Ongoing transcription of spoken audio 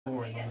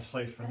Boring on the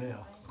sofa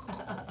now.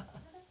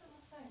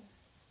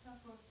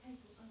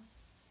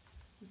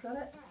 You got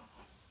it?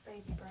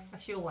 Baby brain.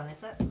 That's your one,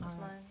 is it? That's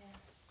mine, yeah.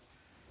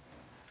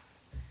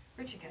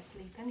 Richard gets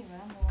sleep anyway,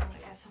 I'm the one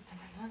that gets up in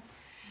the night.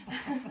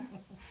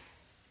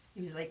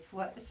 He was late for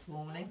work this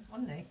morning,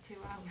 wasn't he? 2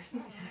 hours.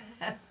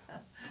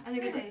 And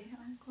it was,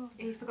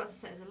 he forgot to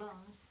set his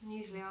alarms, and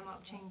usually I'm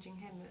up changing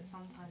him at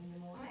some time in the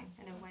morning,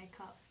 and he'll wake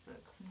up,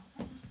 but because I'm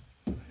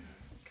not.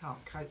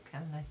 Can't cope,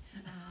 can they?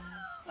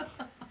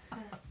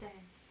 First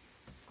day.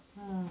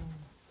 Hmm.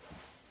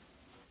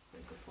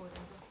 But good 4 days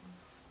off.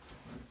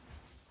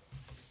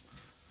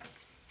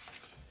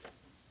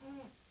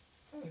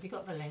 Have you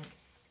got the link?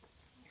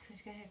 Because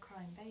he's going to hear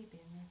crying baby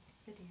in the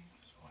video.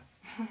 That's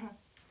fine.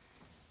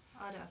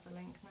 I don't have the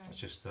link, no. It's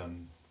just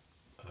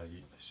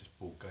it's just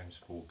Board Games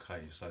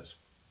 4K, so it's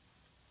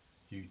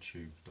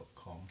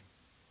youtube.com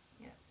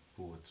Yeah. /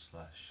 Board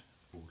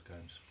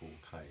Games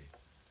 4K.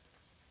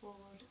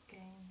 Board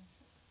Games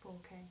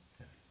 4K.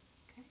 Yeah.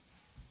 Okay.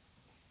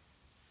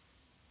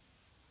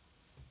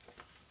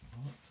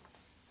 Right.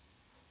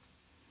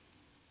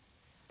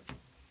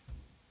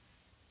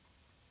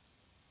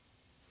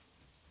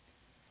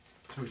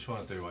 So what we're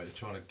trying to do, right? You're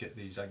trying to get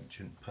these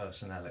ancient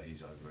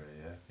personalities over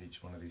here, yeah?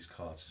 Each one of these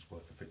cards is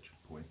worth a victory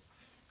point,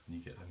 and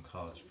you get them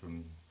cards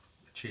from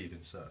achieving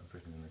certain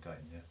things in the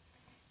game, yeah?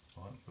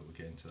 Alright, but we'll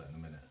get into that in a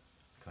minute,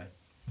 okay?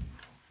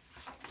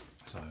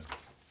 So,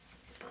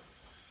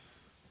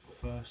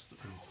 first of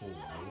all,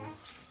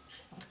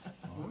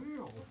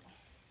 right,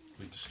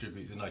 we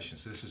distribute the nation.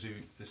 So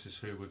this is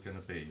who we're going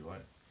to be,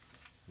 right?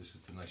 This is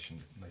the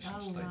nation state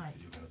right.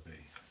 that you're going to be.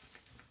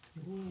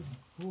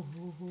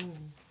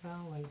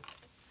 Right.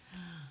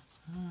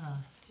 Ah,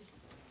 It's just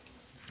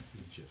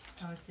Egypt.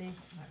 I see. Okay.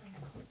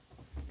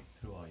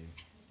 Who are you?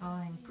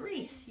 I'm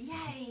Greece.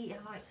 Yay! I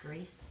like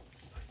Greece.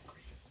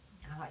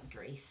 I like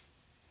Greece.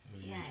 Who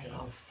are you Yay. again?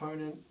 Oh,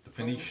 Phoenicians. The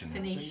Phoenicians.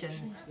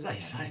 Phoenicians. They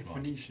say Right.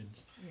 Phoenicians.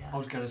 Yeah. I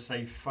was going to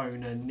say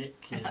Phoenicians.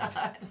 No,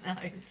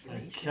 it's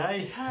Phoenicians.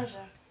 Okay.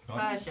 Persia. Right.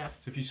 Persia.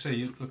 So if you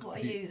see, look What are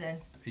at you then?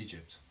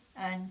 Egypt.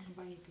 And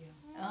Arabia.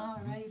 oh,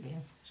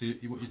 Arabian. So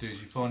what you do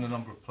is you find a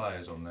number of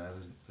players on there.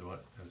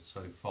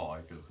 So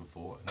 5 you're looking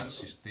for, and that's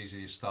just, these are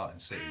your starting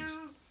cities.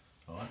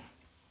 All right.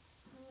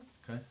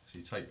 Okay. So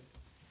you take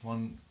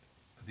one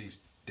of these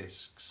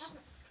discs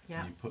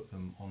Yeah. and you put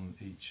them on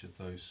each of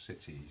those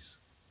cities.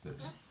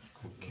 That's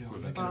God,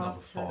 equivalent to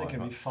number Sparta. 5. They're going to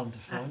be right? fun to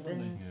find, aren't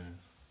Athens. they?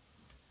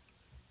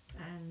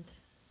 Yeah. And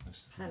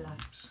That's the Pella.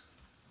 names.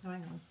 oh,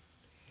 hang on.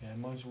 Yeah,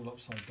 mine's all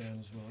upside down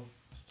as well.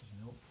 This doesn't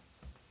help.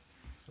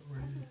 Not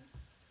really.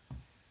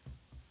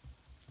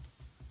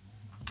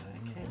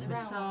 Okay,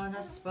 Round.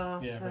 Messana,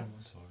 Sparta. Yeah, round.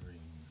 Cyrene.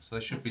 So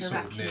they should be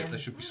sort of near. Heraclian. They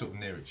should be sort of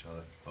near each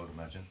other, I would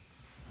imagine.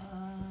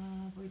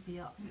 We'd be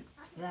up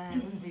there,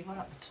 wouldn't we? Right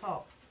up the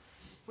top.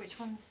 Which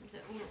ones is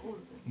it? All of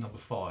them? Number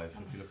 5.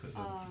 If you look at the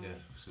Oh. yeah,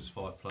 it's just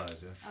 5 players.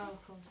 Yeah. Oh,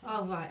 of course.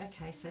 Oh, right,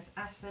 okay. So it's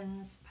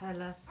Athens,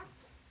 Pella,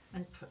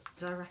 and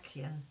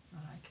Dyrrachian. Oh,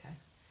 okay.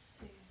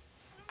 So,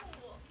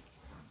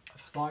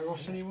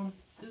 Virus, anyone?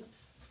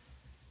 Oops.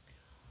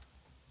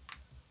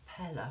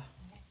 Pella.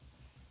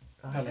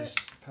 Right. Palace.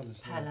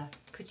 Palace. there. Pella.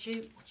 Would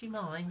you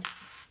mind?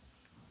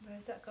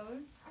 where's that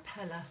going?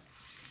 Pella.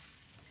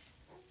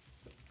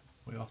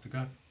 We have to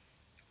go.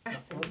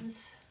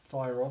 Athens.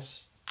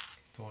 Virus.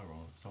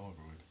 Thyroid.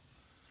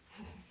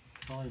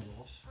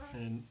 Virus.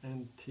 And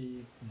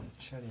Antike.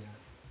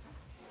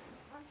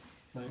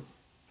 No.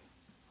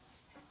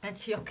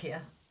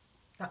 Antiochia.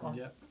 That one.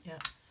 Yep.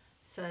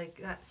 So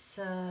that's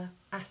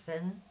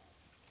Athens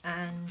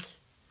and,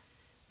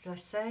 did I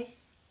say?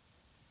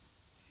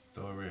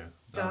 Diarrhea.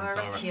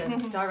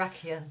 Dyrrachian.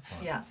 Dyrrachian,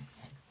 Right. yeah.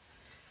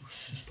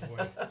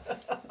 Boy.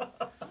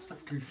 Stop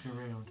goofing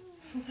around.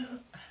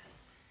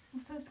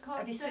 What's those Have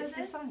cards? you switched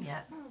this on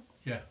yet?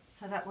 Yeah.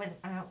 So that went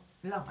out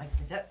live,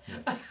 did it?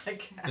 Yeah.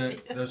 Okay.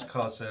 Those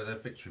cards there, they're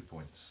victory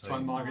points. So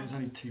Sorry, Margaret, there's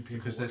only 2 people.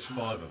 because there's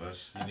watching. 5 of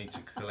us, you need to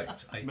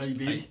collect 8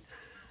 Maybe.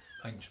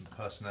 ancient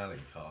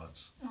personality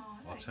cards. Oh,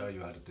 I'll tell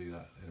you how to do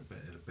that in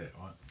a bit,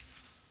 right?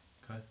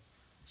 Okay.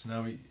 So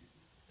now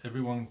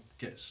everyone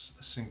gets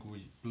a single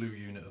blue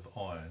unit of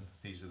iron.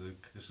 This is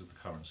the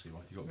currency,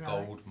 right? You've got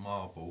Right. gold,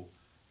 marble,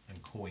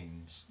 and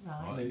coins.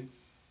 Right. Blue.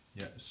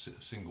 Yeah,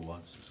 single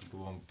ones. It's a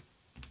one.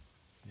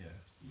 Yeah,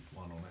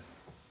 one on it.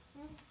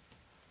 Right.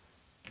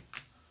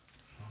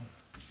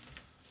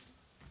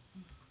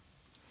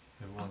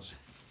 Everyone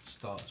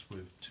starts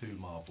with 2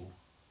 marble.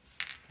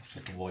 That's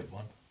just the white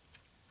one.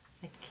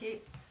 Thank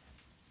you.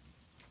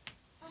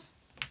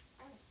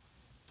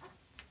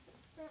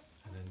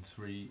 And then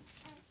three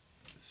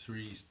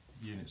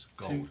units of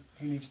 2. gold.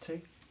 Who needs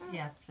 2?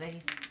 Yeah,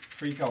 please.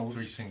 3 gold.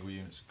 3 single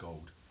units of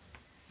gold.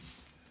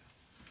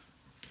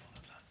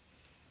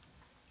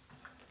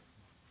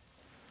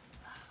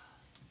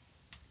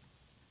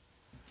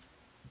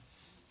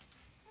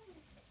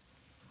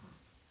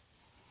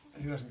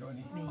 Who hasn't got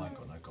any? Me. I ain't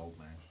got no gold,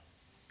 man.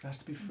 There has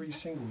to be 3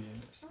 single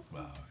units.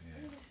 Well,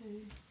 yeah.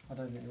 I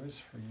don't think there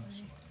is 3.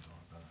 That's right,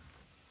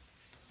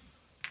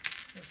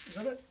 Is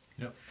that it?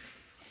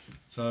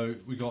 So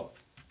we got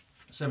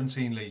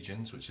 17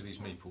 legions, which are these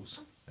meeples.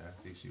 Yeah,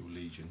 these are your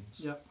legions.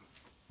 Yep.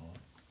 Right.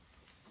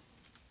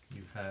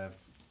 You have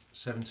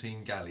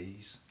 17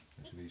 galleys,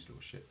 which are these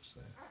little ships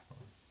there. Right.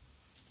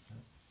 Yeah.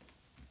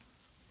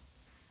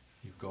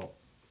 You've got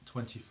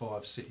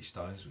 25 city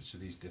stones, which are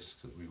these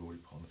discs that we've already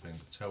put on the thing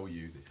that tell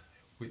you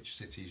which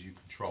cities you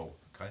control.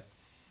 Okay.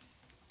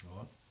 All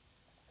right.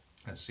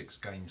 And 6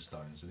 game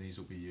stones, and these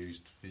will be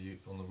used for you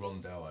on the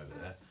rondel over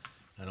there,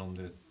 and on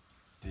the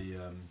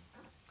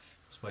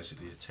it's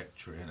basically a tech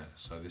tree, isn't it?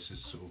 So this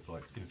is sort of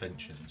like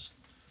inventions.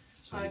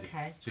 So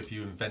Okay. so if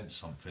you invent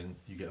something,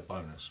 you get a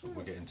bonus. But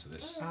we'll get into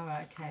this. All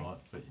right, okay. Right,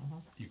 but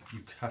you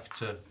have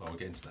to. Well, we'll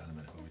get into that in a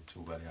minute when we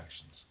talk about the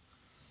actions.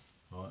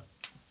 Right.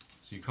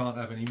 So you can't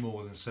have any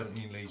more than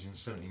 17 legions,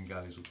 17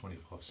 galleys, or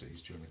 25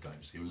 cities during the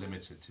game. So you're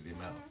limited to the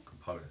amount of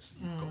components that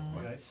you've got.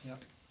 Right. Okay.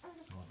 Yep.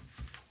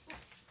 Right.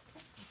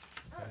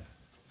 Okay.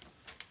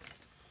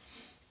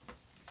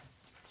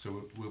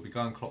 So we'll be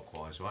going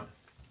clockwise, right?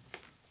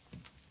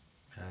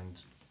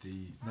 And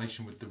the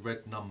nation with the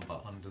red number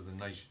under the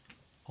nation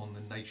on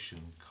the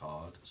nation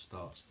card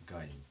starts the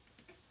game.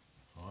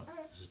 Right?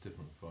 This is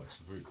different for it's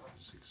a route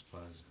 6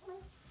 players.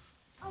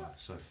 Right,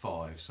 so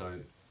 5. So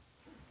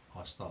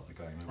I start the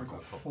game. And I've we got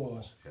go 4.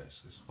 clockwise.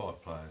 Yes, it's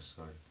 5 players.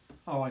 So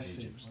Oh, I see.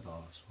 Egypt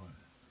starts. Right.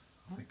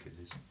 I think it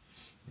is.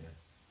 Yeah.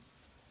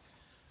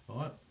 All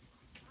right.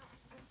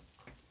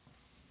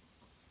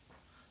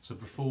 So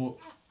before,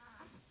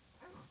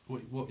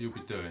 what you'll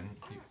be doing,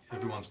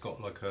 everyone's got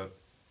like a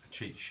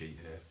cheat sheet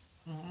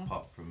here,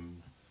 apart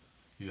from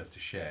you have to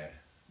share,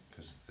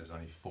 because there's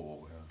only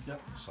 4,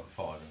 Yep. some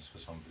 5 for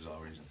some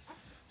bizarre reason.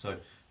 So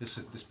this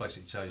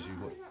basically tells you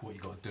what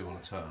you've got to do on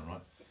a turn,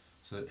 right?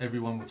 So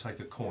everyone will take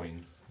a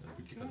coin at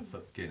the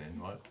beginning,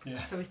 right?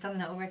 Yeah. So we've done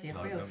that already, have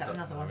No, we? Or we is that haven't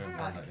another done- one? we haven't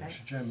Right, done that yet. okay.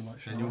 It's a German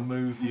like Then you'll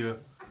move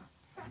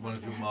one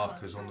of your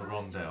markers on the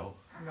rondel,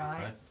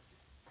 Right. okay?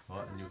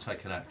 Right, and you'll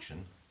take an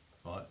action,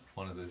 right?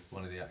 One of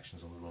the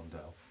actions on the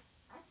rondel.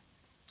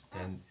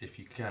 Then, if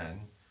you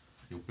can,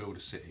 you'll build a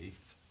city,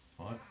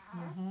 right?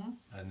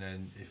 And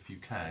then, if you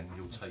can,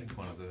 you'll take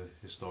one of the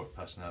historic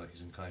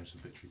personalities and claim some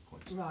victory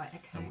points. Right,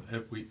 okay.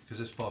 And because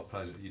there's 5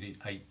 players, you need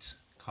 8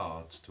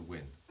 cards to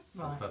win.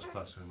 So Right. the first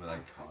person with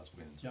 8 cards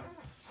wins. Yeah.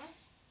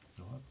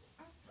 Right.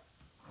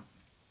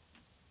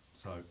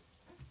 So,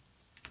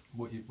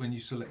 when you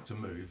select a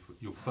move,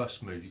 your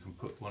first move, you can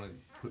put one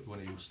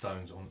of your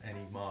stones on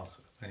any mark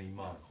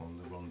on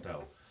the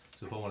rondel.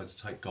 So if I wanted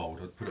to take gold,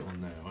 I'd put it on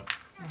there, right?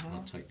 And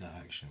I'd take that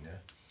action, yeah.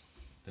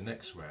 The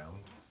next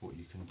round, what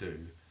you can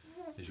do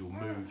is you'll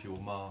move your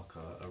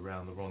marker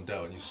around the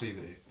rondel, and you see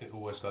that it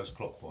always goes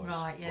clockwise.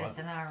 Right, yeah, it's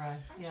an arrow.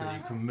 Yeah. So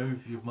you can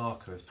move your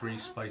marker 3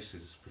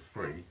 spaces for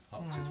free,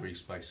 up to 3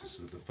 spaces.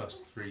 So the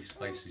first 3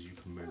 spaces you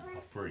can move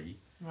are free,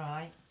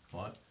 Right.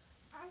 right?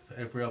 For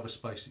every other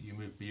space that you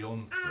move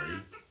beyond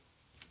 3,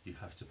 you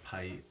have to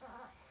pay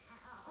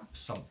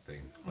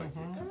something. Like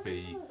it could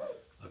be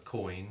a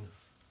coin,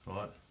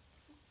 right?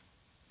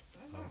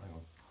 Hang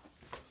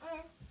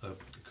on. It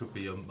could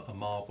be a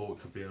marble,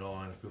 it could be an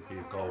iron, it could be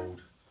a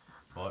gold,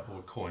 right? Or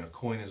a coin. A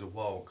coin is a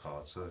wild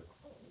card, so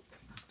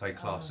they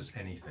class as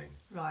anything.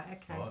 Right,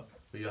 okay. Right?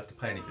 But you have to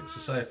pay anything. So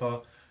say if I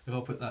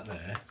put that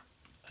there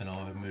and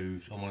I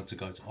wanted to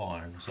go to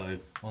iron, so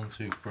 1,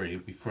 2, 3,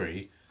 it'd be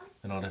free,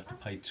 then I'd have to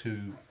pay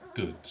 2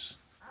 goods,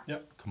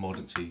 Yep.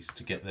 commodities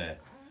to get there.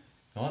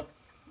 Right?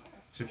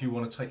 So if you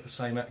want to take the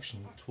same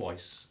action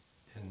twice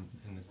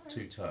in the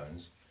 2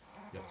 turns,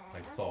 you have to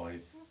pay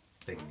 5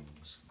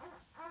 things.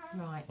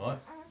 Right. Right?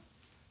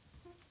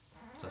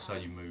 So that's how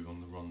you move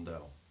on the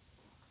rondel.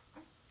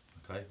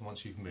 Okay,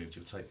 once you've moved,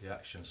 you'll take the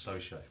action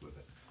associated with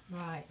it.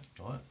 Right.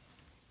 Right?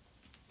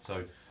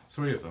 So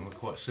 3 of them are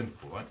quite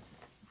simple, right?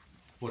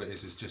 What it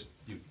is just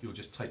you'll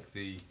just take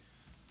the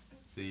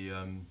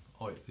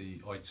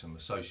item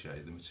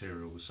associated, the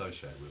material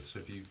associated with it. So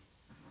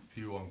if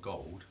you're on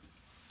gold,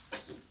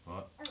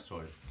 right?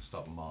 Sorry,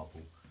 start with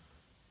marble.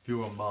 If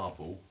you're on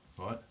marble,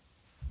 right?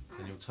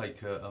 Then you'll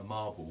take a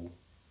marble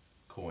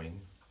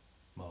coin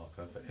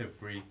marker for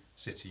every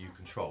city you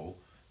control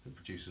that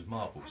produces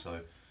marble.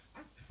 So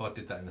if I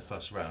did that in the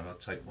first round, I'd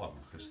take 1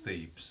 because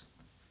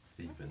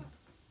Theban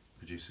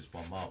produces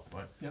 1 marble,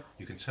 right? Yep.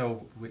 You can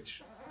tell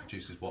which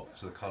produces what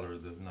because of the colour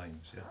of the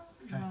names, yeah?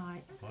 Okay.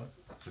 Right. Right?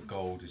 So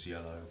gold is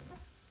yellow,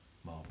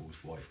 marble is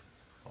white,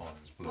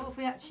 iron's blue. What have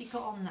we actually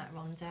got on that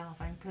rondel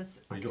then? Because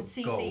Well, I you've can got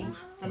see gold,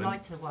 the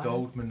lighter ones.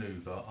 Gold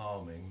manoeuvre,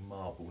 arming,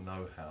 marble,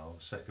 know-how,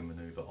 second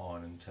manoeuvre,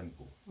 iron and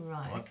temple.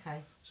 Right, right?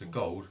 okay. So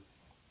gold,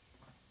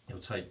 you'll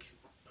take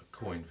a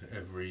coin for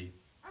every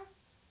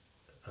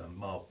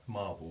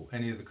marble,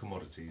 any of the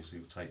commodities,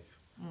 you'll take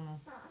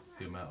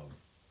the amount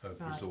of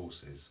Right.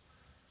 resources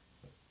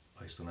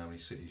based on how many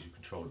cities you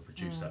control that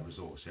produce that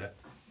resource, yeah?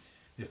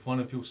 If one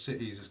of your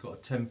cities has got a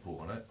temple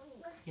on it,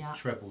 Yeah. it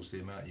trebles the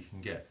amount you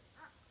can get.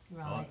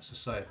 Right. Right. So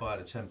say if I had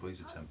a temple,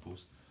 these are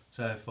temples.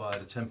 Say if I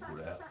had a temple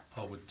there,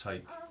 I would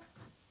take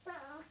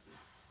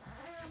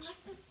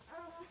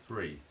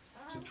 3,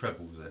 because it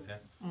trebles it, yeah?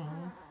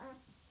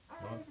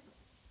 Right.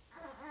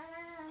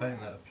 I think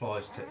that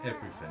applies to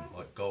everything,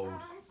 like gold,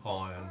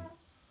 iron,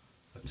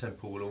 a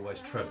temple will always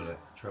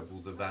treble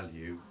the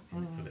value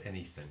of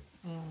anything.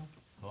 Right?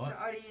 But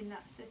only in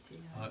that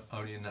city. Though.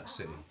 Only in that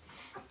city.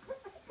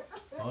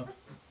 Right?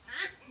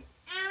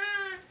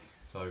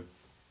 So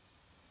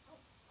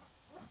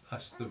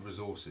that's the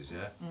resources,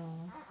 yeah?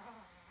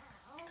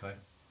 Okay.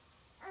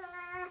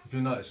 If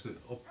you notice that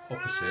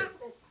opposite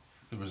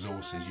the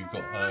resources, you've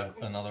got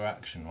another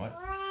action, right?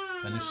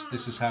 And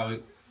this is how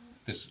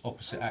this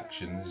opposite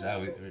action is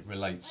how it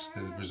relates.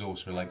 The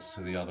resource relates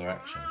to the other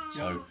action.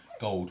 So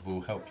gold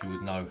will help you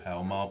with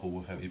know-how, marble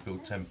will help you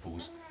build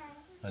temples,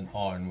 and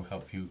iron will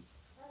help you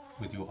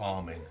with your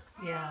arming.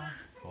 Yeah.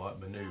 Right?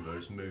 Manoeuvre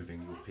is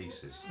moving your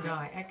pieces.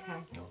 Right, okay.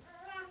 No.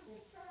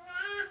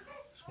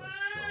 Just wait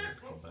for Charlotte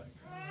to come back.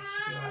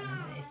 Should be alright in a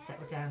minute. He's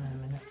settled down in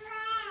a minute.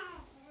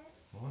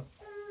 Right.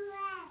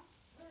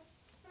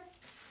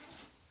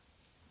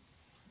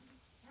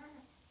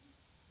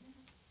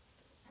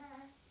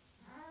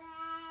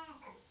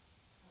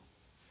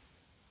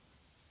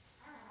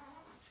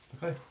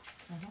 Okay,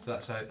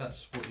 so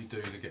that's what you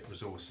do to get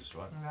resources,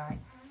 right? Right.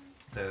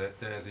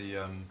 They're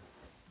the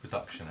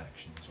production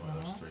actions,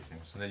 right? Those three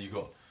things, and then you've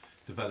got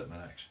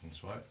development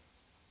actions, right?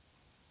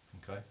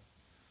 Okay.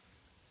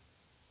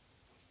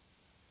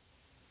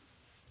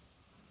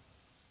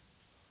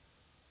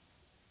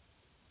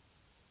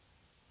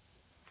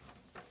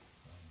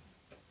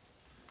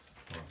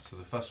 Right, so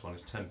the first one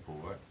is temple,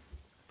 right?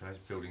 Okay, it's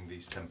building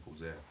these temples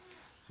here.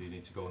 So you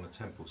need to go on a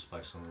temple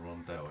space on the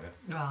rondel,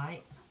 yeah?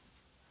 Right.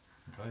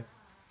 Okay.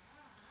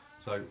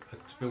 So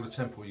to build a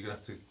temple, you're going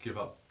to have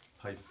to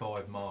pay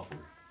 5 marble.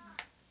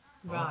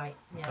 Right,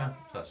 Okay? yeah. So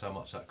that's how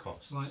much that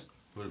costs. Right.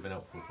 Would have been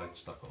helpful if they'd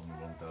stuck it on the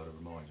rondel to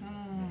remind you.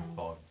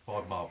 Yeah,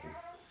 five marble.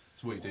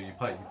 So what you do, you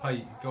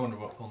go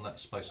on that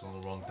space on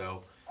the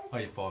rondel,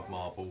 pay your 5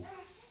 marble,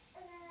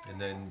 and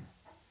then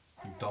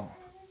you dump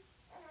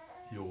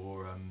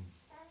your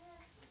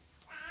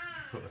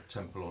put a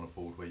temple on a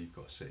board where you've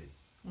got a city.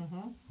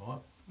 Right.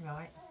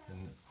 Right.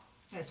 And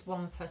It's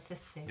one per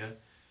city. yeah,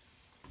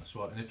 that's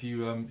right. And if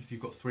you've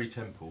got 3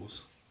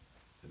 temples,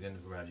 at the end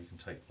of the round you can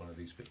take one of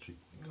these victory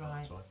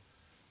cards. Right. Right.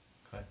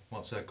 Okay.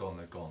 Once they're gone,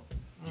 they're gone.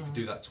 You can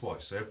do that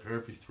twice. So for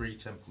every 3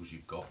 temples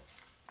you've got,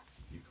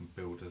 you can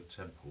build a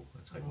temple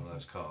and take one of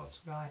those cards.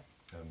 Right.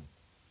 Not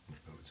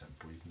build a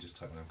temple. You can just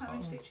take one of them How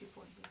many cards. victory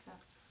points is that?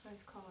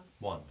 Those cards?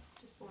 1.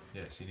 Just one.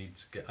 Yes, you need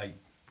to get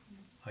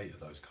 8 of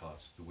those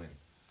cards to win.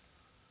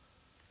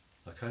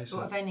 Okay. So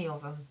What of any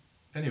of them?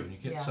 any of them, you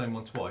get Yeah. the same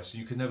one twice,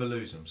 and you can never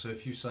lose them. So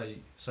if you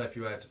say if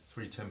you had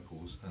 3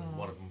 temples and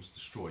one of them was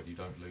destroyed, you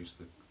don't lose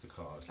the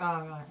card.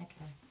 Oh, right,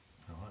 okay.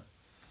 Alright.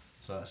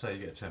 So that's how you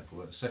get a temple.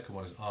 The second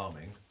one is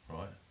arming,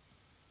 right?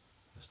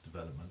 That's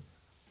development.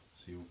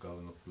 So you'll go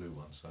on the blue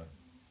one. So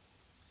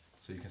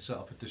you can set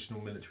up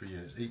additional military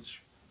units.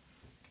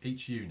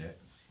 Each unit,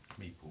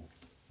 meeple,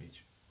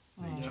 each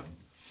legion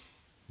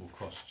will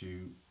cost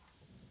you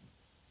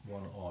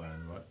 1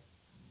 iron, right?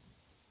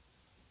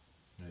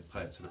 And you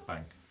pay it to the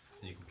bank.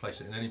 And you can place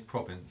it in any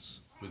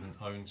province with an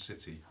owned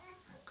city.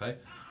 Okay?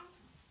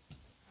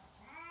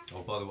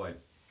 Oh, by the way,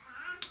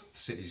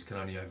 cities can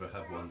only ever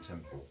have 1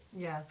 temple.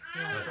 Yeah,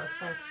 that's what I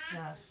said.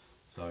 Yeah.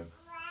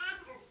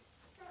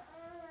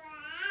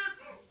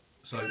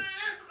 So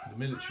the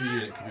military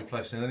unit can be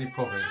placed in any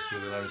province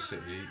with an own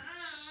city.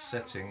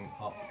 Setting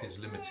up is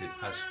limited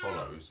as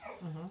follows: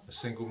 a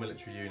single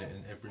military unit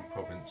in every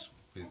province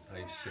with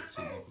a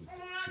city.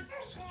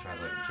 To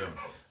translate in German,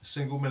 a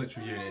single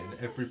military unit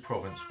in every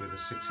province with a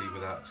city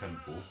without a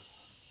temple,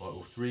 right,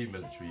 or 3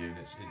 military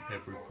units in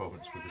every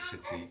province with a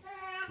city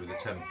with a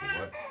temple.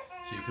 Right,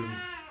 so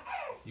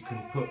you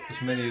can put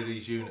as many of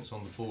these units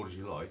on the board as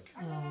you like,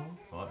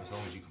 right, as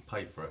long as you can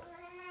pay for it.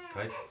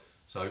 Okay,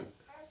 so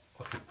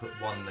I could put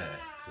 1 there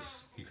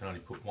because you can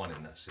only put 1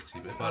 in that city.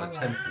 But if I had a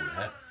temple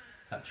there,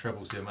 that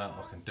trebles the amount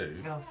I can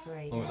do. Oh,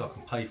 3. As long as I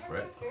can pay for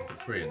it, I can put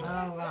 3 in there.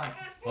 Oh, right.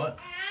 Right?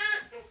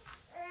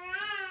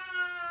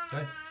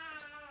 Okay.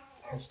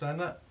 Understand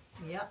that?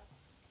 Yep.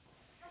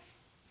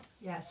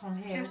 Yeah, it's on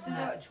Do you here, have to isn't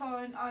it? like,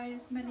 try and own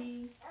as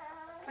many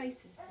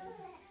places? What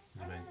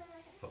do you mean?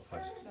 What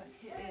places? Like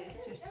here,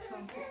 just to try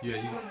and put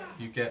Yeah, some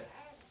in. you get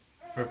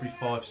for every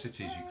 5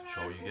 cities you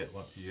control, you get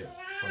one of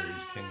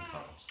these king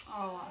cards.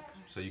 Oh, right, okay.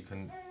 So you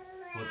can,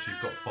 once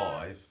you've got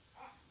 5,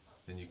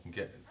 then you can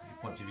get,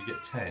 once if you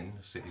get 10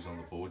 cities on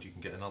the board, you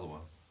can get another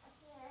one.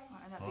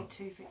 Right, and that'd Right. be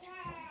 2 victory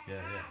points. Yeah,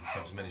 you can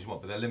have as many as you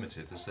want, but they're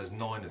limited. There's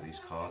 9 of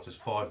these cards, there's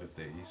 5 of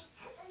these,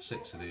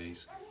 6 of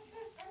these,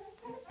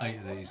 8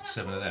 of these,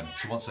 7 of them.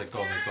 So once they're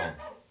gone, they're gone.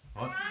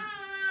 Right?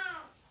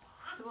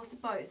 So what's the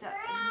boat? Is that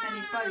as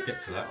many boats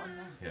Get to that. on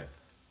there? Yeah.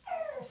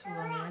 It's all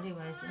on here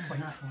anyway, isn't Wait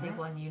it? for Big it.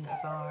 1 unit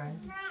of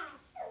iron.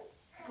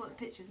 I thought the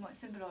pictures might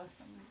symbolise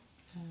something.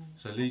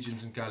 So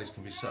legions and galleys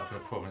can be set up in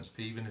a province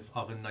even if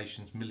other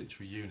nations'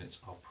 military units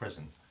are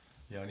present.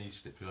 The only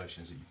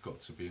stipulation is that you've got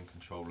to be in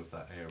control of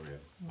that area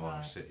by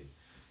Right. the city.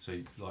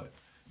 So like,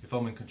 if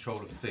I'm in control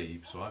of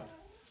Thebes, right,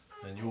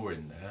 and you're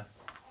in there,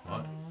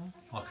 right,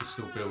 I could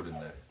still build in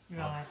there.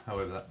 Right.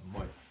 However, that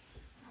might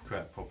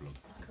create a problem.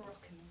 Like a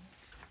rocking.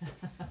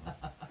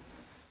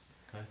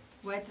 Okay.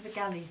 Where do the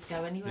galleys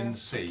go? Anywhere In the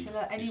sea.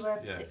 particular?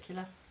 Anywhere Yeah.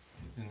 particular?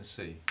 In the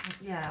sea.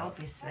 Yeah,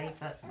 obviously,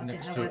 but I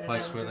Next didn't to know a whether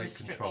place there where was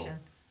they a control.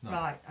 restriction. No.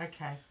 Right,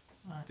 okay.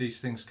 Right. These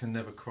things can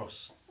never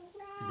cross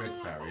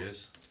red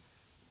barriers,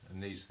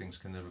 and these things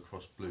can never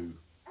cross blue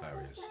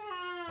barriers.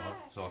 Right?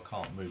 So I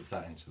can't move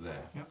that into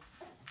there. Yep.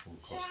 Or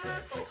cross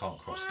there. They can't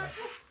cross that.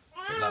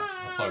 But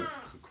that, a boat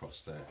could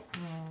cross there.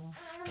 Mm.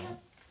 Right?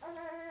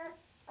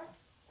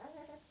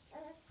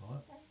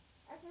 Right?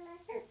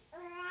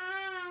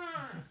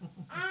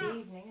 It's the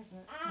evening, isn't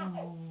it?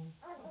 Mm.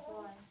 That's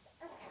why.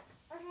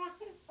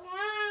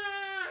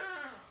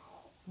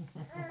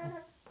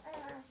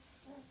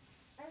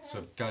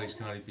 So galleys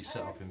can only be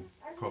set up in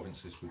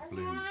provinces with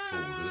blue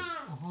borders.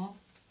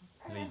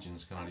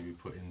 Legions can only be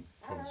put in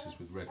provinces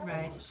with red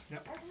Red. borders.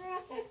 Yep.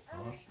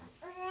 Right?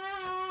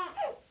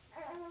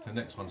 The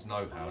next one's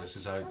know-how. This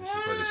is where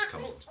this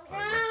comes into play.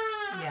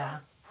 Right? Yeah.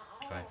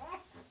 Okay.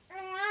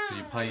 So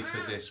you pay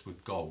for this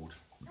with gold.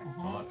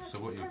 Right? So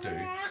what you'll do,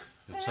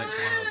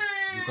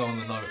 you'll go on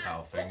the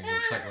know-how thing, and you'll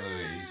take one of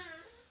these,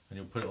 and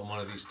you'll put it on one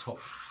of these top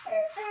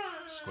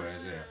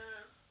squares here.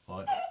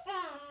 Right?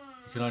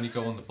 You can only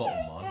go on the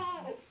bottom one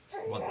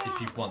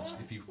if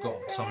you've got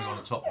something on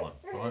the top one.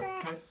 Right?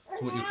 Okay.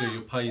 So what you'll do,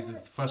 you'll pay the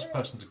first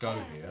person to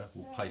go here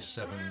will pay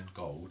 7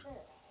 gold,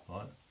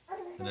 right?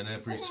 And then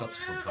every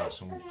subsequent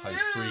person will pay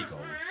 3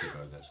 gold to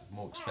go there. So it's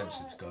more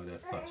expensive to go there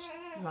first.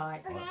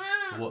 Right. Right?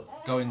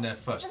 But going there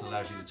first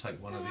allows you to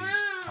take one of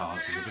these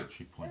cards as a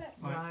victory point.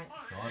 Right.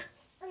 Right?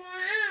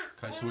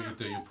 Okay, so what you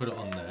do, you put it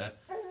on there,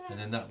 and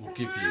then that will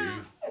give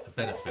you a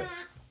benefit.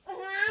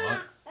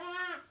 Right?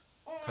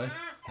 Okay?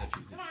 And if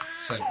you,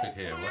 same thing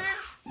here,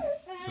 right?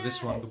 So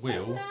this one, the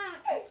wheel,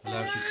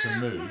 allows you to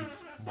move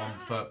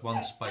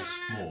one space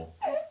more.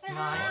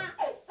 Right.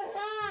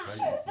 Okay?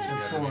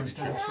 So 4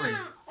 instead of 3.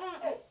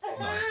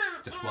 No,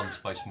 just one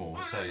space more.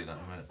 I'll tell you that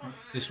in a minute.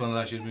 This one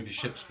allows you to move your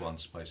ships one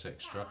space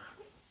extra.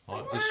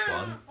 Right, this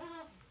one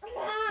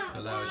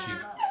allows you.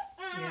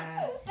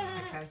 Yeah.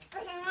 Okay.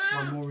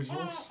 One more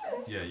resource.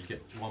 Yeah, you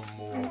get one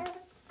more.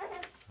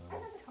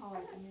 It's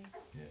hard to me.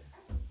 Yeah.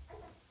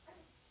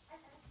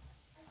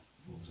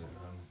 What was it?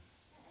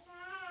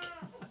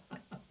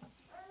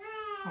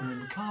 I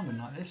remember Carmen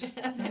like this.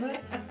 Remember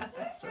that? Yeah,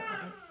 That's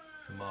right.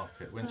 the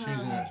market. When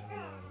choosing it.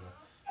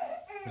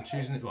 When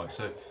choosing it, right.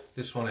 So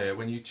this one here,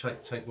 when you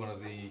take one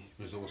of the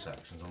resource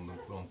actions on the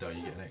wrong day,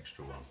 you get an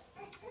extra one.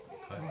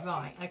 Okay.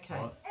 Right, okay.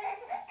 Right.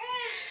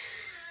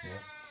 Yeah.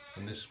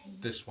 And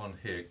this one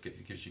here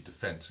gives you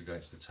defence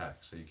against attack,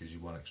 so it gives you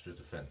 1 extra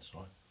defence,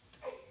 right?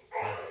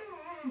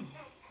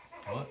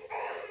 Right.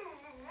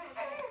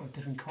 Got a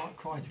different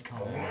cry to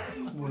come.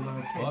 It's more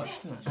lower Right.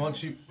 pitched, isn't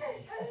it?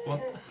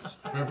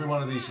 So for every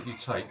one of these that you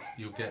take,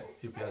 you'll be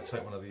able to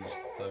take one of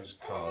those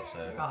cards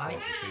there. Right.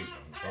 These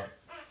ones, right?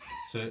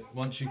 So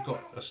once you've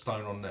got a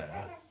stone on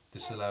there,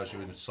 this allows you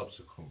in a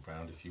subsequent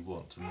round, if you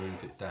want, to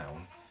move it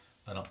down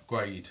and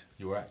upgrade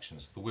your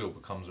actions. The wheel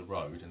becomes a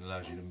road and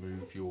allows you to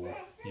move your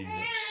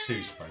units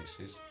 2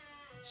 spaces.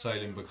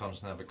 Sailing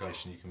becomes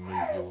navigation, you can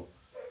move your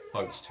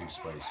boats 2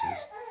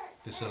 spaces.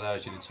 This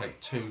allows you to take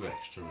 2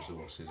 extra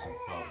resources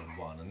rather than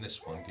 1, and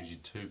this one gives you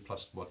 2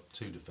 plus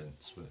 2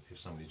 defence if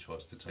somebody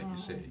tries to take your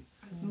city.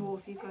 It's more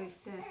if you go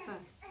there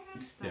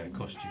first. So Yeah, it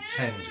costs you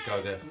 10 to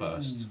go there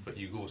first, but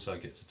you also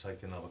get to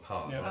take another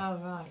card. Yeah. Right? Oh,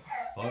 right.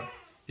 Right?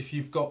 If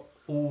you've got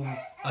all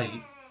 8,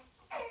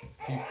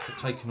 if you've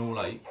taken all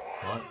 8,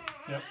 right?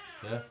 Yep.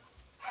 Yeah.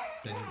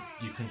 Then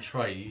you can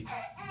trade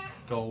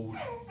gold,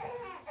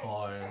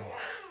 iron,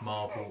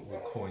 marble, or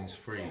coins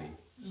freely.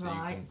 So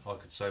Right. I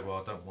could say, well,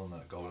 I don't want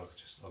that gold.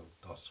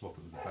 I'll swap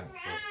it with the bank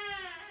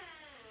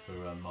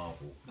for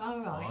marble. Oh,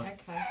 right, Right.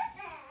 okay.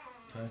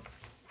 Okay.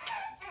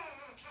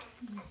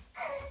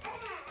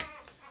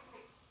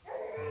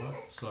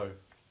 Alright, so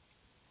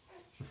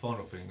the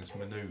final thing is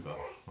manoeuvre,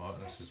 right?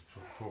 This is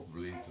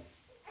probably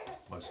the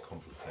most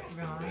complicated thing,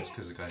 but it's Right.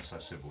 because the game's so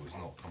simple, it's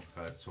not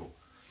complicated at all.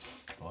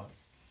 Right?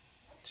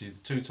 So the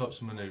 2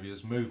 types of manoeuvre,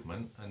 there's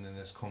movement and then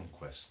there's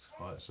conquest.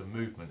 Right? So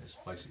movement is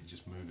basically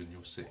just moving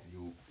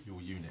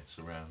your units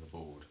around the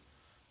board.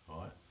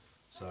 Right?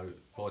 So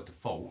by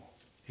default,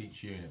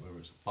 each unit, whether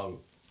it's a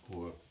boat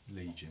or a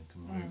legion,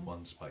 can move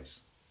 1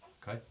 space.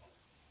 Okay?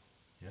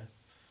 Yeah.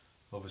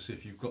 Obviously,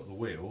 if you've got the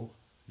wheel,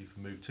 you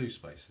can move 2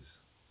 spaces.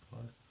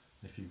 Right?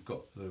 And if you've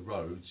got the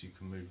roads, you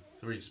can move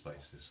 3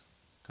 spaces.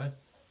 Okay?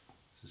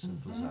 It's as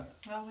simple as that.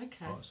 Oh,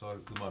 okay. Right? So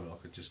at the moment, I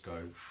could just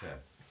go there.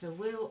 So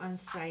wheel and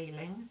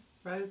sailing,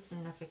 roads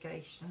and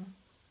navigation.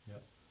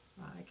 Yep.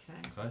 Right, okay.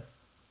 Okay.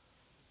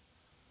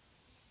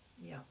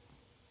 Yeah.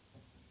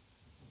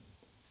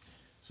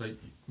 So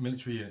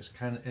military units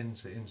can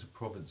enter into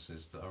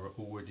provinces that are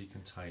already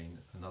contain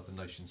another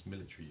nation's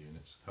military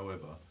units.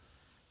 However,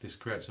 this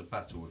creates a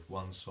battle if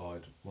one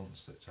side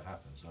wants it to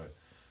happen. So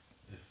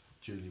if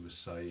Julie was,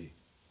 say,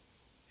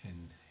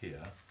 in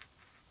here,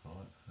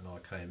 right, and I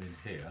came in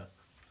here,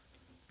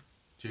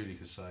 Julie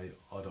could say,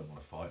 I don't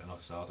want to fight, and I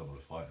could say, I don't want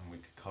to fight, and we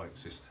could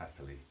coexist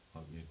happily,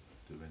 like you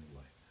do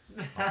anyway.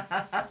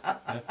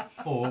 Yeah?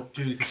 Or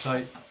Julie could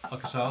say, I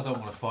could say, I don't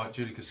want to fight.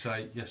 Julie could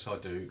say, yes, I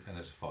do, and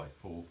there's a fight,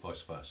 or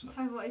vice versa.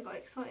 Tell me what, he got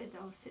excited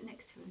that I was sitting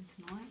next to him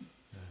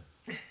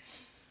tonight.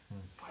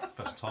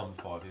 First time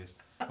in 5 years.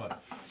 Right.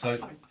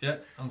 So, yeah,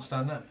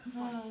 understand that?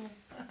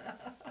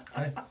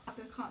 Okay.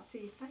 So I can't see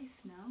your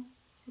face now.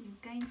 It's in your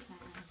game plan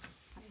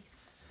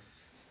face.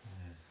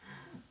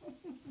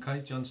 Okay,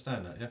 do you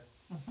understand that, yeah?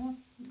 I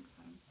think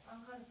so.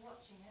 I'm kind of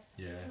watching it.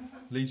 Yeah.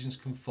 Legions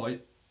can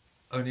fight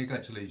only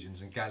against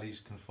legions, and galleys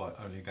can fight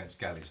only against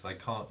galleys. You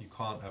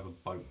can't have a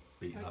boat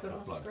beating I've up got a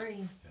on bloke.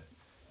 screen.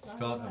 You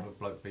can't have a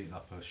bloke beating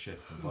up a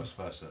ship and vice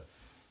versa.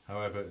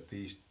 However,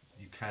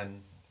 you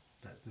can.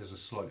 There's a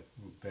slight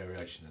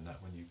variation in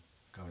that when you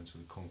go into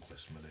the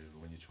conquest manoeuvre,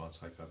 when you try and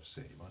take over a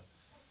city, right?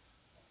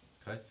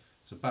 Okay.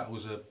 So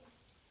battles are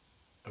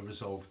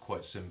resolved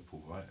quite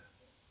simple, right?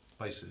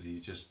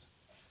 Basically,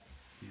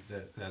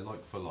 they're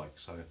like for like.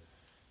 So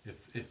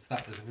if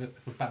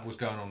a battle was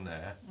going on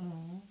there,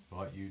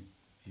 right, you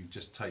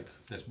just take,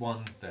 there's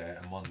one there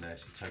and one there,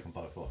 so you take them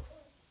both off,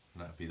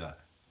 and that'd be that,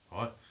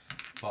 right?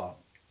 But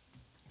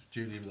if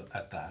Julie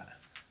had that,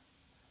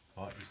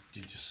 right,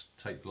 you just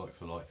take like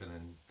for like, and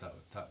then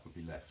that would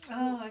be left.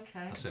 Oh,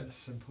 okay. That's it. It's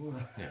simple,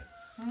 isn't it?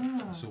 Yeah,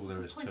 that's all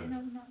there is to it.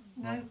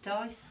 No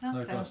dice, No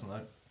nothing. dice,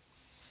 no.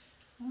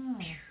 Oh.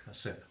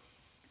 That's it.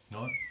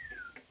 Right.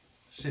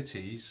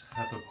 Cities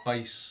have a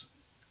base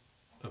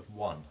of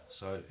 1,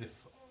 so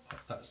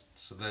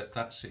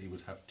that city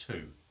would have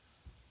 2.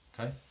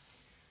 Okay.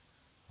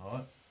 All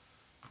right.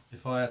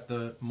 If I had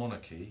the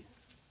monarchy,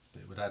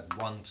 it would add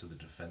 1 to the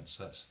defence.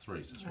 So that's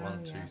 3. So it's Oh,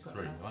 1, 2, yeah, I've got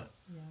 3. that. Right.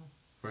 Yeah.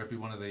 For every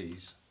one of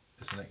these,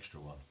 it's an extra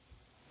 1.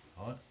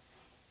 All right.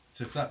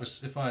 So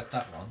if I had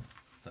that one,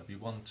 that'd be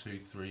 1, 2,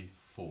 3,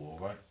 4.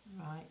 Right.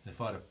 Right. And if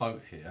I had a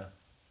boat here,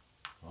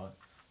 right,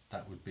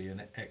 that would be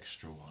an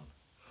extra 1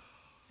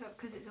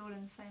 Because it's all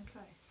in the same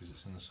place. because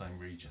it's in the same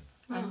region.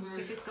 And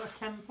if it's got a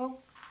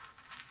temple?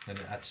 Then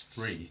it adds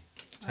 3.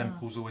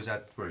 Temples always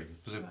add 3.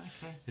 So Right,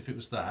 okay. if it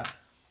was that,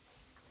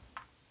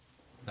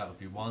 that would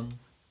be 1,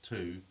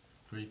 2,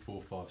 3,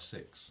 4, 5,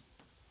 6.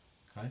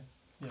 Okay.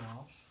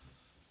 Yes.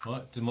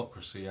 Right.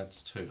 Democracy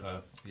adds 2.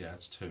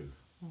 Adds 2.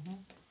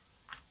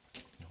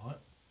 Right.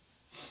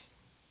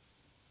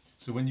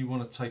 So when you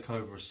want to take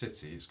over a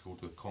city, it's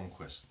called the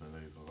conquest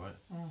manoeuvre, right?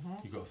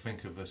 You've got to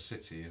think of a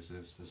city as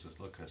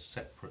like a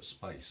separate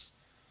space.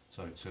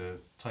 So to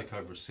take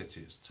over a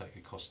city,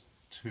 it costs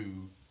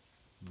 2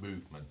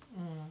 movement.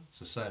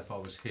 So say if I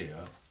was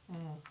here,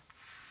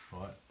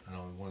 right, and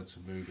I wanted to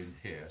move in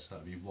here, so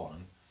that would be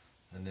 1,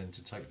 and then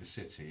to take the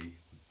city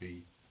would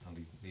be, I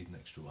need an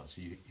extra 1.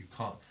 So you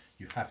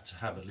have to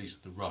have at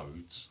least the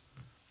roads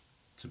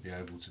to be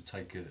able to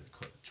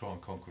try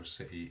and conquer a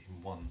city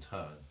in 1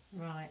 turn.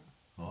 Right.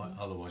 Right?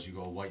 Otherwise you've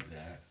got to wait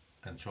there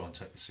and try and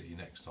take the city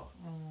next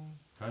time.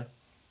 Okay?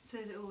 So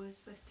is it always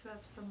supposed to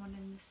have someone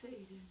in the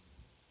city then?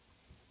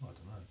 I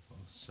don't know, not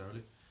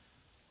necessarily.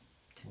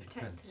 To All protect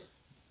depends. it?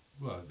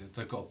 Well,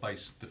 they've got a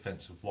base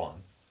defence of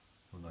 1,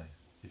 haven't they?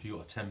 If you've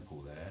got a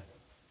temple there,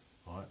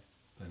 right,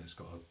 then it's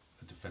got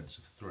a defence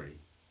of 3.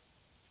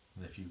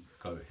 And if you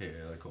go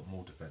here, they've got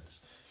more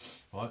defence.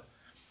 Right?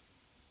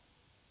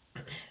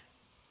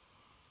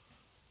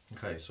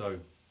 Okay, so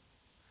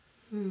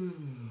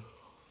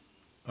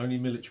only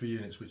military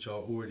units which are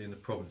already in the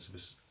province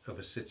of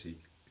a city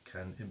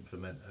can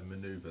implement a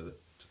manoeuvre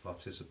to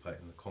participate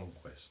in the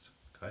conquest.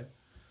 Okay,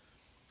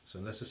 so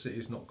unless a city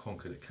is not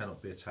conquered, it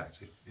cannot be attacked.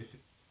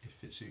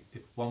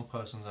 If one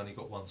person's only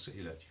got 1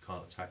 city left, you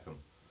can't attack them.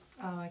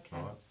 Oh, okay.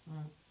 All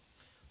right.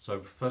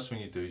 So first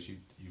thing you do is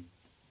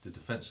the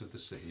defence of the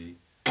city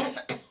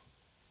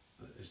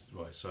is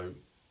right. So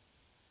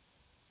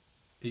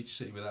each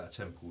city without a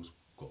temple's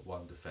got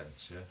 1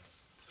 defence. Yeah,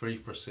 3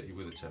 for a city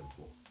with a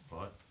temple.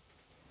 Right.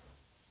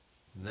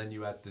 And then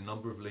you add the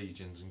number of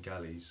legions and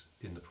galleys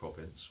in the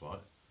province,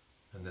 right?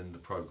 And then the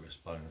progress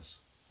bonus,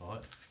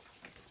 right?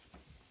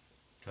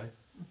 Okay?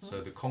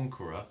 So the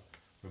conqueror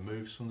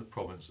removes from the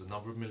province the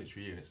number of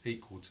military units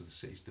equal to the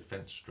city's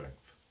defence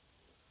strength,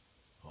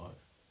 right?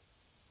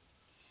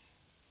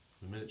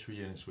 The military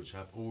units which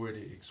have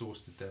already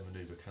exhausted their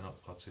manoeuvre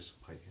cannot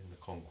participate in the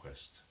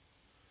conquest,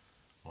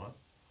 right?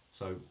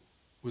 So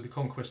with the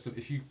conquest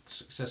if you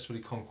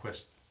successfully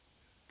conquest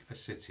a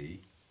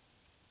city,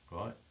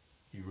 right?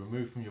 You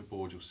remove from your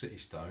board your city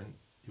stone,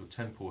 your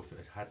temple if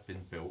it had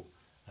been built,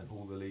 and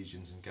all the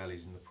legions and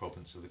galleys in the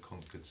province of the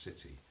conquered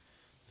city.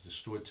 The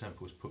destroyed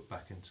temple is put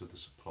back into the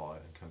supply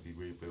and can be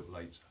rebuilt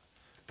later.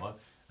 Right?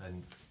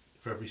 And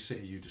for every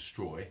city you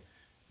destroy,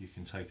 you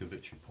can take a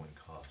victory point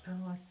card.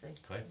 Oh, I see.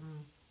 Okay?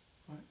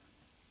 Right.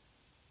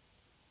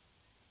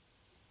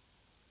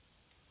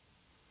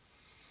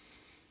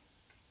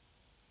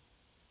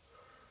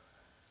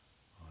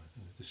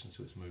 In addition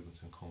to its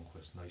movements and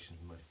conquest, nations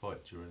may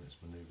fight during its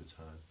manoeuvre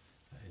turn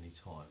at any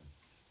time.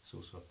 This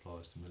also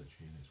applies to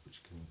military units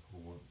which can or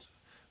want to.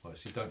 Right,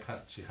 so you don't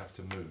actually have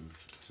to move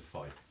to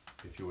fight.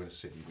 If you're in a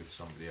city with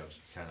somebody else,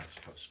 you can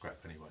actually have a scrap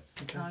anyway.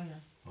 Okay. Oh,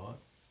 yeah. Right?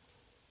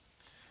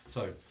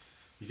 So,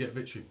 You get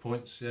victory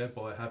points, yeah,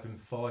 by having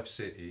 5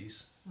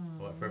 cities.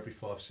 Right, for every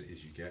 5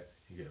 cities you get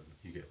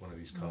one of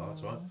these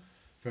cards, right?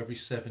 For every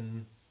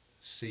 7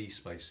 sea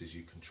spaces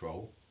you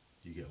control,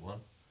 you get one.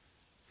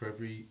 For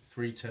every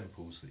 3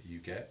 temples that you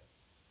get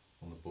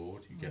on the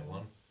board, you get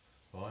one,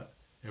 right?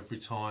 Every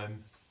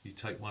time you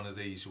take one of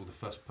these, you're the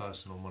first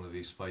person on one of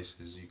these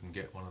spaces, you can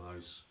get one of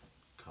those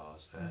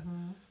cards there.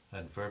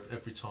 And for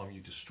every time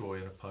you destroy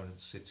an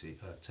opponent's city,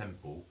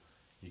 temple,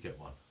 you get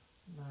one.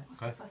 Right.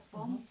 What's Okay. the first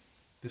one?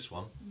 This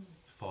one,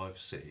 5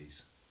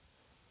 cities.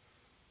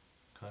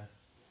 Okay.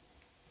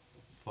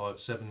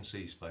 7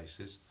 sea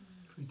spaces,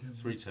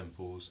 3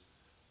 temples.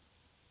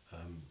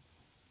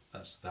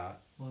 That's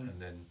that, and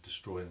then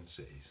destroying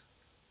cities,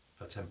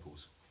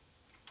 temples.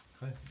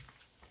 Okay.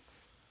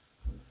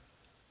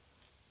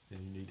 Then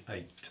you need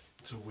 8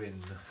 to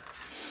win.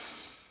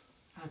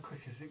 How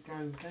quick is it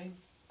going game?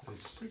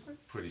 It's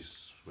pretty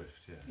swift,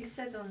 yeah. You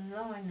said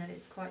online that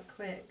it's quite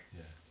quick.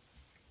 Yeah.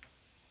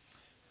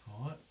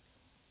 All right.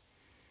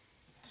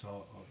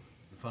 So,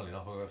 funnily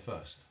enough, I'll go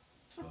first.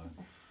 So.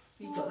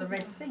 You've got the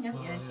red thing,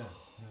 haven't you, Yeah,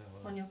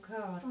 well, on your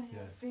card? Oh, yeah.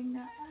 Bring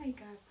that. There you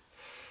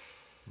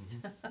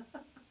go.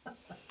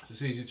 So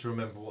it's easy to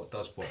remember what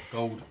does what.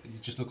 Gold, you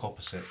just look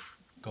opposite.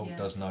 Gold Yeah.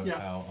 does know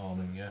how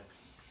arming, yeah.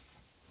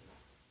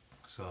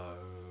 So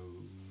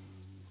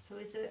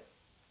is it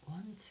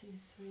 1,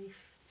 2,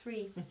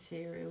 3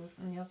 materials,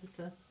 and the others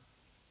are?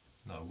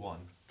 no, 1.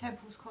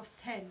 Temples cost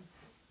 10.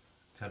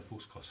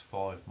 Temples cost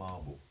 5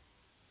 marble.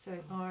 So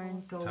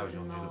iron, gold, Tells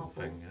you and on your little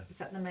marble. thing, yeah. Is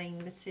that the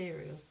main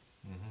materials?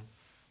 Mhm.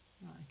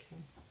 Right.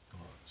 Okay.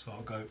 Right, so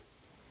I'll go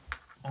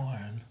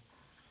iron,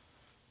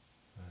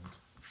 and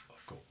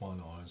I've got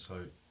 1 iron,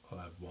 so I'll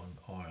have 1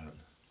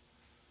 iron.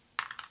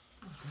 I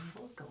don't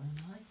know what I've got on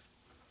mine.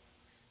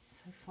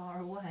 So far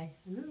away.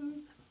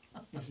 Hello.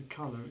 It's a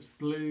colour. It's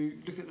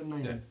blue. Look at the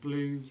name. Yeah. Blue,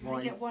 You only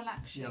white, get 1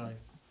 action. yellow.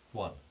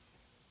 1.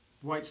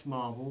 White's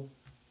marble.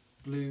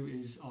 Blue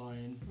is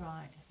iron.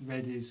 Right.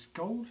 Red is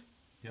gold.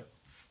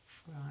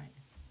 Right.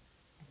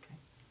 Okay.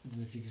 I don't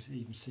know if you can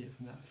even see it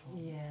from that far.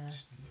 Yeah.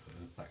 Just look at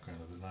the background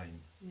of the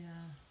name. Yeah.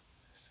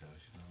 It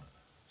tells you that.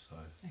 So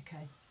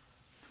Okay.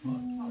 What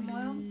am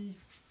I on?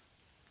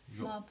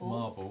 you've got Marble.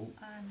 marble,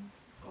 And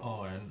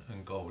gold. iron,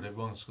 and gold.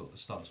 Everyone's got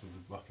starts with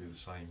roughly the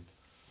same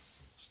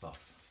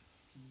stuff.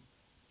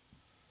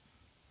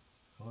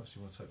 Alright, so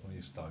you want to take one of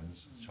your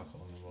stones, chuck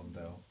it on the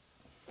rondelle.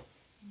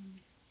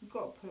 You've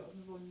got to put it on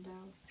the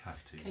rondelle. You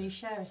have to. Can you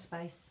share a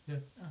space? Yeah.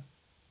 Oh.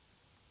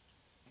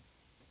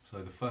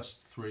 So the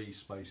first 3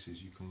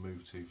 spaces you can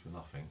move to for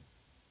nothing.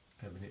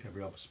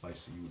 Every other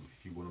space that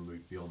if you want to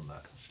move beyond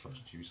that,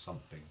 costs you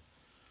something.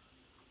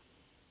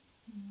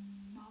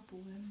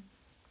 Marble then.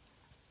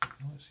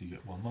 Right, so you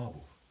get 1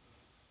 marble.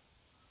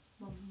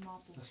 1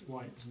 marble. That's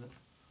white, isn't it?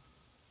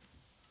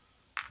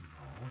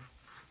 No.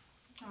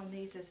 Oh, and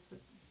these are for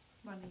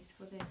money's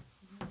for this.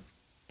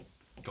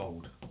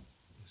 Gold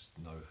is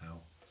know-how.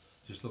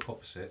 Just look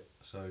opposite.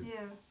 So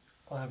Yeah.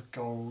 I have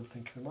gold.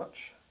 Thank you very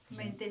much. I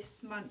mean, this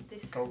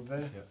Gold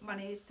there.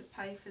 money is to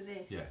pay for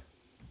this. yeah.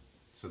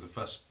 So the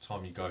first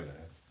time you go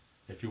there,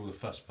 if you're the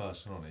first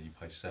person on it, you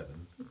pay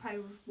 7. You pay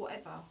with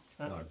whatever.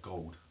 No,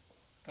 gold.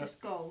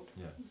 Just gold.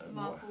 Yeah. It's And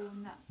marble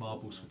and that.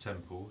 Marbles for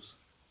temples.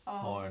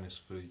 Oh. Iron is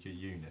for your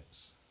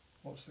units.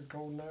 What's the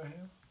gold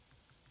know-how?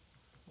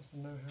 What's the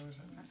know-how? Is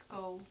that? That's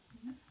gold.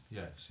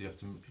 Yeah. So you have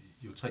to.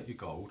 You'll take your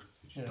gold,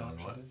 which you've done,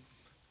 actually right? did.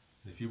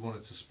 And if you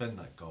wanted to spend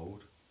that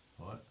gold,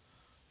 right,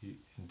 you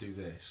can do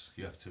this.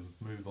 You have to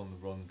move on the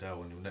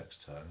rondelle on your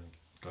next turn and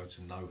go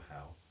to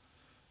know-how,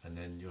 and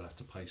then you'll have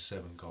to pay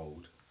 7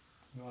 gold.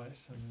 Right.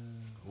 So.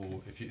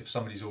 Or if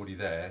somebody's already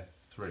there,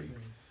 3.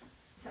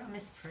 Is that a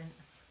misprint?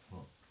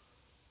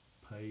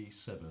 Pay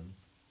 7,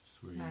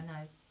 3. No,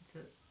 no.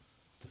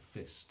 The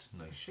Fist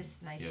Nation.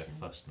 Fist Nation.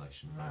 Yeah, First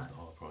Nation pays Right. the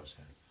higher price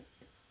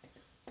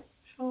here.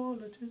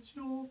 Charlotte, it's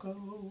your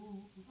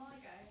go.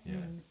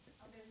 Yeah.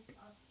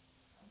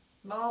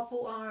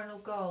 Marble, iron, or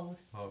gold?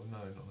 Oh no,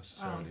 not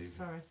necessarily. Oh,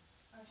 sorry.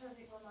 I'm trying to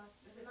think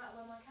does it matter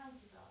where my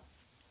counties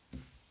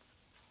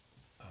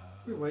are?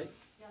 We wait.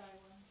 Yellow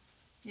ones.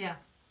 Yeah.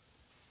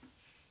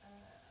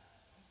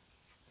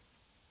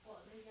 What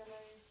are the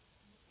yellows?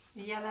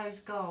 The yellow's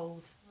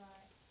gold. Right.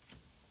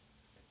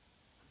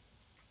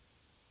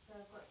 So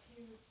I've got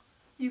 2.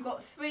 You've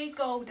got 3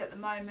 gold at the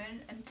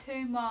moment and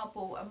 2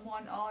 marble and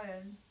 1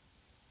 iron.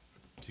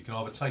 So you can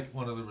either take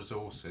one of the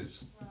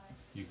resources. Right.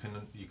 You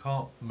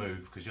can't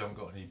move because you haven't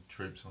got any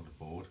troops on the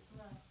board.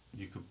 No.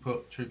 You could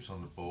put troops on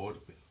the board.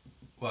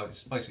 Well,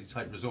 it's basically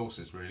take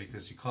resources really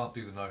because you can't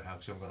do the know-how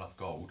because you haven't got enough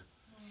gold.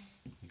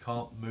 You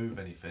can't move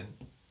anything.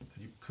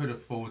 You could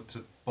afford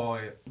to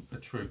buy a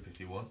troop if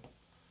you want.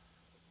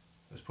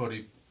 It's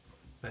probably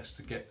best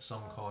to get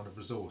some kind of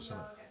resource, No,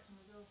 isn't I'll get some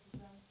resources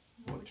then.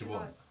 it? What do you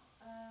want?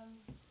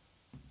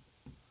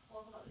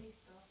 What have I got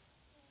least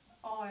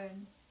of?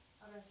 Iron.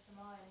 I'll go for some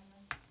iron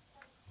then.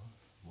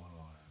 1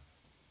 iron.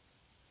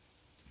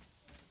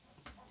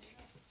 You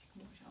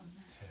can watch it on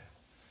there.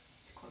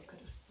 Yeah. It's quite good,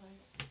 I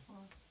suppose.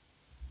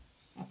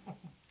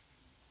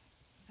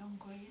 He's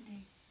hungry, isn't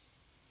he?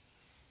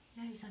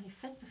 Yeah, he was only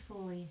fed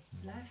before he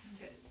left.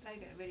 They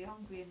get really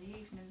hungry in the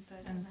evening, so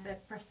And don't they?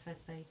 breastfed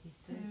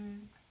babies do.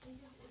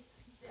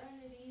 It's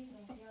only the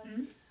evenings. He has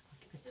I'll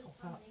give a top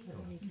up, but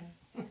there you go.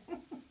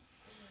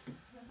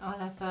 I'll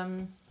have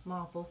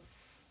marble.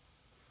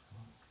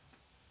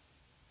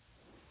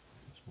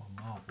 That's one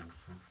marble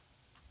for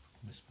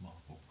Miss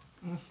Marble.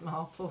 Miss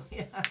Marble,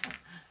 yeah.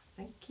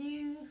 Thank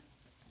you.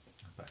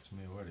 Back to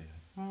me already.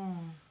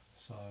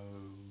 So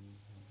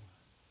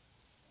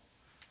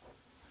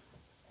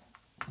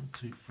 1,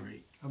 2,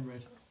 3. I'm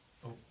red.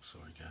 Oh,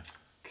 sorry, Gav.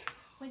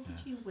 When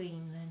did you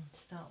wean then?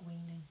 Start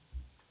weaning?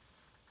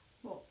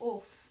 What,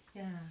 off?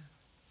 Yeah.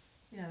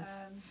 You know,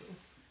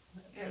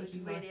 It was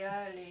really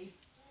early.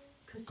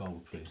 because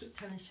Gold, they please. keep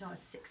telling Charlotte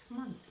 6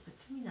 months, but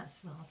to me that's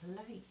rather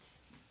late.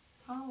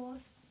 Oh,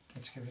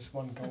 Let's give us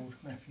one gold,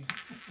 Matthew.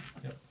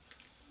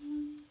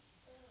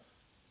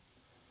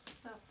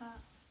 about that.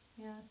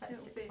 Yeah, about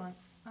Little 6 bits.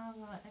 months. Oh,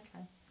 right,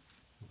 okay.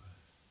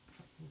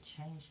 Will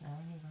change now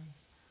anyway.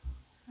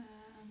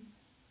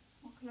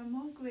 What colour am I?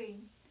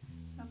 Green.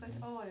 I'll go to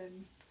Mm.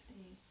 iron,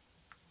 please.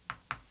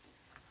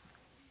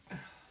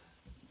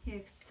 Yeah,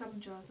 'cause some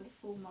jars are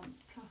 4 months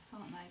plus,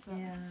 aren't they? But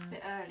it's a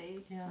bit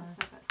early. Yeah. So I'll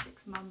say about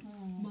 6 months.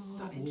 Mm.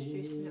 Start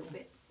introducing little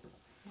bits. Yeah,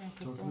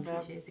 because Talking donkeys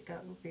about years ago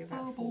it would be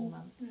about 4 marble.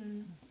 months.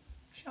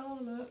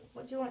 Charlotte.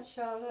 What do you want,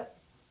 Charlotte?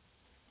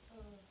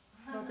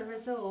 For the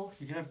resource?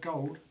 You can have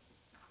gold.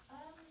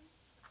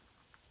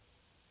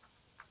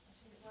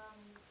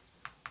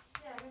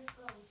 Yeah, with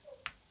gold.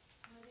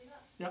 Can I do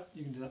that? Yep,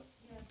 you can do that.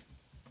 Yeah. It's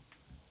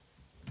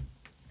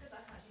good that I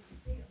can actually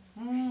see it on the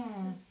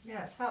screen.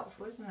 Yeah, it's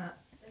helpful, isn't it?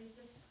 They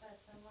just fed,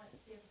 so I might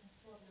see if I can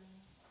swallow them.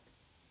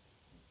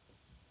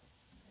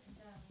 Put them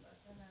down, but I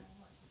don't know how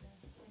much of them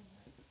swing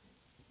that.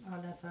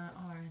 I'll have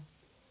iron.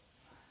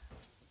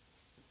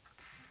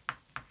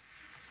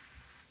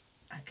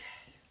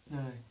 Okay.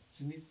 No,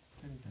 do you need?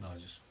 There we go. No, you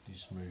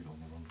just move on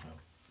the wrong belt.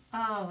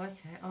 Oh,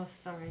 okay. Oh,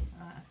 sorry.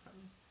 Right, I've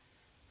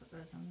put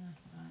those on there.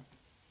 Right.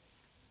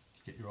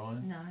 Get your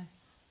iron? No.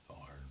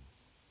 Iron.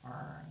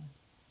 Iron.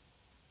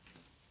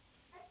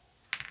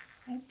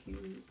 Thank you.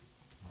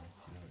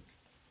 Okey-doke.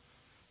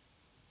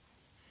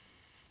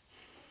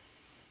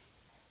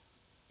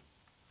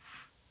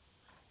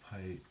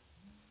 Pay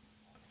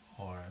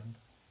iron.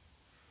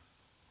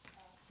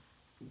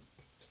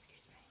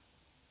 Excuse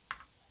me.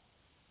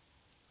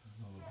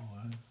 Another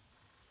iron.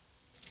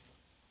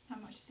 How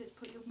much is it to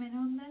put your min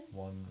on then?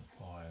 1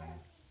 iron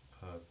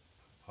per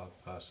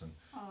person.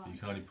 Oh, But you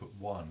can only put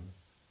 1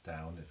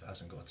 down if it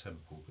hasn't got a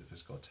temple. But if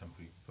it's got a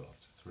temple, you can put up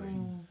to 3.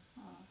 oh.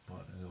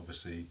 Right, and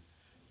obviously,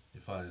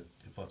 if I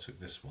took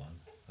this one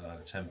and I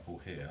had a temple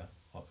here,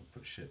 I could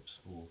put ships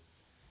or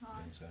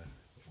Right. things there.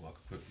 Or I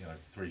could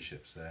put 3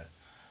 ships there,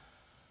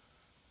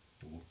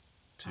 or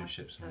 2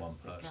 ships and 1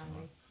 That's the person.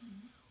 galley.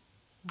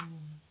 Right?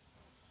 Mm.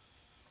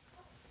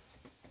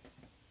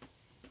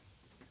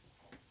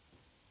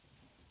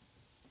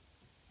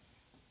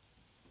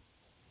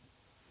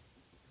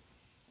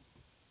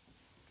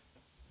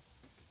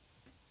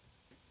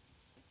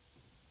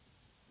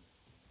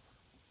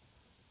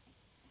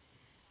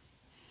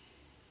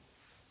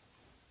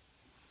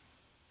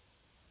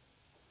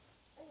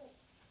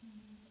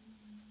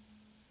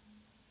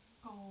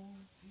 Oh,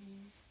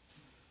 please.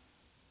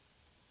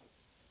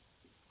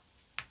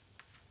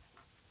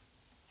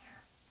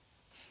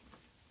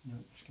 No,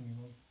 just give me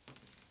one.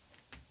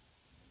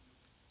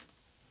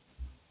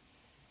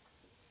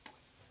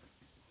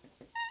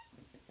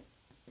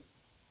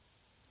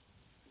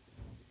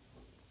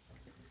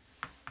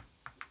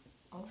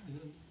 Oh,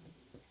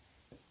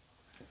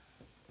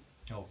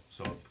 Oh,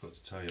 so I forgot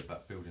to tell you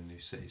about building new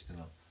cities,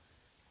 didn't I?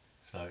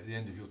 So at the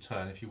end of your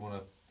turn, if you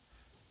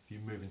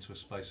move into a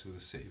space with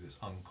a city that's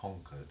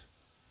unconquered,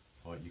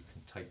 right, you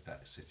can take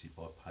that city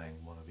by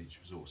paying 1 of each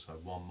resource. So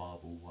 1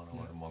 marble, 1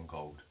 iron, and 1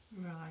 gold.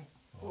 Right.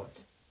 All What,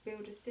 to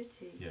build a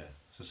city? Yeah.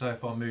 So say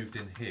if I moved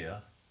in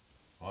here,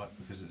 right,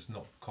 because it's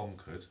not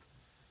conquered,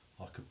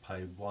 I could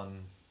pay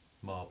 1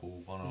 marble,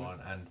 1 Yeah. iron,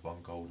 and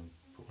 1 gold, and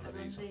put So one of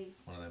one these, of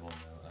these. one of them on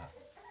there like that.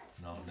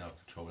 And I'll now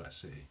control that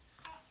city.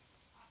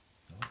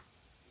 Right.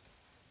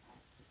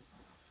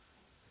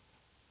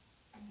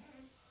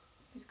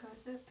 Whose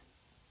goes up?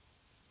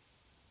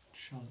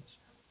 Charlotte's.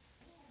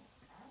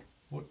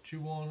 What do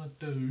you want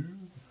to do?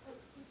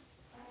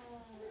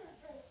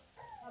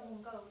 I'm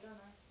on gold, don't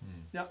I?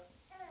 Hmm.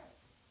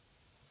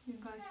 You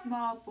can go to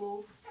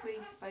marble for 3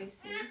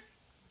 spaces.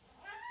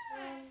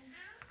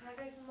 Can I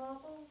go for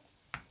marble?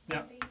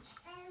 Yeah. Beach?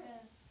 Yeah.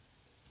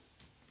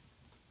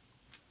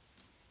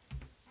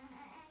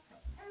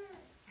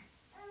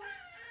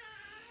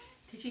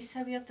 Did you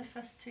say we had the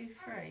first 2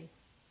 free?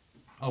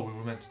 Oh, we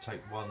were meant to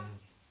take 1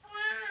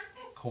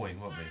 coin,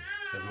 weren't we?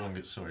 Everyone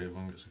gets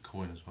a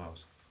coin as well,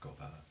 so I forgot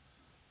about that.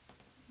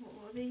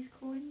 What are these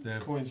coins? They're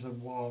Coins are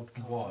wild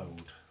cards.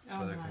 wild, so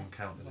Oh, they can right.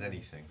 count as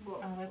anything.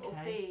 What, Oh, of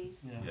okay.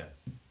 these? Yeah.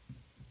 Yeah.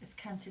 It's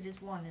counted as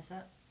 1, is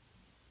it?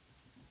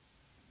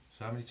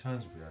 So how many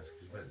turns have we had?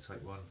 Because you're meant to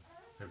take 1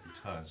 every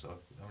turn, so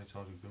how many times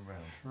have we been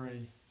round?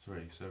 3.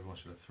 3, so everyone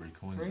should have 3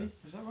 coins 3? then.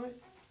 Is that right?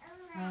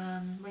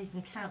 Well, you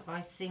can count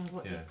by seeing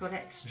what Yeah. you've got We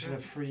should extra.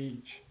 have 3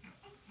 each.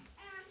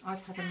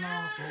 I've had a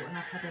marble and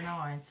I've had an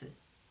iron, so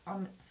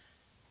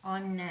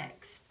I'm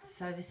next.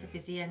 So this will be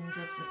the end of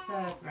the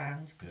third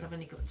round because Yeah. I've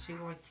only got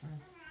 2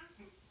 items.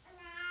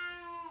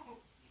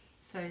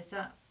 So is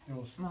that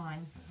Yours.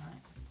 mine?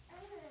 Right.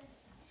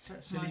 So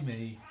it's Silly mine.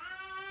 me.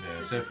 Yeah,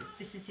 So so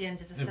this is the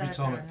end of the every third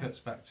time round. it cuts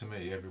back to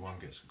me, everyone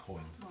gets a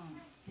coin.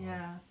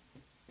 Yeah.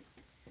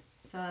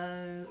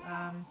 So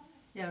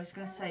yeah, I was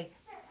going to say,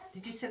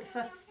 did you say the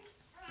first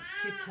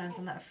 2 turns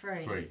on that are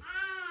free? 3.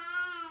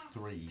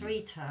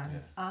 3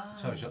 turns. Yeah. Ah. It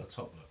tells you at the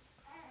top, look,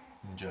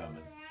 in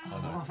German. I know.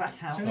 Oh, that's Is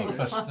helpful. it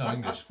English? No,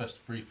 English.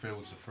 First 3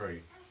 fields are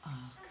free. Oh,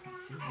 I can't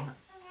see that.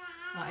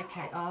 Right,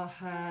 okay, I'll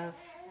have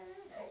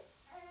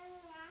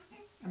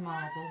a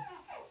marble.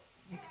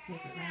 You can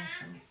move it round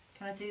some.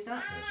 Can I do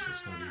that? Yeah, so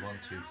it's going to be 1,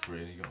 2, 3,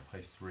 and you've got to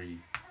pay 3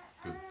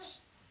 goods.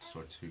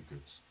 Sorry, 2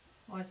 goods.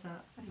 Why is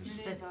that? That's You the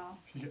said- minibar.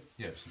 If you get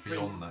Yeah, so 3,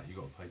 beyond that, you've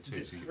got to pay 2.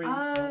 you So get you 3,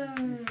 Oh, 1,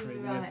 2, 3,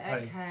 and you have to right,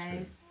 pay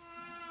okay.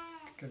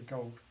 2. Get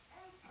gold.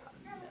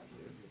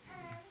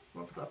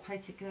 What have I got to pay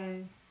to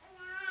go?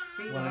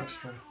 3 1 what?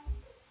 extra.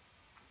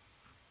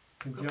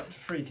 Can you be up to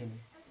 3, can you?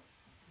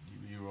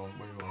 you were on,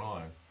 well, you were on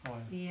iron.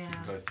 Iron. So you Yeah.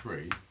 can go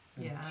 3.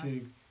 And Yeah.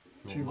 2.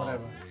 If you 2 want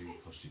marble, whatever.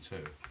 it cost you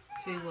 2.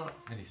 2 what?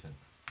 Anything.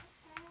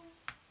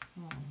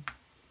 Oh.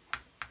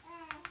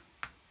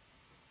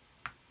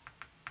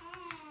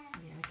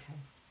 Yeah, okay.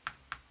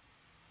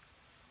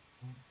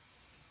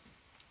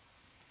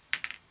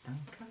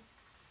 Danke.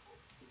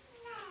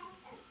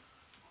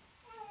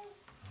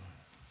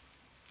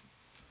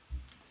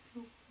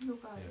 You'll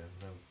go. Yeah,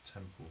 no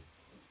temple.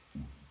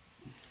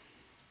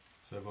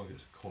 So everyone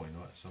gets a coin,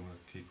 right? So I'm going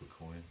to keep a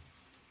coin.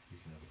 You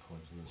can have a coin,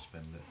 so I'm going to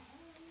spend it.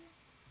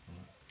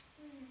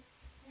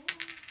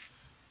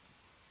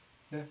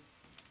 Right.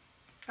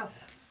 Oh.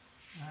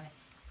 Right.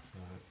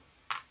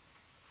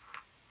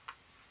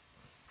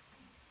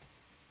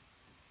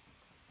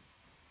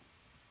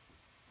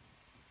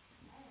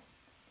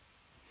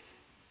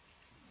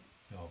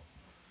 So, oh,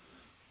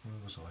 where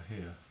was I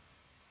here?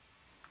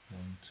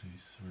 1, 2,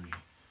 3, and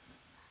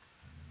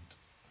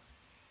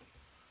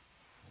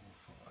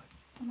 4, 5.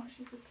 How much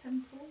is the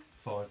temple?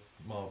 5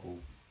 marble,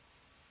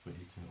 but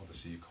you can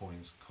obviously your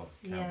coins count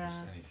as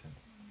Yeah. anything.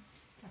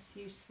 That's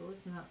useful,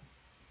 isn't it?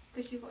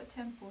 Because you've got a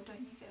temple, don't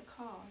you get a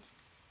card?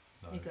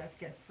 No. You've got to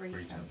get 3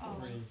 3 samples.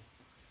 temples. 3.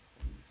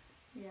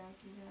 Yeah, I'll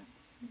do that.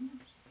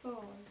 5.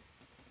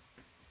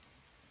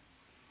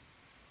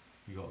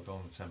 You got to go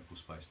on the temple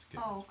space to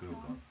get Oh, to build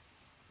okay. one.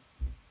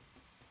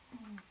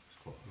 Oh. It's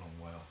quite a long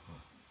way off.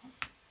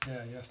 Isn't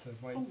Yeah, you have to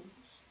wait. Oh.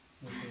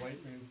 You have to wait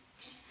really.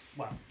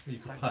 Well, it? You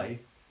could Thank pay.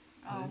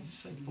 Oh.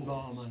 it's a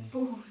lot of money.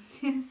 Balls,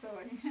 yeah,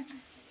 sorry.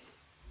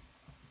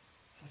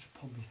 Such a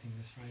pompy thing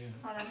to say, isn't it?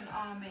 I'll have an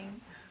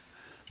arming.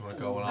 Do you want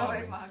to go on Sorry,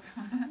 arming? Mark.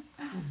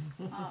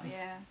 Oh,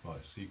 yeah.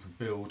 Right, so you can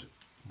build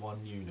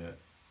 1 unit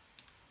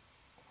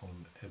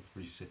on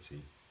every city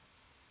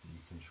that you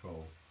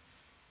control.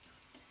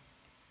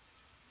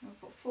 I've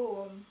got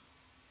 4 on.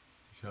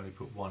 You can only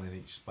put 1 in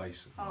each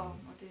space at the Oh,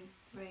 moment. I'll do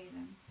 3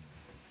 then.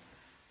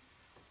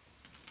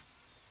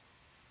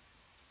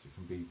 So it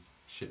can be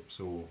ships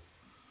or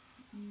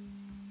Yeah,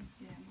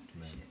 I might do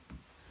Men. shit.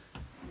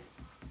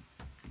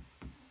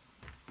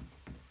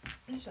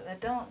 Looks like they're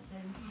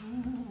dancing.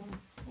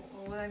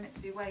 Or were they meant to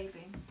be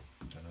waving?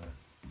 I don't know.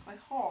 Like,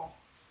 ha!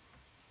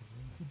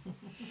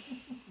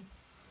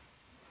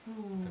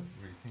 Don't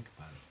really think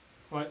about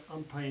it. Right,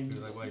 I'm paying. Who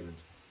are they waving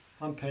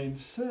I'm paying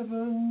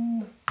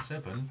 7. to?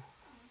 7?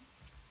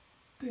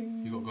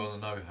 Ding. You got to go on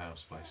the know-how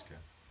space, Gav.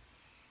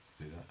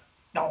 To do that.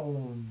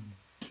 No.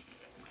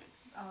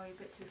 Oh, you're a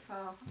bit too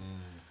far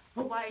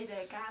Mm. away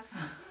there,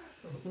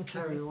 Gav.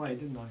 Carried away,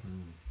 didn't I?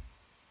 Mm.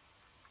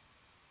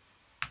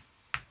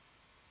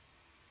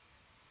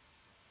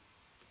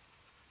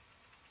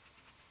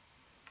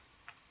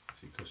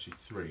 So it costs you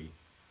 3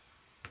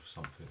 of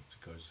something to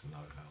go to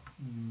know-how.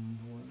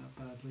 I want that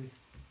badly.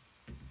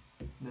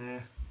 Nah.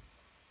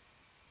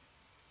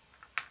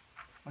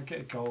 I get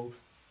a gold.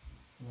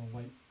 And I'll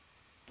wait.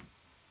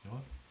 You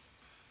what?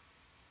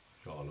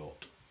 Got a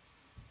lot.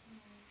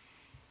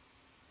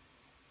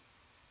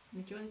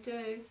 What do you want to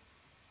do?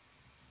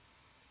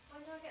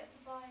 When do I get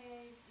to buy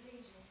a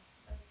Legion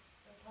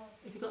of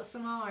Tarsi? Have you got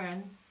some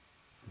iron?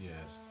 Yes.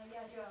 Yeah,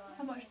 I do.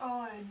 How much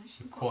iron has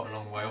she got? Quite a there,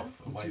 long way Gav? off.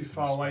 You're Away too from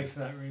far the away space. for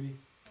that, really.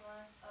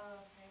 Oh,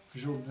 okay.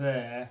 Because you're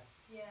there,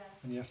 Yeah.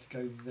 and you have to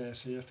go there,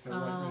 so you have to go right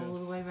Oh, all round.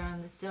 the way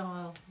around the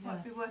dial. Yeah.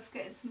 Might be worth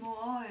getting some more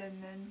iron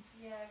then.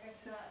 Yeah, go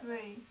for To that.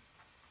 3.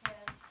 Yeah.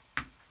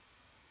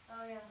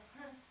 Oh, yeah.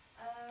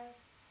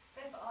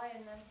 Go for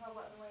iron then, I'll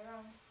work the way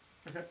around.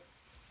 Okay.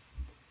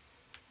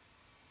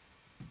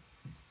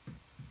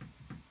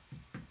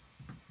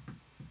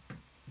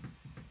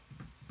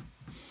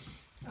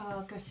 Oh,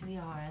 I'll go to the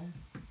iron.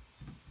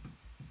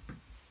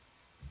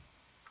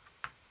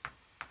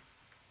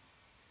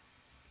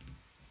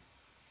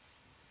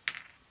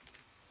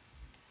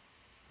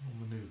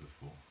 What manoeuvre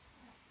for?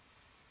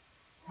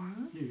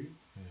 Hmm? You?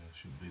 Yeah, it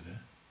shouldn't be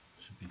there.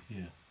 It should be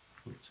here.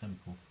 Foot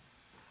temple.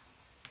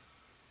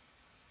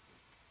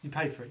 You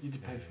paid for it. You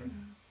did pay for it.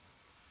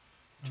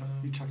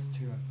 You chucked it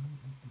 2 out.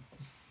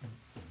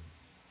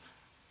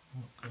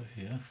 What got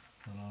here?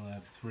 And I'll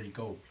have 3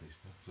 gold, please,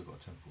 because I've got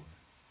a temple there.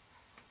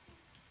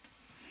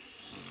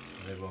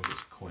 And everyone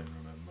gets a coin,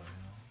 remember?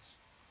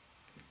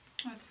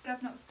 Oh, does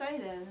Gav not stay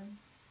there then?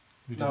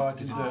 We No, I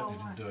didn't didn't do do it. it. You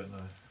didn't do it,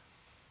 no.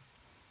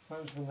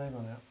 When was when they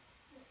run out?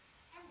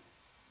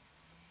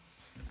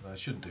 No, they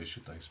shouldn't do,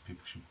 should they? Because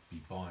people should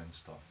be buying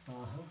stuff.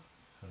 Uh-huh.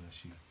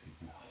 Unless you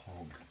people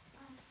hog.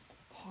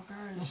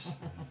 Hoggers.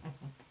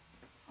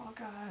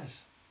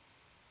 Hoggers.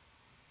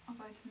 I'll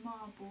go to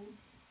marble.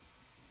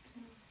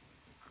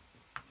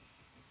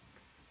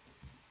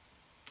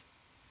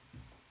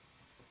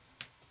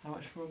 How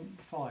much for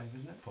 5,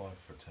 isn't it? 5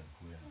 for a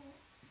temple, yeah.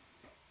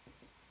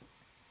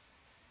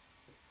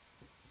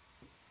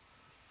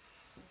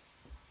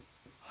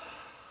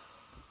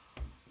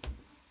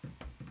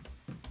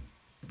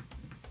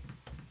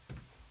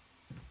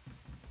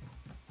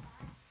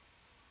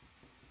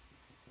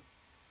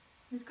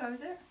 Whose go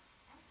is it?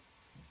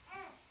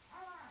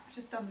 I've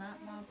just done that,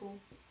 marble.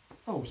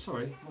 Oh,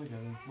 sorry. My go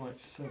then. Right,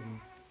 7.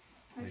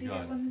 How There do you you go.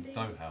 get one of these?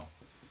 Know how.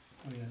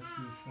 Oh yeah, let's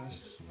move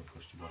first. It's going to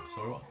cost you 1.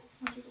 Sorry, what?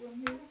 How do you get one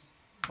of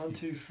these? 1,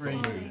 2, 3,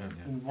 Got to move, Three. haven't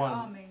you? and 1.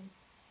 Arming.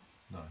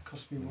 No.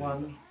 Cost me Maneuver.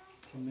 1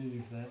 to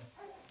move there.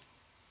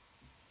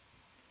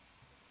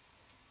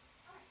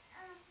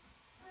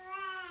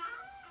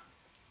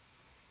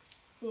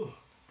 Oh,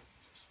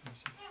 it's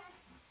expensive.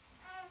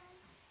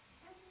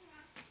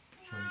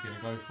 Which one are you going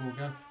to go for,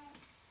 Gav?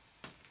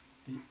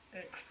 The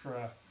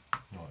extra.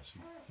 Right, so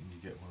you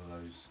get one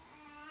of those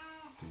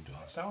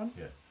doodads. That one?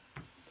 Yeah.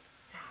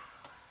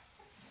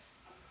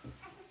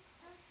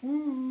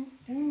 Woo,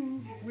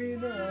 woo,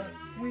 winner,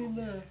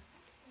 winner.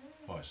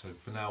 Right, so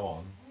from now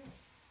on,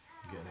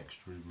 you get an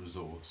extra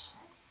resource,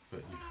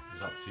 but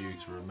it's up to you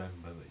to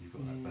remember that you've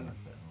got that benefit.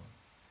 Right?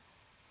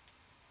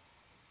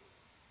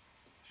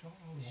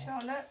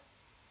 Charlotte,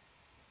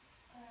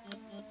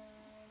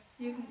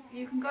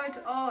 you can go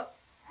to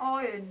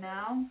iron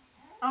now.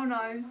 Oh no,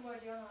 I'm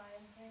already on iron,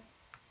 I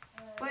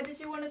think. where did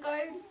you want to go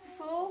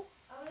before?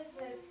 I wanted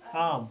to.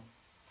 Arm.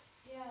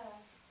 Yeah.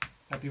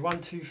 That'd be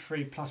 1, 2,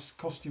 3 plus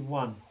cost you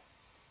 1.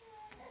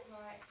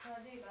 Right. Can I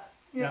do that?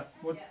 Yeah.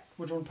 What, Yeah.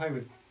 what do you want to pay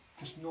with?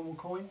 Just normal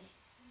coins?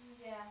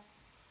 Yeah.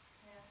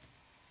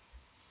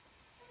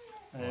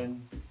 Yeah.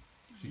 And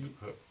So you could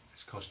put,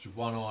 it's cost you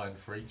 1 iron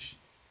for each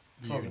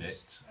Province.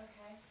 unit,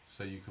 Okay.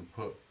 so you can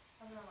put,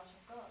 I don't know how much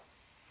I've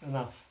got.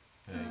 enough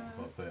yeah, you can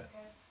put a bit.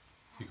 Okay.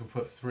 You can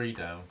put 3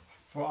 down,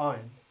 for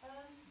iron.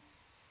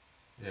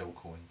 yeah, all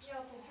coins. Yeah,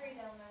 I'll put 3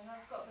 down then.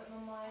 I've got a bit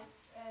on my. Is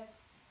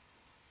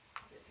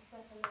it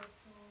Persepolis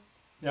or?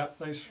 Yeah,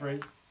 those 3.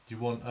 Do you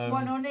want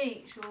One on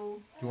each, or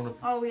do you want a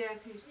oh yeah,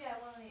 because Yeah,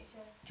 one on each.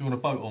 Yeah. do you want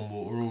a boat on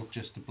water or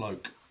just a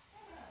bloke?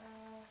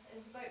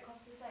 Does the boat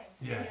cost the same?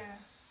 Yeah.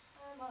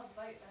 I'll have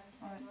the boat then.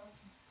 Alright. As well.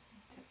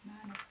 Take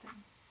man off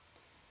them.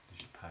 You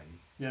should pay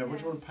Yeah, what do Yeah.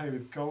 you want to pay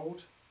with?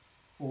 Gold?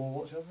 Or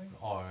what's the other thing?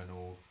 iron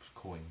or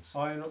coins.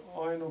 Iron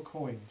or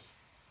coins?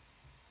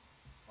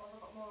 What have I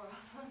got more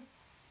of?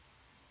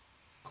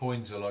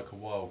 Coins are like a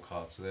wild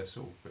card, so they're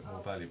sort of a bit more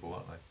Oh. valuable,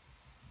 aren't they?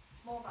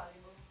 More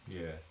valuable.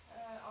 Yeah.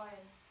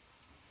 Iron.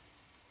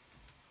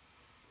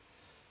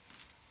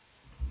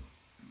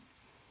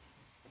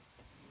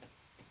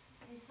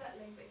 He's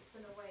settling, but he's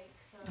still awake,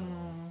 so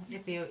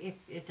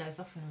It goes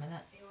off in a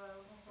minute. he will.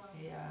 That's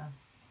why. Yeah.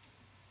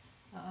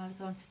 I'll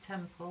go on to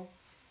temple.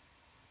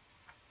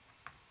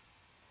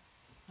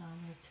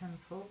 The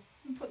temple.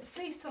 You can put the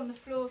fleece on the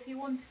floor if you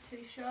wanted to,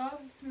 Char.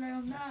 You can lay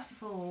on That's that.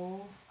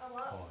 4 Oh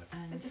what? 5.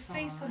 and There's a 5.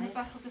 fleece on the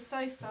back of the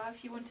sofa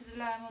if you wanted to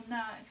lay on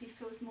that, if he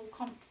feels more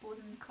comfortable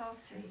than the car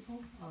seat. Oh,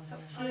 It's up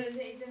yeah. to Oh,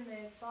 he's in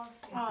the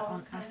basket. Oh,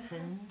 on okay.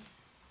 Athens.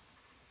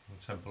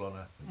 The temple on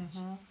Athens.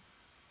 Mhm.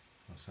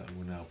 So that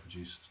will now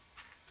produce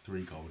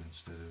 3 gold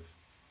instead of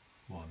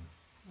 1.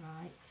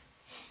 Right.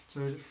 So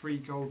is it 3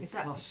 gold Is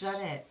that plus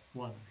it?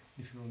 1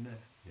 if you're on there?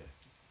 Yeah.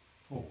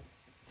 4.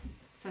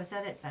 So is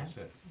that it then? That's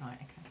it. Right.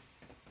 Okay.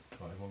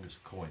 Right, everyone gets a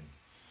coin.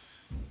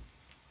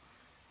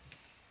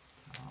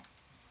 Oh,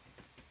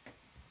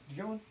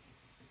 You go on,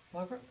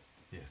 Margaret?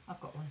 I've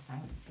got one,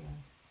 thanks.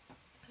 Yeah.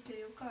 Do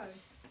you go?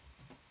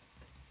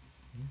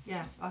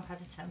 Yeah, I've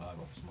had a temple.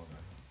 That's my go.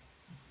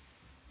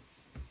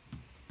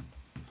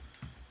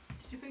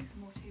 Did you bring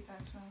some more tea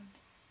bags round?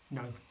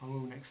 No, I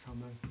will next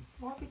time though.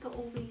 Why have we got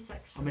all these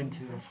extra I meant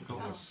ones? to, I forgot.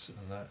 forgot. This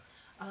and that.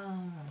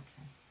 Oh,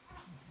 okay.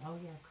 Oh,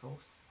 yeah, of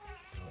course.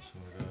 Right, so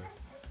I'm going to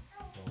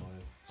go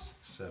 5, 6,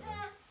 7.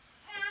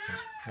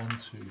 That's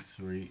 1, 2,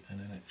 3, and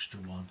an extra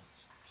 1.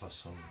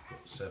 Plus I've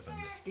got 7.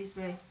 Excuse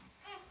me.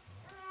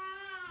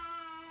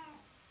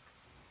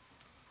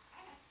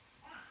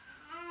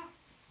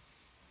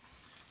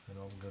 And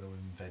I'm going to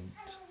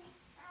invent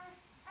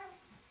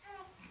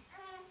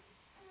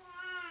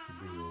the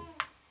wheel.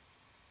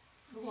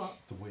 For what?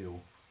 The wheel.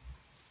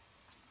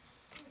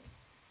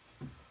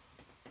 Does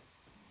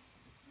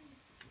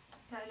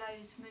that allow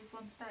you to move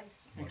one space?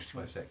 One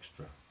Extra. space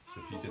extra.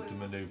 So if you did the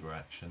manoeuvre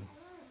action,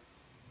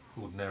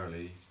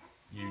 ordinarily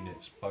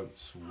units,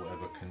 boats or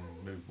whatever can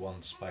move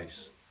one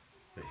space,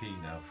 but he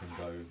now can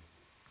go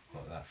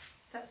like that.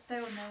 That stay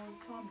on there all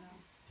the time now.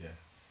 Yeah.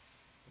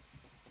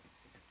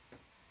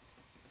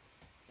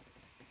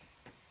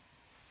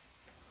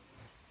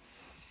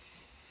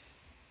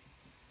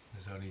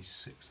 There's only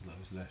 6 of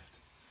those left.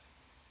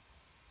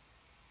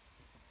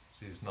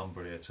 See this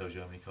number here tells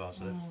you how many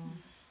cars are left.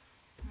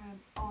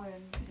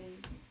 Iron,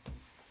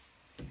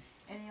 please.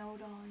 Any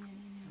old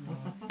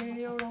iron,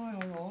 Yeah,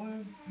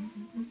 alright.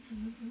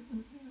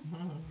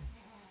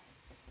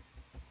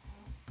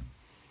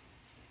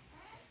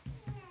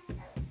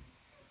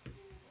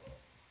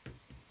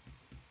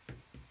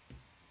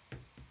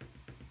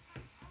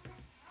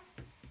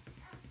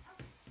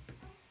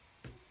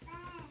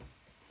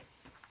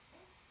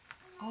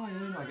 Oh,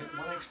 yeah, I get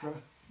 1 extra.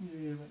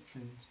 Yeah, that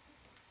feels.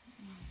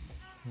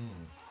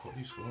 Quite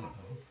useful, isn't it?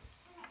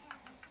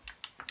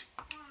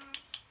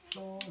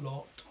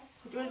 Lot.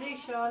 What do you want to do,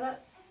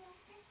 Charlotte?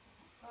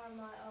 I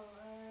might,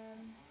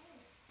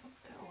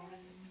 Get iron in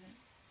a minute.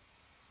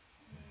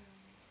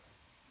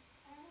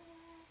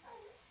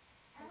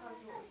 I can't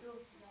see what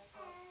resources I've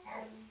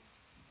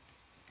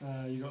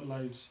got. You got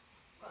loads.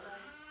 Got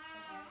loads.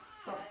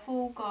 Got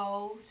 4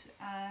 gold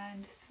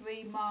and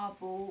 3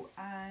 marble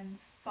and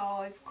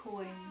 5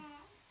 coins.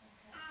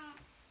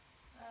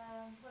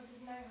 What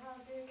does know how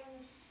to do again?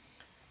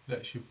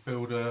 Lets you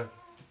build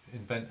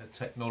invent a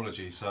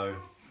technology, so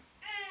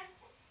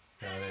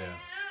down here.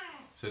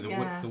 So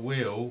the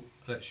wheel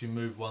lets you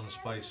move one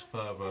space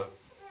further.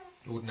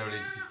 Ordinarily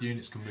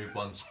units can move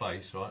one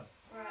space, right?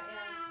 Right,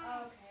 yeah.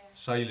 Oh, okay.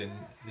 Sailing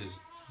is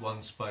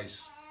one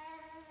space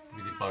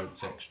with your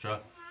boats extra.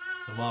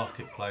 The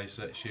marketplace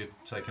lets you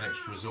take an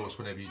extra resource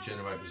whenever you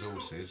generate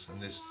resources,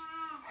 and this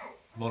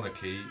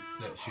monarchy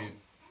lets you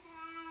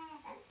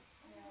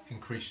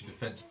increase your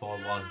defence by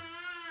 1.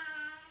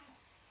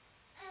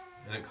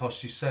 And it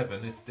costs you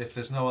 7. If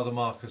there's no other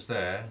markers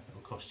there,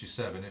 it'll cost you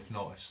 7. If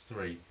not, it's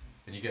 3.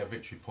 And you get a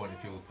victory point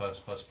if you're the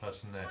first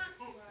person there.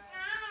 Right.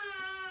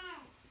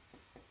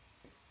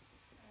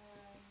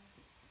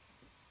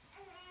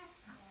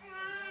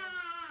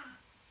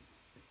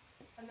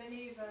 A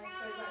manoeuvre, I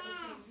suppose that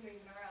just means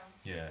moving around.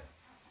 Yeah.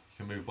 You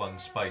can move one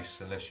space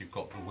unless you've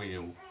got the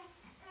wheel.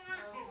 Oh,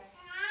 okay.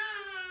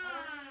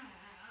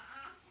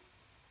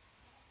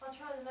 I'll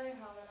try the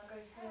know-how then, I'll go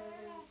for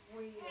the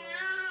wheel.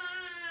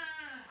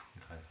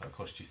 Okay, that'll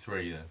cost you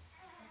 3 then.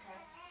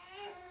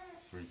 Okay.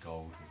 3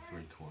 gold or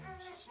 3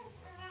 coins. So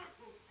whatever.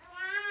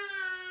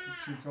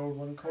 2 gold,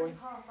 1 I coin.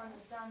 half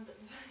understand it.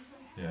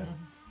 Yeah.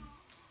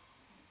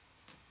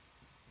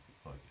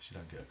 Right, I guess you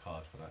don't get a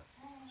card for that.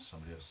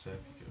 Somebody else said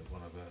you get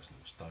one of those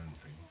little stone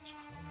things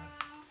on there.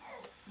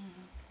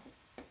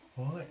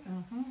 Right.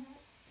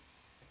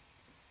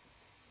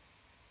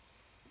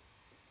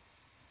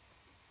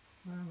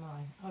 Where am I?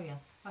 Oh yeah,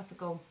 I have the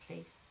gold,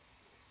 please.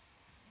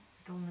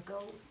 Go on the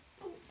gold.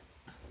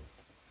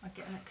 I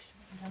get an extra,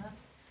 I don't know,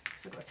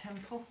 because I've got a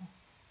temple.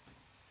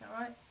 Is that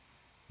right?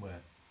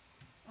 Where?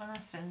 On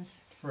Athens.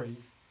 3.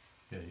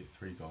 Yeah, you get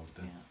 3 gold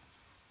then.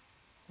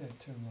 Yeah, Yeah,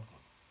 2 more.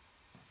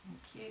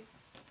 thank you.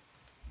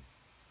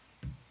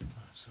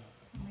 Right, so,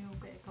 And we all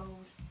get a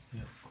gold.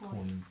 yeah,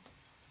 coin.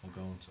 I'll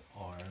go on to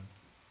iron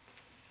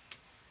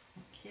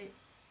Thank you.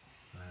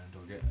 and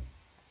I'll get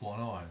 1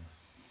 iron.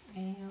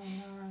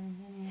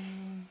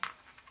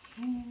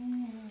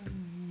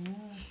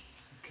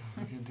 God,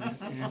 we're going to do it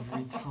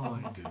every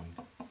time. Goon.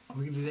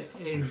 We're going to do it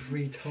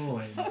every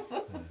time. Yeah.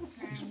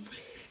 It's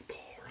really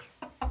boring.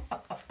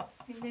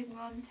 Can you move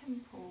on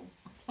temple,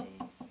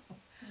 please?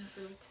 And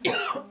build a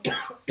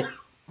temple.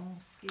 Oh,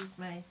 excuse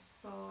me.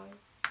 Spy.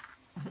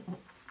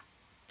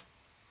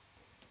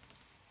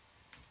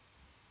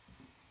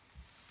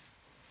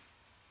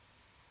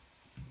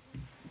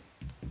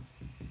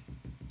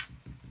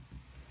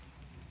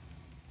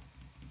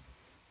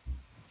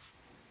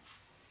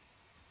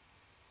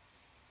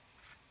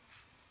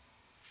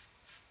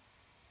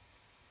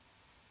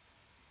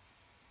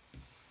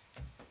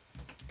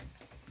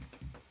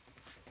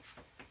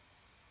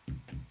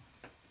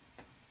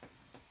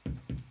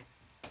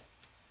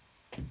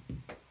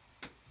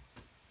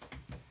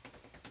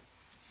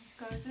 Whose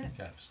go is it?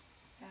 Gaps.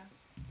 Yeah.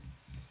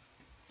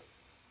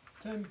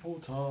 Temple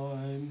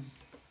time.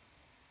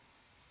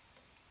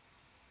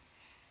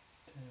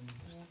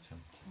 That's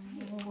Temple.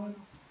 the temple. Time.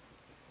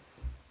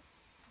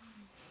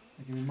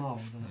 They give me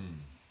marble, don't it?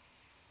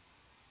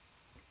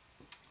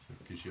 So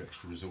it gives you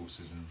extra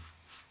resources and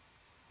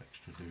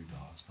extra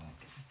doodahs, don't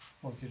it?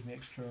 Well, it gives me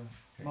extra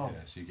Yeah, marble.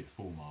 so you get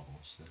 4 marbles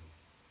instead of.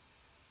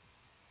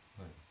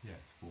 No, yeah,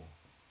 it's 4.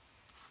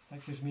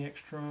 That gives me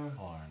extra.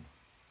 Iron.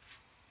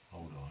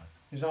 Old iron.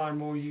 Is iron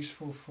more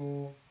useful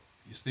for?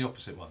 It's the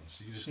opposite one,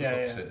 so you just look Yeah,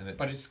 yeah. opposite and it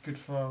But just it's good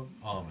for.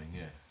 arming,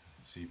 yeah.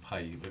 So you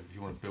pay, if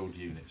you want to build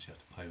units, you have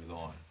to pay with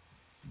iron.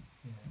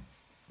 Yeah.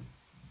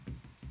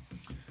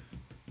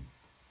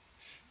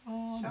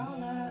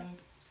 Charlotte.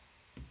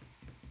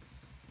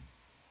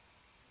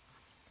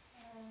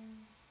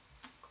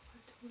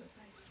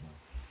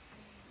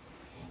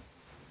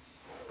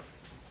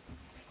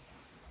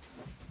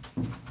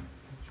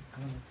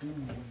 How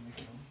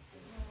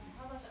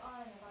much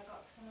iron have I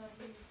got? Because I'm going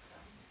to lose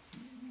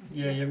some.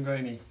 Yeah, you haven't got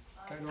any.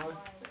 I Go have right.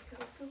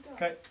 iron.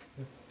 Okay.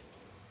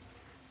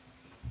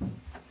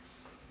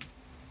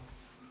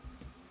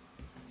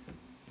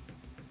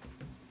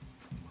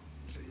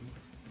 See?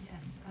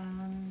 Yes.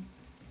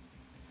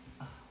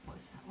 Oh, what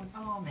is that one?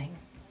 Arming.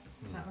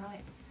 Is that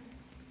right?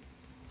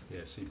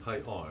 Yeah, so you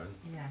pay iron,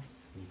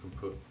 Yes. and you can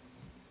put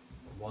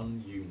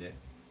 1 unit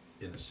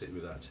in a city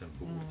without a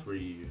temple, or 3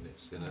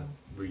 units in a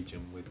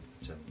region with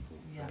a temple.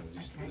 Yeah,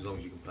 okay. As long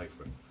as you can pay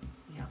for it.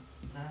 Yeah.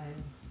 So,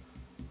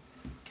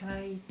 can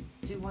I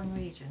do one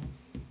region?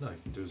 No, you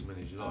can do as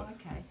many as you like. Oh,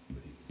 okay.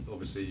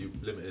 Obviously, you're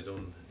limited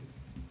on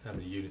how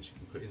many units you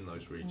can put in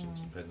those regions,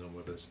 Mm. depending on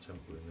whether there's a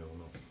temple in there or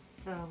not.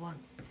 So I want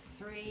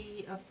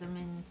 3 of them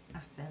in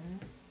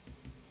Athens.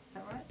 Is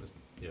that right?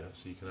 Yeah,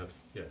 so you can have,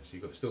 so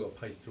you've still got to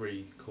pay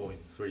 3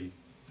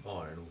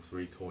 iron or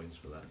 3 coins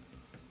for that.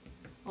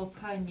 Or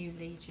per new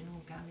legion or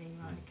galley,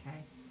 right,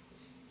 okay.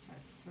 So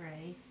that's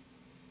 3.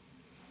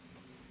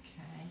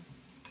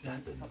 Okay.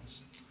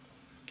 Athens.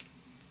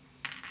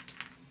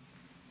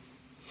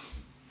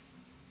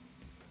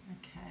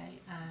 Okay,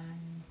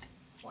 and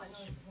White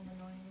noise isn't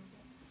annoying, is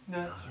it? No.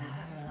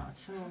 no, not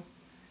at all.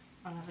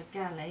 I'll have a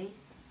galley.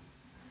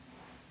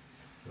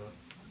 Right,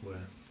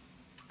 where?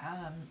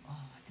 Oh,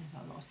 there's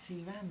a lot of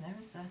sea ram there,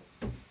 is there?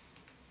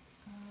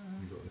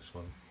 You've got this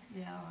one.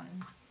 Yeah,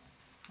 right.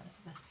 That's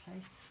the best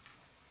place.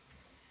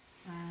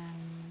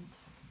 And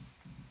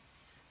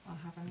I'll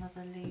have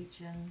another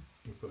legion.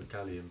 You've got a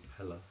galley in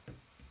Pella.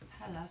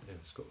 Pella. Yeah,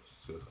 it's got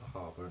sort of a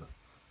harbour in it.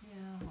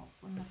 Yeah,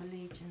 another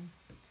legion.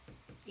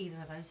 Either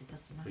of those, it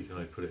doesn't But matter. you can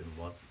only put it in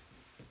one.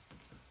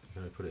 You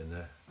can only put it in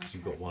there. Because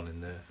you've got Okay. one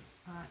in there.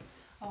 Right.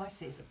 Oh, I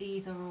see. It's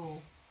either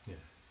or. Yeah.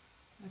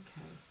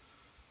 Okay.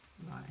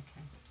 Right.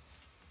 Okay.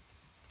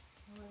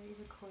 Oh, these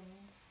are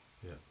coins.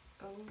 Yeah.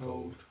 Gold.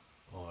 Gold,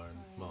 iron,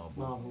 Iron.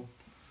 marble. Marble.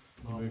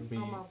 You move me,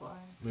 Oh, marble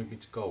iron. move me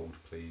to gold,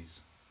 please.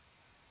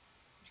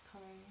 Which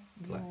colour are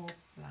you? Black. More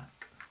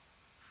black.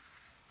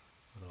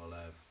 And I'll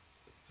have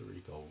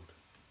 3 gold.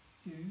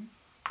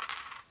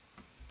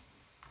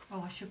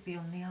 Oh, I should be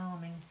on the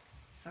arming.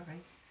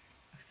 Sorry,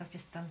 because I've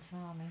just done some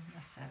arming.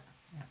 That's it.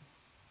 Yeah.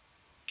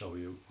 Oh,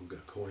 we'll get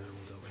a coin and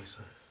all, don't we? So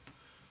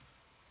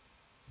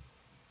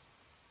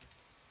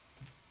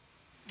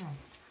Oh, let's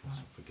right.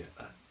 not forget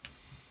that.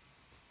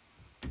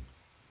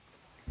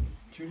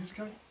 Tudors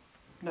go?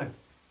 No. Can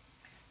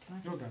I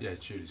You're just going. Yeah,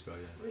 Tudor's go,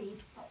 yeah.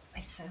 read what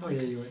they said? Oh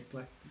yeah, you Because went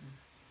black.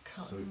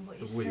 can't So remember what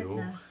the you wheel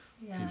said now.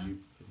 Yeah. Gives you,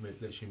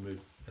 lets you move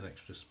an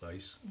extra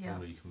space. Yeah.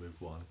 Normally you can move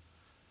 1.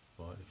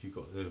 Right, if you've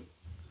got the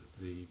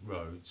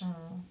roads,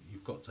 Mm.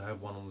 you've got to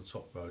have one on the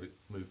top road,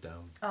 move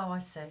down. Oh, I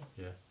see.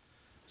 Yeah.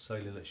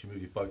 Sailing lets you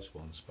move your boats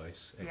 1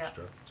 space Yeah.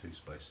 extra, 2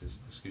 spaces.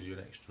 This gives you an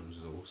extra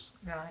resource,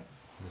 Right.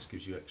 and this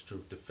gives you extra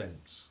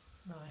defence.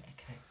 Right.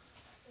 Okay.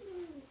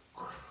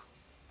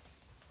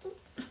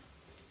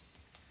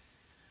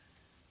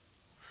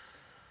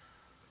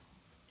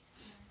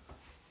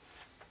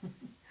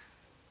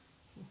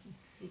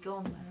 You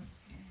gone now?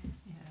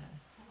 Yeah.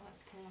 I like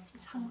Pilar.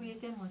 He's hungry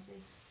again, was he?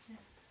 Yeah.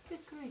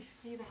 Good grief.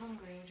 Either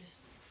hungry or just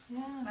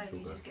Yeah. Maybe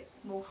he Sugar. just gets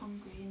more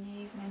hungry in the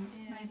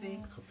evenings, Yeah. maybe.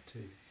 A cup of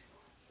tea.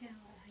 yeah.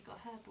 Like, he got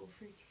herbal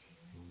fruity tea.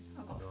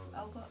 I've got,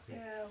 I've got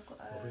Coffee.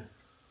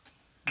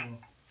 Oh,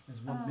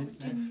 there's one oh, mint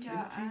ginger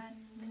left. Mint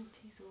and Mint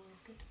tea's always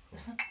good.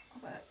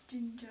 I've got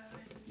ginger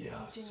and Yeah.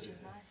 Oh,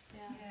 ginger's nice.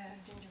 Yeah. Yeah.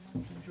 Ginger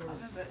one. I can't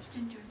remember, it was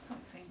ginger and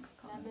something.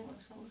 I can't Lemon remember or what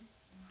it's called.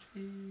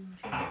 something.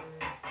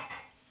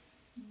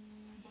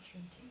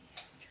 Mushroom tea.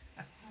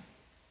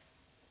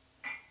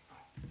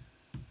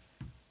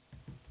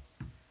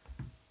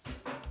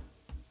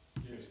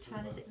 Whose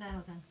turn is it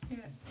now then?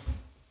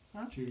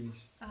 Yeah.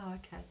 Julie's. Oh,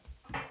 okay.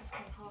 It's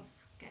kind of half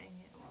getting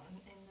it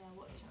in there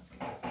watching. It's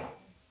going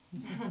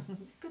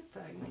to It's good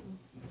though. You can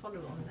follow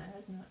on there,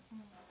 isn't it?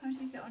 How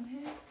do you get on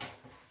here?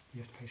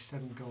 You have to pay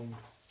 7 gold.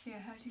 Yeah,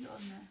 how do you get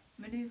on there?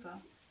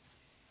 Manoeuvre?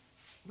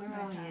 Where Know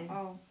are how. you?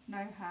 Oh,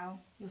 know how.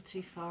 You're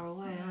too far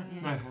away, aren't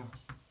you? No house.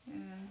 Yeah.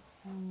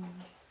 Mm.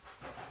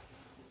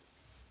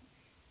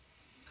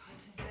 God,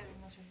 so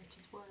it must be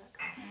Richard's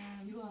work.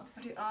 You what?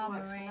 I do He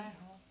works for armoury.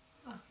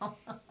 Mayhall.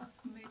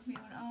 Move me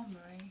on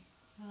armoury.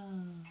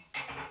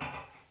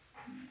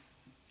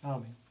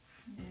 Army.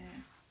 Yeah.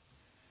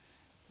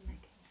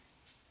 Licking.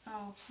 Oh,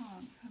 I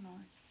can't, can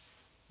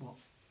I? What?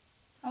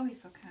 Oh,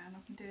 yes, I can. I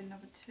can do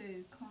another 2,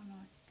 can't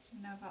I? So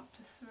now I've up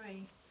to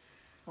 3.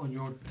 On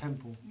your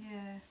temple.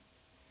 Yeah.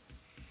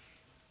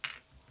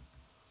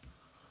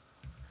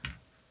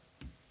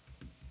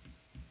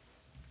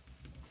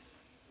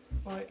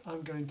 Right,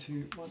 I'm going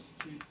to want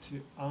you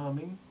to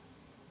arming.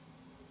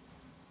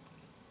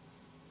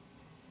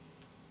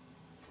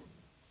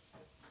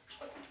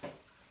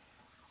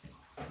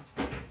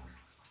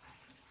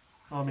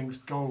 Arming's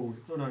gold.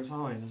 Oh no, it's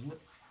iron, isn't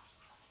it?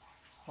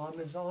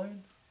 Arming's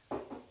iron?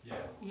 Yeah.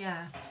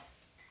 Yeah.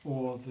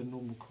 Or the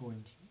normal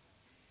coins.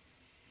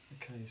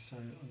 Okay, so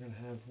I'm going to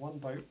have 1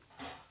 boat,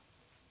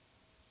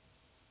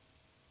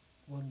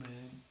 1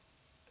 man,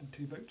 and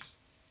 2 boats.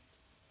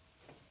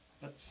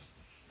 That's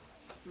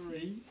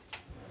 3.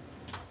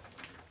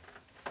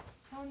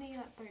 How many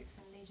like boats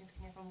and legions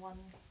can you have on one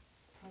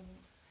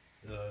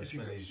province? As If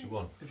you've many got- as you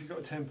want. If you've got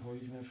a temple,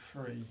 you can have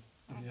 3.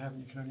 If you haven't,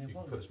 you can only You have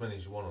can 1. put as many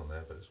as you want on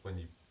there, but it's when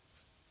you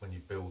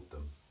build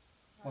them.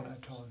 One at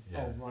a time.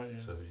 Yeah. Oh, right,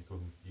 yeah. So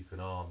you can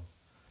arm.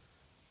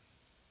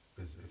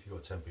 If you've got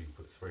a temple, you can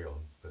put 3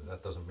 on, but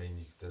that doesn't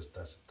mean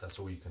that's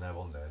all you can have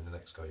on there. In the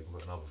next go, you can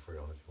put another 3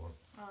 on if you want.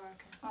 Oh,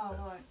 okay. Oh,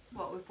 Yeah. right.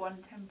 What, with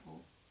one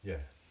temple? Yeah.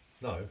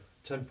 No,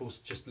 temples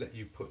just let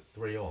you put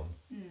 3 on,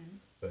 Mm.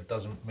 but it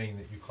doesn't mean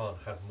that you can't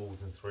have more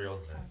than 3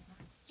 on there. Sounds nice.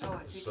 Oh,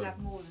 right, so you can have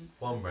more than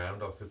 3. One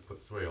round I could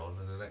put 3 on,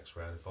 and the next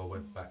round, if I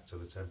went back to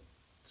the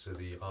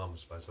armour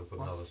space, I'd put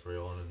Wow. another 3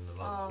 on and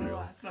another Oh, 3 on.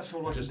 right. That's all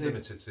I We're can just do.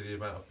 limited to the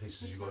amount of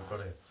pieces you've got in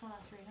front of you. It's 1 out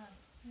of 3 now.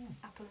 Yeah.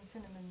 Apple and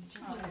cinnamon.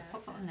 Ginger. Oh, yeah, pop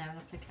that's it on there and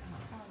I'll pick it up.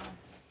 Oh, nice.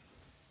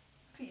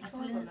 I think you Apple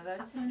tried in- one of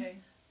those, didn't you?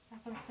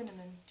 Apple and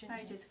cinnamon. Ginger.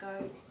 Ages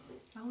ago.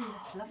 Oh,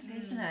 that's lovely,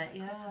 isn't it?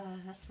 Yeah,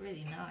 that's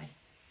really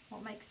nice.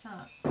 What makes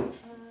that?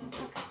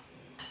 Okay.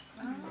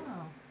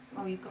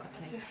 Oh, you've got a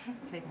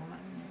table mat.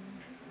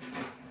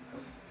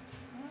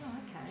 Oh,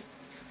 okay.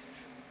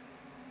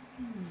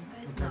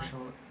 That is Okay, nice.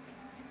 Charlotte.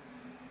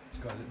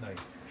 This guy's at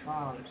Nate.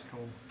 Charlotte's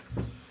cool.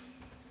 This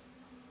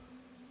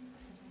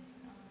is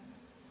amazing.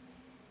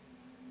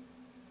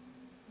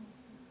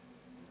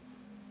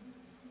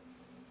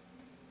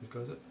 Whose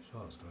guy's it?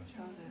 Charlotte's guy.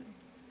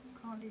 Charlotte's.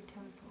 Can't do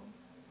temple.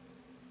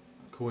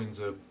 Coins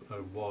are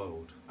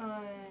wild. Oh,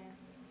 yeah, yeah.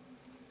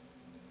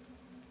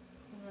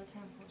 And the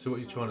temple. So what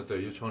you're trying to do,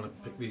 you're trying to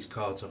pick these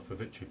cards up for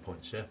victory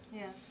points, yeah?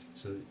 Yeah.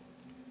 So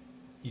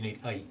you need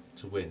 8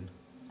 to win,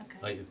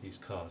 Okay. 8 of these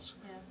cards.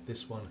 Yeah.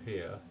 This one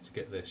here, to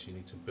get this, you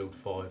need to build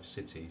 5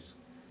 cities.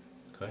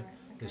 Okay? Right,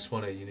 okay. This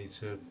one here, you need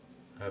to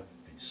have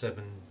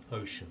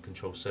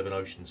control 7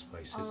 ocean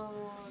spaces.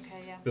 Oh,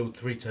 okay, yeah. Build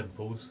 3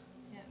 temples,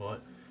 Yeah. right?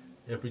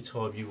 Every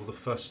time you will the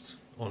first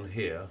on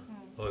here,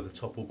 Mm. either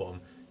top or bottom,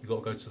 you've got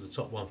to go to the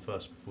top one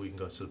first before you can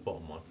go to the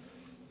bottom one.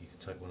 You can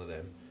take one of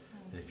them.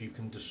 And if you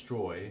can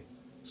destroy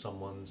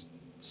someone's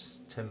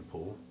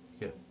temple,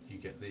 you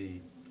get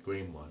the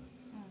green one.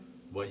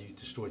 Mm. The way you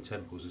destroy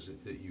temples is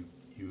that you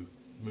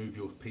move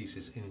your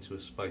pieces into a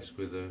space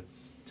with a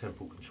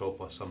temple controlled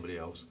by somebody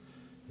else,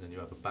 and then you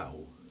have a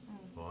battle,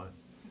 Mm. right?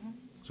 Mhm.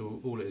 So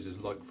all it is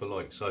like for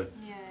like. So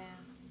Yeah, yeah.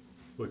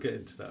 we'll get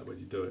into that when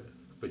you do it.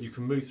 But you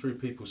can move through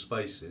people's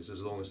spaces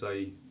as long as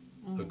they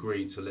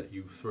agree to let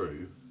you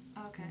through,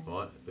 Okay.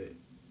 right? But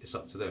it's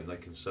up to them. They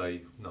can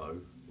say no,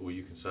 or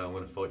you can say I'm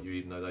going to fight you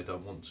even though they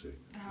don't want to.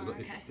 Oh, If-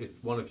 okay. If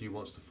one of you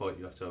wants to fight,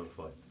 you have to have a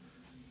fight.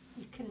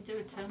 You can do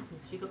a temple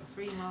because you've got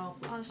 3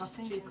 marble I was plus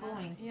just 2 thinking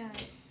coin. that. Yeah.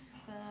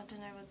 But I don't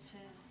know whether to.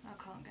 I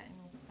can't get any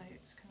more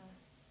boats, can I?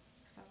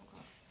 Because I haven't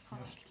got. You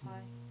Can't have to-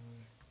 occupy.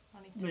 I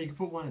need to. No, you can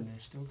put one in there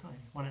still, can't you?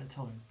 One at a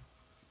time.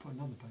 Put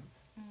another boat.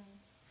 Mm.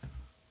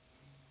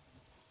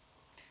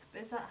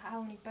 But is that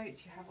how many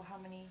boats you have, or how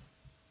many?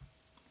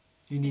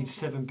 You need Okay.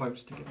 7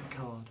 boats to get the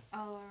card.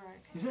 Oh, right.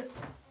 Okay. Is it?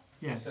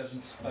 Yes.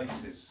 7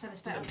 spaces. 7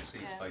 spaces, sea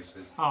yeah.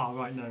 spaces. Ah,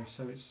 right, no.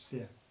 So it's,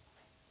 yeah.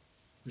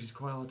 Which is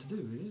quite hard to do,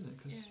 really, isn't it?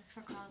 Because Yeah,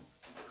 because I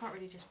can't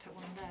really just put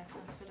one there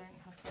because I don't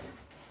have.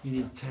 you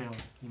need a town.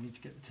 You need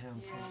to get the town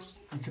Yeah. first.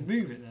 You can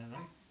move it there,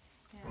 though.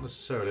 Yeah. Not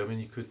necessarily. I mean,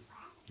 you could,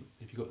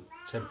 if you've got a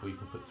temple, you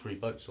can put 3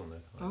 boats on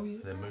there. Oh, yeah.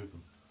 And then move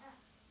them.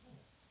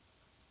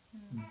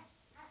 Mm.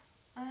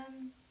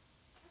 I'm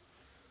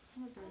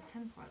gonna build a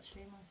temple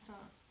actually. I'm gonna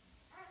start.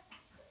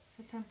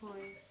 So temple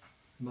is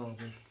Marble.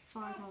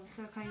 5 marbles,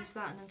 so can I use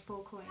that and then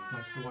 4 coins?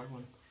 That's the white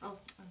one. Oh,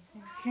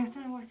 okay. I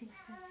don't know why I think it's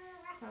been.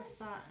 So that's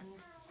that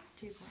and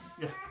 2 coins.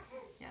 Yeah.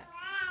 Yeah.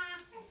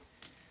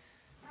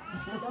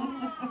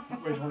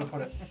 Where do you want to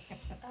put it?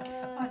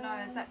 I know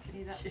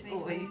exactly that She feeling.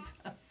 always.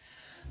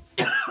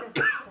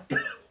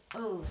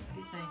 Oh,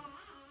 excuse me.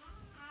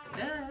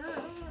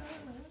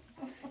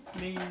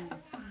 Me.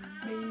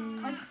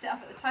 I used to sit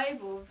up at the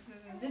table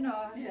with him, didn't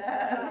I?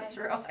 Yeah, that's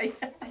right.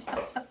 I used to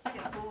just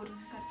get bored and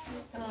go to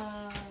sleep.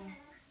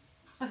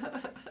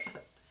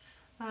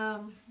 What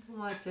am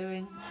I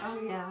doing?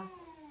 Oh yeah.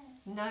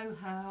 Know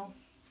how.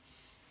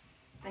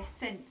 They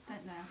sense,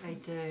 don't they? They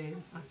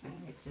do. I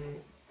think they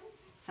do.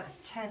 So that's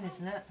 10,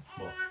 isn't it?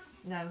 What?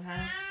 Know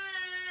how.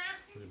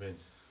 What do you mean?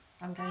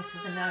 I'm going to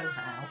the know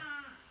how.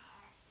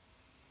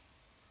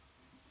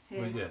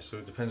 Here. Well, yeah, so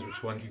it depends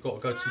which one. You've got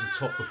to go to the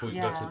top before you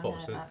can go to the I bottom.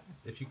 know So that.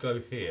 if you go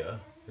here,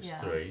 it's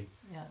Yeah. 3.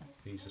 Yeah.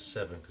 These are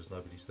 7 because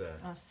nobody's there.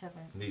 Oh, 7.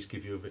 And these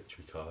give you a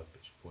victory card,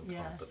 victory point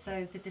Yeah. card. don't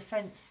So the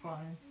defence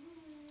one.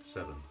 they?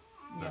 7.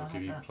 Yeah, That'll I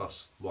give you have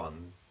that.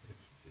 +1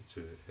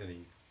 to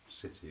any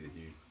city that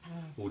you.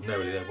 Mm.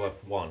 Ordinarily they're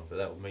worth 1, but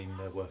that would mean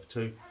they're worth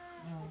 2.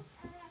 Mm.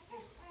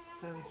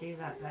 So we do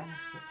that then.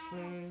 So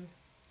 2,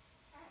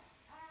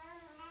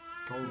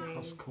 Gold 3,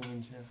 plus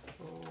coins, yeah.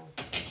 4,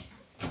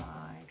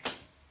 5,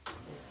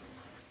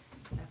 6,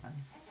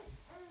 7.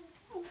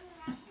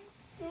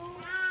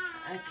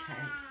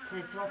 Okay, so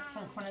do I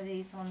plonk one of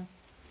these on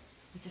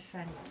the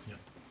defence? Yep.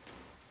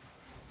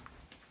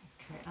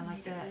 Okay, and I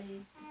You get, the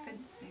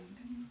defence thing,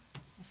 don't you?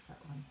 what's that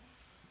one?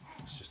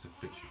 It's just a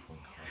victory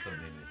point card, doesn't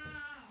mean anything.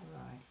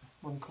 Right.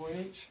 1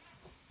 coin each.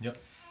 Yep.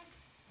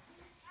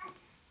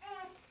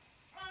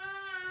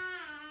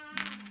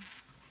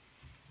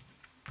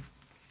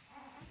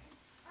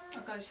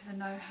 I'll go to the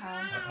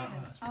know-how.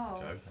 Go.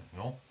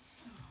 Hang on.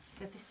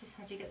 So this is,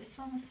 how do you get this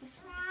one? What's this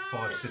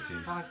one? 5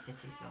 cities. 5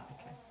 cities, right,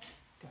 okay.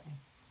 Got you.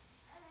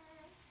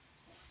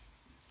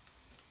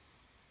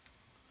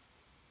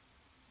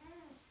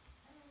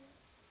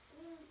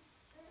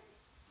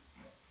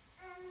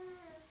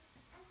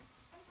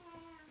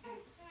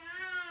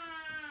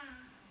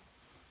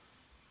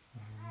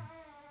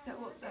 Is that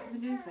what that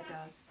manoeuvre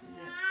does? Is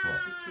it? What?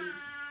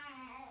 Cities.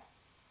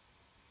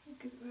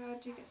 How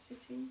do you get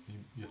cities?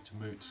 You have to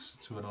move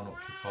to an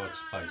unoccupied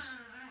space,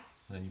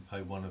 and then you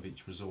pay 1 of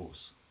each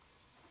resource.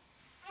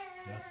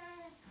 Yeah.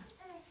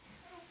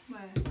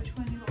 Where? Which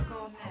one you got to go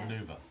on there?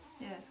 Manoeuvre.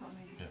 Yeah, that's what I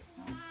mean. Yeah.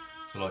 Oh.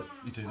 So like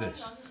you do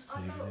this,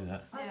 and you can do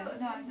that. Yeah, I've got a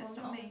no, temple, that's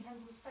not on me. the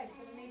temple space.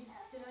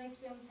 Did I need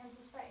to be on the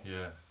temple space?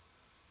 Yeah.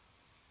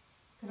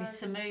 It needs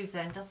to move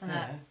then, doesn't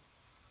it?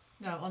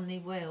 No, on the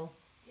wheel.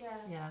 Yeah.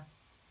 Yeah.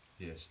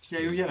 Yes. Yeah,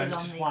 It's yeah, still it's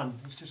on just the- one.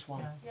 It's just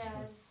one. Yeah. Yeah.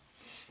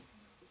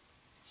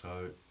 So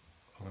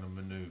I'm going to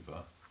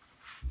manoeuvre,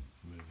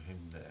 move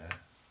him there.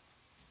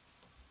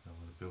 I'm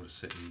going to build a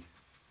city,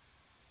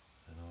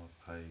 and I'll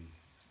pay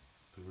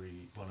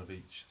 1 of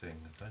each thing.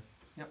 Okay.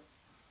 Yep.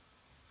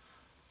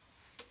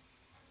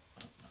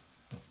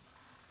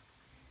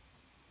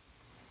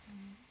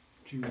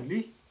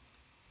 Julie.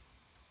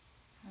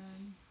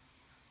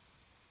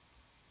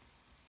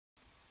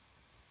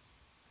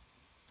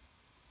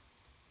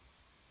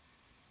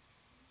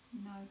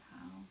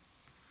 Know-how.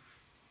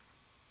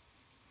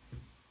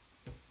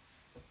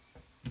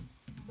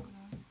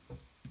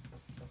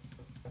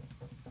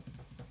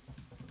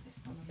 Put this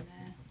one on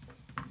there.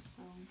 Just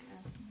so I'm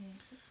getting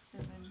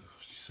 7. So it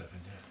cost you 7,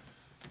 yeah.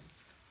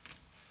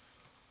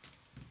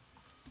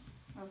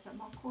 Oh, is that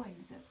my coin?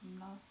 Is it from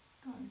last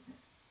go? Is it?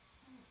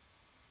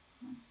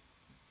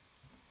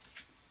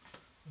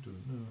 I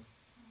don't know.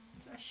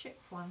 Is that a ship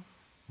one?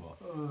 What?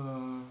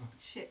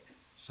 Ship.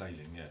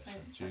 Sailing, yeah.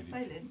 Sailing. So Is that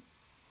sailing?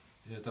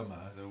 Yeah, it doesn't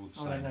matter. They're all the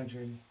Oh, same. no,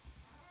 Julie.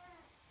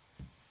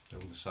 They're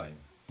all the same.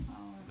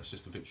 Oh, That's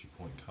just a victory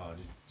point card.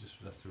 You just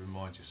have to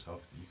remind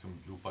yourself that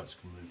your boats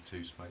can move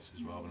 2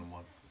 spaces rather than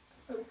 1.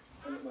 Oh,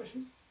 look where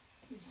she's.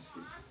 Easy to see.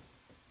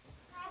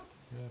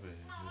 Yeah, but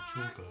it's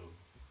your go.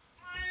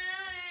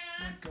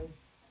 Go.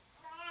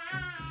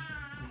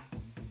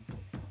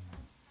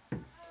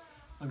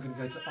 I'm going to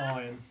go to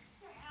iron,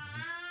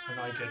 and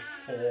I get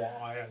 4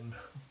 iron.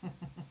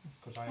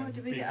 Because I am oh,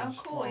 did we big get our and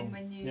coin strong.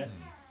 when you? Yeah.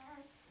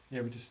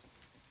 Yeah, we just.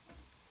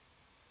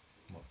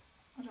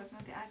 I don't know.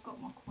 I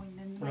got my coin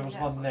then. Well, there was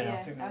Maybe one that's there, I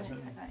Yeah, think I that was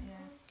didn't it. take that.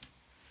 Yeah.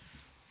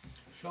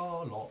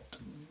 Charlotte.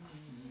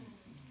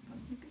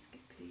 What's my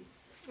biscuit, please?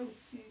 Oh,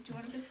 do you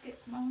want a biscuit,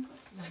 Margaret?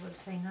 I would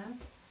say no.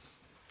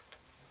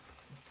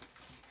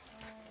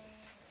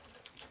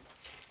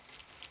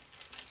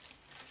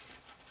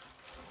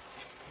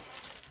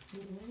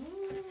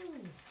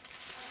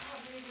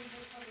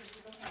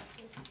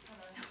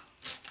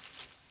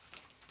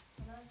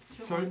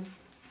 Sorry?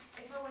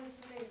 If I wanted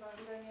to move, I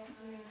would only have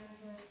to move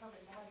into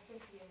province. I had a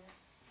city in it.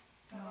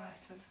 Oh,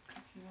 that's with a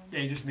couple of Yeah,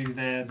 you just move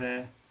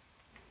there.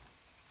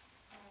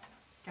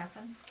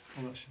 Gavin?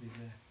 Oh, that should be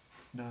there.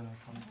 No, I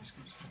can't have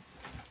biscuits.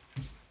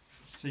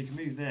 So you can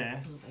move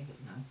there. Oh, they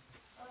look nice.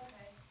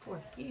 Okay. Oh,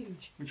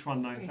 huge. Which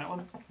one though? That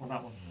one or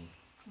that one?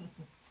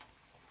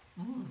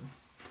 Mm.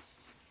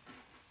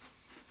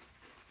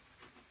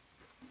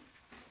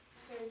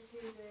 Go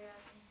to the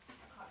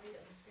I can't read it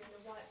on the screen.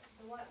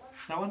 The white one.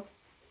 That one?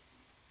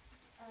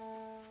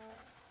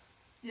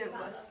 You haven't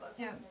That- got a, I've got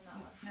a you temple haven't, in that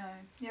one. no,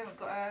 you haven't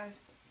got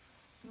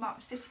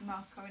a city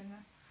marker in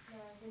there. No,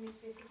 there needs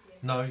to be a city in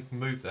it. No, you can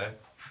move there,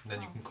 and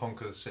then you Oh. can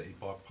conquer the city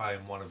by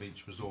paying 1 of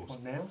each resource.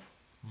 What now?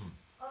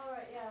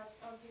 Alright, yeah,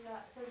 I'll do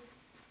that.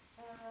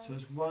 So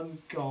it's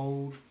 1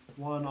 gold,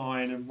 1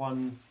 iron, and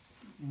 1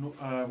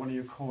 one of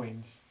your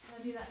coins. Can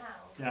I do that now?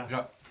 Yeah.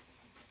 Yeah.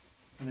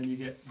 And then you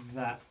get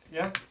that.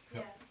 Yeah.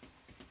 Yeah.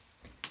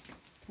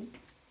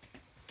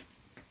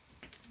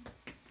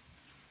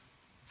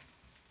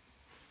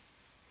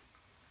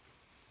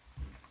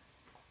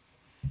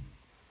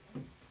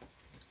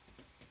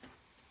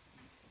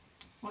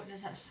 What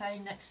does that say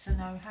next to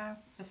know-how?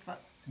 The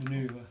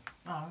Maneuver.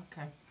 Oh,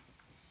 okay.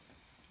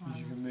 Because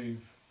you can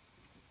move,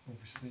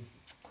 obviously.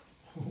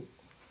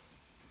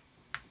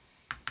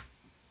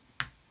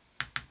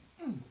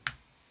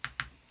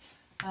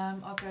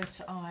 I'll go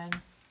to iron.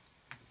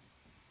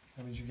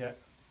 How many did you get?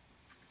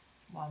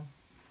 1.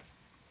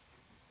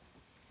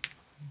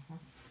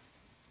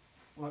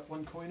 Right,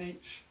 1 coin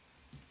each.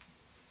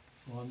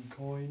 1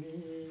 coin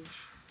each.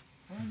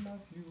 I love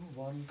you.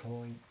 1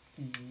 coin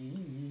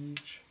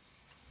each.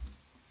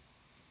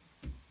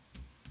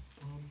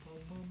 Bum, bum,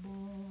 bum,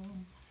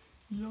 bum.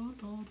 Ya,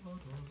 da, da,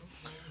 da,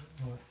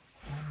 da. Right.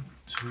 1,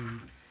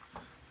 2,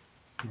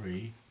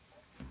 3.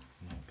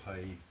 And I'll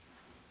pay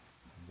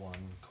 1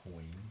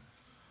 coin.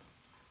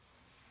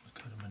 I'll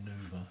go to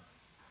manoeuvre.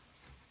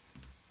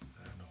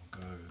 And I'll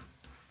go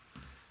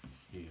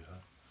here.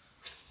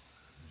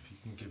 If you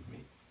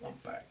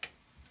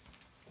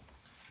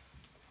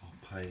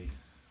pay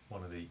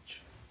one of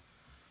each.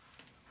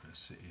 Put a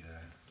city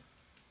there.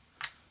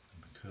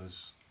 And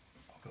because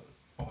I've got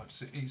 5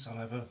 cities, I'll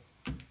have a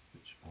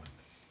victory point.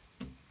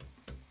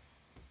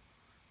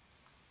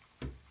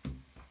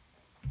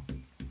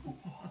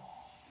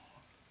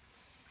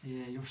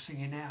 Yeah, you're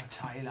singing now,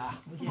 Taylor.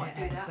 I might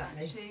do that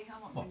exactly. actually. I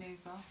might What?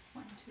 manoeuvre.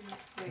 1,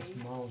 2, It's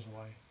 3. miles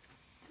away.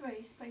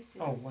 3 spaces.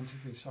 Oh, 1, 2,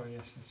 3. Sorry,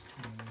 yes, there's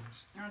 2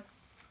 moves.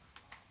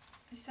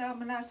 You say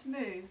I'm allowed to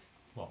move?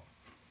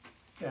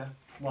 Yeah,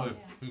 Oh, one.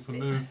 you can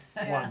move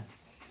Yeah. One.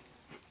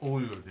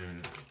 all your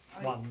units.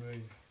 One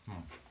move.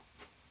 Can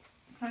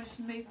I just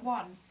move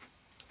one?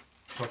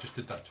 So I just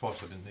did that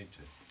twice, I didn't need to.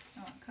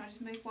 Alright, can I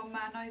just move one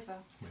man over?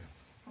 Yeah.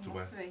 From To my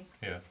where? 3?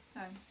 Yeah.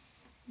 No.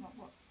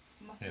 What?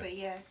 My Yeah. 3,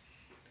 yeah.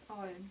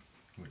 Iron.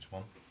 Which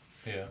one?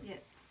 Here.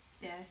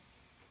 Yeah.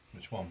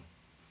 Which one?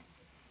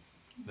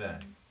 There.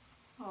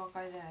 Oh, I'll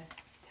go there.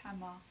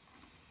 Tamar.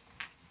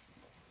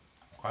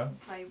 Okay.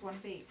 Play one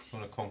of each. If you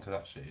want to conquer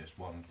that city, it's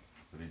one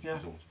of each Yeah.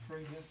 resort.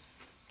 3, yeah.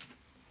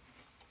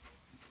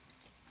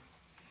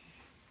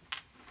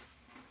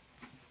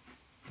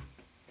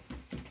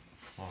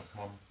 Right,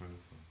 1, 2, 3,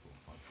 4,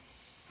 5.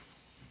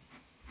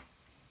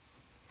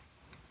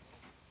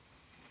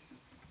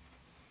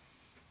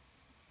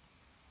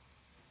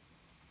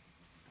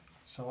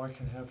 So I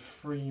can have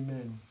 3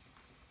 men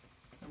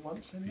at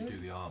once in If you there?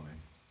 do the army,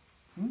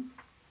 Hmm?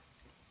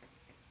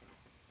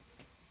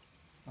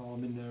 Oh,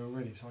 I'm in there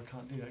already, so I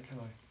can't do that, can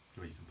I?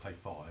 well, you can pay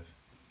 5.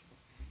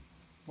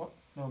 What?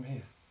 No, I'm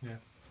here.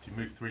 If you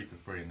move 3 for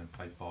free and then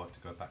pay 5 to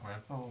go back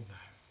round. Oh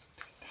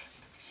no.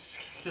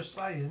 Silly, Just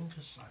saying,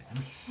 just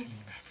saying. silly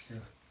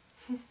Matthew.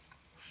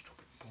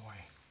 Stupid boy.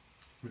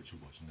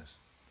 Richard watching this.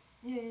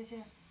 Yeah,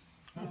 yeah.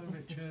 Hello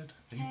Richard.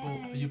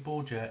 Are you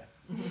bored yet?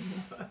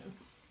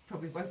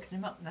 Probably woken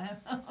him up now.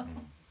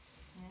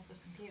 Yeah, it's got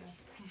a computer.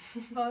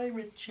 Hi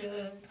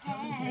Richard.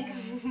 Hey.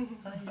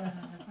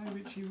 Hi,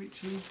 Richie.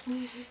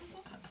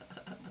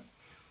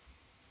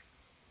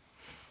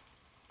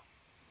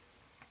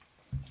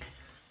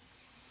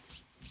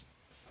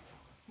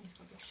 He's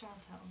got a big shout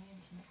out on the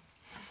internet.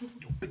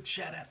 Your big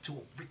shout out to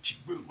old Richie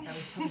Roo. I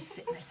was probably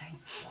sitting there saying,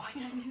 why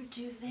don't you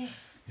do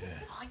this? Yeah.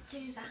 Why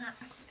do that?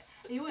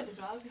 He would as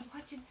well. I'd be like,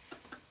 why'd you?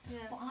 Yeah.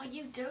 What are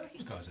you doing?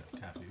 These guys are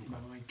careful. You'll My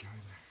go. go.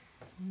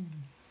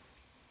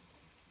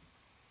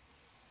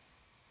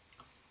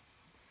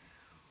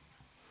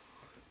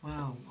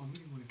 Wow, I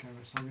really want to go.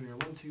 So I'm going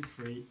to go 1, 2,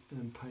 3, and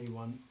then pay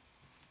 1.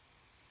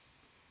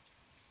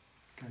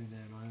 Go there,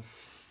 and I have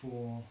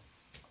 4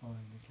 iron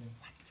again.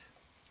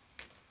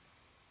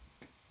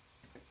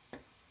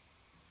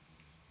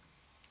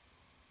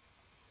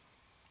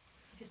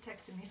 He just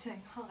texted me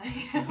saying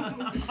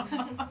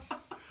hi.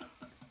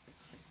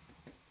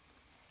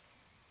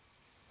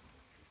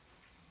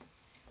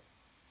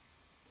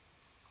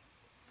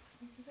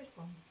 The red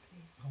one,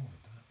 please. I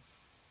want that.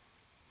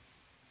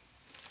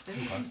 There,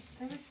 Okay.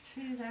 there is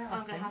 2 there.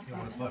 I'm going to have to Yeah,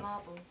 have what's some that?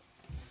 marble.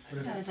 What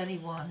is it? There's only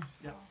one.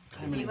 Yeah.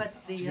 How many? You had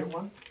Did the you get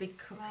 1? big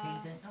cookie,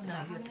 then. Oh Is it no,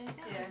 how you had many?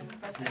 Yeah,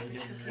 both Yeah, have you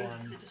a get cookie.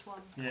 1. Is it just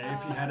one? Yeah,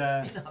 if you had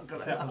a... He's not got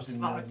If it that last was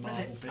in the 5 marble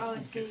minutes. bit, Oh, I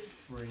you'd see. get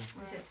 3. Is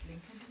it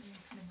Lincoln?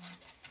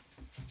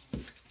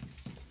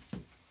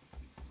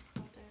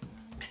 I'll do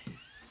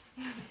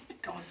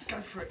that. Go on,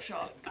 go for it,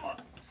 Charlotte. Go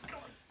on.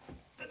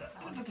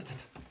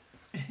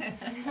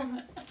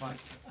 Right,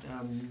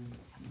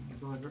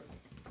 Margaret.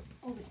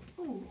 Oh,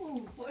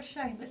 what a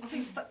shame. There's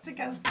 2 stuck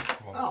together.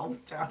 Come on. Oh,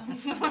 damn.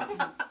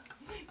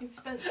 You'd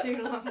spent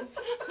too long.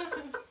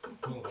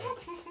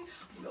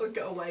 I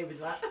got away with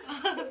that.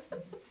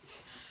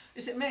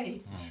 Is it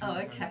me? Oh,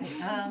 okay.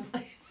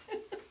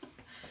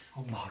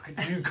 Oh, Margaret,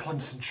 do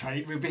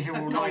concentrate. We'll be here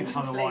all gold, night please,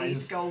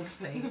 otherwise. gold,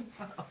 please.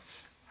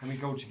 How many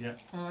gold do you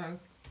get? Oh.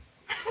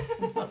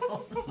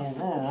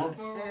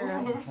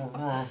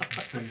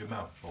 Fill your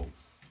mouth full.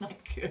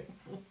 Thank you.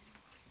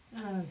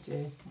 Oh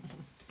dear.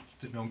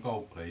 Stick me on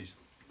gold, please.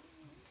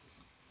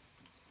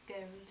 Gold.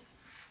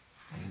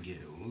 And guild.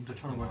 I'm trying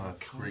to And work I out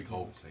have 3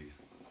 gold, please.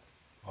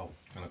 Oh,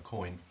 and a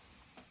coin.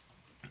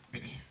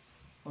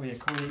 Oh yeah,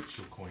 coin each.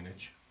 Still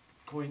coinage.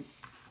 Coin.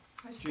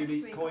 I just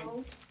Julie, get 3 coin.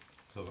 gold.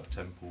 Because I've got a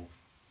temple.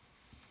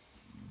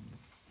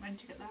 When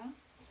did you get that?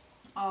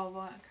 Oh,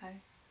 right, okay.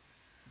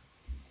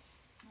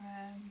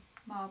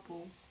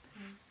 Marble,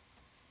 please.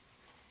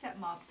 Is that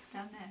marble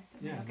down there? Is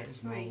that Yeah, I'll that get is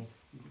 3. marble.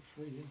 You get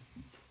 3, yeah.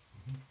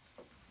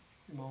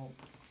 Marble.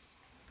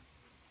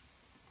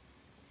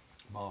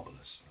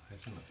 Marvellous, that,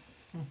 isn't it?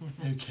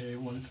 Okay,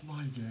 well it's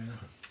my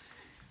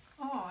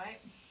go. Alright.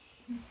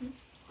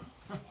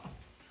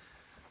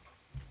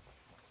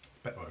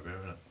 Better over here,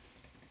 isn't it?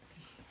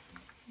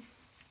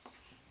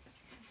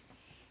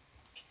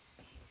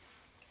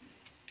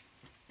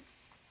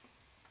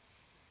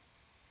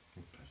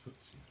 You play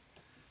footsie.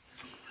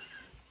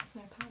 There's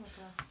no power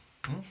glove.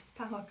 Hmm?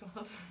 Power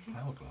glove.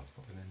 Power glove,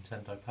 fucking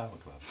Nintendo Power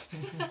Glove.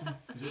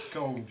 Is it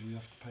gold you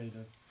have to pay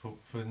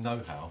For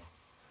know-how,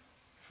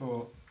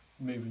 for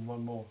moving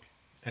 1 more?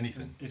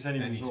 anything. It's any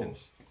Anything.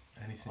 resource.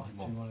 Anything I'll you do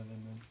want. one of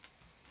them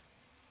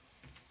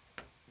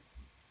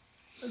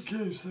then.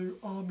 Okay, so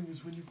arming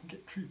is when you can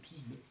get troops,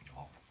 isn't it?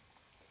 Oh.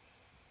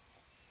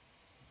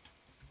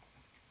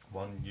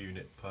 1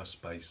 unit per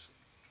space,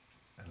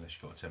 unless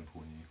you've got a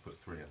temple and you put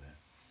 3 in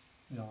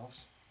there.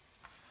 Yes.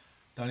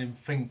 Don't even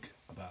think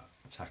about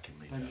attacking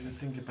me. Don't even Gavin.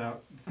 think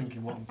about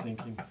thinking what I'm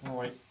thinking.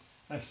 Right,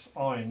 that's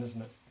iron,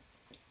 isn't it?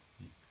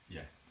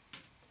 Yeah.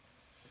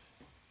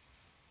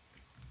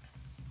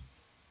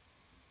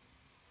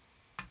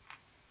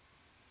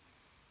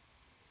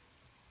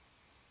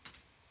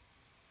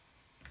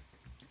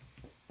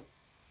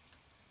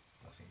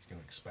 I think it's going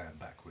to expand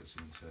backwards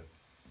into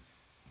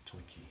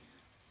Antike.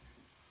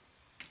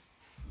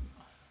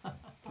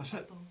 That's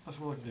it. That's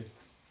what I can do.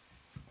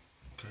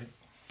 Okay.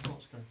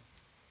 Let's go.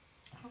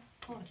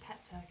 I want a pet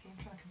turkey. I'm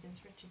trying to convince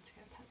Richard to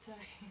get a pet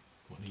turkey.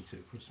 What need to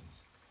at Christmas?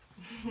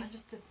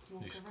 Just to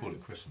walk You should around. call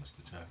it Christmas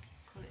the turkey.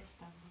 Call it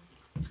Istanbul.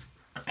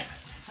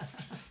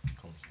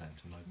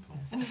 Constantinople.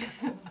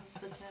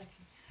 The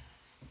turkey.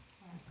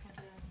 Right, I'll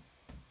do it.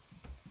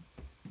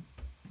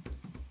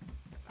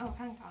 Oh, I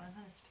can count.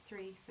 And it's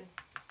 3 for.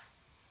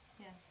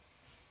 Yeah.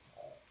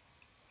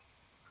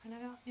 Can I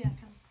go? Yeah, I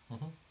can.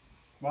 Mm-hmm.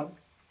 1.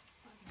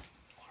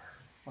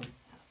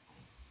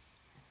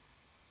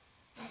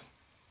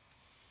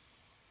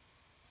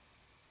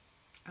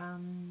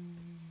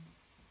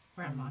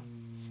 Where am I?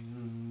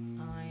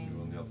 I'm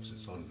You're on the opposite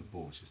side of the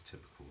board, which is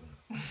typical,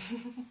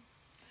 isn't it?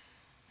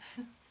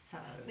 so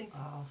Need to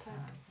I'll poke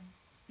have, them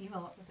you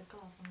know what? with a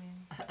glove. I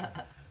mean,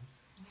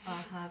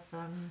 I'll have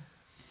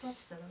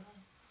glove's still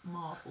alive.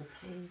 marble,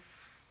 please.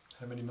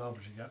 How many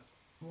marbles you got?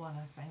 1,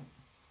 I think.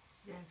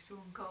 Yeah, 'cause you're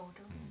on gold,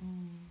 aren't you?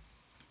 Mm.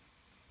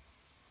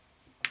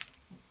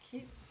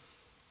 Thank you.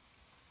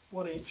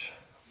 1 each.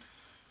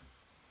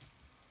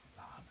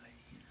 Lovely.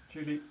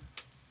 Judy.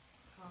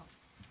 Oh,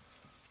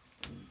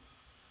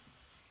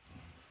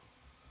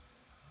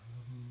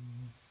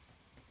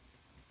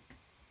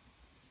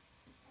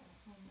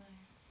 oh no.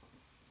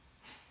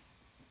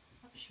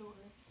 That's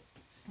short-lived.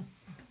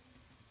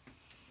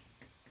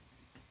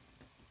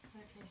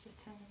 Hopefully it's just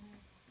turning over.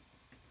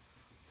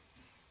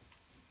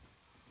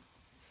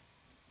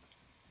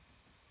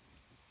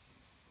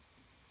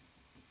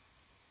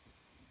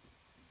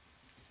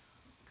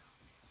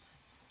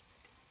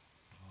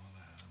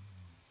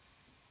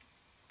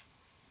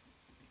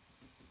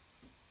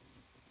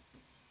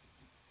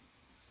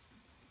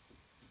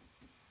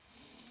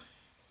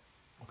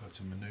 I'll go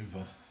to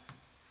manoeuvre.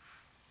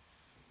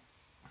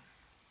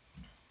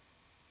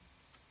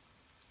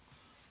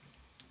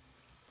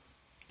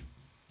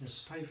 You have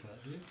to pay for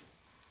that, do you?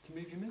 To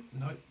move your men?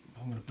 No,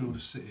 I'm going to build a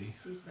city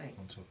Excuse me.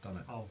 once I've done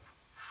it. Oh.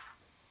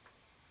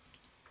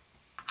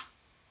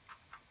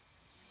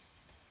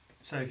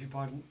 So if you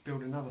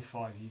build another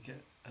 5, you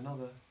get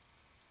another.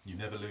 You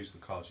never lose the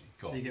cards you've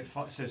got. So you get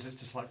 5. So it's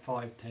just like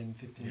 5, 10,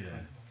 15, Yeah.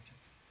 20.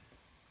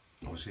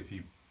 Obviously, if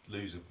you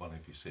lose one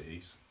of your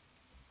cities,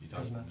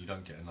 Doesn't matter. you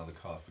don't get another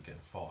card for getting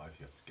 5.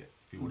 You have to get,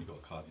 if you've already got a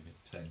card, you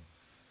get 10.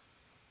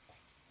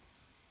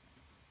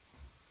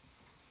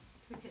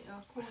 Can we get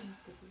our coins,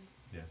 did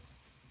we? Yeah.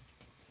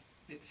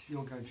 It's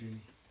your go, Julie.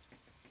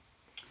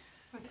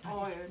 Like I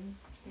just- iron,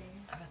 please.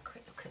 Have a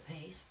quick look at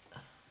these.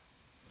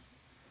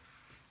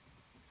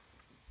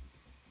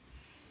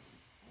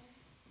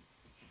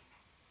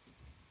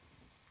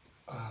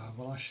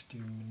 Well, I should do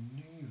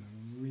manoeuvre,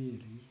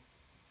 really.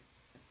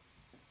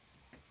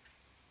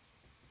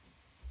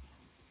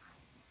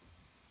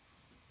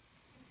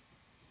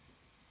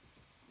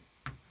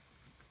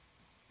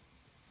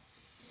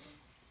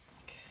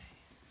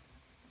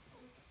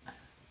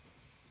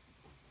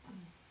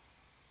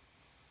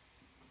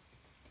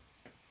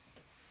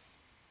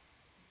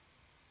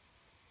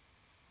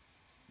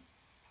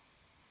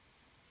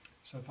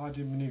 So if I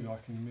do manoeuvre, I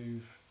can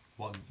move.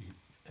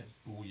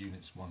 All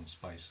units 1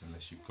 space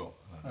unless you've got.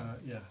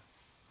 Yeah.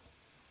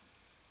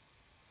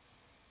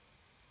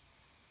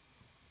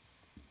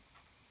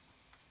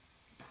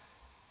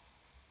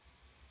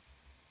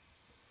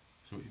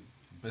 So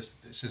best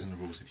it says in the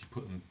rules, if you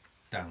put them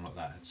down like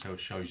that, so it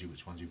shows you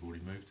which ones you've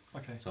already moved.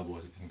 Okay. So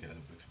otherwise it can get a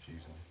little bit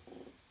confusing.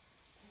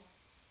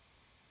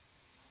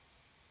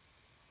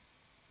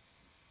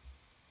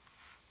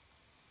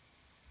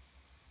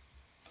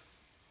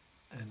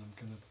 And I'm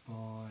going to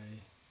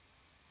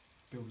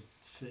build a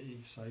city,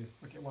 so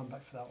I get 1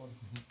 back for that one.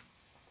 You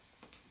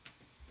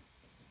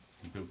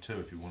can build 2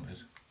 if you wanted.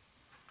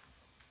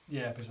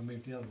 Yeah, because I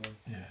moved the other one.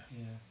 Yeah.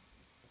 Yeah.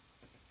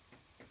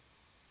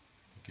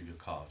 I'll give you a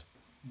card.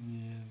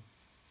 Yeah.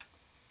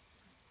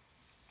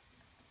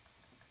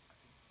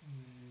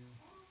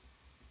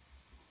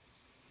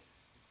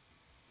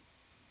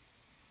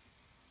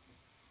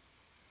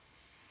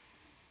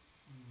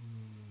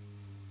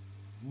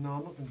 No,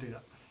 I'm not going to do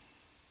that.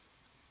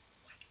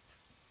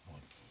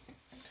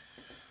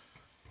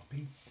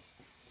 Ploppy.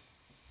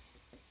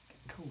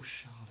 Call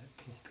Charlotte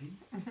Ploppy.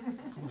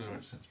 Called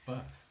her since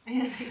birth.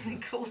 Yeah, he's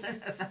been calling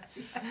her that.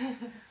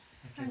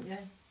 Haven't you?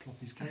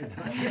 Ploppy's going,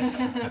 I guess.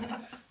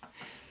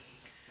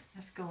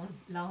 That's gone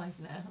live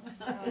now.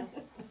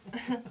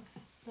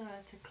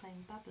 To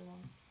claim Babylon.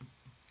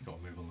 Got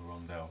to move on the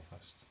rondelle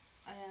first.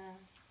 I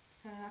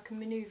can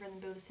manoeuvre and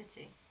build a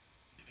city.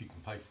 If you can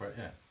pay for it,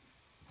 yeah.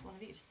 It's one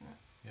of each, isn't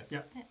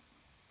it?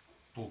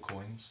 Or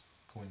coins.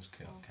 Coins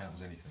count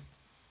as anything.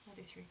 I'll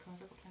do 3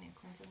 coins. I've got plenty of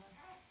coins in there.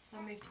 So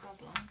I move to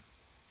Babylon,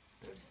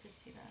 build a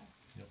city there.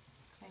 Yep.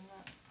 Claim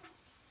that. So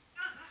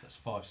that's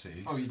 5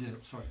 cities. Oh, you did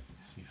it. Sorry.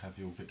 So you have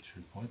your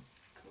victory point.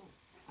 Cool.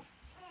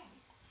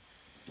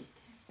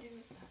 Do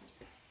it, perhaps.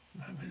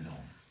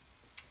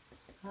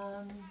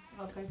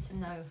 I'll go to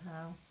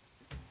know-how,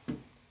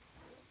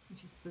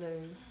 which is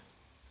blue.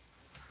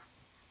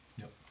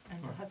 Yep. And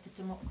I'll Right. have the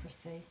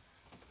democracy.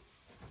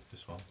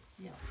 This one.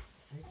 Yeah.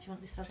 So do you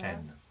want this other 10.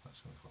 one?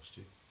 That's going to cost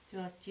you.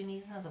 Do you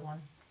need another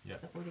one? Yeah.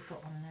 'Cause I've already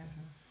got one there.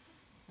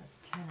 That's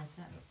 10, is it?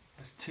 Yep.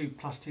 That's 2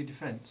 plus 2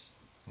 defence.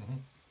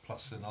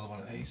 Plus another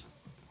one of these.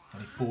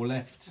 Only 4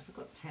 left. I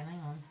forgot 10,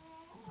 hang on.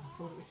 I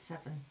thought it was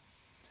 7.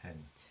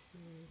 10. 2,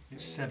 It's 3,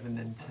 7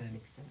 then 4, 10.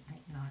 6, 7,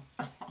 8, 9.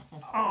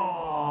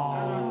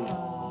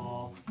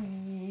 Oh!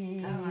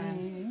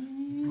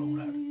 Damn. Roll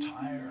out a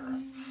tyre.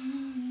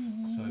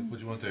 So what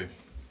do you want to do?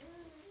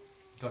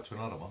 Go to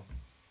another one.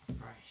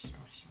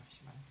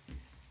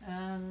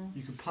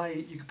 You could pay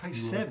You were-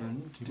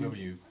 7 to Where were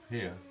do. you?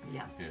 Here.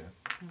 Yeah. Here.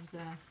 It was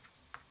Yeah.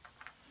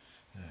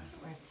 that's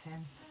where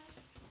 10.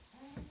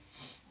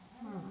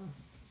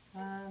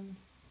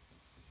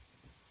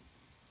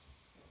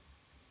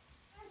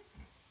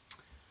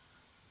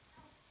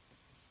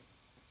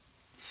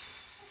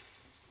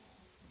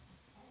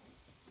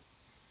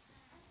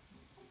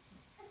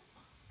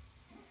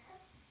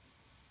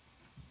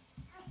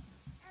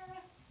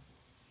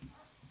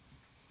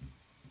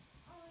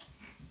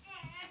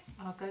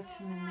 I'll go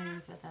to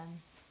manoeuvre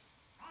then,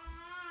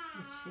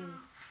 which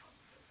is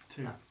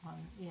 2. that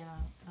one. Yeah.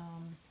 You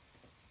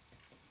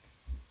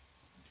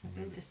can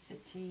Build move a it.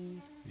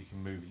 city. You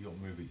can move. You got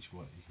to move each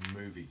one. You can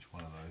move each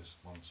one of those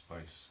one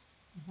space.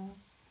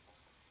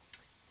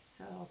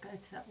 So I'll go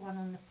to that one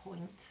on the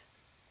point.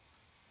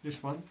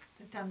 This one.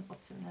 Down the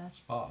bottom there.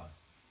 Sparta.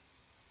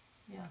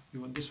 Yeah. You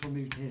want this one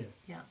moved here.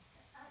 Yeah.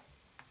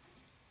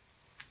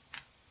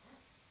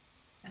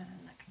 And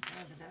that can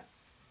go over there.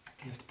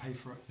 You have to pay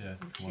for it. Yeah.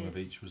 Which one of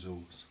is each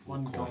resource.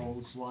 1 or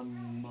gold, coins.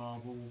 1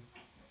 marble.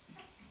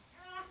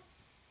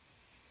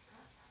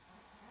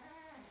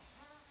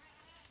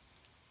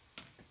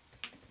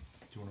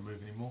 Do you want to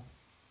move any more?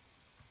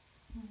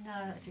 No,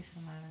 that'll do for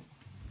the moment.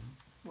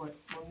 Right,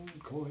 1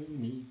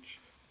 coin each.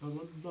 La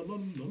la la la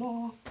la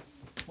la.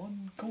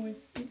 1 coin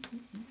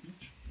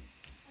each.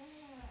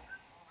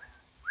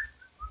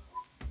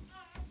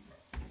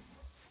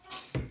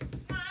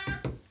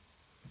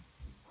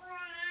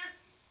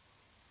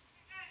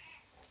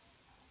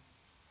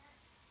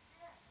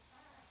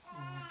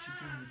 What you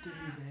gonna do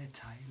there,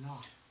 Taylor?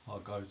 I'll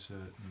go to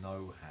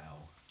know-how.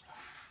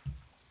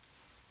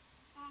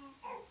 And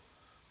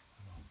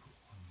I'll put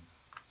one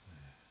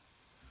there.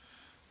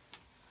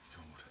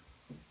 God.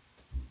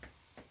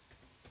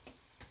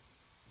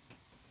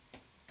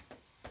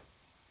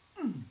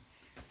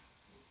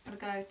 I'll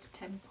go to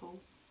temple,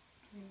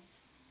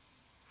 please.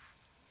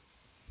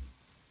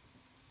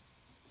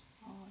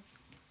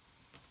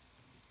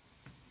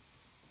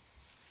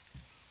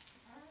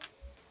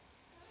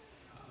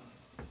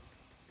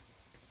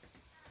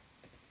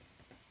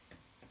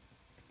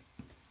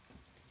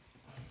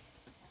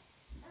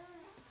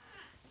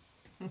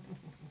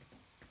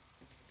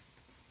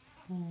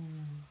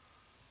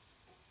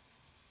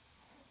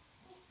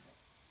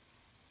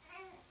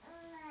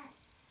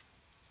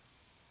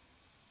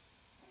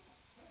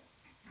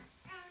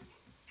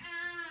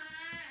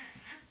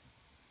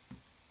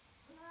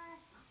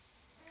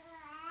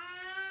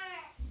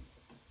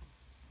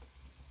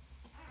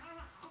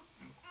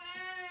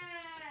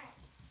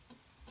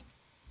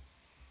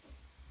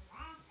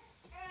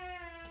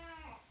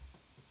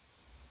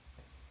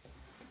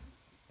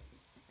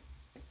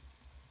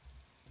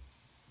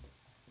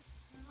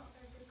 Not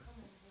very good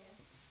comment here.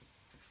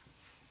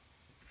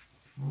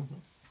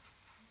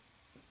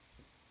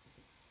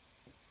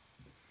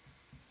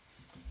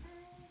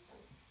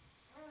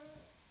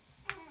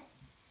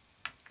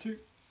 Two.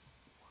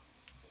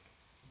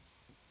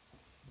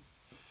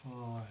 5.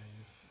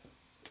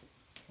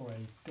 For a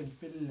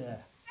Debilla.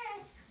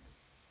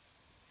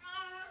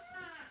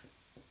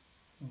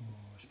 Oh,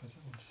 I suppose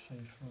that one's safer,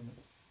 isn't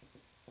it?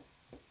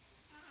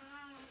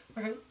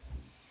 Okay.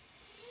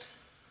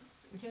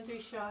 What do you want to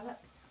do, Charlotte?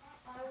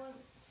 I want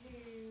to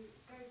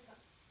go to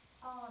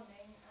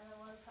arming and I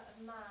want to put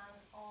a man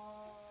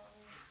on.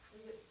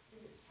 Is it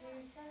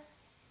Susa?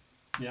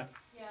 Yeah.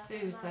 Yeah.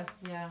 Susa, man.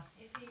 yeah.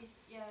 If you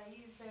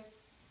use a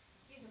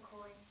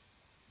coin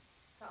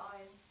for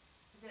iron.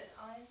 Is it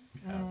iron?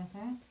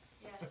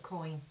 Yeah. A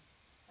coin.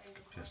 I use a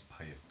coin. Just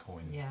pay a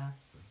coin. Yeah.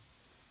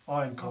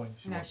 Iron coin.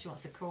 She No, wants- she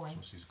wants a She coin.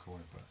 wants to use a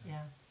coin, but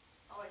Yeah.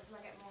 I'll wait till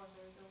I get more of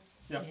the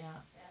resources. Yep.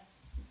 Yeah.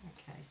 Yeah.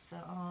 Okay, so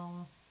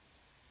I'll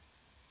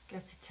go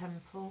to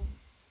temple.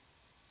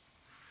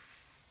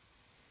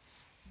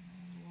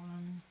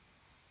 1,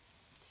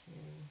 2,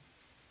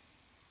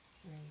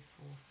 3,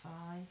 4,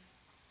 5.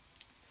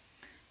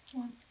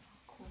 Once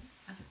I'll call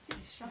and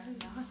fish.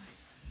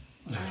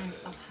 and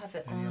I'll have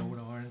it Any on old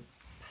iron?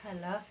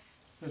 Pella.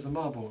 There's a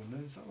marble in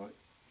there, is that right?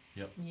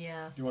 Yeah,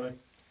 Do you want to?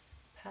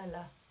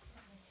 Pella.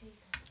 Antike.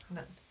 And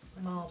that's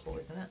marble,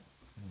 isn't it?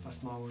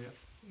 That's marble, yeah.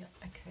 Yeah,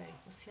 okay.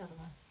 What's the other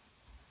one?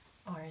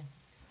 Iron.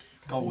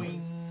 Gold.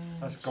 Coins.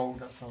 That's gold,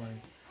 that's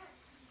iron.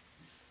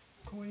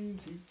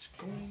 Coins each,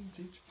 coins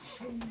each.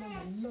 La,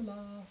 la, la, la.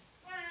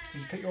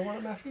 Did you pick your one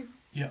up, Matthew?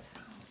 Yep.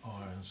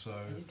 Iron, so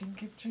And you didn't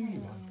give Julie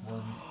one.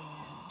 1,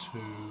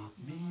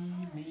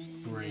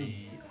 2,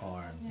 3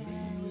 iron.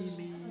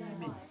 Me.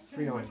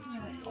 3 iron.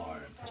 3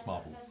 iron. That's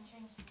marble. Hasn't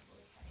changed since we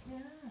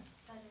came. Yeah.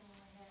 I didn't want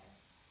to hear.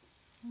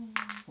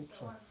 Oh, But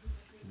sorry. once he's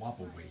asleep,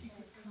 Wobbly.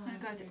 I'm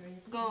going to go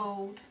to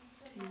gold,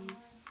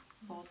 please.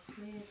 Bob.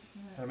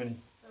 How many?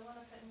 So when I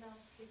put him down to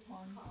sleep in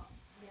One. the cot,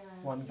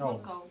 One One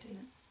gold. gold, isn't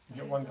it? You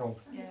get 1 gold.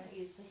 Yeah. he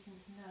wore mine.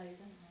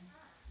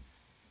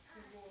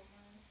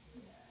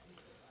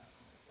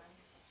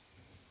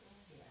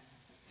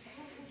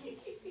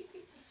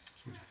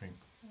 So what do you think?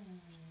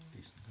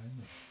 Decent game,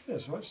 isn't Yeah,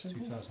 it's right, it?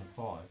 simple.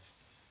 2005.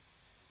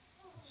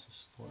 It's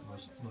just quite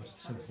nice and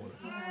simple.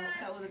 Isn't it?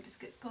 That all the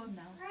biscuits gone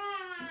now.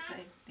 Let's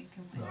say,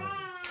 thinking No, when.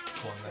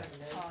 one left.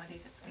 Oh, I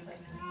need it thinking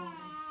in the morning.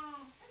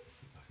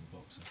 Back in the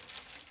box.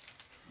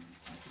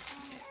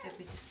 They'll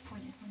be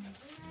disappointed when they.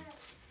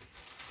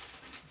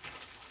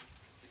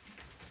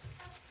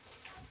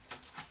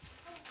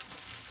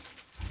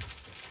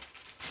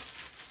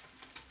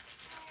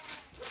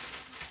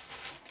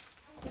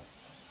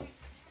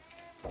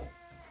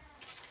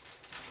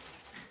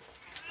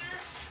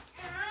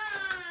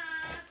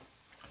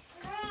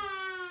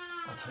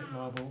 I'll take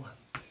marble. 1,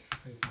 2,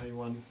 3, pay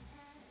 1.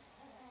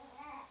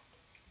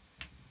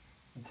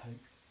 And take.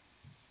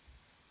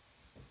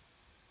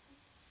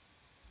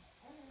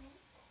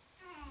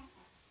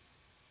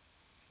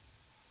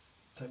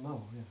 Take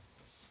marble, yeah.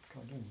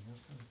 Can't do anything else,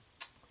 can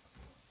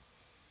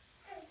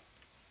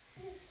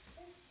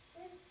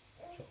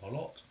I? So a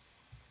lot.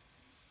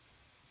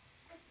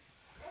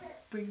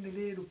 Bring the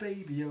little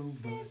baby over.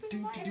 Do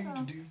do do do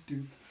do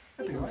do.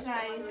 That'd be alright.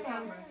 Plays,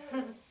 camera.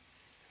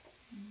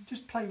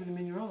 Just play with them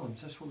in your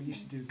arms. That's what we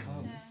used to do with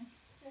Carmen.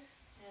 Yeah.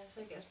 Yeah,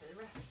 so it gets a bit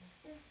restless.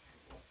 Do you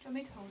want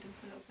me to hold him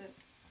for a little bit?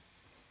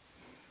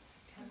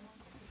 Can we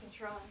can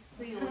try.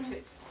 We all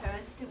took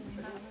turns, didn't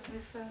we, Matt,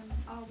 with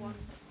our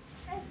ones?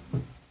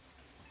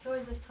 It's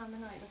always this time of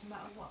night, doesn't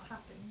matter what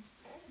happens.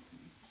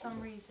 For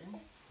some reason.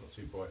 Not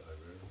too bright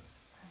over here, is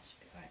That should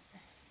be right.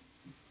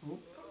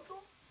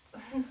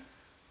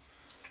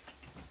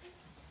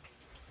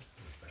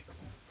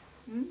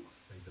 Hmm?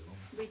 They belong.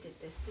 We did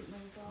this, didn't we,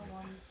 with our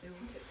ones? We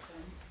all took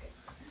turns.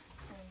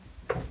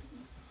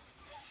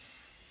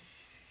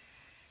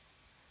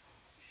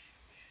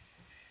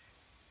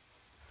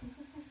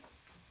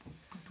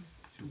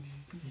 So,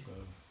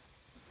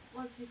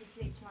 Once he's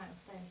asleep tonight,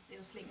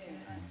 he'll sleep through the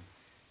Yeah. night.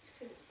 It's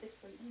because it's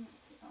different, isn't it?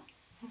 It's not.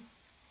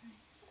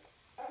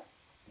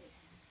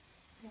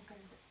 He'll go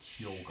with it.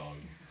 you'll go.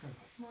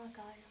 My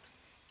guy.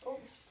 Oh,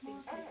 it's just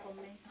been sick on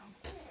me.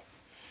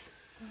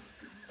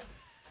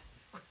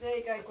 There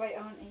you go, great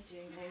auntie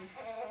Julie.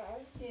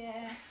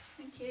 Yeah,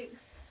 thank you.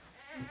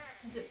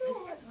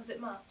 Was it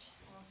much?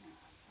 No,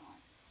 that's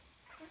alright.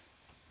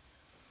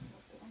 Just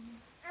rub it on you.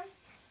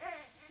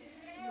 Yeah,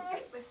 you'll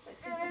get restless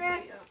if you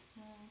sit up.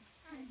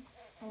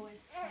 Always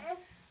the same.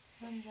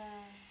 And,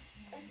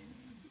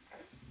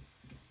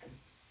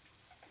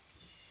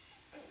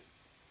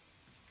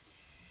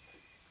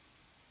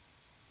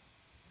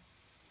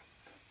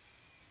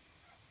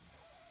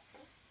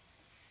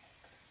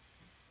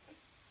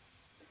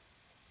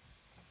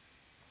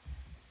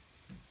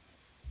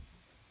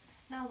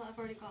 now that I've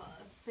already got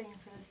a thing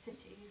for the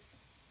cities,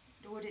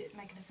 would it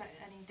make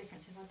any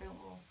difference if I built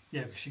more?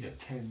 Yeah, because you get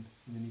 10 and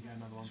then you get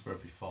another one. It's for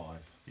every 5,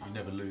 but you Oh.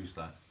 never lose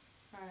that.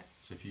 Right,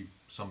 So if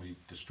somebody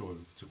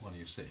destroyed took one of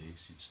your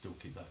cities, you'd still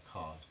keep that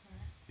card,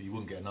 right. but you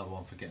wouldn't get another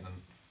one for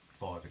getting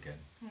 5 again.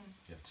 Hmm.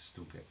 You have to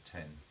still get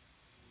 10.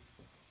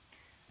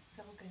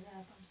 So we'll go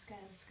there, but I'm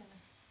scared it's gonna.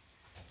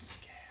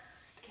 Scared.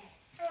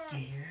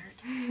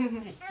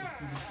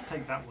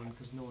 Take that one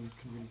because no one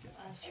can really get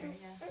That's true,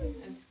 yeah.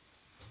 It's,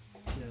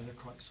 Yeah, they're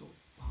quite sort of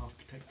half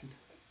protected.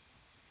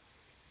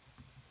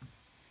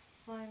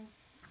 I'm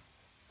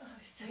Oh,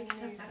 going to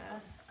move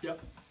there. Yep.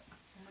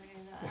 I'm going to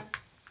go there.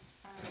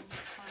 And I'm going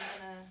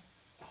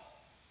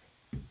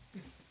to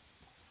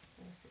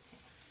go city.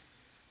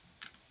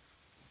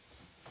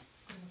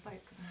 With a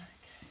boat, couldn't I?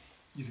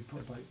 You could put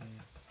a boat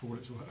there for what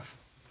it's worth.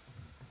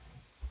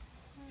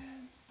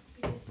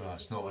 No,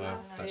 it's not.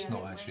 That's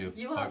not actually a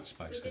You are. boat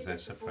space We because did they're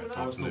this before separated. last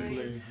Oh, it's not week.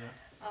 blue. Yeah.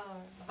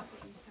 Oh,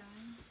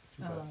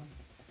 Oh.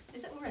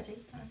 Is it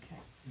already? Okay.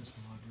 That's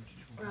my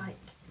British one.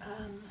 Right.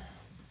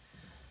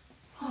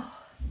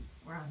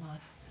 Where am I?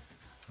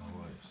 Oh,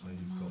 right, so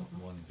you've got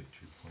 1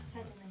 victory point. I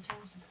had Right. them in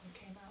changed before it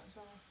came out as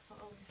well. I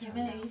thought, oh, it's You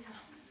okay. me.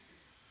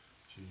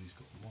 Julie's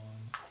got 1.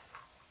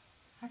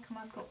 How come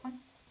I've got one?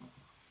 How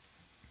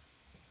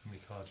many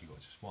cards you got?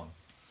 Just 1.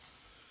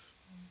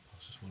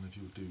 That's just one of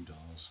your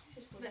doodahs. You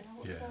just want to know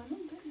what's Yeah. going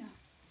on, don't you?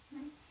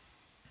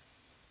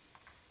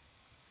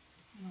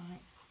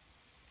 Right.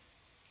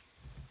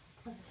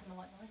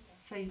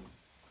 So,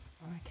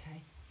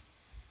 okay.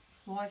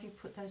 Why have you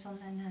put those on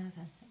there now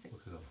then? Is it...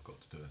 Because I forgot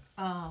to do it.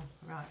 Oh,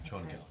 right. I'm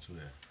trying to okay. get up to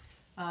here.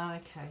 Oh,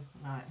 okay.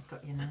 Right, I've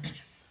got you now.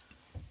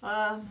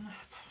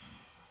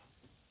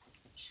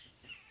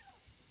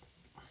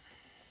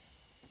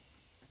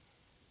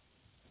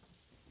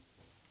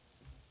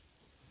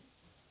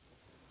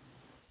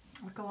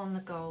 I'll go on the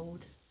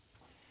gold.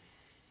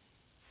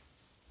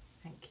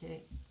 Thank you.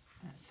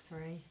 That's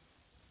 3.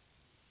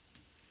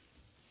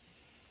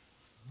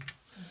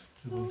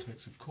 Everyone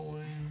takes a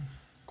coin.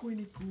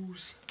 Coiny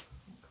poos.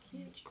 Thank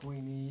you.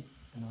 Coiny.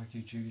 And I do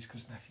Julie's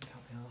because Matthew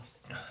can't be asked.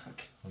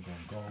 I've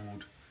gone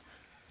gold.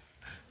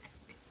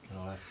 And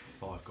I'll have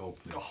 5 gold,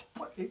 please. Oh,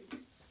 what?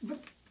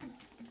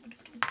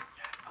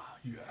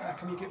 Yeah.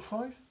 Can you get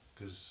 5?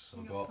 Because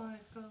You I've got got 5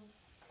 gold.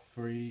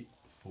 3,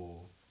 4,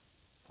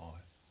 5.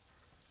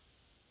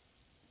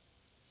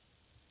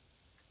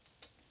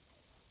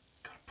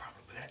 Got a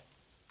problem with that.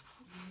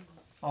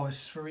 Oh,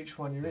 it's for each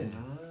one you're in.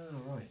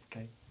 Ah, right,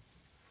 okay.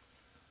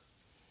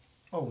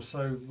 Oh,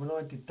 so when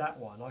I did that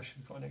one, I should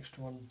have got an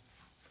extra one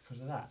because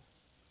of that.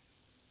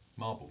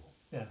 Marble.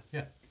 Yeah.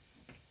 Yeah.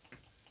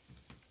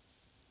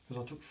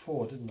 Because I took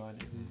 4, didn't I?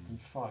 And it would have been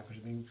 5 because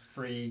it would have been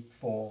 3,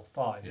 4,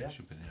 5. Yeah, Yeah. it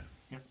should be,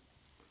 yeah.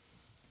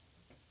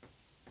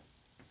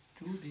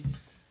 Julie.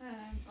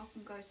 I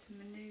can go to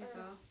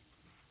manoeuvre.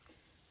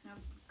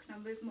 Can I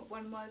move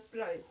one of my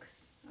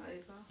blokes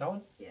over That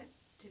one?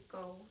 to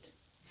gold?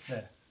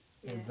 There.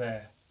 Yeah, And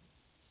there.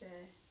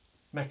 there.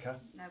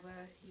 Mecca. No,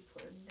 where you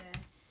put them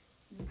there.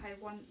 And pay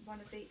one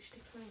of each to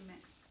claim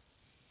it.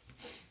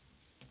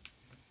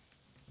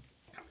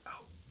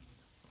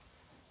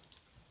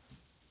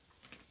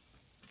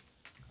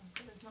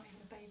 So there's not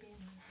even a baby in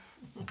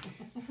there.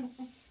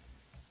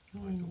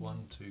 Right, the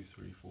 1, 2,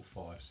 3, 4,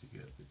 5, so you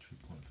get a victory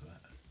point for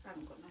that. I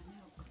haven't got no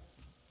milk.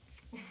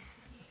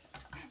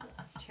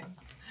 That's true.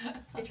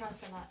 He tries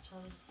to latch,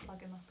 I'll just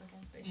plug him up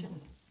again, but he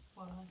shouldn't.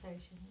 Well, I say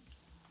he shouldn't.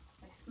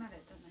 They smell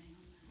it, don't they? On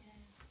there?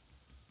 Yeah.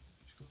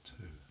 She's got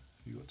 2.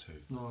 Have you got 2?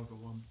 No, I've got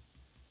 1.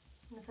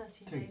 In the first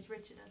few 2. days,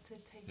 Richard had to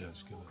take Yeah, him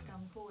just and give walk her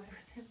down the hallway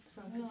with him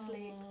so I could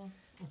sleep.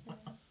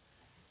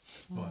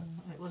 Right.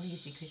 It was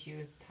easy because you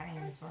were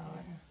paying as well.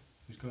 weren't you?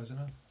 Who's goes in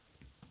now?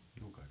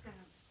 You'll go.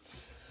 Perhaps.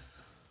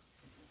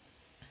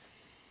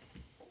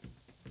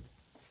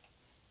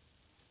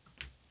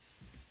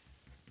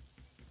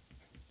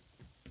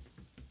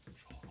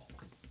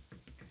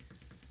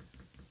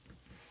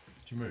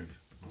 Do you move?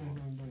 No,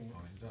 no, I'm doing it.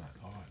 Oh, you've done it.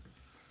 Alright.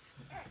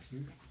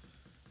 You.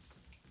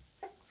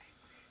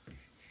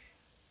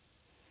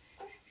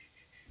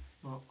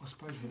 Well, I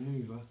suppose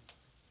manoeuvre.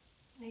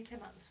 Need him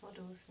at the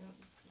swaddle if you want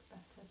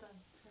better, but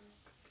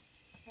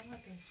that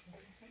might be a swaddle.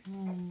 I think.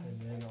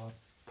 And then I'll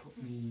put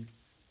me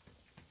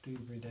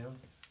dewberry down.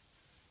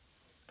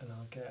 And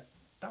I'll get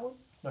that one?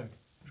 No.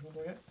 Which one do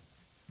I get?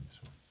 This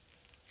one.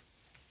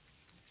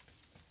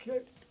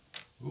 Okay.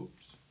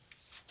 Oops.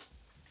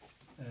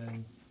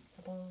 And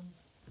ba-bam.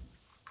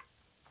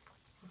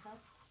 Is that?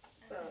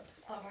 But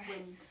Oh, right.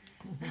 wind.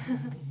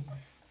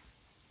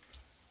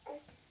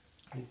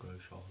 You'll go,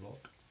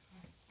 Charlotte.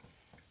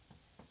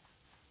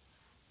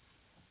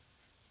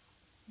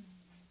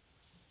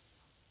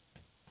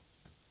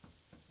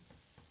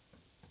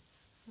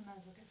 We might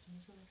as well get some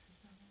resources,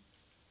 maybe.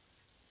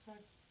 So,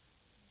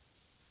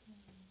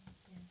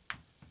 yeah.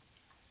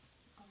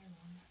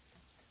 Iron.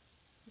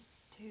 Just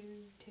 2.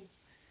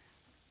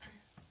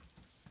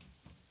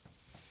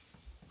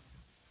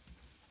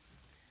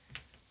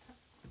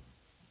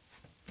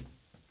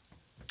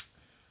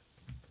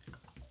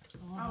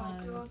 Oh,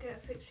 do I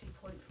get a victory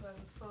point for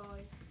having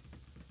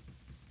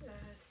 5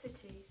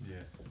 cities?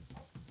 Yeah.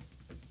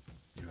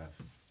 You have.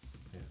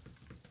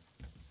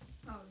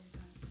 Oh, you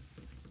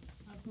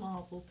don't. Of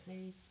marble,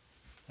 please.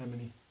 How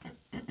many?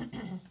 How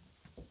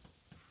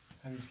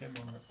many did you get,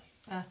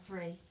 Margaret?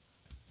 3.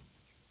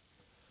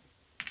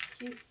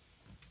 Cute.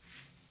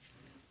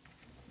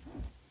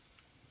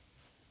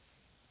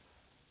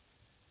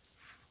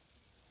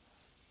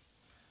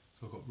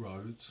 So I've got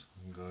roads.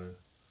 I can go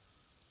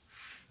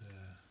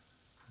there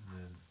and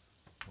then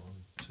 1,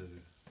 2.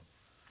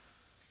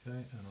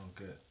 Okay, and I'll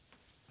get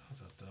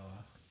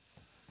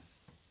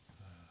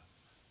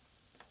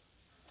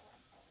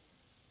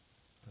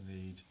I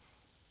need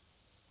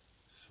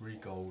 3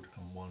 gold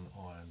and 1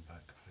 iron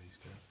back, please,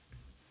 go.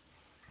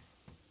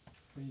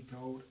 3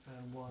 gold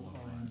and 1 One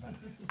iron iron. back.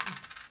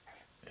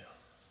 Yeah.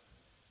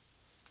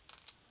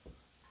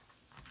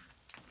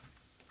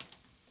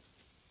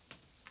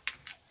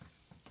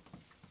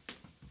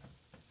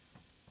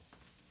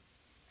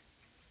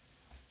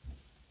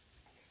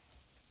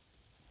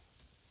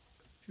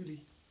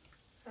 Julie.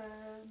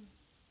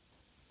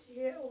 Do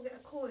you all get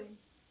a coin?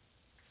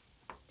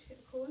 Do you get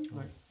a coin?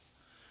 No.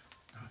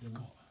 I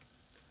forgot.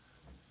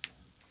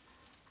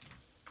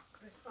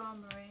 Goes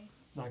armoury.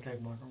 No, I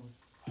gave Margaret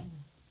one.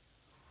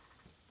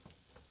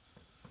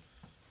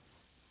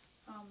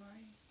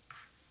 Armoury.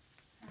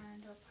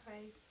 And I'll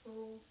pay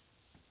for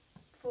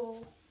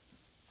 4.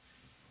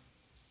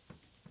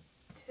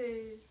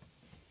 2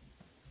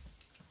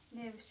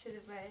 nearest to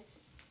the red.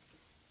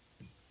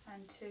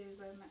 and 2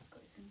 where Matt's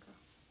got his finger.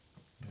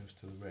 Goes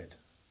to the red.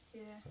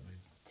 Yeah. Does that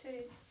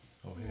mean?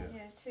 2. Oh, here.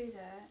 Yeah, 2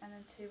 there, and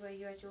then 2 where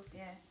you had your.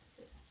 Yeah. That's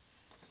it.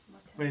 My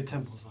Where your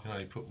temple. temples You can are.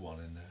 only put 1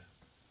 in there.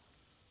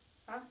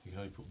 Huh? You can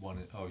only put 1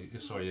 in. Oh,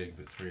 sorry, yeah, you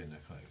can put 3 in there.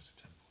 Can't you? It's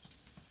the temples.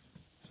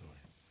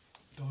 Sorry.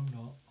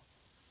 Donut.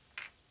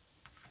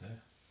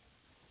 There.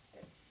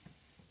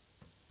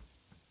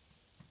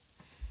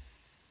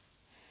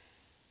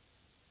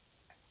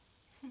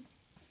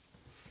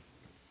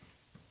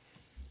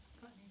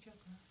 Got a new job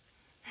now.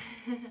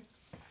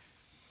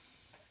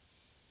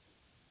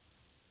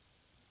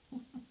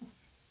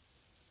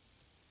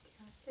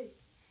 Can I see?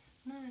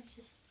 No, it's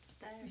just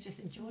staring. He's just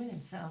enjoying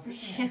himself, isn't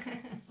he?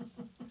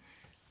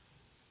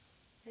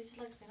 It just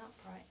likes being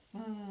upright.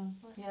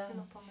 Well, Yeah. sitting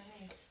up on my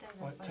knee, stay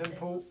there. Right, if I sit.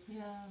 temple.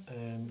 Yeah.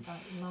 And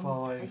Like Mum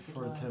 5 hated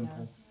for a lying temple.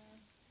 down.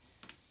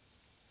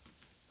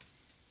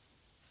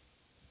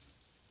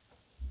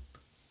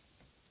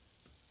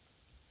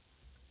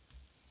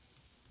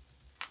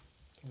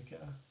 Can we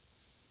get a?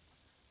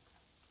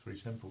 3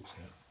 temples,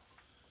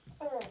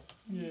 yeah.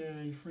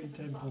 Yay, 3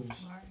 temples.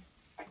 Tomorrow.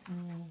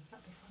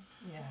 That'd be fun.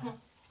 Yeah. You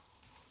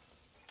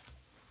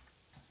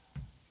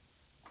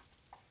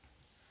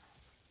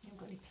haven't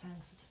got any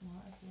plans for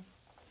tomorrow, have you?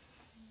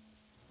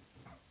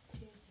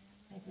 Tuesday.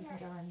 Maybe we can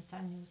go around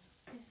Daniel's.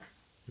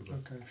 You'll go.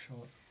 Okay,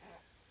 short.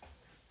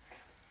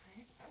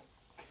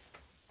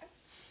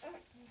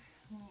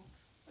 Right.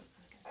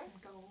 I guess some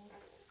gold.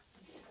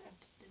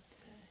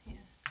 Yeah.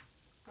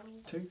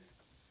 Gold. 2.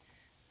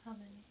 How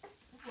many?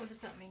 What does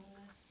that mean?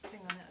 The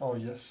thing on it? Oh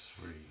yes.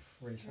 3.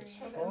 3, so that's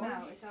Three. Put them 5.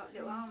 out. Is that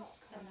little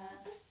arms And coming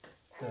out?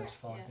 then. There's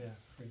 5, Yeah. yeah.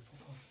 3, 4,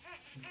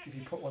 5. If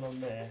you put 1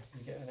 on there,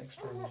 you get an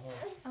extra one as well.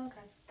 Oh,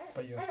 okay.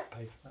 But you have to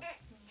pay for that.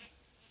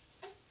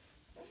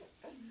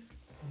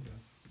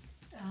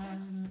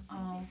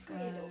 I'll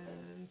go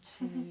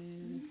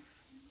to.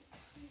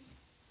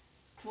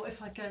 What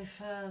if I go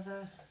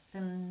further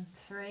than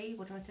 3?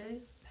 What do I do?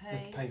 You have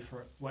Pay to pay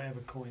for it, whatever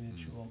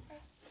coinage you want.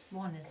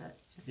 1, is it?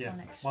 Just Yeah, 1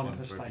 extra. one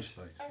per for every space.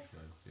 you go,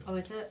 yeah. Oh,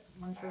 is it?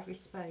 1 for every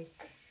space.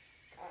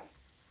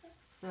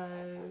 So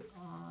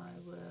I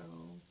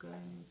will go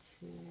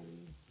to.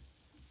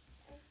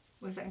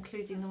 Was that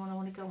including the one I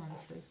want to go on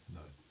to?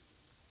 No.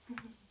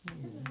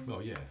 Mm.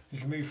 Well, yeah. You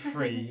can move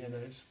 3 and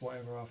then it's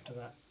whatever after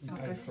that. You I'll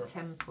pay go for to it.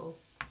 Temple.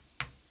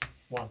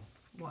 1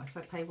 What? So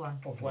I pay 1.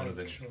 of One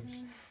whatever of choice.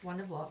 them. 1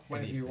 of what?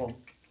 Whatever you Anything. want.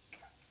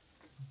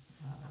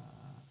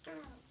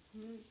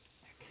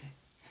 Okay.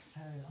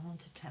 So I'm on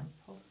to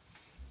Temple.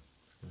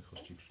 It's going to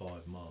cost you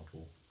 5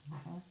 marble.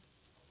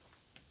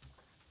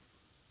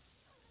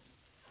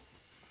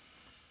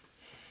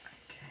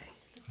 Okay.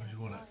 How do you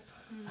want it?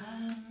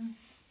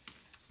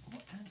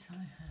 What don't I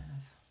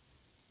have?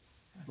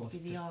 Well, That'd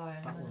it's be the just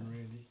iron. that wouldn't one it?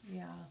 really.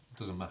 Yeah. It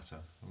doesn't matter.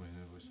 I mean,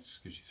 it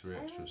just gives you 3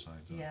 extra or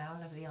something. doesn't it? Yeah,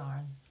 I'll have the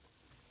iron.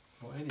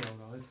 Or any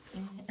old iron.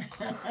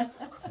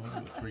 Well, you've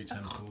got 3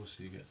 temples,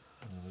 so you get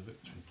another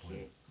victory point.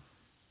 Cute.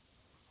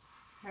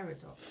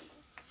 Peridot.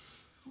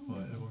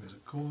 Right, everyone gets a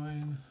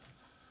coin.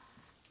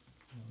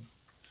 1,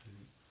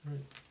 2, 3.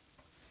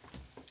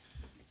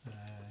 And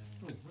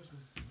Oh, where's my...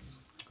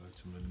 go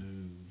to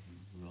menu,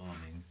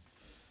 rhyming.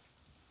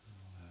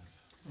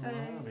 So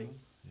Rhyming.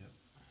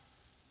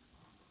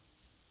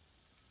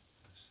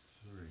 That's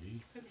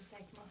 3. Quickly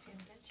take them off you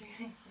and get you.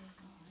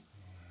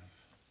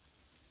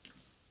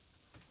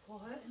 I'll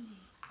have What?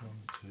 1,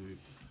 2,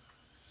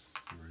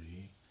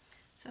 3.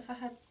 So if I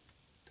had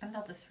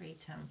another 3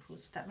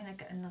 temples, would that mean I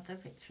get another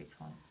victory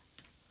point?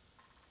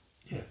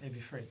 Yeah. Every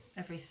 3.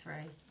 Every 3?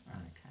 Right,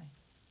 okay.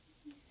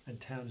 And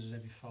towns is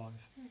every 5.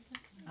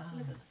 Let's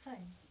look at the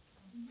phone.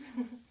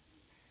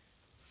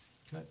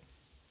 Okay.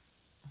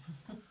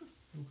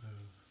 We'll go.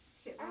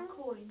 Get 1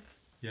 coin.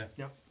 Yeah.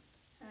 Yep.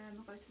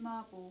 I'll go to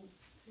marble,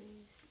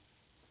 please.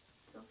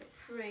 I'll get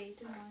 3,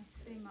 don't I?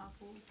 3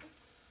 marble.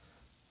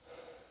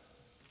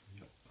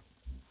 Yep.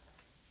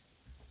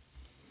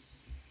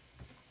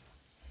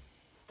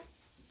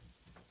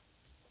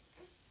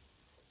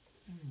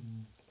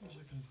 What's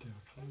it going to do?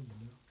 I can't remember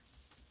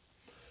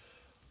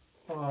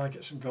now. Oh, I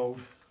get some gold.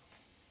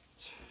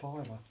 It's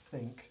 5, I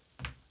think.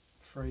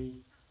 3,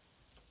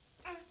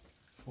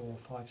 4,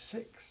 5,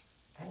 6.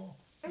 Oh,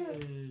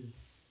 yay.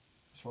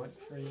 That's right.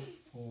 3,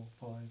 4,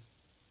 5,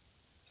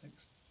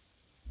 6.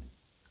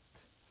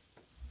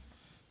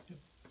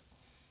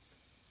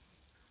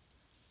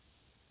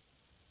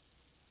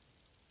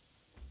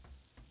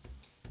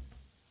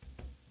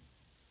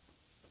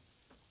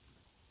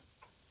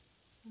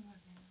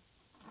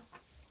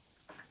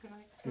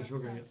 Yes, you're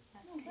going to get.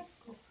 Okay,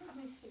 cool. Let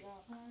me speak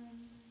up.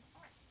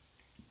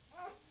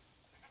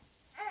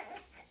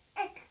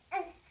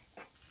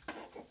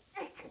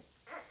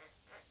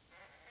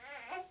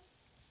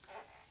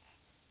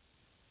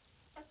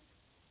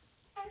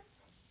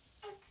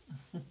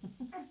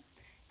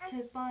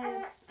 To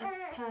buy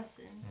a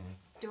person,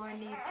 do I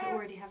need to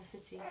already have a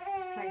city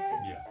to place it?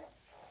 Yeah.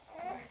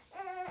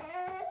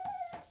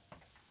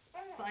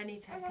 But I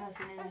need to have a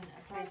person in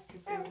a place to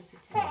build a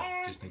city.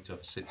 Right, just need to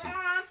have a city.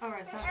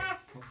 Alright, so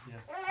Yeah.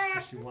 It's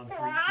cost you 1 for each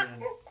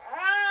land.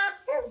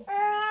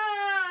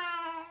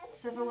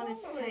 So if I wanted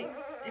to take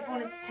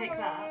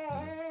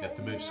that, You have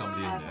to move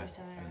somebody in I'll there move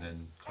somebody in. and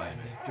then claim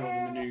it. Do the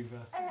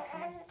manoeuvre.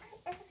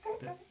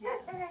 okay.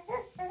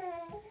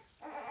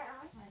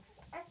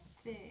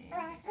 Bit.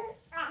 Yeah.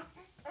 I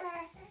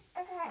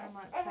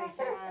might place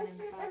a man in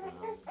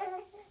Babylon.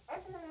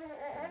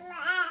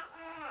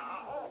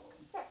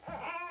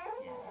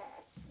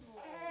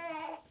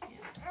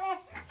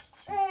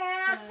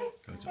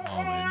 Go to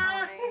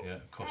arming. Yeah,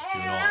 it costs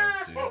you an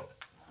iron to do that.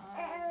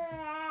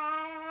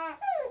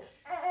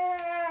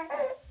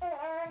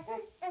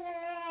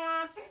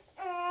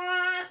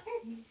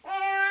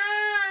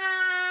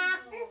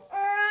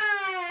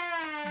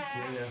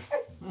 Dear.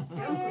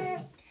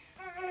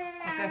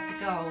 I'll go to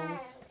gold.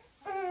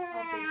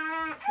 I'll be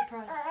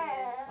surprised to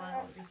hear. Well, I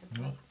won't be surprised.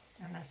 Right.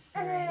 And that's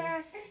 3.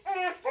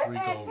 3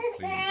 gold,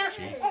 please,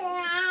 Chief. I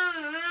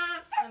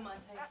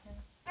might take him.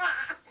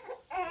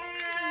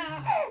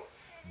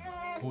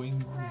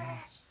 Coins.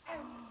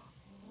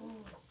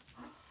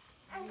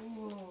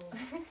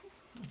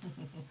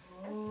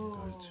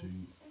 Go to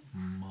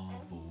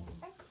marble.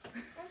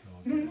 So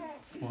I'll get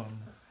 1,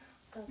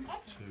 2,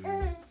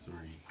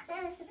 3,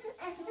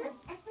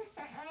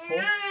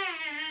 4.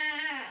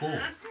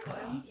 4.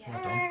 Well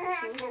done.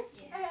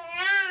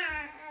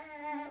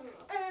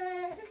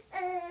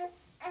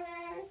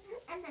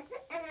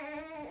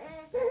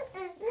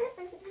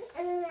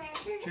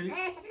 Julie?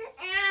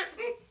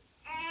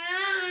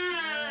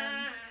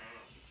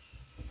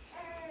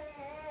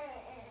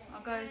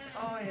 I'll go to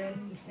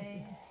iron,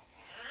 please.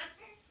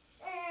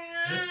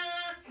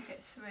 I'll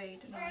get 3,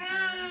 don't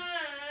I?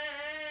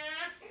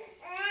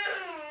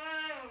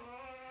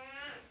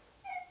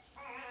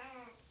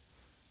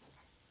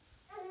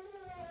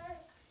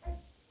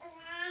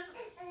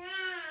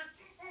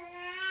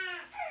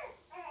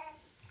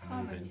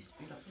 Carmen Moving. used to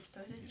be like this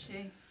though, didn't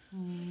she?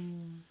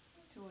 Mm.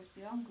 She'd always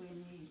be hungry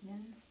in the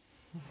evenings.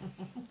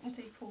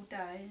 Sleep all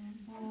day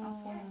and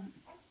up on.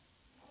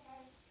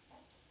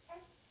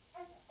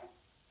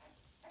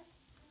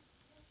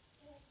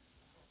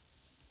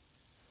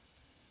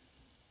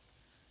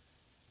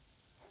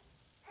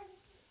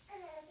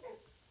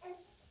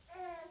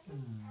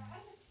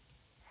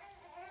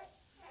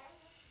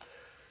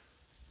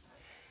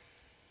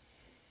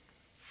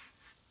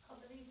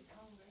 Can't believe he's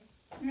hungry.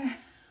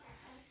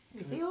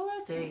 Is he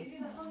already? He's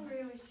either hungry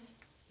or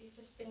he's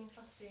just being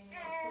fussy and he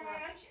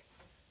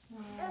wants to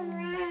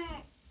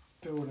latch.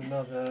 Build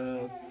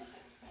another.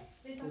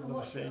 At least I We'll can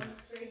watch see. it on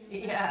the screen.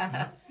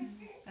 Yeah,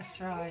 that's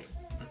right.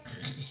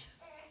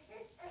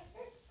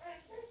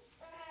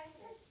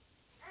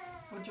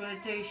 What do you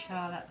want to do,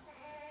 Charlotte?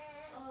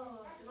 Oh,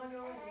 is it mine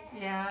already?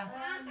 Yeah.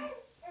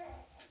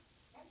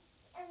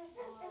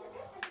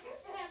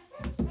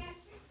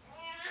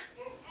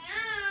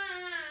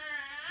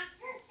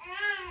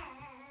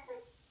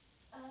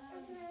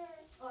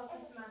 Oh, I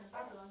placed a man in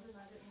Babylon, didn't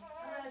I? Didn't I?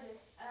 Oh, I did.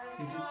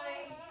 You Can did. I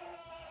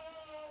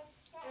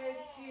go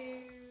to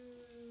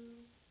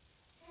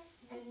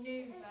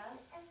manoeuvre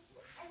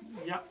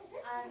Yep.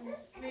 and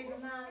move a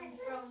man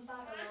from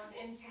Babylon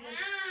into the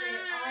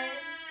iron?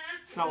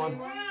 That one.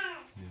 blue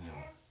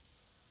Yeah.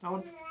 That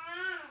one.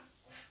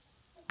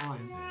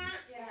 Iron.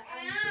 Yeah,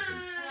 and can I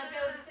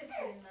build a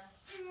city in there?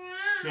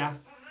 Yeah.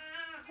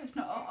 It's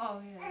not.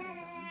 Oh yeah. It is on. Do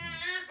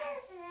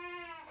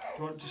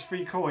you want just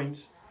 3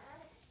 coins?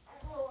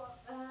 What?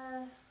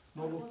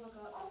 Normal. What have I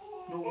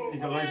got? Normal. You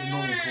got loads of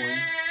normal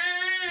coins.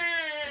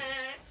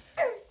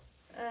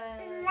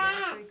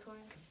 Yeah, 3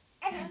 coins.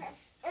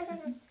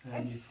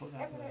 And you put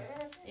that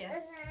there. Yeah.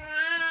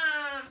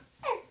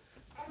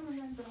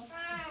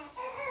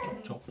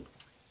 Chop, chop.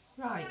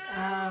 Right, I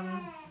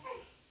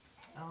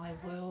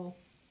will.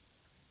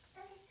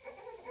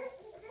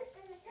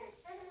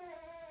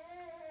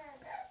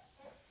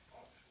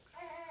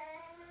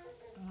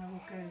 I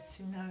will go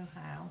to know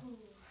how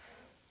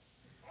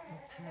and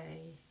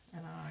pay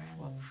an iron.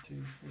 1,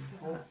 2, 3,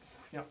 for 4. that.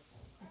 Yep.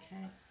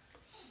 Okay.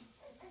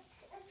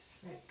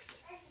 6,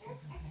 7,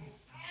 8.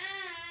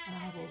 And I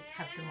will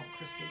have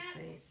democracy,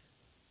 please.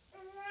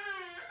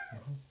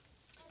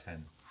 It's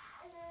 10.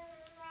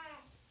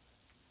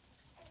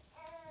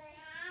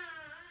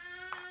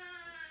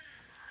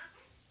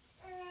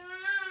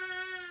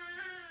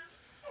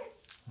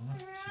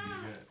 Alright, so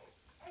you get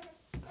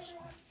this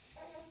one.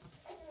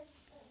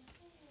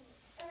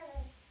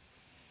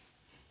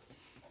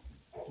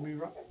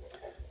 Move up.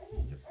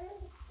 Yep.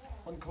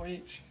 1 coin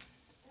each.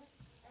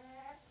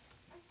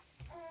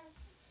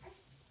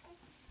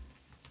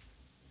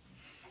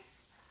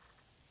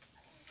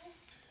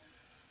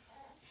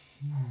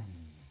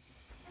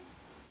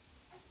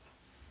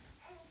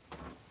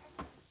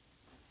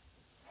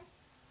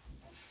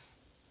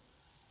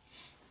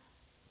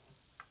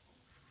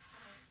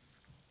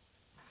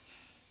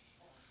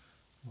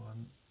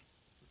 One,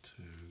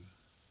 two,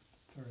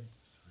 3.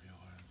 3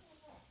 iron.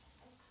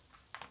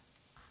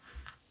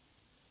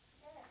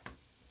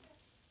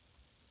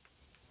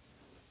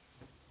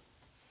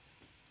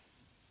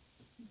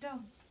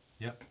 Done.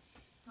 Yep.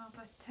 I'll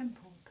go to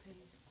temple,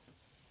 please.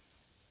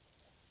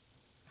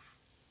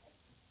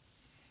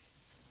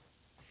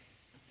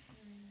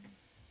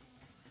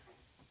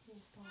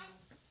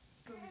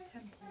 Build a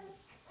temple.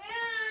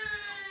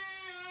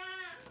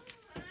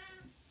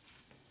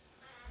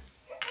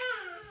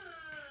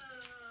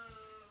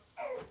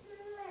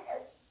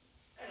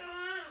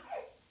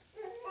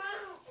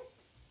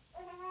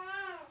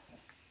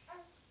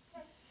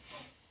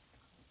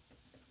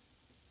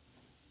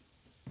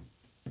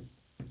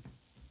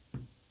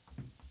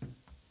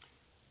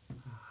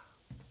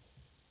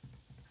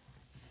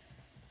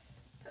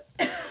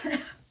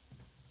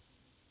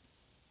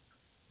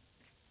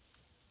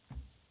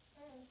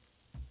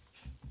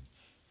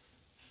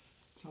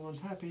 Someone's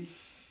happy.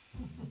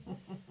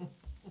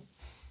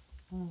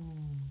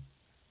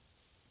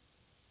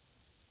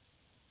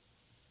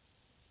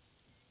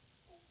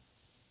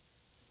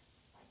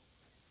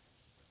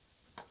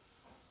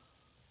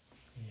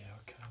 Yeah,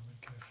 okay, I'm going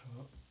to go for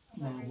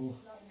marble.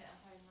 Rachel's loving it at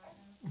home right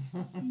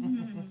now.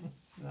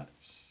 So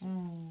that's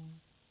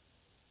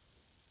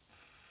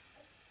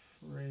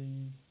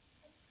 3,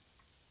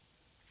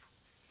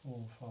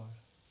 4, 5.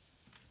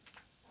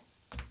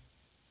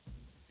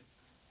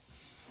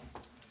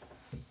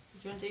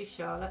 Do you want to do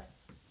Charlotte?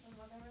 Am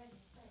I ready?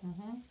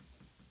 Mm-hmm.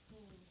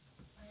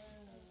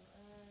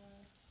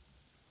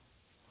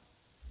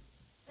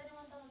 Has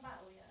anyone done a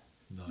battle yet?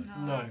 No.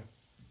 No.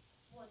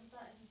 What does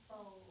that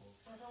involve?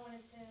 So if I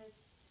wanted to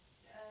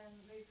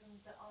move from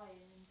the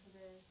iron into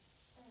the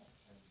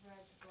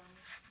red one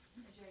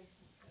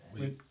adjacent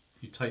to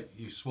it.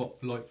 You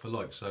swap like for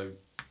like. So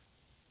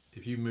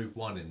if you move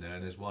one in there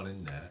and there's one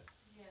in there,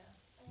 Yeah.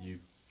 you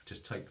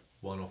just take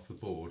one off the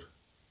board.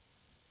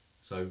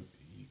 So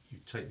you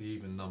take the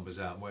even numbers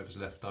out, and whatever's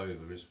left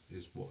over is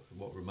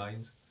what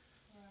remains.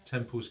 Right.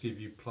 Temples give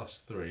you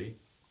 +3,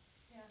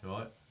 Yeah.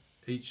 right?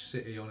 Each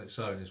city on its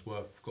own is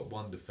got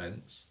 1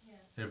 defence. Yeah.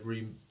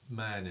 Every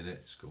man in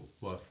it's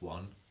worth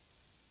 1,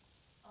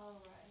 Oh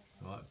right.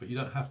 Okay. right? But you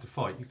don't have to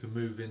fight. You can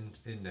move in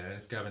there,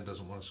 and if Gavin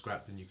doesn't want to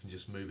scrap, then you can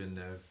just move in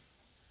there.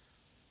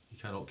 You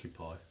can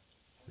occupy.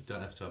 You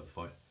don't have to have a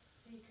fight.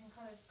 So you can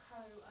kind of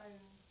co-own.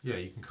 Yeah,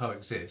 you can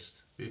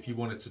coexist. But if you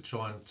wanted to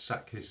try and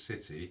sack his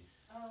city,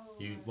 Oh.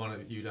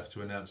 you'd have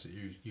to announce that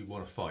you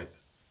want to fight.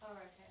 Oh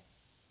right. Okay.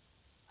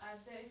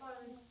 So if I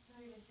was to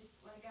move into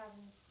one of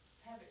Gavin's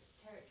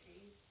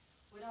territories,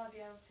 would I be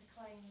able to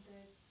claim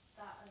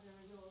that as a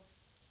resource?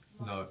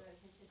 No. As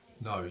his city?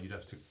 No, you'd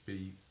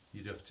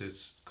have to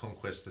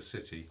conquest the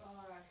city. Oh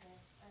right. Okay.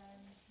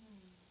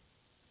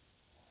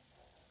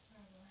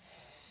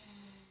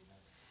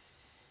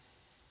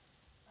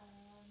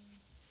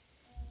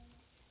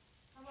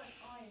 How much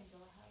iron do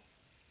I have?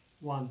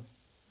 1.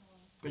 Oh,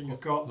 But you've A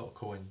got lot of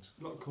coins.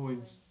 a lot of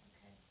coins.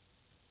 Okay.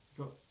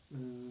 You've got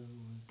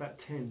about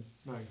 10,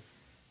 no,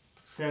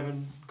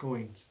 7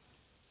 coins.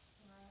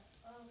 Right.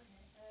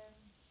 Okay.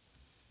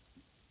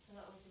 So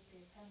that would just be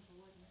a temple,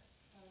 wouldn't it?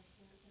 If I was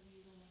to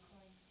use all my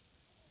coins.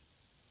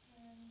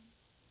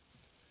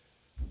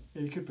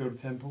 Yeah, you could build a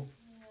temple.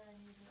 Yeah,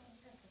 and use it. I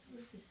guess I could.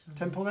 What's this one?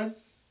 Temple then?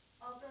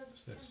 I'll build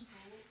What's a this?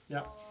 temple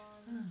Yeah. on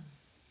Ah.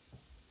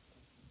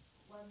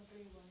 where the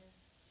blue one is.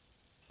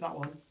 That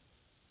one?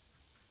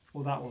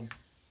 Or that one?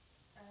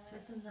 So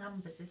it's the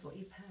numbers is what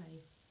you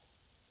pay.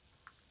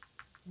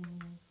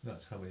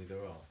 That's how many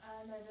there are.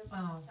 No, the, Oh, that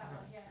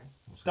right, one, yeah. okay.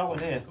 What's That the one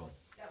cost here? you've got?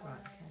 That one,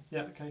 Right,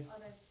 yeah. okay. Yeah, okay. Oh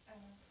no,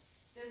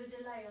 there's a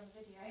delay on the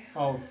video.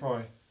 Oh,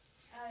 sorry.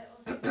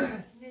 Also,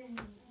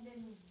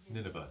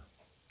 Nineveh.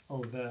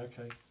 Oh, there,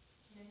 okay.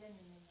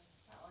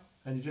 That one.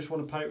 And you just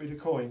want to pay it with your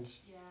coins?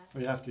 Yeah,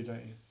 Well, you have to,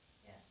 don't you?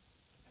 yeah.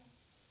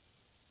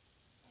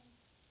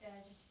 Yeah,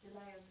 there's just a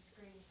delay on the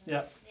screen. So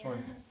Yeah, sorry.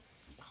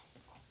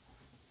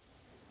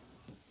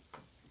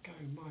 Go,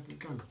 Margaret,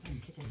 go.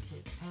 Okie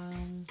dokie.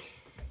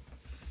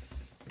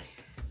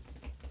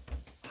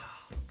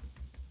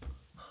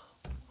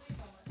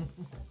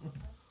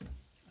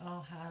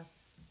 I'll have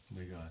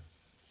There you go.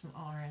 some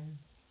iron.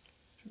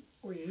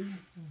 Oh, you?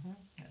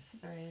 That's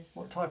 3.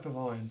 What type of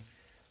iron?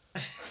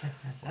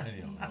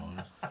 Any other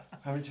one?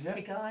 How many did you get?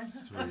 Big iron.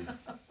 3.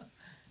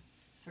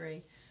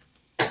 3.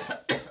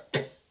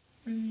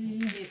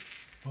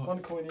 Right. 1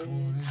 coin each.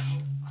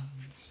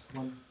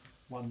 Coins.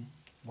 1.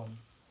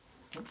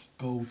 Oops.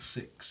 Gold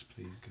 6,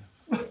 please.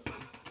 Go.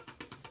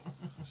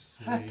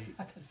 3,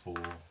 4,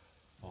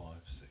 5,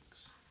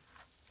 6.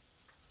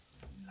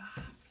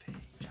 Lovely,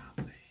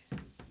 lovely.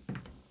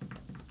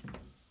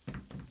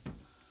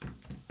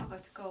 I'll go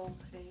to gold,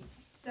 please.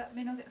 Does that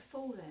mean I'll get a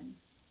 4 then?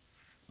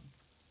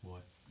 Why?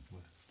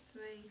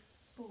 3,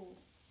 4.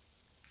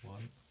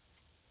 1,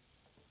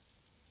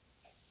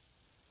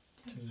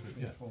 2, 3,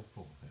 3, yeah, 4.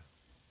 4. Yeah.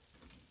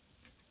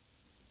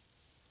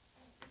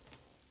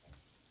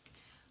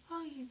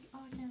 Oh,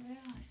 I didn't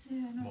realise.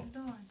 Yeah, not What? a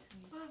iron to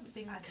I haven't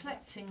been Add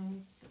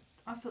collecting.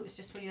 I thought it was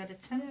just when you had a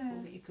temple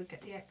Yeah. that you could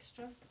get the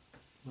extra.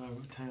 No, we've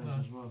got towns No.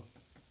 as well.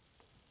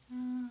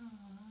 Oh,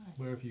 right.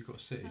 Where have you got a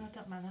city? Oh, it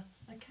doesn't matter.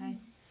 Okay.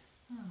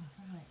 Oh,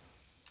 right.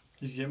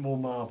 You can get more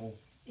marble.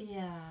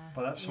 Yeah.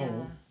 But that's yeah.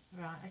 all.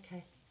 Right,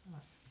 okay.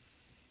 Right.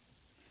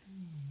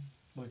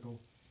 Michael.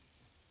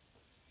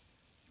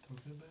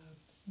 Talking about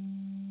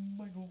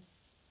Michael.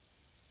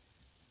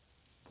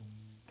 Boom,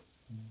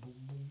 boom,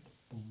 boom,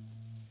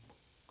 boom.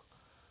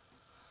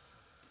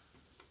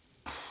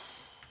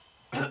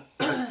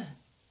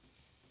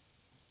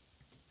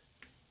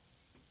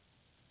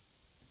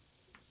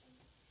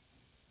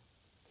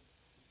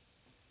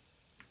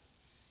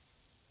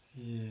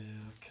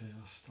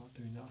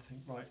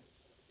 think, right,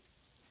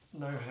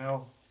 know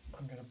how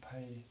I'm going to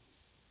pay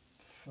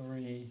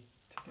 3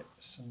 to get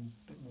some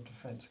bit more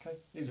defence. Okay,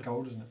 it's Yep.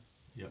 gold, isn't it?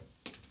 Yep.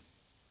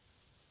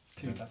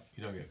 2 back.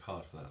 You don't get a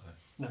card for that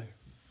though. No.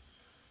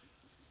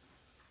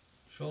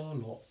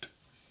 Charlotte.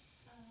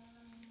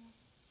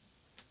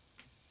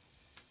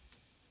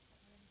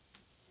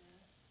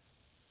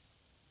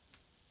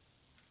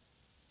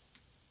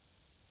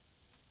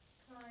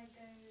 Can I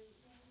go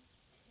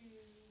to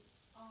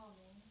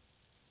army?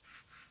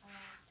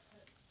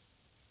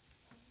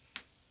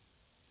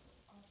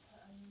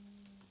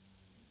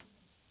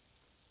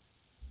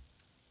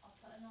 I'll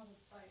put another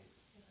boat,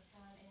 see if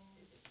I can,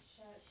 in, is it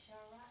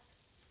Sharax?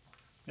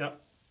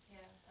 Yep. Yeah,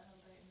 put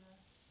another boat in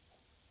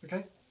there.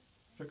 Okay.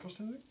 Does it cost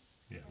anything?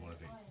 Yeah, one of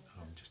the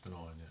just an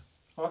iron,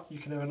 yeah. You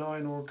can have an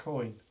iron or a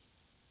coin.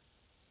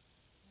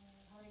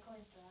 How many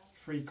coins do I have?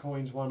 3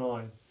 coins, 1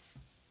 iron.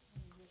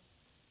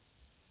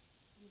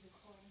 Use a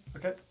coin.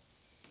 Okay.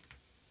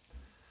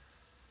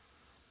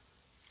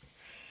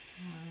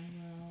 I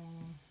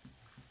will.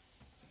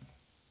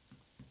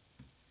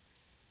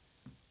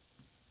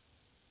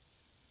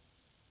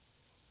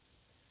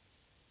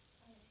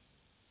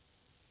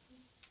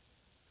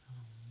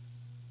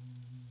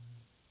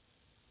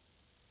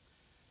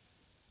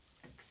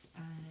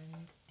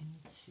 Expand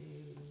into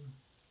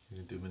You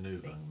can do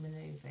manoeuvre. thing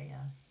manoeuvre, yeah.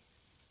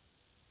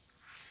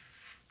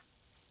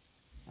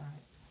 So,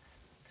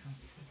 can't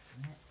see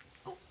from it.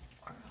 Oh,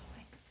 where are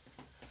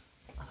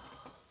we?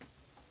 Oh.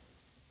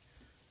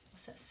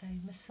 What's that say?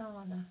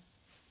 Masana.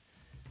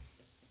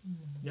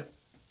 Yep.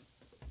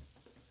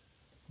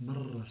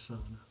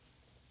 Marasana.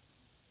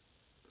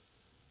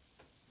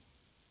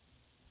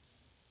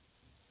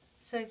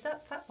 So is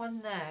that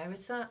one there,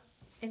 is that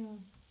in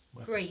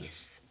Where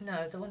Greece?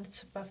 No, the one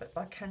that's above it,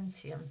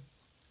 Byzantium.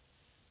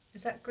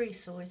 Is that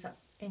Greece or is that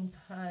in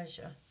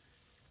Persia?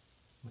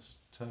 That's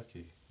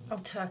Turkey. Oh,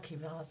 Turkey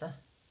rather.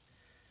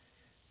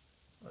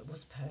 Well, it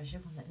was Persia,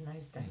 wasn't it, in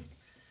those days?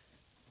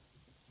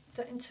 Is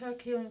that in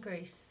Turkey or in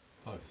Greece?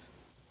 Both.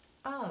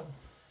 Oh,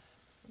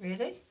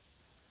 really?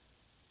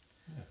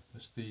 Yeah,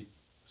 that's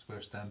where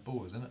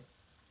Istanbul is, isn't it?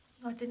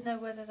 I didn't know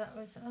whether that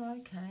was. Oh,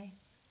 okay.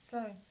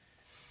 So,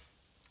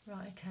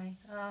 right, okay.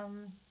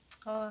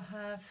 I'll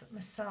have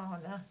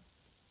Masana.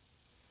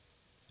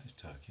 That's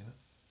Turkey, isn't it?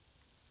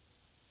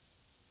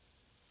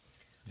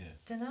 Yeah.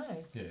 Don't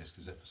know. Yeah, it's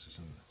because Ephesus,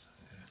 isn't it?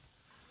 Yeah.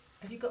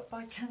 Have you got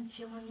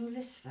Byzantium on your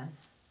list then?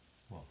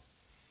 What?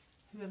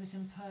 Whoever's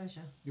in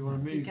Persia. You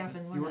want to move?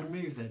 Gavin, you wasn't want to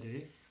it? move there, do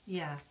you?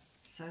 Yeah.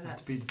 So Have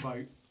that's. to be the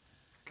boat.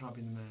 Can't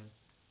be the man.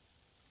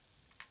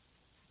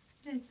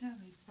 No,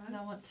 And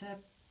I want to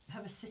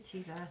have a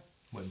city there.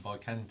 When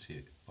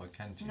Byzantium.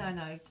 No,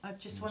 I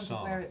just wondered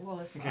Masana. where it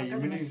was. But Okay, I'll you go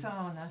to manoeuvre-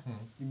 Masana.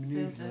 You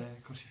manoeuvre Build a- there.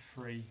 It costs you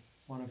 3.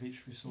 1 of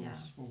each resource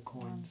Yeah. or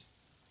coins.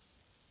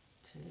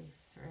 2,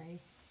 3.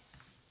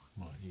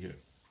 Right, you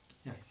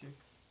Yeah. You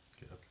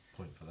get a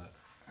point for that.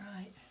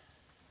 Right.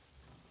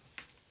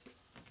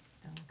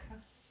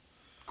 Dunker.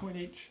 coin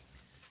each.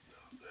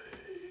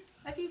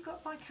 Have you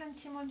got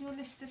Byzantium on your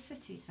list of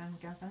cities then,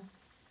 Gavin?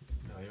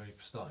 No, you're only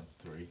starting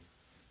 3.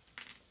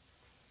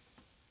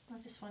 I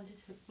just wondered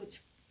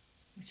which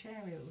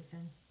area it was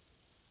in.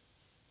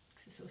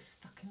 Because it's sort of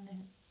stuck in there.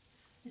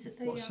 Is it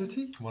the... What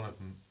city?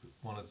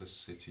 One of the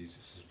cities,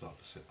 this is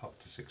up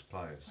to 6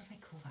 players. What do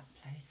they call that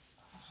place?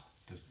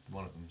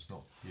 One of them's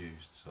not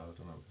used, so I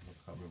don't know. I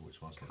can't remember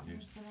which one's not I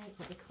used. don't know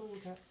what they called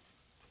it.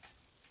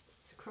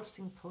 It's a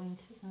crossing point,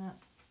 isn't it?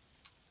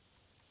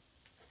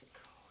 What's it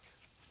called?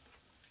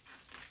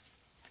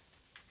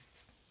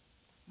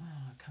 Oh,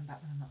 I'll come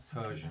back when I'm not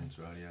thinking. Persians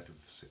are only added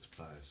with 6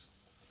 players.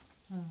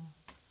 Oh.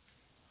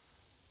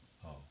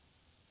 Oh.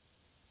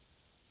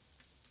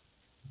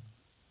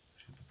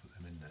 Should have put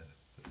them in there,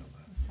 but don't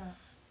matter. What's that?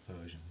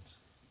 Persians.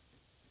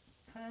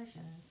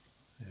 Persians.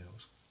 Yeah, it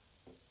was.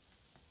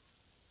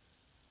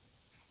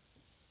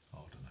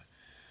 Oh,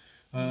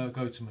 I don't know.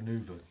 Go to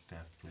manoeuvre,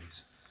 Gav,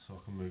 please. So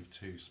I can move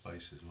 2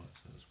 spaces, right?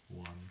 So that's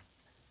 1.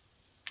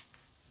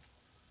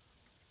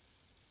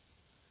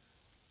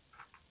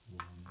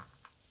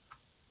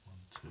 1,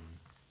 2.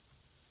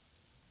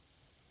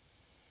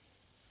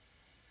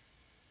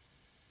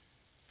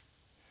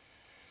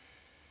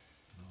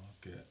 And I'll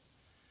get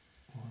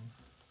 1,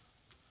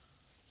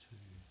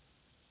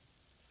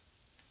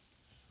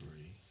 2, 3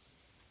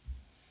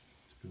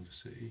 to build a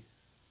city.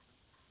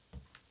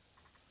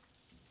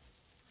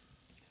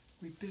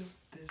 We built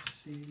this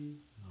city.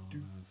 I'll Do.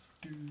 have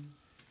Do.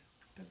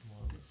 Built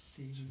One, this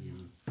city.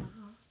 2.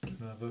 Can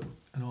I have an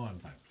iron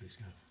back, please,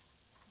 Gav?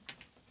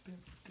 Built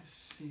this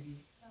city.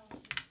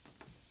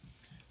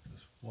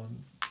 That's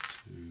 1,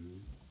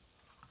 2.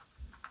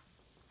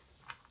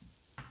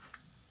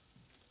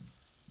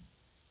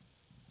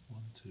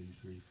 1, 2,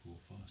 3, 4,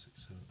 5,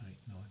 6, 7, 8,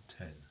 9,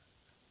 10.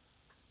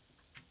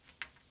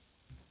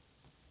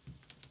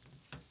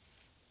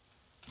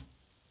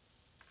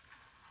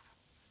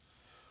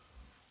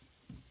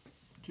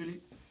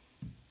 Julie.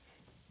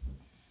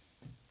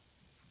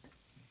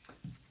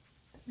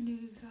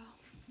 Manoeuvre.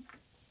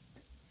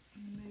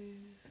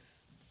 Move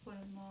one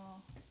of my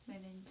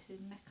men into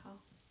in Mecca.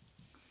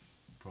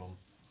 From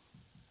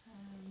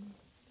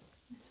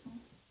This one.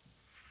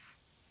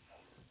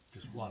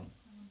 just one.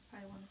 I want to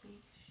pay one of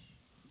each.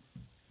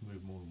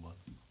 Move more than one.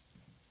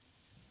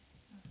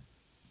 One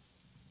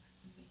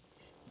of each.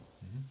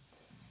 Mm-hmm.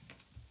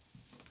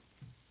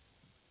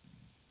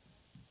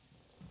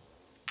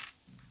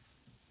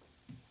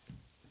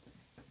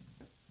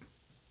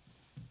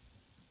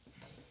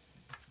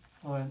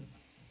 Iron.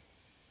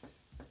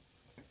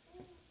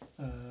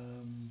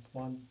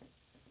 1,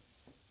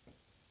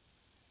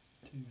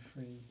 2,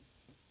 3,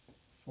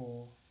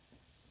 4,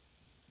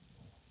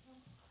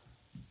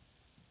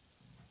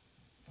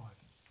 5.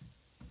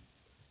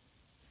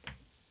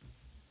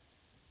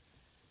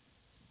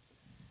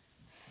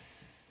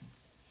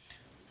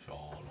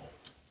 Charlotte.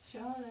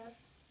 Charlotte.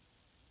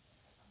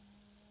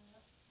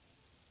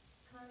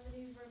 Can I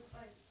manoeuvre a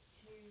boat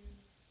to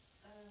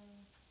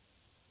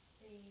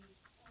the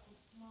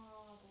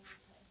marble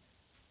place?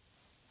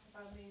 If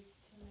I move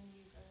to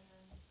manoeuvre and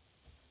then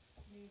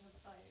move a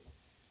boat.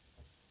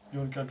 You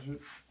want to go to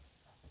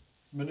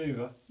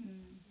manoeuvre?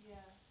 Yeah.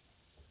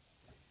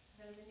 I'm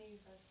going to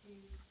manoeuvre to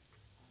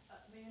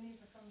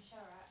manoeuvre from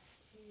Sharak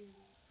to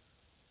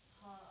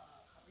I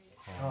can't read it.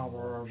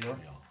 Harbour.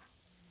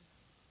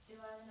 Do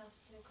I have enough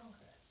to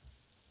conquer it?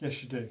 Yes,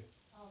 you do.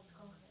 I'll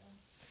conquer it then.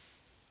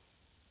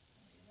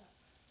 I'll do that.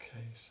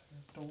 Okay, so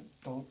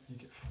don't. You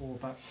get 4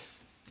 back.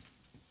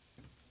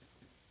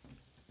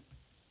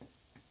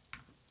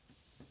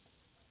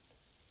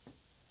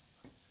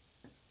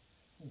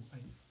 Oh,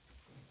 8.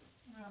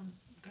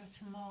 Go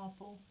to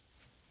marble.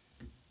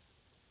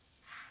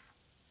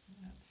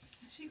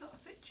 That's Has she got a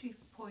victory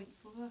point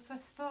for her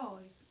first 5?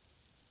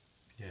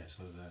 Yeah,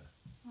 so there.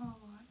 Oh,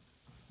 right.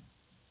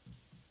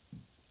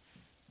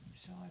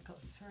 so I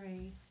got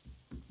 3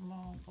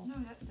 marble. No,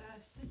 that's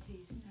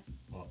cities, isn't it?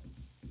 What?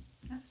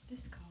 That's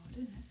this card,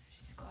 isn't it?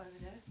 She's got over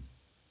there.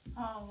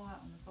 Oh, right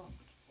on the bottom.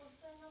 What's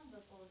the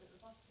number board at the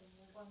bottom?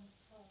 The 1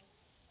 to 12?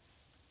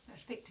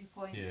 That's victory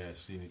points. Yeah,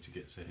 so you need to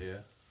get to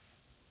here.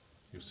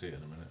 You'll see it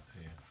in a minute.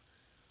 Here.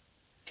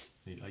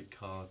 Need 8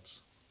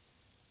 cards.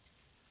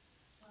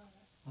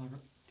 I've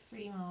got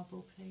 3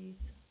 marble,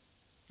 please.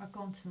 I've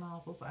gone to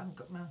marble, but I haven't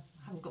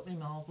got my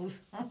marbles.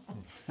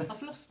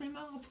 I've lost my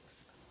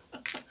marbles.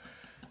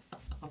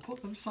 I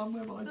put them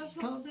somewhere, but I just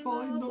I've lost can't my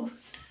find them.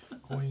 marbles.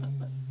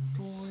 Coins.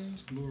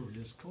 Coins,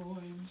 glorious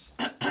coins.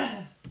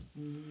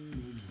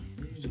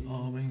 Who's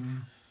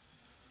arming?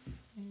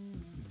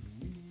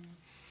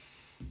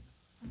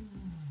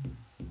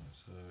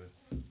 So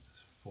it's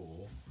 4.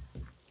 I'll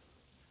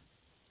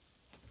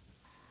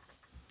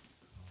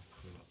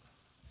put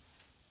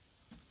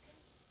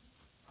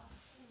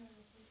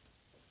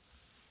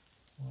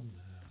one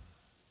there.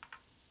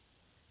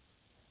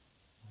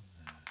 One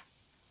there.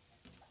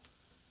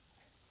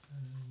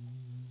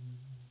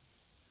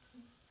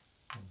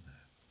 One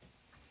there.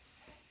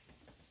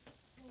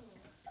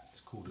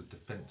 It's called a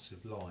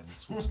defensive line,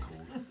 that's what it's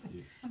called.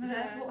 You, Is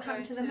that what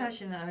happened to the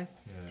Maginot?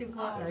 yeah, Didn't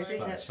I like was those, did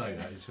about to it? say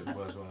that, you took the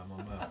words right out of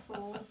my mouth.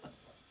 4.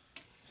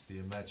 It's the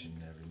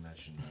imaginary.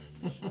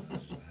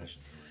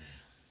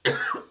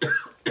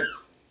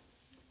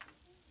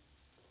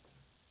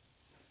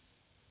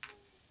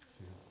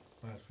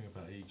 The bad thing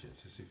about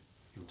Egypt is if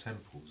your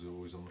temples are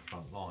always on the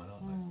front line,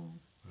 aren't they? Mm.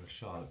 Whereas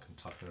Charlotte can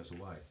tuck hers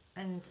away.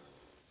 And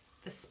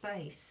the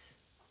space,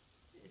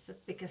 it's a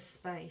bigger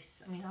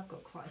space. I mean, I've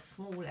got quite a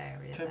small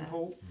area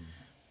Temple.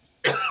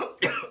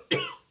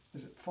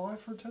 Is it 5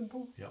 for a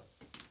temple? Yep.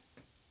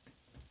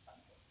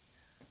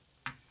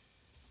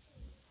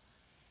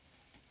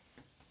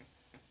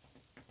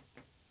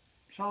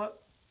 Charlotte?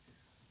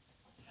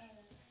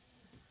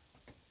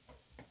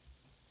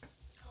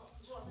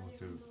 What I'll many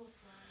do. resource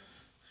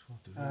That's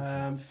what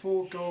I'll do.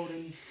 4 gold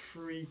and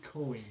 3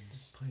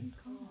 coins. Pain.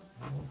 wise?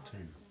 I want to.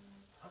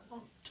 I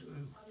want to. I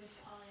moved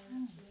to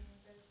iron actually.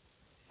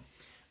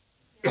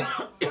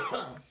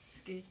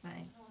 Excuse me.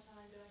 How much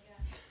iron do I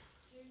get?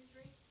 2,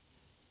 3?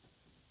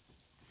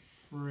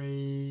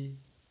 3,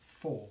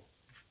 4, Or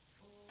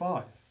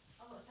 5.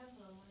 I've got a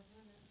temple on one of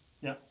them, isn't it?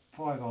 Yeah,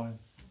 5 iron.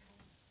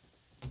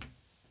 Okay.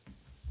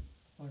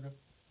 I got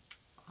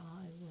I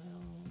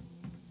will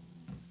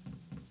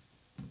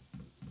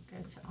go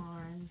to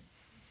iron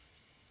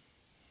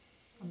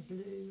and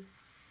blue.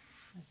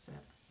 That's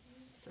it.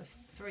 So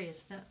 3,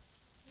 isn't it?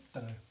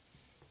 don't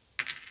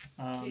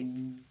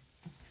know.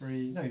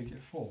 3. No, you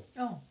get 4.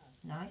 Oh,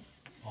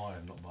 nice.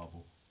 Iron, not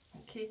marble.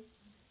 Thank you.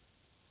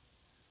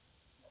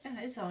 Yeah,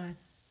 it is iron.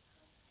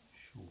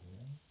 Sure.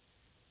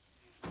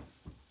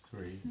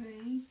 3.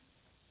 3.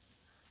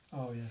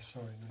 Oh yeah,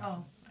 sorry. No.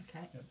 Oh,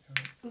 okay. Yep, you're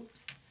right. Oops.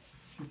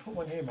 You put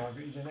one here,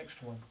 Margaret. You get an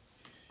extra one.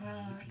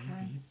 Oh,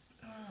 okay.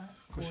 Alright.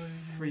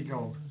 Costs 3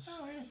 gold.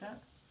 Oh, where is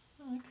that?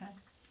 Oh, okay.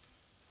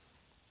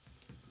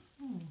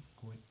 Hmm.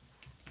 Coin.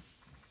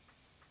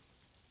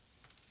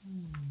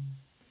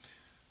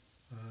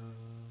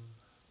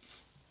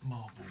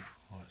 Marble.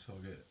 Right, so I'll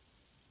get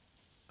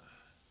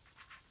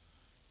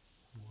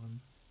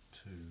 1,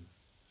 2,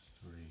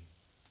 3,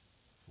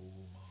 4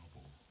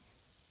 marble.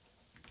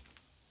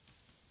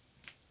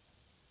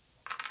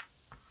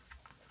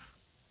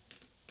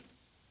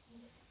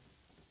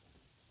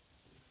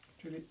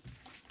 Julie.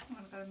 I'm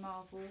going to go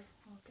marble.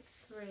 I'll get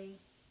 3.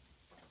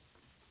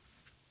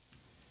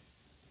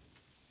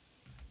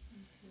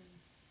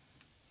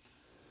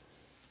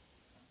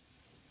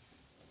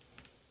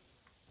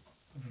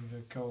 I'm going to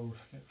go gold.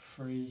 Get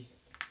 3,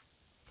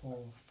 4,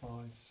 5,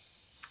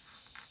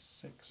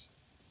 6.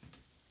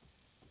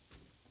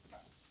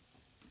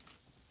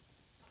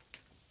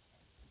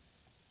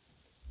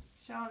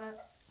 Charlotte.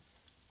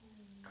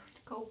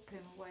 Gulp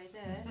him away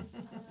there. Yes,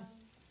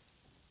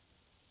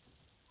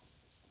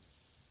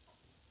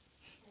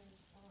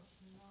 I want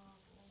some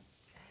marble.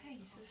 Hey,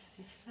 so this is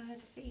his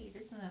third feed,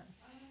 isn't it?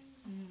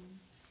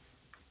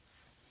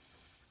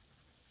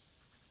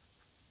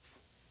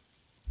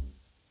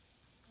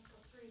 I've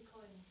got 3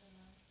 coins in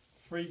there.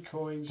 3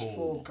 coins, 4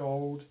 4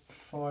 gold,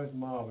 5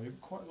 marble. You've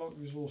got quite a lot of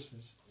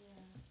resources.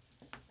 Yeah.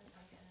 I think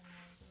I'm getting in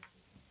more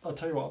resources. I'll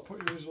tell you what, I'll put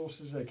your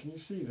resources there. Can you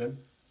see them?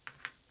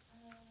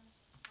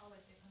 I'll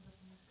wait till it comes up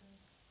on the screen.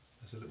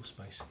 There's a little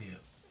space here.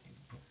 You can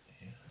put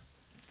here.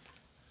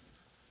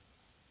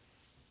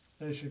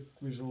 There's your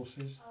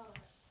resources. Oh, right.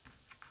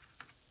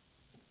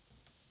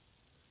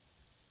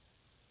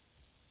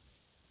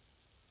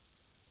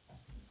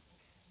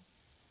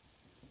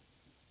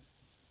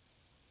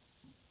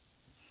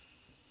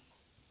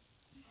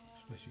 I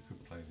suppose you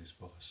could play this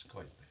via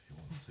Skype if you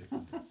wanted to.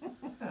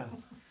 Yeah.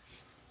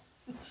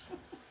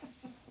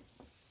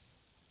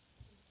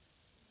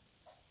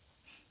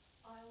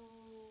 I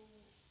will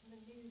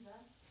manoeuvre.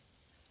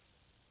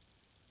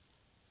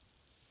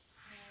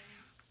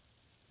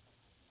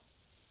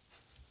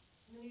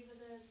 Manoeuvre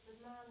the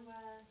man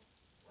where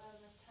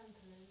the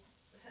temple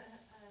is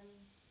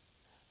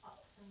up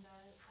from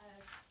there.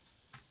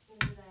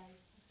 Relay.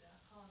 I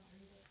can't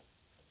read it.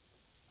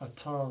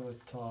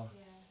 Ataratar.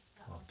 Yeah.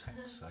 That Oh, one.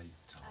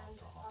 taxate. And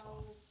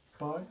I'll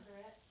Bye. conquer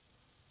it.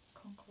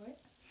 Conquer it.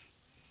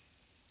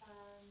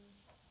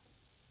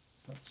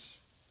 That's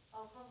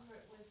I'll conquer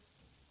it with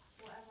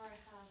whatever I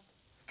have.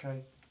 okay.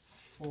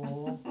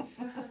 4. I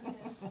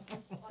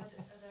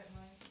don't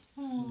mind.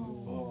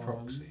 Via One.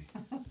 proxy.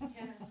 Yeah.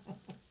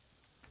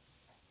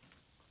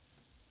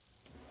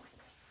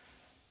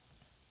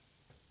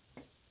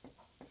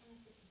 How many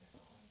cities have I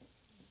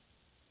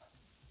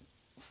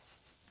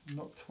got?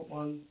 Knocked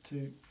 1,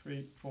 2,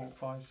 3, 4,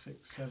 5,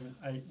 6, 7,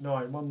 8,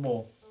 9. One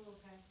more. Oh,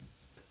 okay.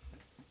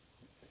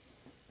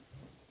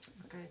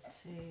 I'll go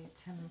to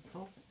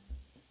temple.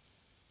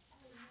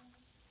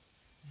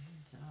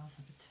 And I'll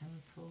have a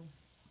temple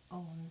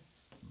on.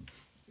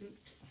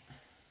 Oops.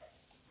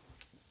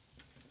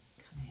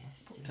 Come here,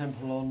 silly.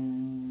 Temple on.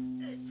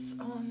 It's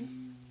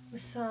on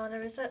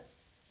Masana, is it?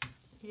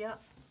 Yeah.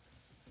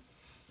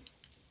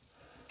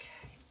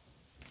 Okay.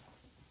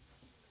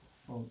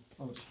 Oh,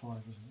 it's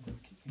 5, isn't it? I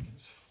keep thinking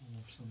it's 4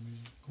 for some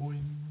reason.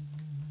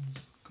 Coins.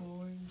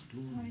 Coins.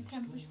 How many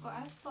temples you got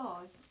out?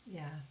 5.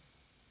 Yeah.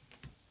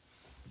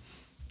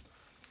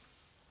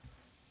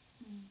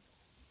 Mm.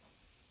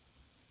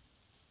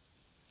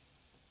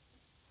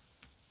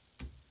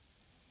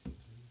 2,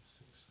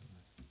 6,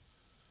 7.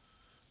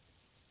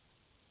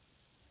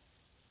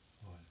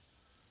 Right.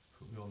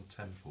 Put me on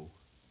temple.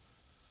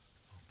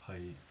 I'll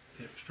pay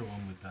the extra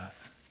one with that.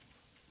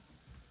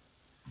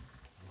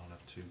 And I'll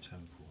have 2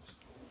 temples.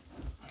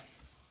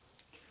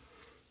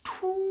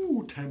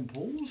 2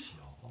 temples.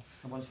 Yeah.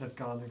 And once they've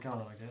gone, they're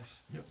gone, I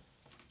guess.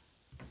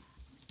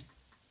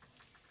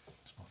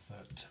 It's my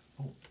 3rd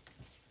temple.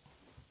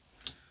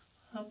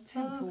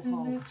 Temple in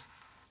hog. it.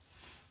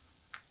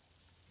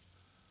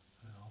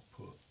 And I'll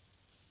put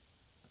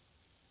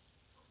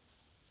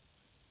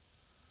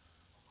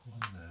 1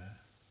 there.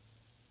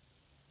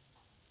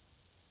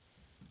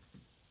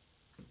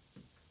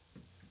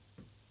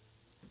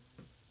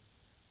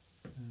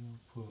 And I'll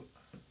put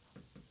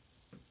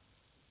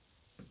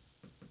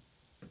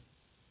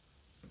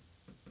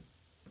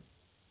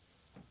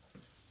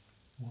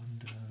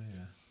 1 down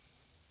here.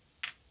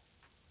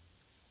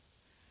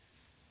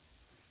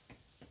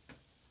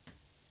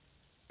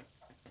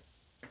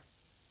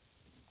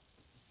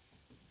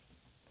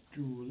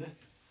 Julie.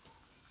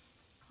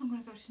 I'm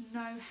going to go to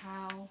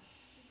know-how.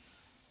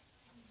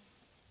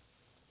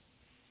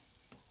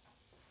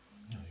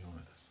 No, you're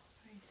right.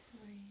 3.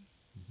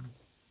 Mm-hmm.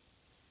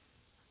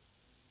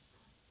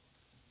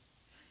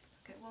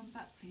 Get 1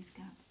 back, please,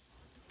 Gab.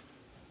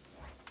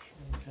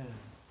 Sure can.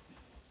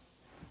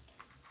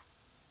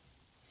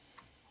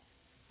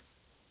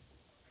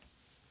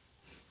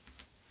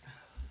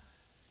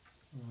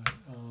 Right,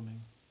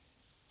 arming.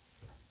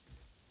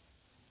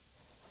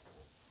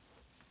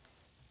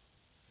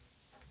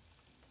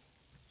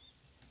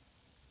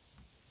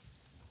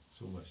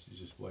 It's almost, you're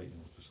just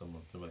waiting for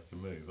someone to make a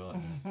move,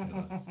 aren't you? You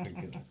know,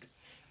 thinking,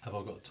 have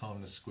I got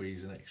time to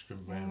squeeze an extra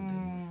round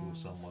in before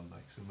someone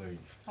makes a move?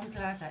 I'm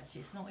glad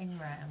actually it's not in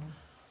rounds,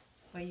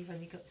 where you've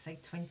only got, say,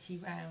 20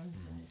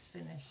 rounds and it's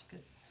finished,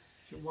 because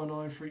Is it 1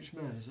 iron for each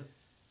man, is it?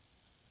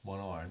 1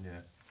 iron,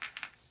 yeah.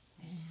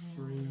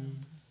 3,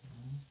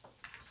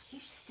 you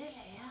still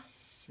here?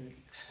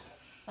 6.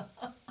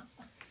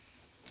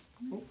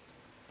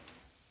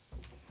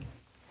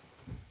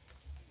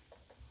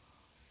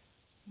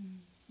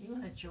 You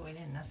want to join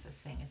in, that's the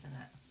thing, isn't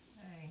it?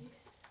 Hey.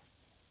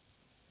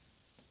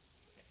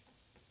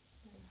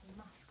 The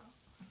mascot.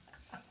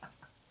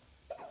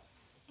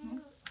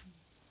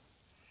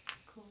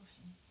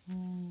 Caution.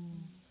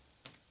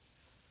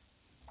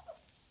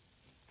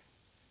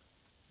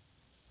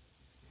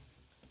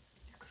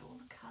 Look at all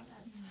the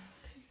colours.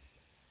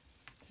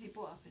 He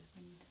brought up his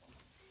wind.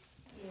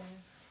 Yeah.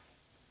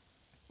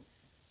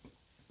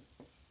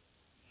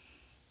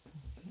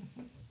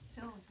 His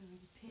eyes are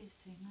really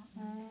piercing, aren't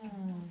they?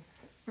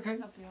 Okay.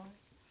 Lovely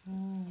eyes.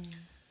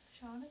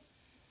 Charlotte?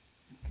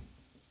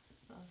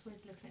 Oh, it's weird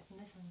looking at it from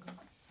this angle.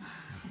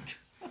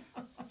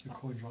 Your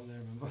coin's right there,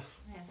 remember?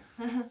 Yeah.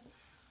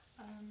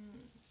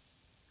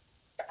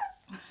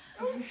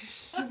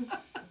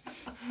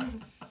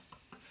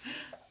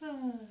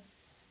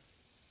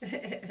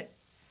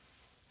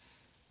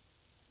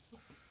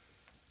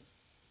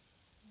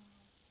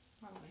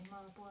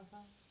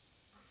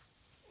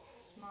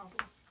 Marble.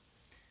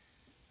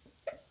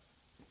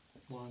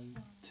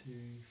 1, 2,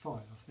 5, I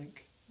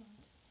think.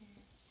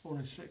 4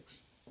 and 6.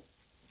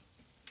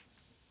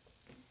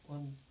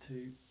 1,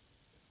 2,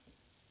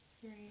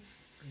 3.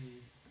 3,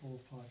 4,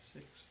 5,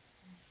 6.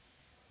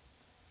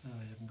 No, you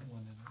haven't got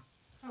one in it.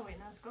 Oh wait,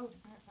 that's gold,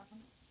 isn't it? That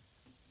one.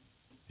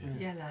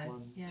 Yeah. Yellow,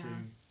 1, yeah. 2,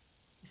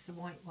 It's the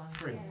white ones,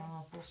 Three. the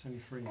marble. it's only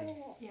 3 then.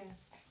 Yeah.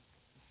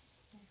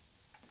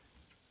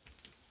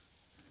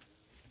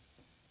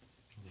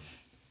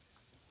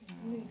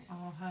 Moose.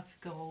 I'll have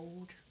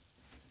gold,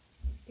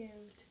 Gold.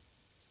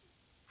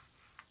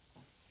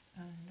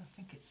 and I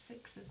think it's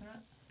 6, isn't it?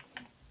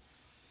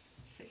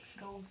 6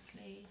 gold,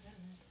 please.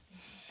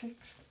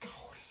 6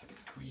 gold is a bit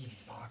greedy,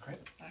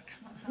 Margaret. I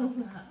can't help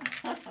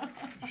that.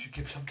 You should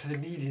give some to the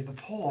needy and the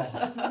poor.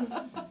 I'll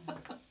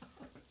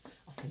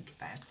think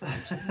about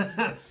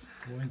it.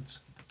 Coins.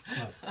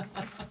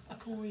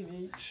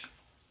 Coin each.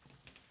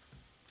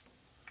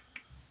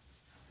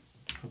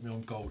 Put me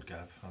on gold,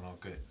 Gav, and I'll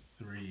get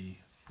 3,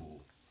 4,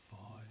 5,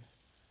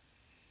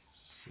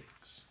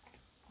 6.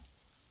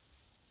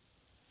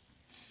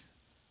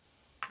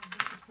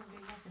 He's probably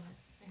loving it.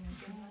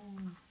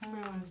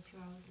 We're almost 2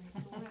 hours late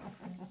to work,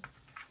 so.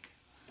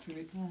 Put a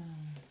Look at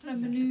all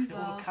manoeuvre.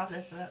 the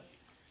colours, look.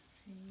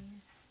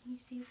 Please. You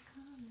see the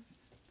colours.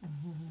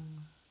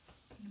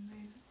 Gonna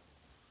move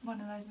one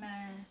of those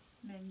men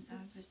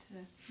over to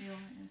the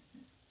iris.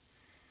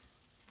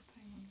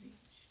 Play one of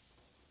each.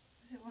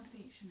 Is it one of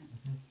each, isn't it?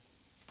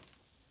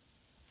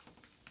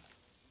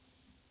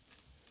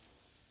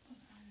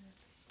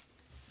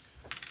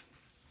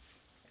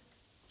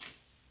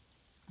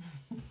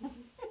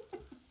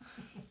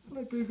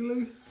 Hello,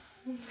 Boogaloo.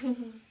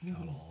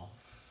 Oh.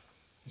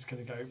 He's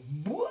going to go,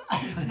 what?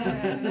 If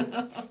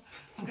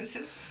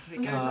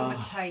it goes on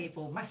the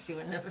table, Matthew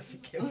will never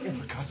forgive him.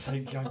 For God's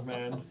sake, young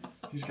man.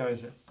 Whose go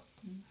is it?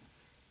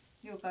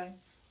 You'll go.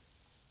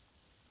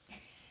 Is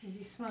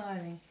he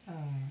smiling?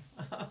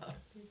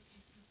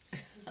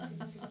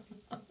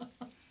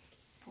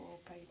 Poor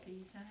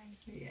babies, eh?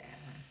 Yeah.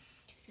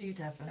 You'd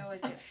have They him.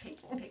 always get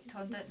picked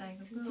on, don't they?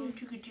 Go,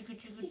 jigga, jigga,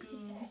 jigga,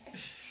 doo.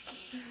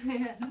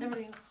 Yeah,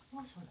 everybody,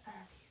 what on earth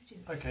are you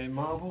doing? Okay,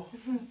 marble.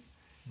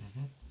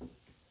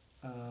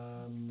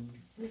 Mm-hmm.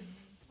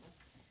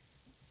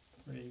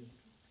 3,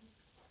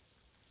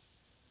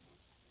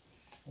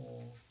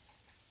 4,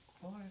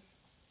 5.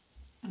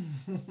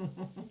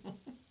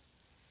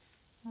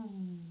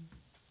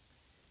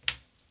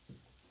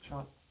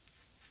 Shot.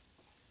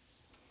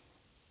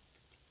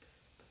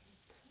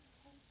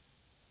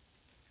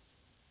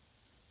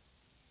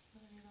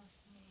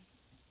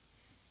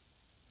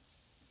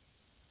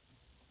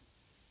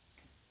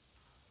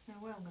 There's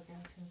no way I'm going to be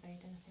able to invade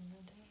anything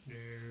around here.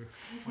 No.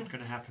 What's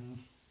going to happen?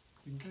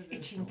 You can go there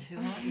Itching still.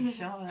 too, aren't you,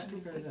 Charlotte? Still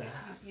go there.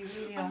 You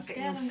really I'm are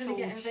scared getting I'm your going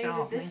to get sword invaded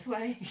sharpening. this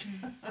way.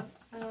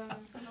 A lot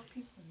of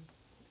people.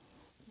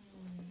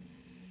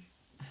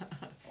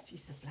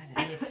 She's just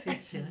Vladimir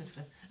Putin.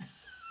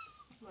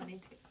 Well, I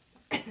need to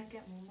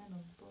get more men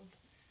on board.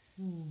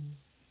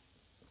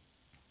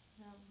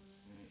 No,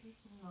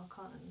 I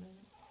can't at the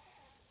moment.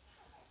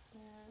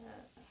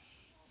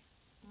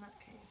 In that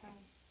case, I'm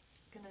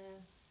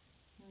gonna.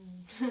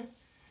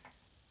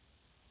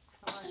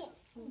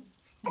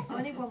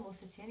 I need one more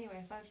city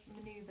anyway. If I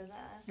manoeuvre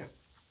there Yeah.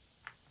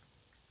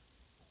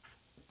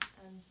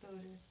 and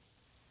build a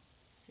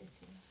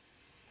city.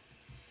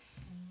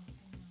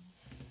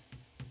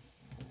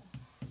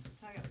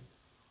 I got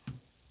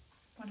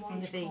One one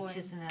of each, coin.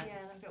 isn't it? yeah,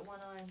 and I've got 1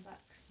 iron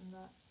back from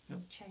that Yep.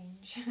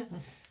 change.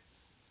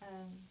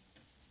 And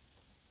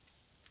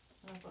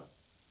I've got,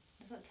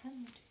 is that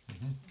 10?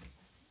 Mm-hmm.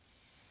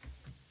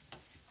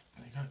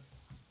 There you go.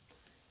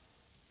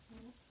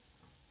 You'll go.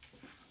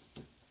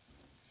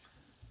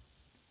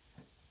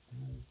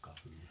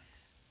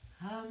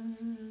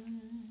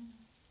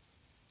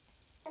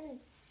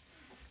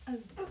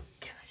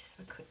 Can I just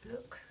have a quick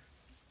look?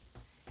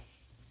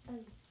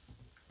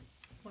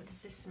 What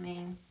does this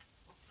mean?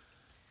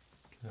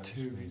 That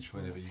Two. means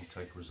whenever you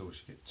take a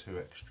resource, you get 2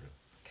 extra.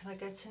 Can I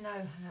go to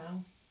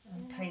know-how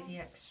and pay the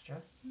extra?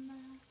 No.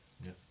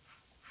 Yep.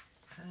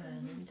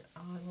 And I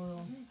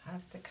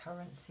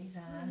currency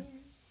there.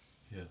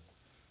 Yeah.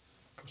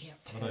 Yeah.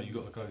 I know you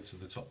got to go to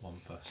the top one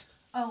first.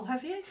 Oh,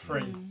 have you?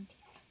 3.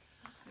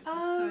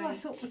 Oh, I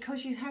thought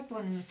because you had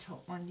one in the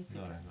top one, you could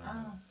No, go. no,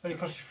 no. Only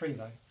cost you 3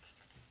 though.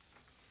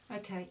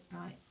 Okay,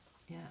 right.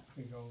 Yeah.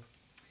 3 gold.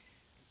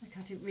 Okay,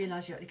 I didn't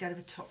realise you had to go to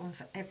the top one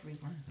for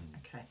everyone. Mm.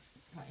 Okay,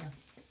 right, yeah.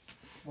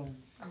 1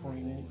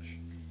 coin each.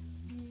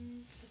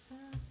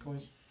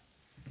 Coin.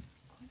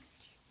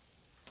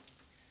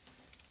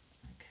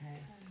 Okay.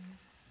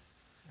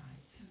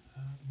 Right.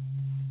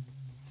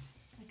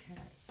 Okay,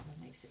 that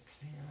makes it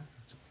clearer.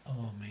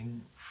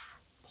 Arming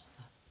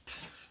Bother.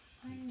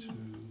 to.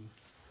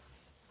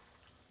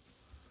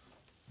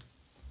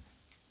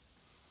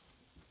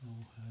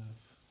 I'll have.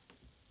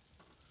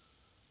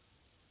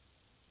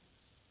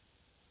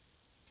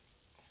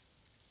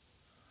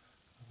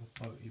 A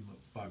boaty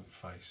boat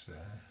face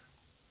there,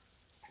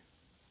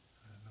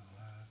 and I'll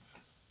have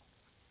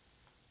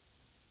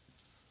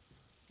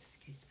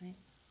Excuse me.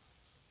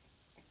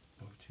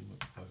 boaty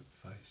boat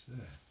face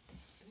there.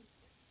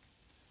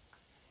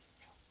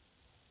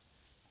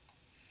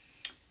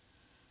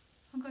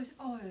 I'll go to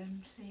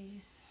iron,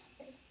 please.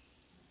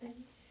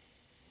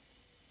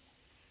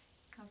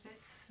 I'll get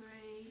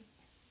 3,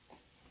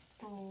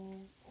 4,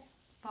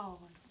 5.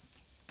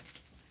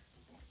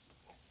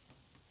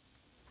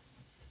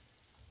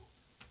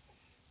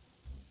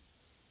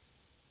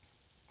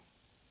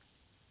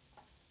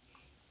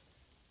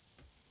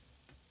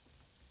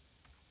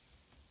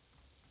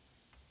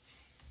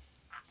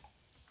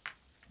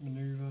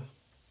 Maneuver.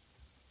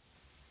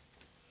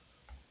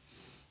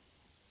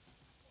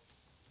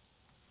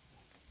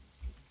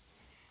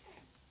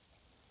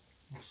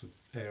 Lots of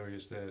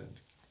areas there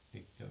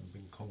that haven't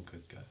been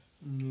conquered, Gav.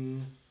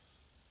 Mm.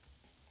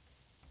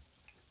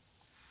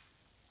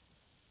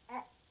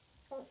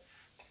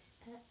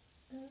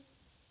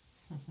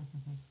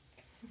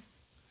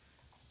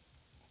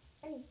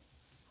 I'm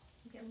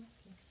getting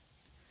restless.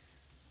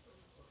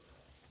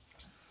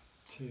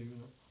 2.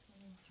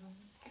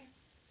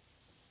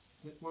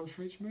 Is it 1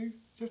 for each move?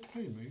 Do you have to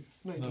pay a move?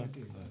 No, you don't do.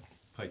 No.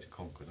 Pay to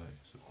conquer, no.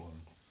 It's at 1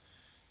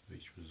 of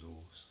each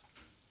resource.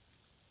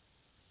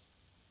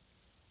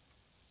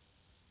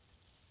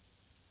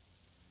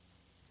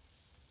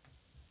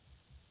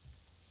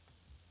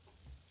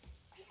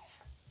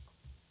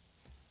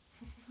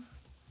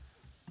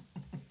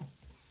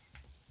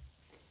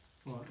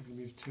 Right, I'm going to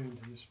move 2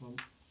 into this one.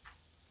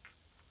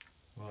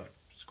 Right,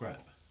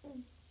 scrap.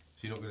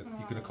 So you're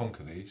going to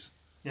conquer these.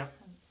 Yeah.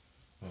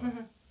 Right.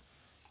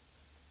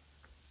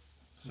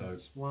 So So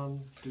it's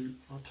 1, 2.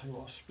 I'll tell you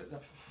what, I'll split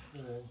that for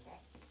 4.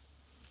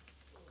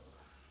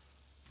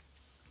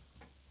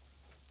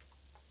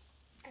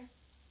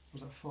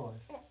 Was that 5?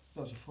 That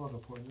was a 5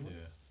 point, wasn't it?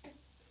 yeah,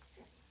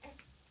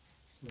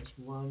 So that's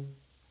 1.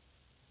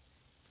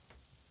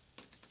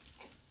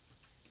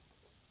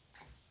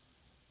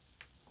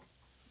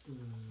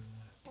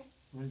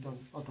 I've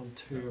done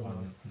 2 that of one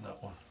them. and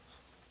that one.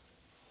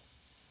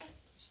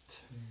 It's 2.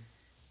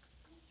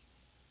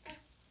 How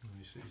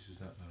many cities is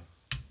that now?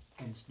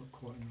 One's not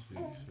quite enough. 2,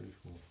 3,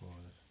 4, 5,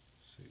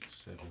 6,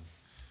 7.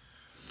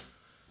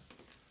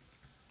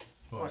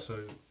 Right, Right.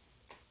 so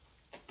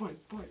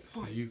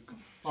Fight. you.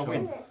 I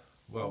win.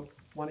 Well,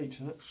 1 each,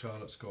 isn't it?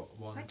 Charlotte's got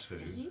 1, Like 2.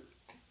 see.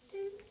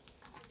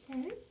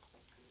 Hello.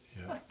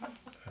 Yeah,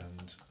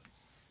 and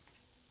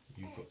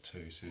you've got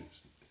 2, so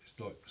it's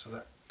like, so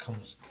that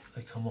comes,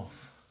 they come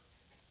off.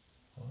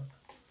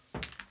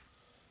 Right.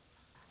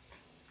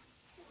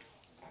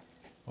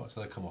 Right,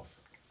 so they come off.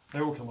 They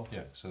all come off.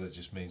 Yeah, so that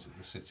just means that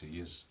the city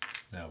is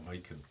now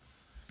vacant.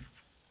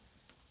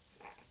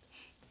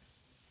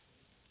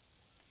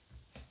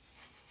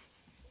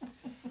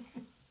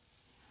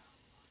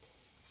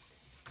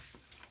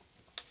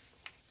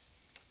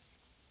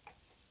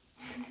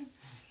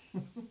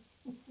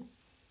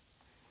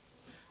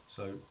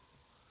 So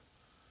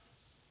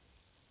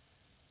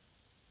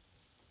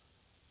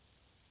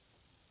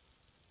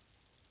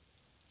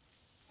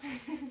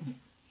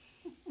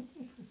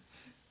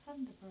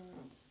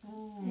Thunderbirds.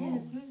 Oh. Yeah,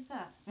 who's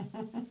that?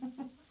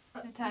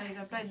 Natalia,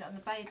 you're blame that on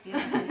the baby,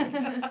 aren't you?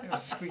 It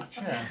was a squeak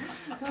chair.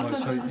 right,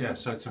 so yeah,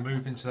 so to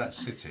move into that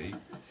city,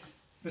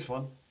 This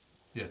one.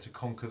 yeah, to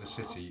conquer the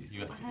city,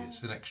 you have to.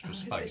 It's an extra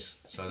space,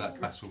 so that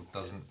battle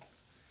doesn't.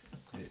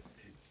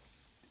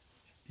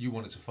 You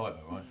wanted to fight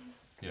her, right?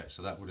 Yeah,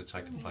 so that would have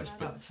taken place,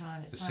 but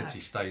the city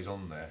stays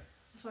on there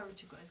That's why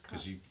Richard got his car.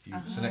 because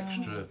it's an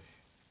extra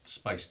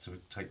space to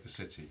take the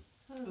city,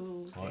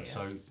 Oh, right? dear.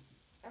 So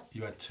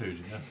you had 2,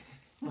 didn't you?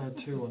 I had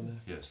 2 on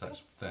there. Yes,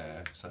 that's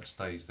there. So that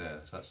stays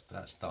there. So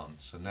that's done.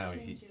 So now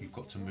you've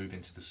got to move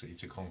into the city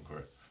to conquer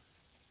it.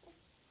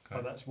 Oh,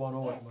 Okay. that's 1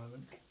 all at the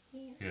moment.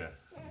 Yeah,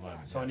 at the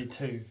moment. So I yeah. need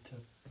 2 to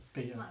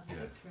beat her. Might have Yeah.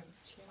 a look for him.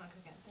 She might go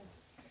get a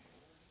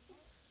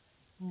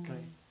bill.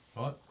 Okay.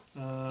 Right.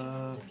 No, hang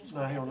on,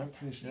 I haven't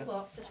finished yet.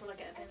 What? Just while I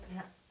get a bill.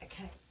 Yeah,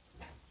 okay.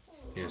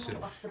 Yeah. So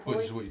What's the what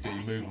boy? is what you do?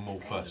 You move them all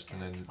first,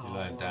 and then you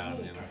lay them down.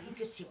 There You you know. go. You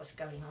can see what's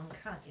going on,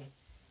 can't you?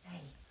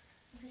 Hey,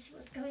 you can see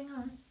what's going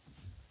on.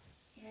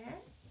 Yeah?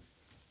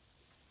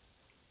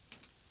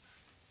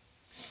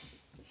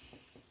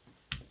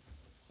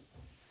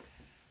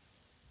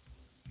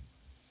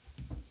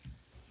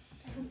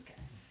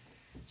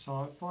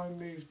 So if I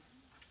move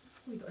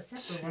We've got a two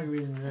separate one.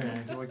 in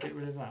there, do I get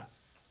rid of that?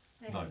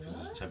 There No, you because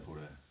there's are. a temple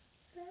there.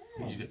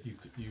 There.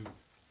 You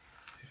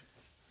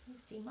You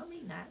see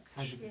mummy now.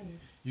 How do you- Yeah.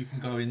 you can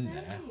go in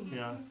there. Hey,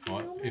 Yeah. you see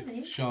Right, your mummy?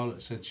 if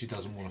Charlotte said she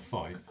doesn't want to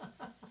fight,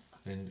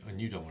 then and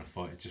you don't want to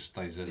fight, it just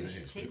stays as it Finish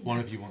is. the If team one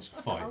now. of you wants to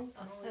fight,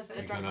 The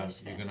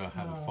you're gonna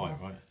have a fight,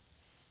 Oh. right?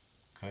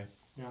 Okay.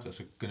 Yeah. So it's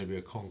going to be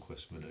a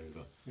conquest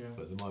manoeuvre. Yeah.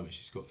 But at the moment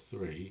she's got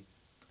 3,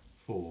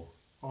 4.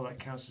 Oh, that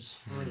counts as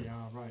 3.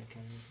 Ah, right. Okay.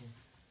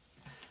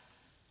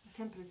 The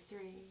temple is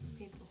 3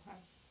 people. Right.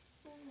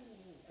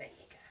 There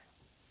you go.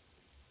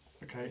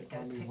 Okay, you go,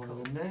 I'll move one of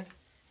pickle. them there.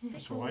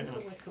 That's Pickle, all right, isn't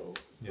it? pickle.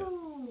 Yeah.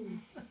 Ooh,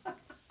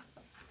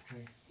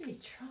 Okay. really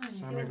trying. So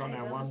how with many your got now?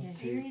 head, aren't 1, you?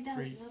 2, really does,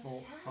 3, he loves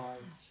 4, that. 5,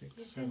 6,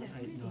 You're 7, doing it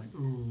 8, really 9.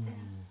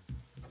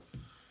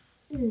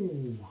 Ooh.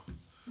 Ooh.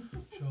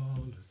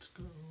 Charlotte's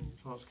go.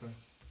 So let's go.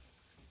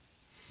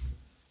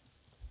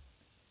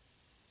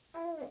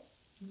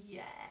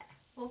 Yeah.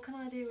 What can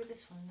I do with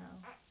this one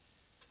now?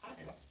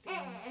 It's been,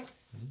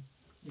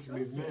 You can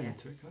move Oh, dear. men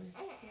to it, can't you?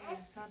 yeah,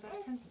 can I build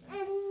a temple then?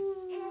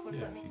 What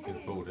does Yeah, that mean you for can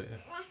you? afford it. Yeah.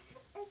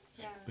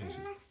 Yeah, Means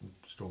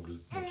it's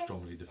more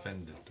strongly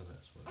defended, doesn't it?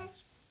 That's what it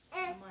is.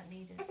 I might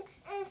need it.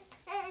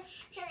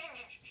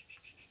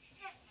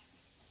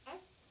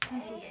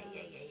 Temple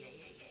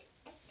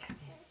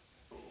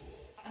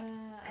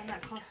tower. And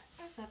that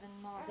costs 7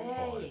 marbles.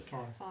 There you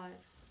go. 5.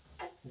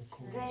 All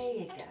corners. There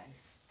you go.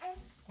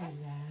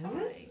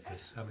 Hello.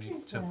 Yes. How many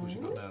temples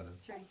you got now then?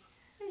 3.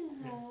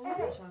 Hello.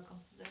 That's why I've gone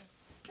for the.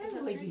 Is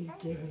that What are 3? you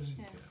Yes, doing? you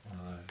Yeah. get one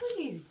of What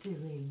are you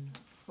doing?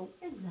 Oh,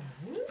 hello.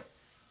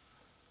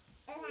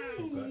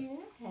 Okay.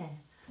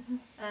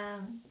 Yeah.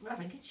 We're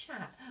having a good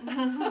chat.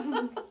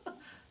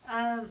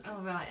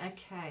 All right.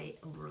 Okay.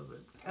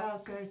 I'll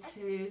go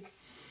to.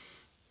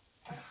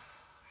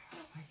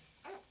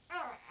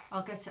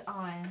 I'll go to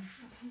iron.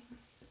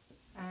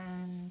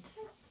 And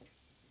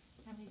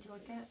how many do I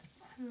get?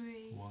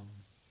 3. 1.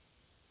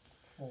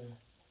 4.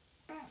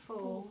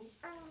 4.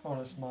 Oh,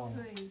 that's mine.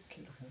 3.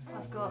 Keep looking at I've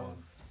mine. got-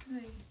 1. 3.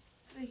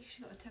 3, 'cause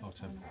she got a temple. Oh,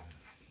 temple.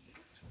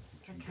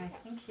 Okay.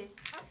 Thank you.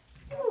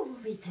 Oh, what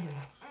are we doing?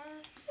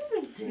 What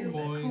are we doing?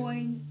 Coin.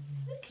 Coin.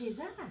 Look at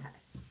that.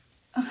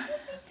 What are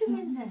we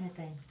doing there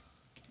then?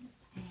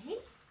 Hey? What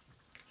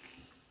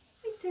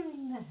are we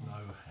doing there? No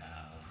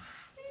how.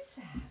 Who's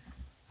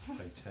that?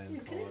 Pay 10.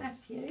 Look at it, 5.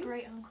 Matthew.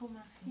 Great Uncle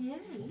Matthew. Yeah,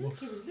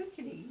 look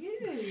at it,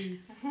 you.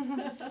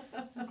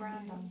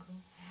 Grand Uncle.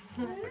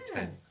 Pay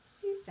 10.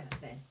 Who's that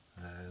then?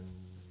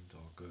 And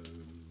I'll go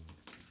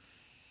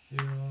here.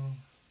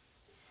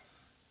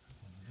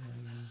 One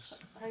of those.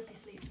 I hope he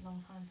sleeps a long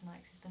time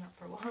tonight because he's been up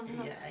for a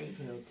while. Yeah, he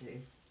will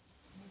do.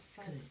 He's so-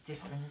 Because it's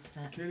different,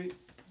 isn't it? Julie,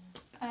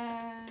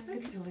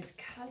 Look at all his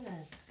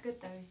colours. It's good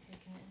though he's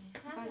taking it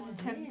in. That Goes one to is,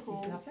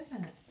 temple. he's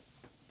loving it.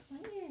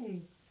 Won't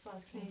you? That's why I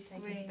was keen to He's take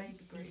him to green.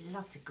 baby breed. You'd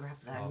love to grab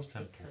those. Last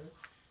temple. because-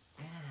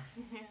 Yeah.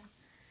 Yeah.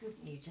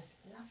 Wouldn't you just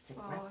love to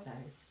Oh, grab I-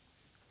 those?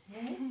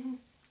 Yeah.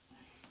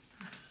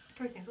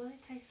 Probably thinks, what do they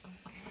taste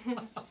like?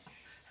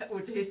 That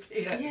would be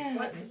Yeah.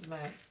 right in his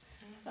mouth.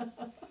 so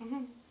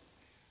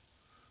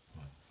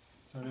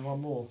only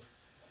one more.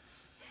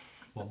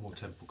 One more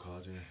temple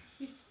card, yeah.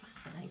 He's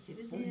fascinated,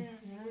 isn't Yeah,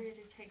 he? he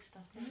really takes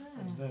stuff in. Yeah.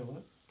 That was there, wasn't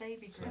it?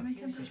 Baby So- breed. How many he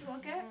temples was you gotta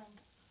walking get? around.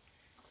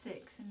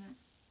 6, isn't it?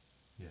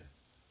 Yeah.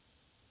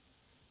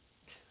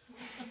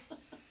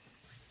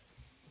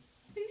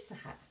 Who's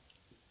that?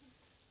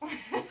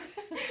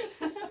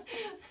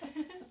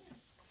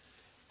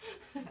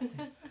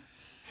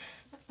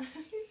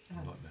 Who's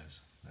that?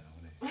 Nightmares now,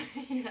 isn't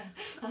it? Yeah,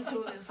 that's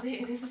all they'll see.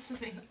 It is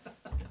asleep.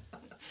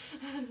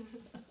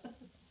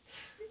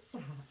 Who's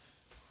that?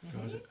 Go,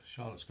 is it?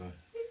 Charlotte's go.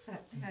 Who's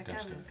that? No, Go,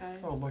 Gavin's go.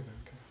 go. Oh, my God.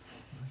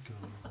 Okay.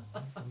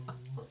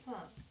 What's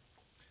that?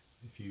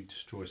 If you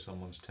destroy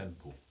someone's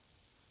temple,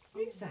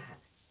 Who's that?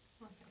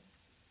 Okay.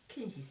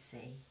 Can you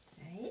see?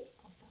 Eh?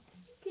 What's that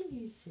then? Can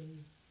you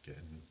see?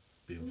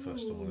 being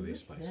first on one of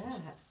these Ooh, look spaces.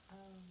 at that.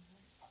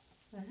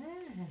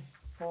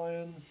 Ah,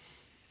 Iron.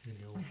 In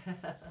your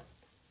there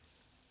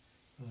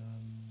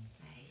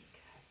you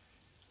go.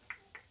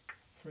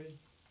 3,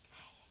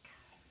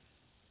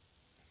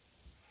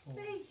 4,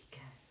 There you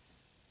go.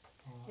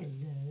 5.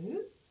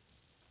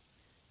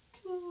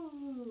 Hello?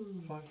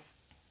 Ooh. 5.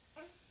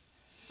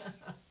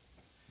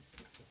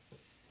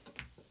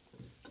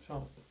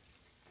 Charlotte.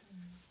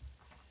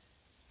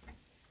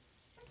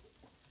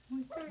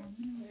 Where's that one?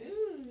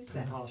 Ooh, who's 10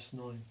 that? past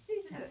 9.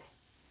 Who's that?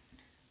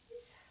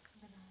 Who's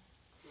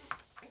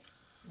that?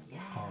 Yeah.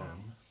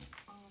 arm.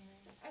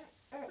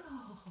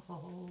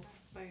 Oh.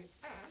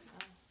 Boats.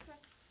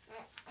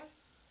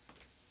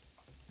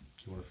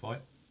 Do you want to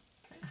fight?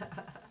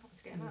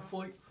 To get him out.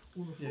 Fight.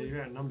 Wanna Yeah, fight?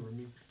 you're outnumbering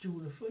me. Do you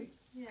want to fight?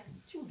 Yeah.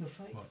 Do you want to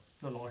fight? Right.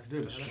 Not like I can do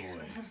about Destroy.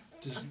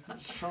 that. Does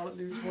Charlotte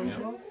lose one as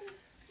Yeah. well?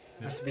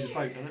 Has to be the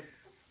boat, doesn't it?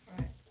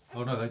 Right.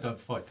 Oh no, they don't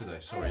fight, do they?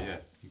 Sorry, yeah.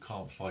 You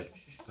can't fight.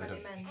 They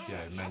Only don't. men.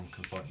 Yeah, men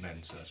can fight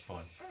men, so that's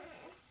fine.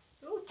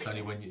 Oh, It's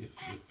only when you,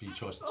 if he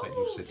tries to take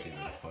your city,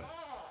 they'll fight.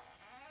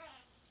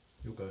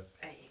 You'll go.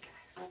 there you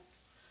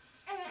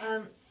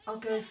go. I'll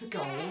go for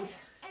gold.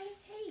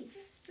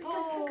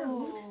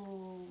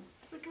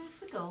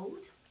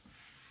 gold.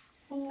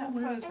 What's that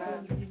program?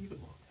 Yeah, you got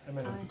one. How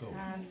many? I You've got one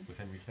have with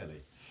Henry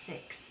Kelly.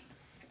 6.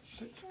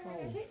 6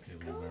 gold. 6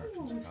 Yeah, all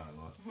Americans are gold. going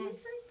like Yes,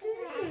 I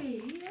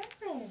do.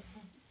 Yeah.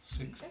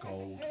 6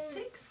 gold.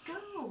 6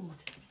 gold.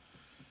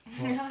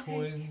 Right,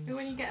 coins.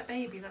 When you get a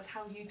baby, that's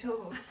how you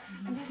talk.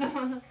 When you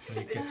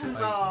It's get to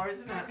bizarre,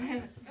 isn't it?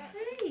 Hey,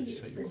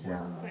 It's take your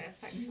bizarre. So it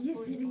affects your Yes,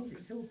 voice it is.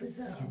 box. It's all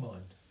bizarre. do you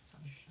mind?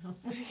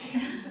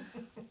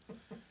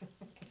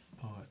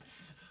 Alright,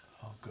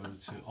 I'll go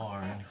to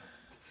iron.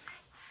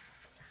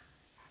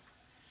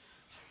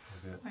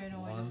 I'll get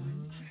Iron,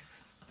 1,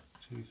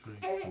 2, 3,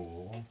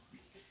 4,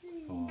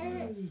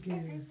 There 5, you go.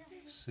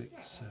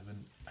 6,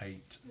 7,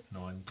 8,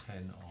 9,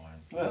 10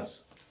 iron, Yeah. please.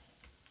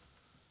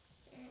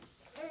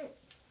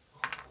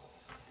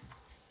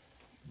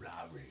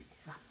 Rowdy.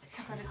 Wrap the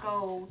Got a tum-tums.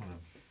 gold. Hold on.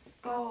 The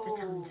Gold.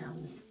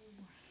 tum-tums.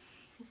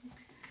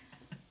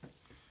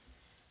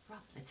 Rub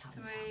the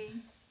tum-tums.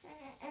 3,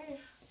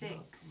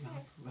 6,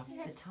 Rub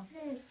the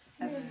tums.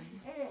 7.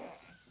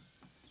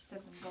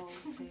 7 gold,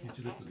 You're please.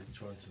 deliberately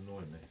trying to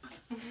annoy me.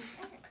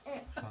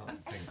 Can't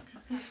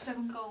think.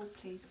 7 gold,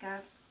 please,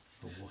 Gav.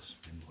 There's a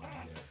wasp in my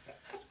ear.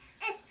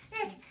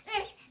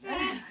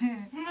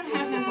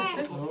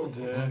 Oh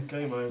dear,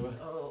 game over.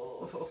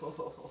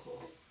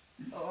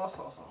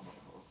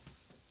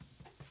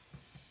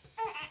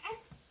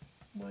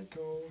 My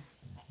goal.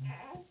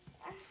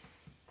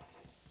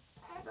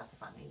 It's a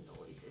funny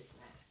noise,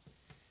 isn't it?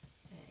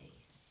 Hey,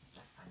 it's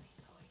a funny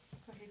noise.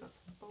 Have you got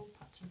some bald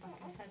patch in the back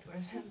of his head where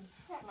it's been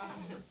lying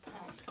on his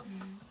back?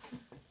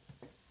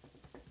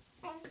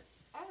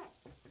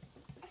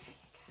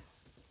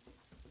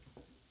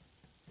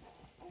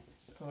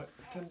 Right,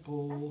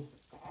 temple.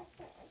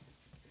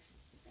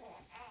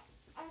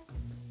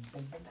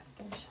 Stack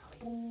them,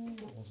 shall we?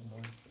 That wasn't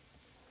mine.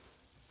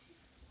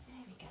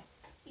 There we go.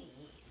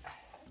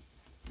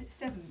 It's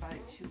 7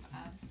 boats you'll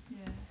have.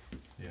 Yeah.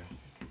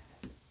 Yeah.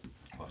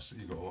 Plus,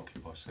 you've got to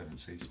occupy 7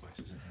 sea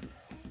spaces, isn't it?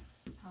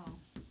 Oh.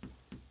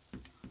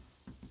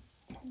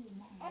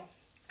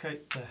 Okay,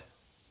 there.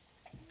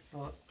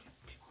 Right,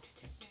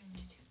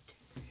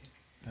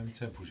 How many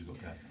temples you got,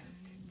 Gav?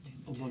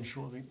 I'm one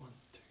short, I think. 1,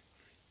 2,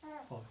 3,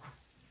 5.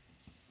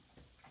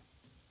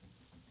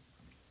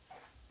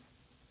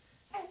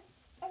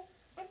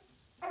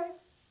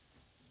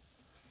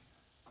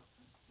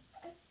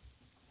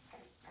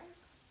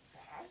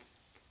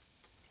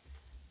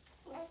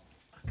 I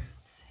can't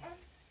see.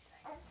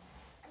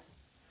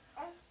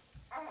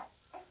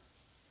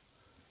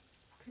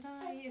 Could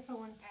I, if I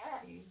wanted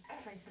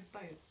to, place a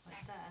boat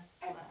like there?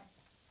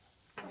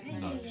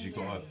 No, because you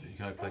can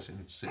only place it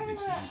in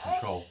cities that you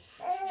control.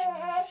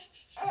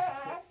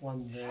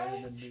 One there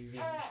and then move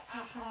in.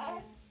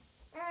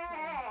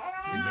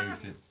 He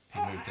moved it. He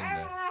moved in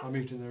there. I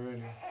moved in there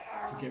earlier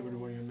to get rid of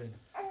one of your men.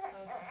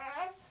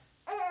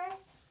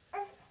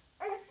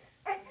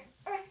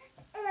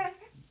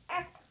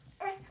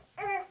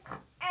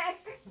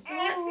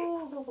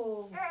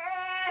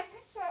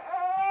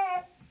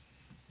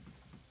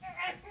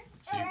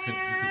 So you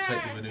could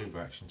take the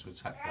manoeuvre action to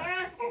attack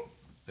that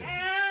thing.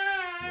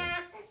 Yeah.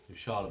 If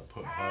Charlotte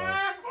put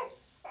her,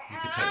 you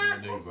could take the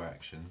manoeuvre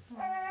action and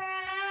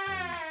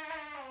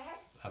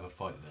have a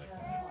fight there.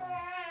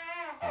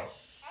 Yeah.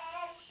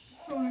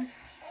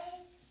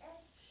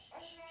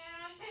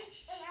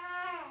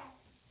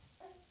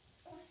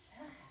 What's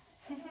that?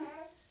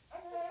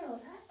 What's all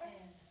that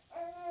then?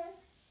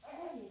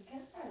 There you go.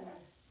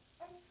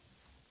 What's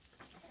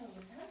all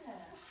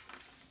that?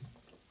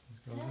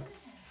 Go on.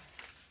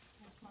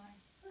 That's mine.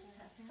 What's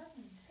that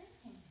funny thing?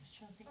 I was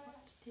trying to think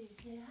what to do.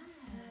 Yeah.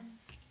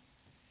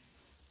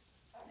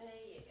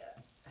 There you go.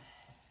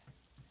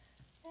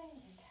 There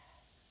you go.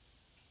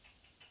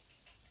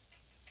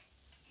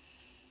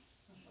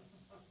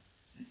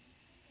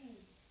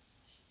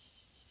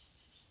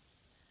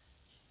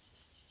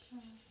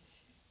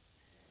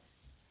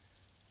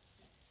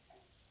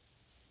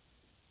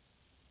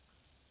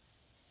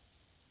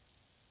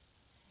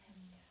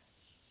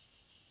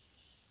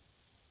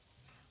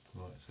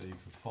 Right, so you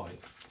can fight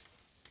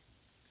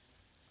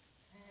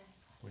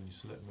when you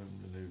select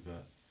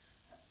manoeuvre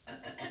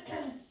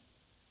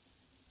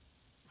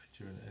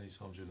during any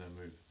time during their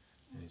move,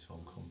 any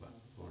time combat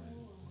or any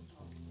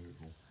one-to-one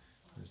removal.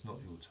 When it's not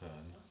your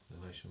turn, the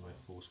nation may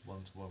force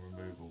one-to-one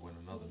removal when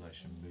another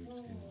nation moves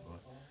in.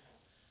 Right,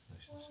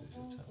 nation city's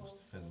attack must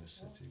defend this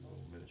city with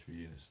all military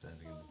units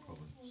standing in the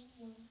province.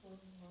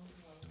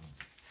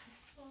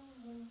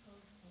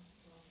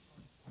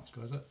 Let's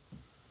go, is it?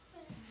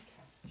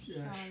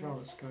 Yeah,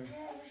 Charlotte's go.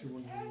 She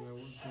wanted to know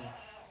what to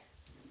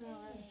do.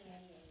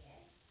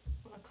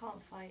 Well, I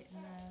can't fight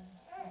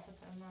unless I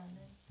put a man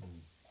in. Hmm.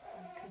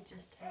 I could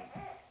just take the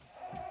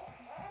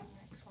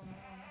next one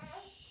around.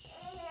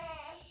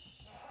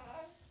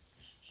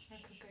 I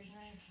could go no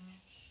how.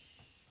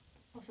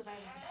 What's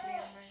available to me on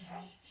no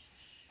how?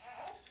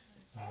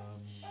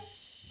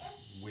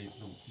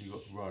 You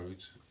got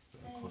roads that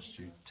will cost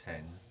you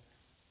 10,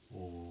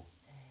 or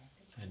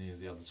any of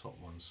the other top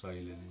ones,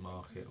 sailing,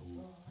 market,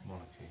 or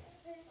monarchy.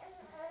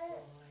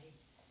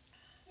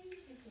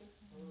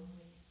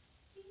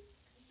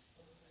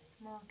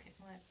 market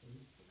might.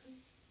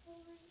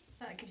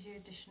 That gives you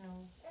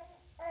additional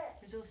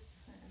resources,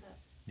 doesn't it? Is that?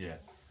 Yeah.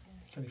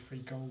 It's only 3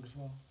 gold as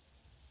well.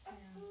 Yeah.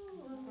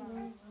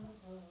 Right.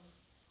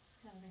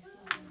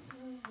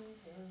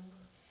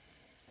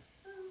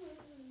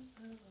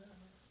 Lovely,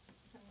 lovely.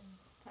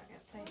 Does that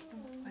get placed on?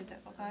 Where's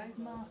that got to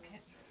go?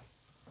 Market.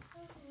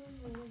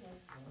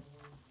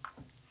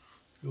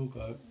 You'll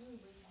go.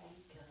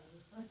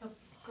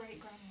 Great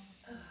grandma.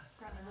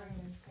 Grandma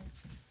Rose.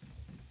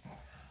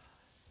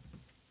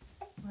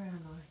 Where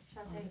am I?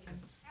 Shall I take him?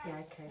 Yeah,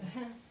 okay.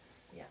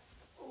 Yeah.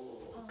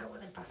 Oh, go on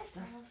then,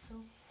 Buster.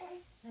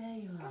 There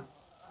you are.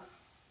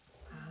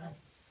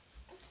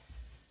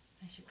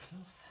 There's your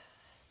cloth.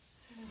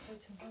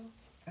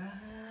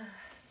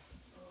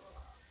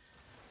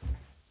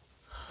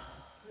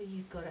 Oh,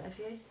 you've got it, have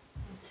you?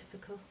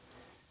 Typical.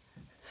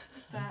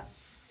 What's that?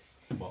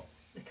 What?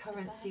 The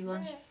currency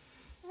one.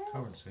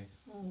 Currency?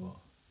 What?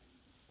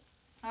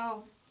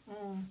 Oh,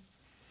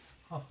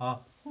 Haha.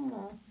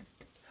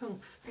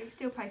 Humph. but you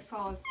still pay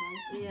 5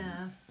 though.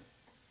 Yeah.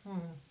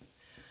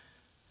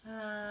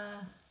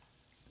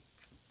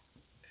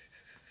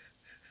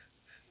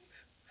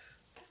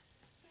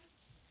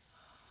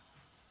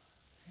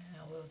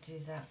 Yeah, we'll do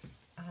that.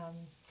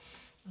 I'm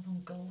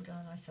on gold,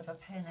 aren't I? So have a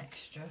pen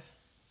extra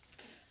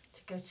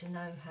to go to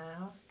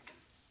know-how.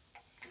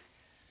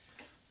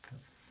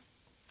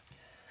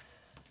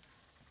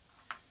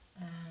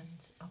 And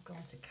I'll go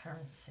on to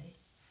currency,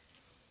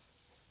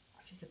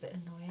 which is a bit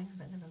annoying,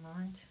 but never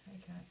mind.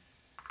 Okay.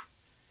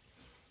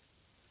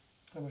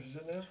 How much is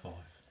it now? It's 5.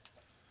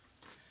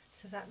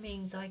 So that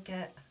means I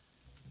get.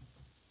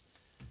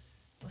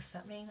 What's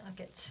that mean? I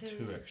get 2.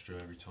 2 extra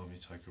every time you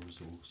take a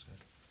resource.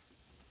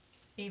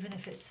 Yeah. Even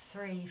if it's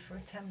 3 for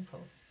a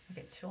temple, I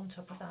get 2 on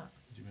top of that.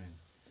 What do you mean?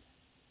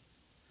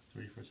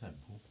 3 for a temple?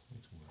 What are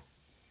you talking about?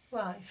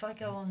 Well, if I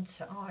go on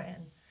to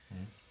iron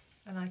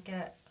and I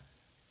get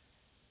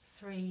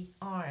 3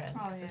 iron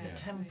Oh, because there's yeah. a You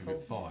temple.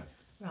 get 5.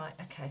 Right.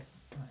 Okay.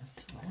 Right, that's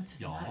what I wanted to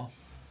Yeah. know.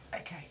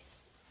 Okay.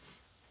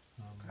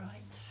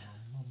 Right.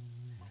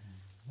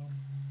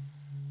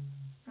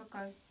 I'll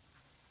go.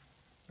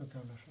 You'll go,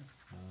 Leslie.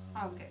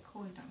 Oh, we get a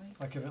coin, don't we?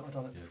 I give it, I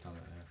done it. Yeah, done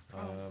it, yeah.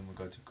 Oh. We'll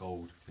go to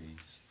gold,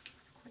 please.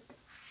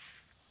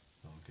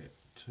 I'll get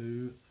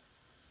 2,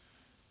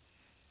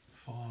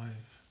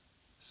 5,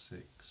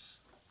 6,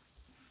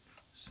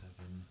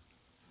 7.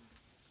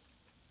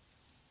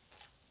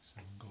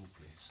 7 gold,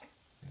 please. I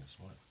think that's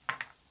right.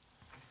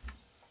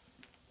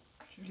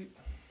 Julie.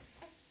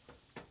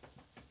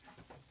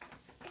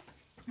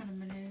 And a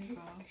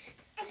maneuver.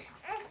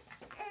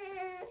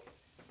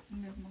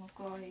 Move my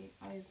guy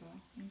over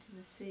into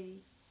the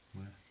sea.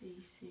 Where?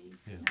 CC.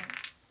 Yeah. No,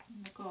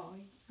 my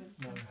guy. Where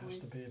the No, it temple has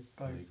to is. be a Oh,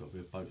 boat. you've got to be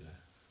a boat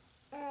there.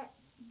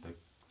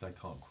 They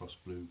can't cross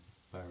blue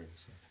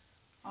barriers. So.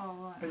 Oh,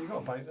 right. But you've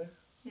got a boat there.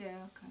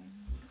 Yeah, okay.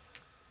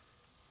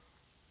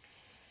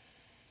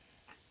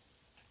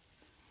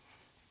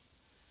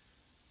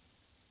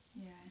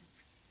 Yeah.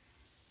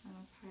 And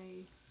I'll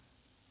pay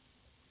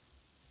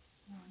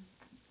 1.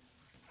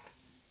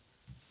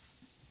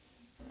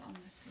 Put it on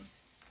there, please.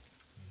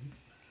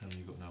 How many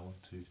you got now? 1,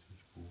 2, 3,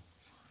 4,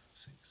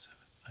 6,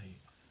 7,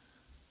 8.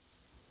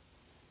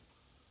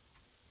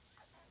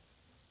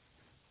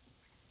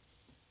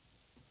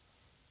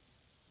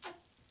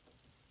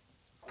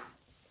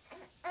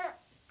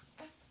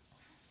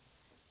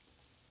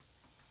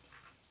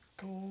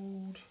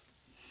 Gold.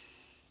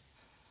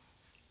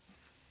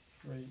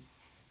 3,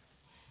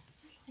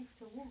 Just like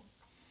to walk.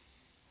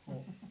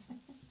 4,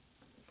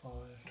 5,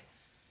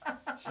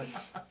 6.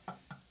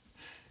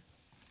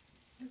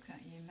 Look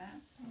at you,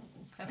 Matt.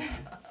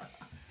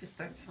 Just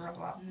don't throw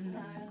up. Mm.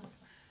 No, that's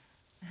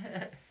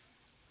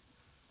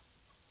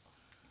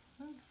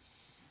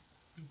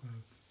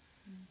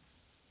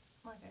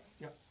my go.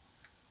 Yep.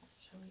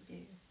 Shall we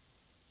do?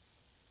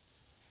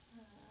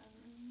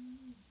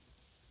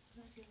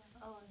 Where do you want?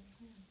 Oh,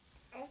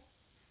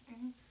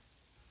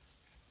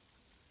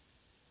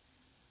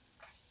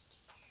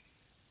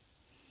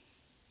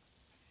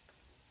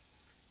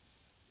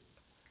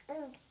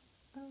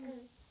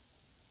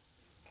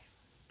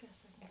 guess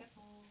I can get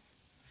more.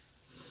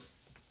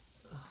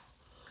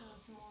 Got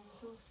some more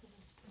resources, I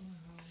suppose.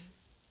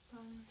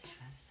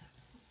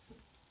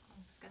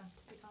 It's going to have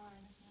to be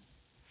iron, isn't it?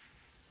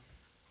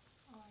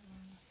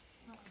 Iron.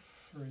 Oh.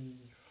 3,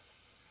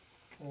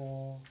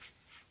 4,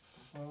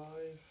 5,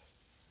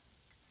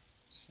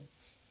 6.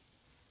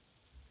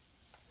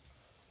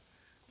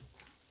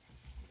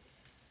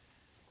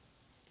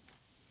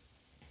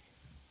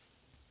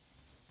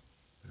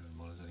 Bear in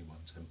mind, there's only 1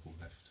 temple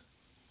left.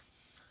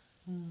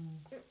 No.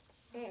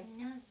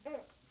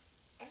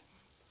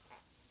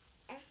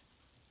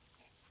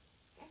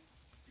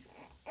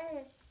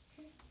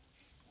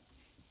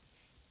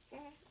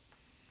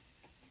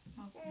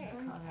 I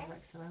can't have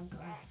Rex, I haven't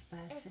got a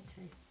spare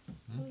city.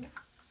 Hmm?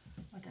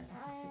 I don't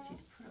have a city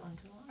to put it on,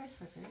 do I? Yes,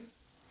 I do.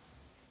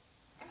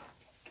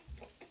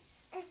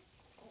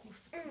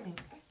 What's the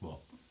point? What?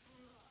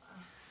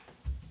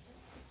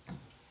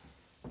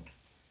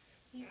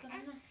 You got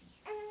nothing.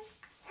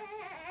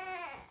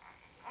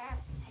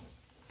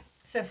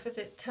 So for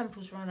the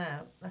temple's run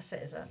out, that's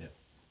it, is it? Yeah.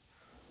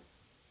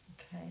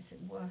 Okay, is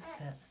it worth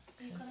it?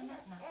 You've got a 'Cause-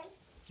 net now.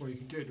 Well, you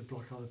can do it to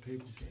block other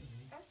people getting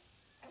in.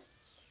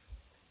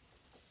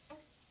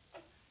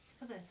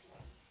 For this.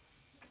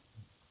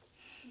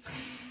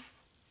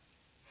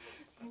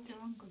 Still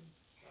hungry.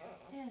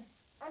 Yeah.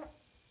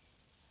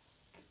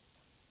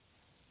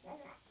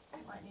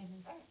 Might need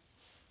his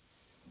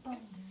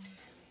bonding.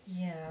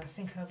 Yeah, I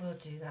think I will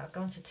do that. I'll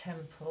go on to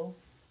temple.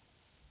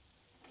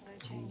 I'll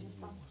change his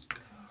bond. What's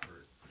gonna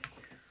hurt?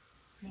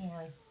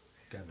 Why?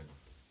 Gavin.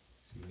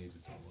 So you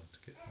needed that one to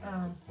get Oh.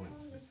 another point.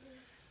 Isn't it?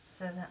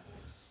 So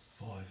that's...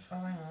 5. Oh,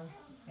 hang on.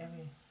 Here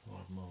we...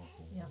 5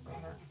 marble. Yeah, I've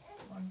got that.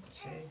 1,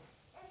 2,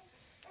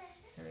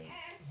 3,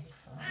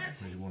 4, 5.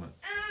 Where do you want it?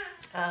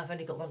 I've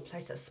only got one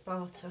place at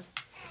Sparta.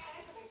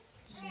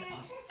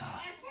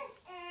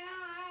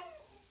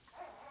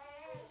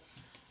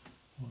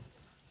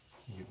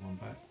 You get one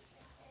back.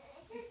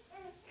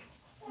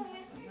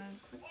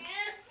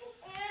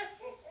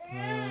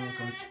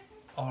 Go to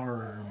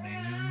army.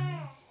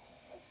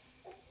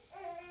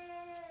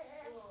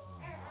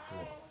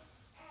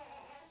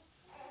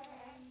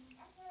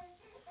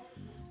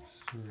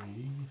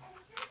 Three.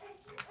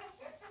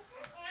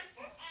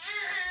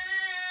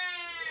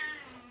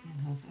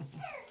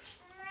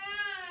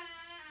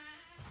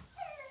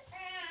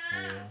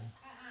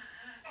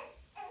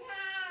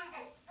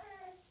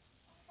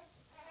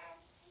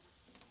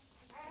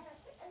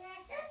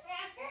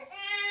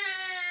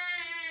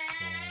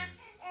 Four.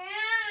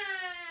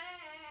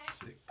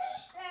 6,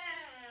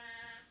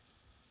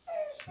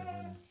 7,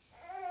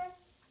 8,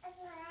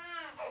 9,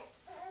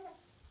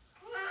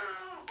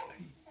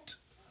 10.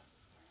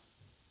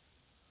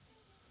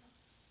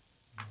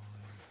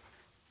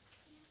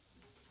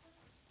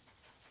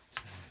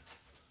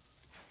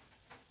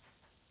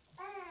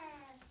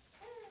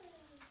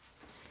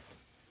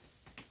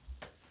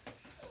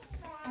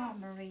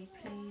 Armory,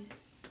 please.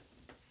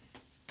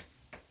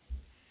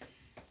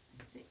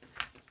 6.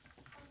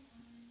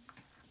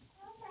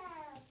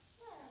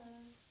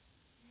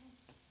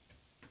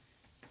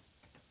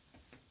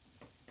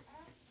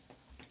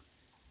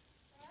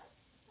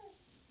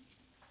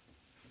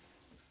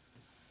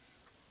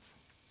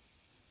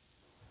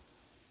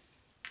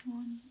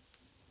 One.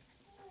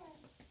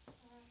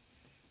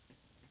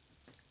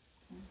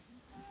 Do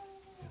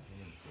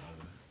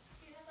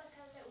you have like a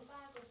little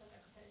bag or something I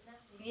could put his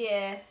nappy in?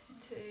 Yeah.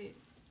 2,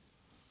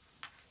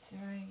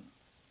 3,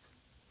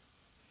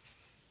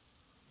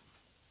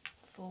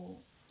 4.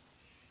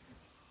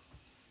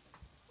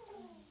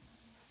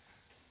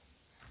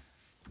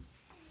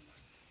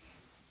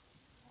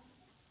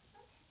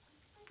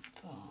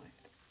 5.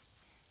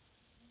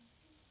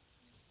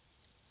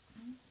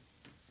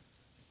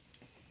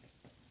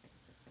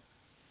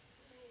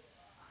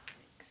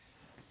 6.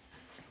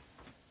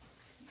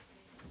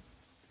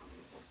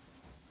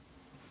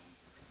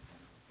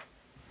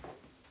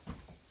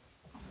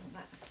 I'm not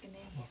that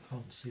skinny. I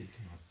can't see,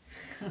 can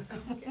I?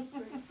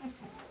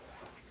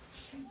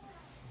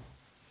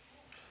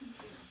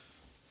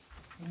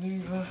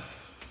 Maneuver.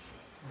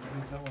 I'll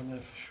leave that one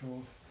there for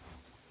sure.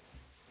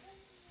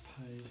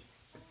 Pay.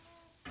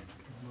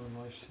 Give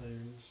my life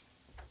savings.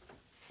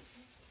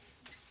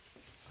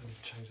 I need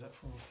to change that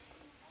from a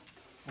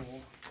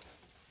 4.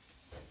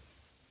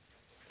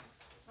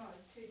 Oh,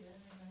 it's 2 then,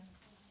 isn't it?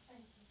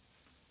 Thank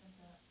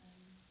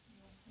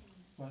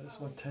you. Right, that's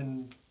my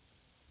 10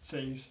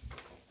 C's.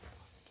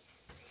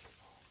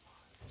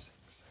 6,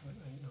 7,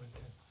 8, 9,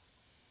 10.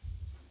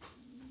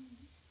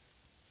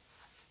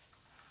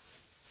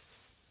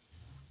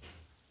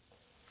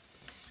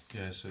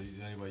 Yeah, so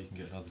the only way you can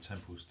get another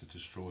temple is to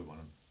destroy one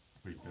and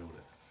rebuild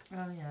it.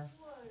 Oh, yeah.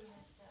 Whoa,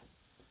 mister.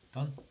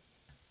 Done?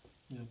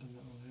 Yeah, I've done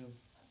that on him.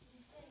 That's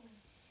insane.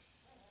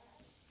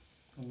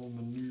 I'm on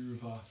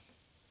maneuver.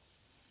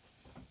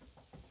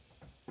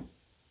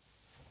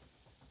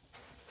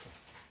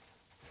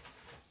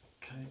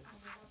 Okay,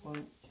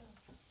 1,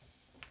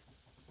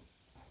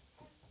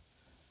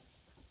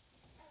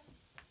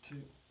 2.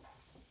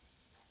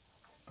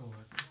 Oh,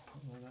 I put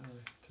them like that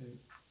way. 2,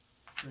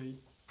 3,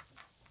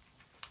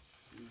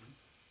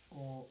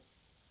 4,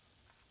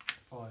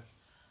 5.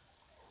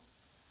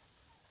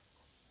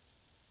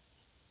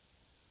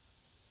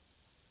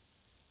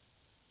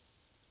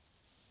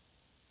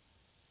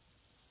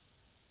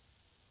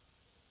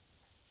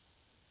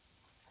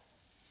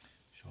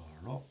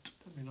 Charlotte.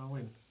 That mean I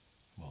win.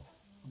 What?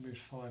 I moved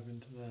 5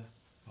 into there.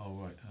 Oh,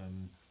 right.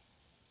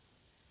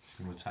 She's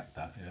going to attack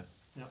that, yeah?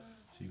 Yeah.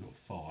 So you've got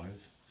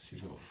 5.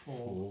 She's got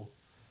 4.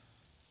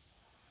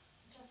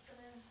 Just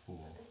gonna 4.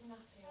 put this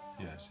nappy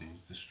on. Yeah, so you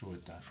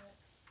destroyed that.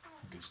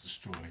 It gets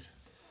destroyed.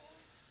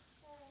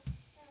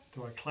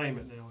 Do I claim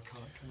it now? I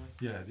can't, can I?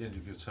 Yeah, at the end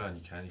of your turn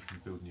you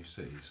can build new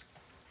cities.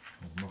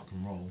 And rock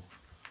and roll.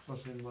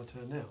 What's the end of my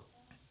turn now?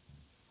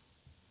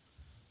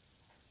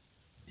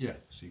 Yeah,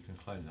 so you can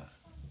claim that.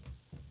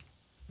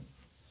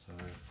 So,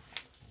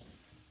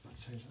 I'll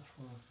change that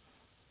for a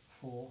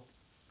 4.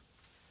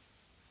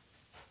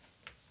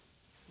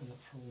 And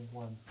that for a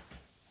 1.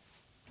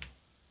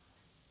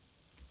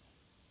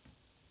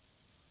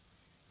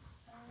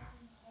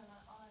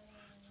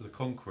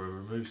 conqueror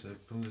removes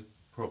from the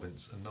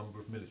province a number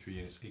of military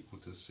units equal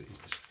to the city's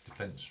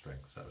defence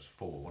strength. So that was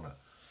 4, wasn't it?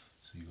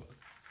 So you got to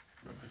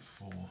remove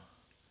 4.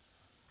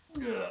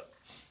 Yeah.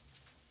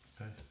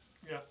 Okay.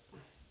 Yeah.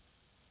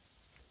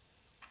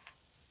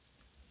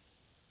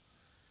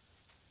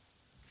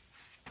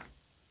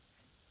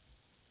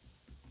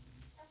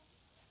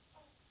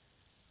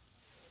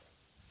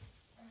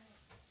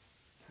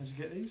 How'd you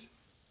get these?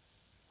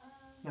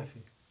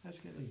 Matthew, how'd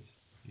you get these?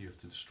 You have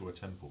to destroy a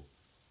temple.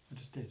 I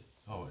just did.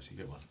 Oh, right, so you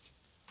get one.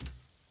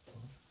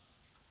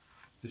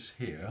 This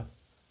here,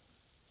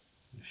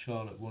 if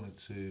Charlotte wanted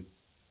to,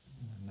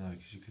 no,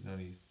 because you could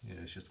only, yeah,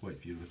 it's just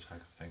wait for you to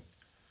attack, I think.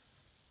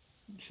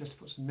 She has to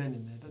put some men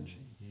in there, doesn't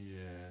she?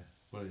 Yeah.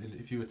 Well,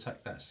 if you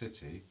attack that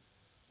city,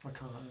 I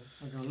can't.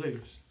 I'm going to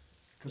lose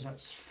because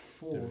that's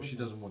 4. yeah, if she isn't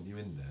it? doesn't want you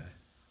in there,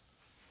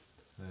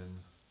 then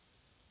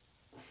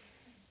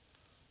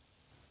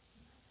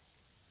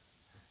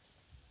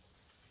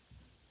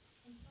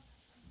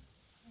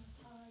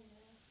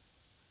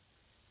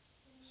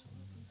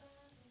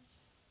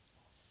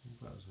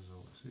battles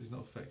result. So he's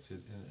not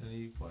affected in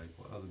any way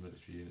by other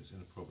military units in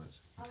the province.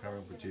 He can carry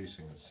on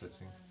producing and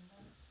setting.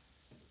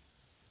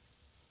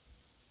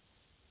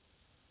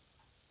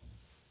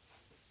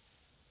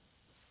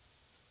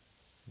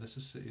 Unless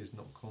a city is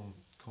not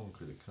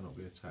conquered, it cannot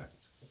be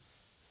attacked.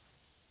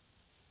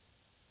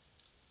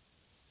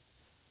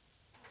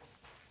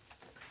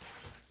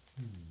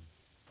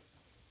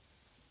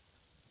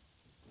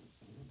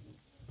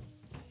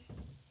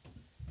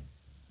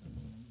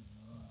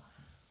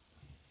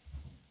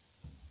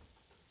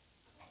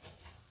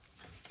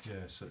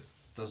 Yeah, so it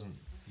doesn't,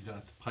 you don't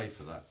have to pay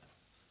for that.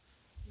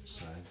 It's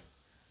saying,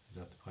 you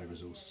don't have to pay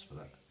resources for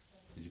that.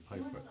 Did you pay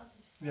for it?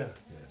 Yeah.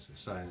 Yeah, so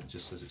it's saying it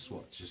just says it's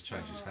what, just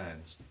changes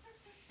hands.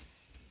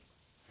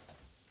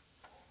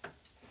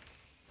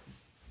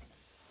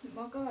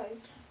 My go.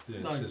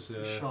 Yeah, No, it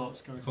says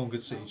Charlotte's going.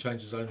 conquered city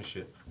changes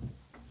ownership.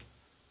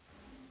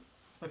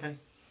 Okay.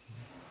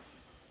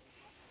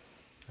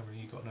 How many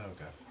you got now,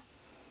 Gav?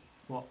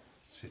 What?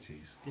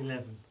 Cities.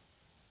 11.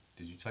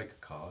 Did you take a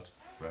card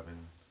for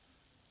having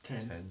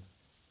 10. 10?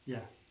 Yeah.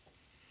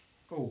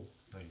 Oh.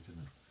 No, you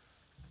didn't.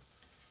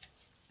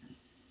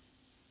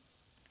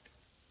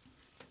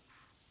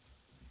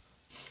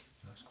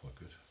 That's quite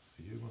good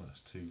for you. Well,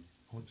 that's 2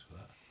 points for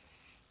that.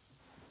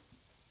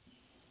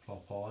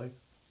 Popeye.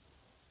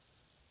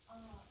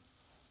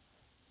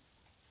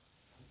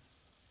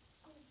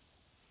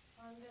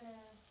 I'm gonna.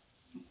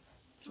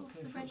 So what's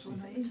Okay, the red so one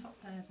it's at the top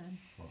there then?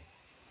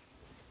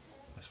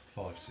 That's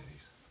 5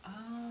 cities. Oh,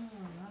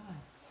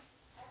 right.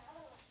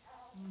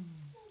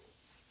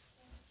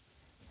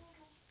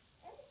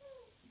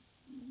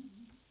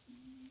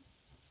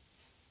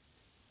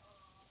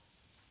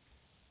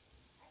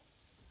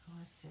 Oh,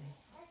 I see.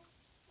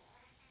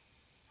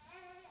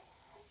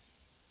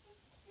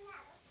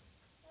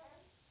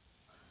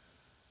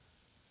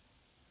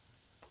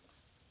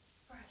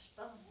 Fresh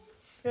bum.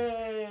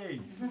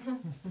 Yay!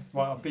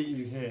 Right, I beat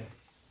you here.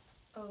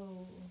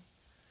 Oh.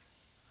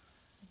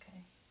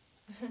 Okay.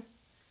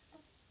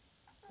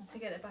 And to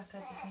get it back, I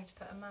just need to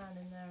put a man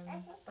in there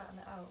and battle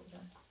it out.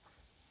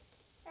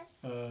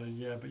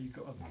 Yeah, but you've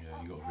got.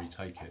 Yeah, you got to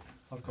retake it.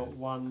 I've got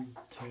 1,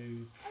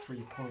 2,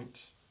 3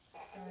 points.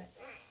 Alright.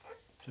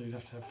 So you'd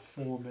have to have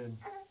 4 men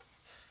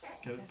to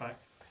get it back.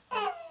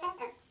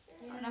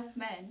 Got enough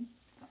men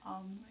for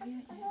armory,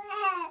 ain't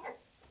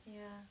you?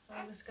 Yeah,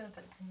 I was gonna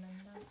put some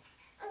men down.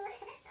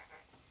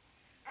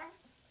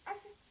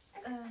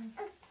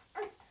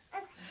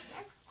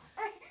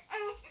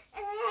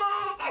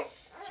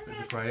 It's a bit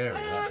of a grey area,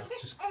 that.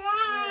 Just,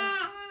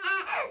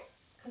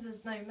 Because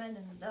there's no men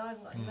in there. I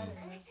haven't got any men in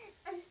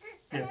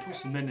there. Yeah, put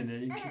some men in there.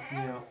 You can kick me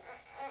out.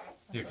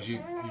 yeah, because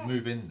you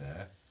move in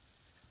there,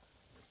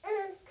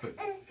 but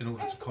in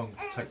order to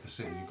take the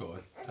city, you've got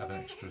to have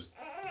an extra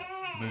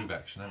move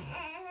action, haven't you?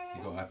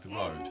 You've got to have the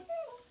road.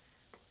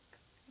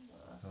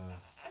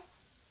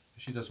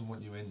 If she doesn't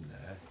want you in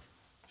there,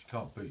 she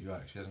can't boot you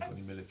out. She hasn't got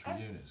any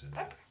military units in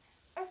there.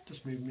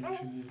 Just move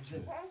military units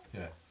in.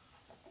 Yeah.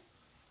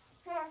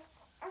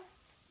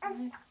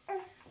 He's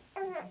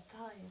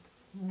tired.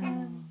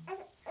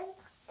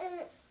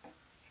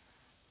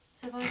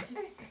 So if I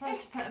was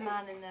to put a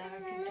man in there, I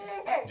could just.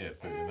 Yeah,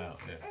 boot him out,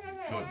 yeah.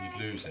 If you want, you'd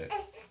lose it.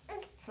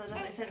 So I'd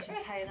have to essentially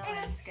pay an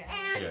iron to get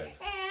him. Yeah.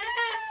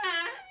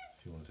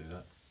 If you want to do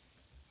that.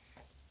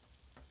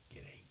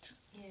 Get 8.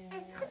 Yeah.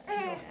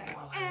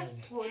 Well,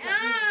 hand. What would that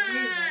be?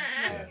 Maneuver?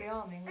 No, Yeah. it'd be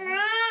arming, wouldn't it?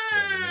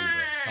 Yeah,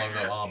 manoeuvre. Oh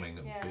no, arming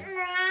it would Yeah. be.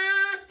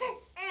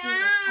 You'd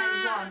just pay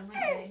one,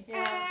 wouldn't you?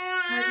 Yeah.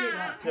 Can I do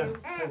that? Yeah,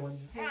 pay 1.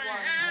 Pay one,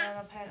 and then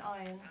I'll pay an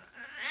iron.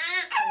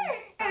 So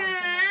balance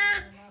him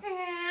out.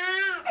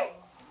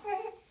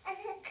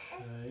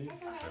 Okay.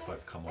 They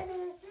both come off.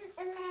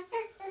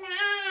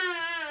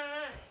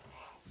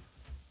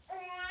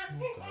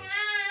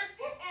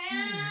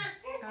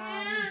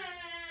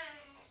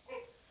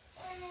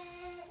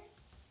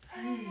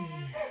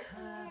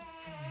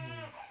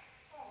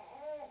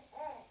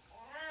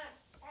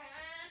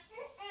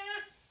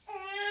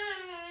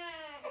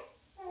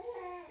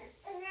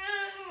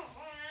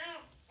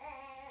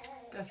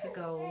 Go for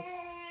gold.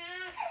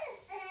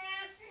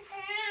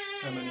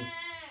 How many?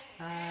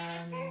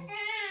 How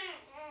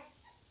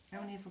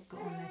many have I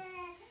got on there?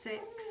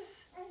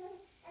 6,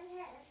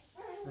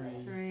 3,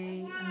 3,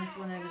 and there's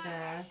one over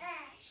there.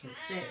 6.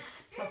 6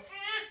 plus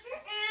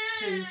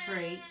 2 for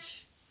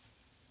each.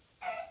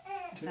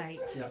 It's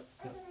 8. Yep,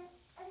 yep.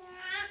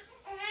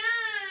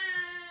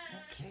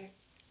 Thank you.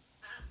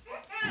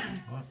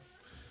 What?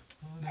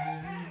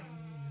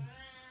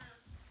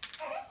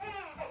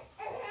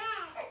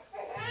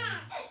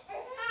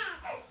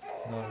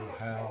 Know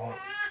how.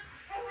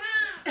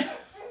 5,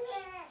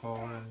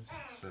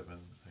 7,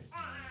 8,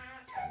 9,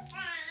 10.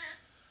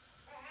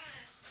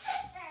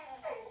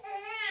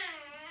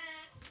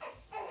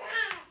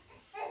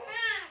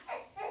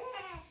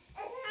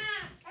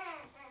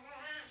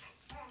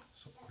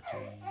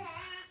 Socrates.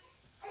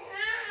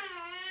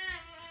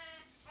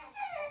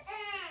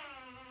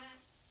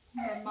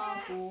 The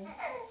marble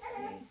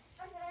piece.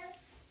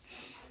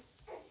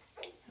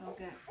 So I'll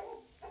get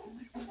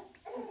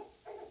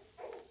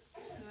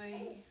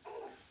 3,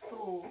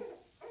 4.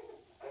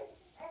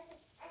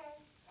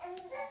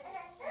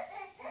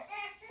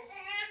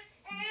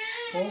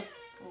 Four.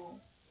 4.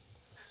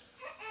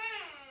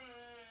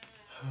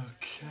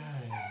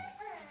 Okay.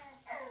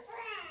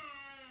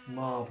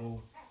 Marble.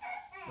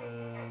 3,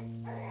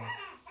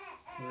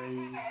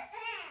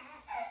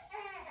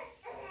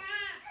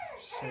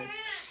 6,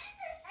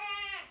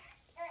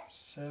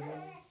 7,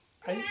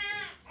 8.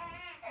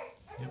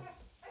 Yep.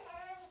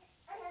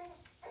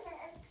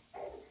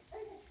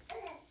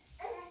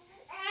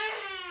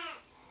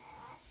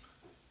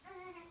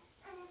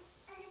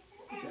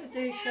 What do you want to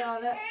do,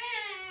 Charlotte?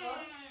 What?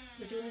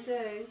 What do you want to do?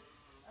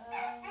 Where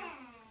am I?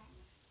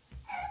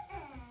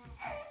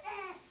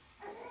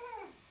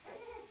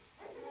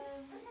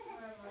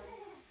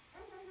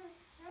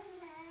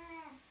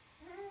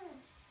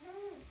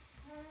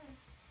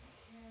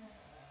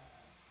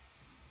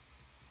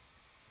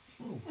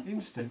 Oh,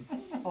 instant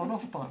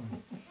on-off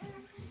button.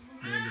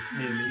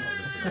 Nearly. I'll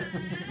look it up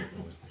in the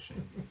noise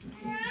machine.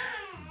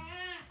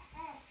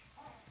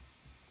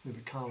 Yeah,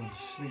 but Carmen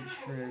sleeps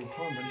through every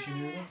time, don't she,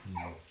 Nina?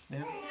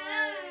 Yeah?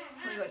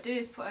 All you got to do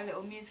is put a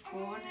little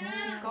musical on and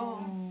she's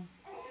gone.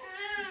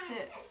 That's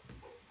it.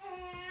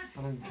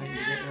 How long did it take you to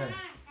get there?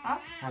 Huh?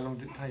 How long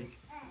did it take?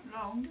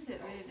 Long, does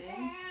it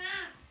really?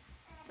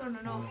 It's on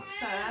and off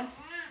at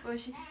first. Well,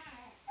 she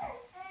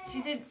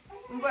didn't.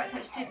 We worked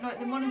out she didn't like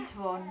the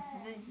monitor on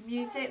the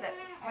music that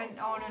went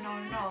on and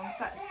on and on.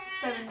 About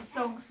 7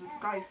 songs would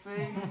go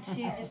through, and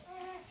she just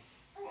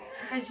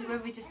eventually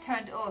when we just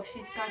turned it off,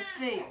 she'd go to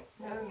sleep.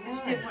 No, So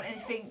she didn't want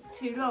anything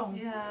too long.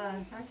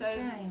 Yeah, that's So-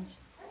 strange.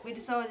 We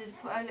decided to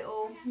put a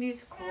little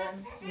musical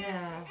on,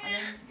 Yeah. and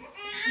then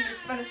she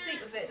just fell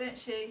asleep with it, don't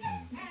she?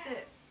 That's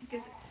it. We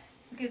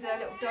gives her a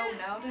little doll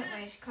now, don't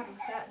we? She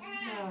cuddles that and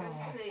she goes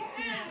to sleep.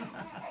 Yeah. Is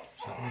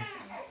that one?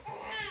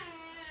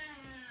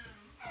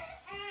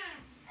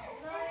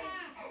 Can I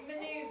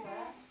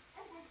manoeuvre?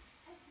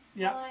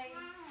 Yeah. I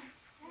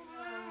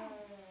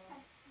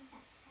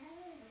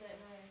don't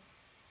know.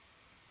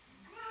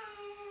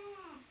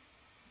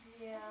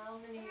 Yeah, I'll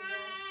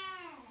manoeuvre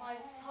my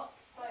top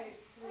boat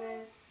to the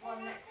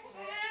one next to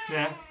it,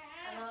 Yeah.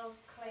 and I'll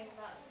claim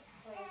that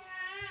place.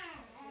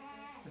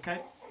 Okay.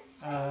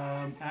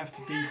 Have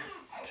to be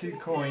 2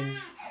 coins.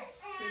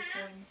 3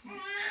 coins.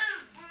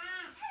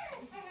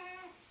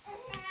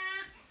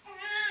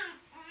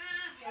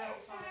 Yeah,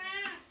 that's fine.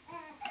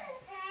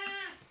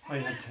 Oh,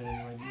 you had 2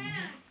 anyway, didn't you?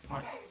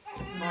 Right.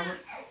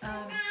 Margaret.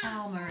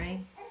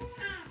 Armoury.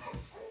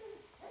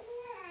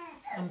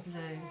 And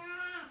blue.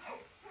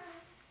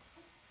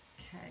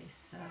 Okay,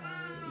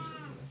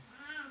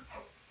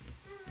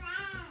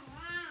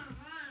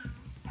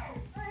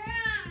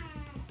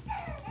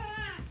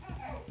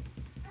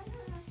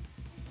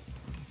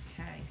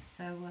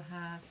 so we'll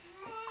have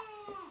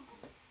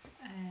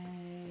a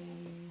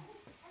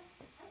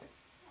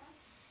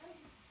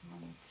 1,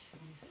 2,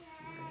 3.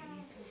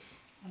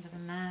 I'll have a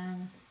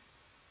man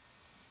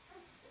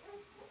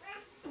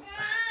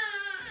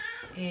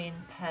in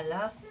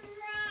Pella.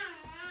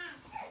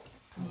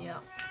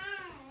 Yep.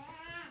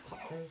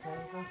 Pop those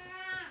over.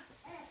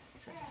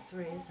 So it's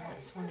 3, isn't it?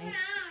 It's 1 each.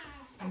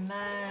 A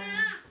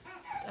man.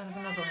 I'll have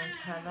another one in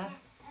Pella.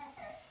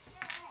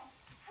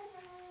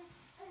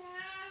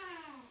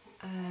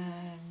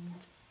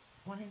 And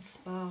 1 in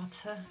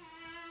Sparta.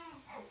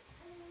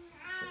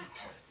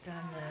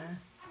 Down there.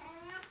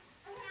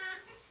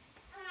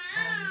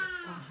 And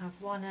I'll have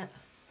 1 at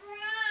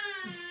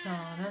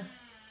Misana,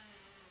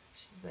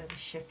 which is where the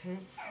ship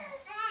is.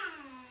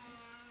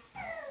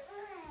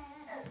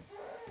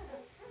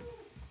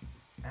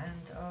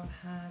 And I'll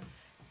have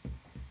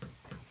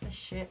the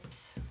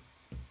ships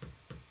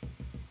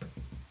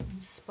in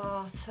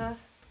Sparta.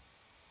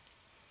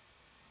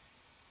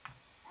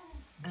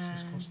 What's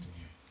this And costing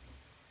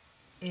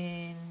you?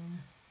 in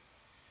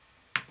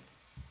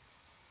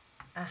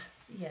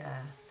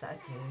yeah, that'll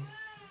do.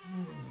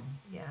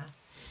 Yeah,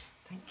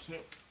 thank you.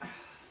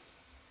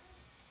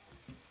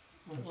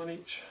 1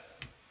 each.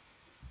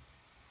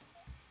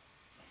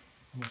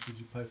 How much did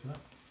you pay for that?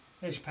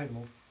 Yeah, she paid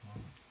more.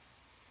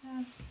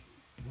 Yeah.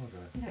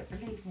 Okay. You don't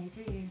believe me,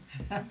 do you?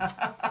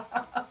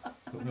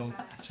 Put me on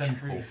It's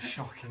temple. really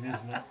shocking,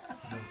 isn't it?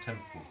 Put me on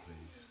temple,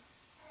 please.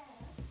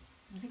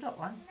 Have you got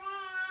one?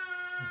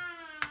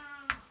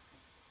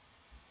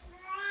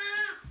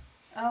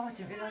 Oh, I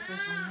didn't realise there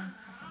was one then.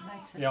 I didn't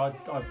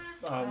notice.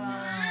 Yeah, I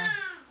Ah.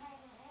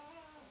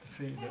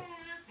 defeated it.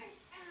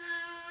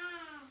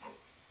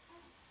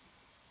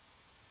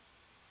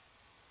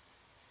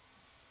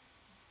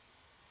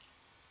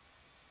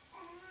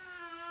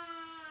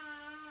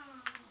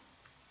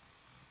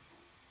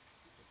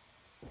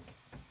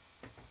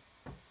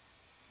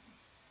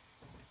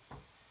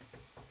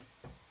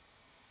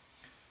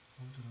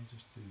 Why did I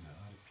just do that?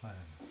 I had a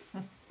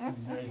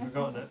plan. Yeah, you've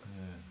forgotten it.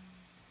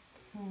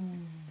 Yeah.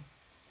 Hmm.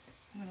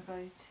 I'm going to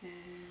go to...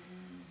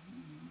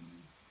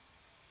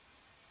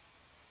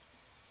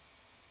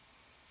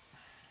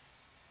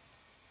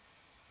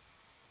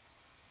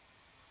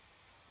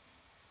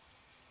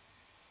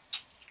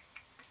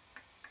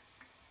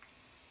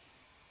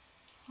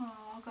 Oh,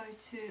 I'll go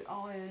to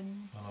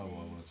iron. I know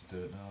why I wanted please. to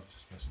do it now. I've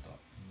just messed up.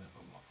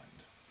 Never mind.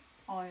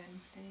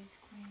 Iron, please,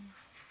 queen.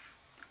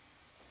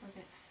 I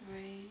get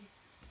 3,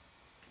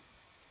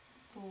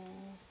 4,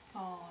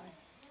 5.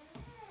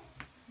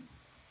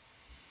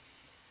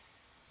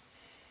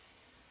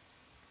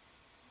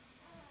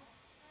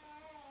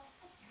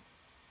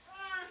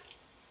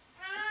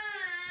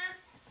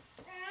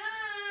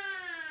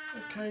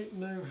 Okay,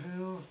 know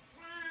how.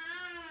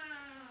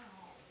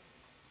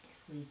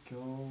 3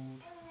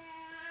 gold.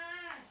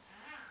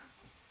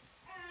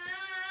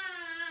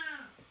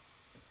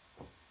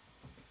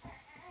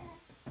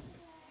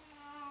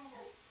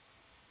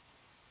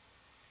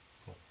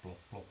 Plop, plop,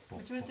 plop, plop,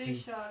 What do you want to do,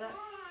 Charlotte?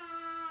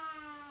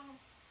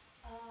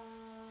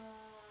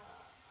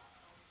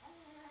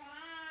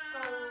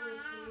 Gold,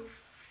 please.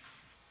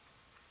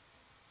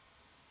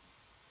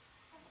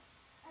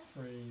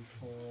 3,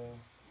 4,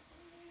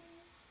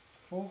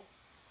 4,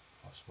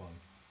 +1.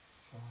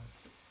 5.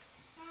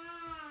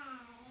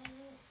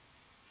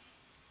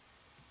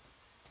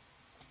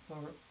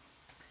 Margaret.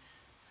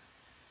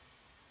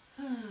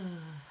 Hmm.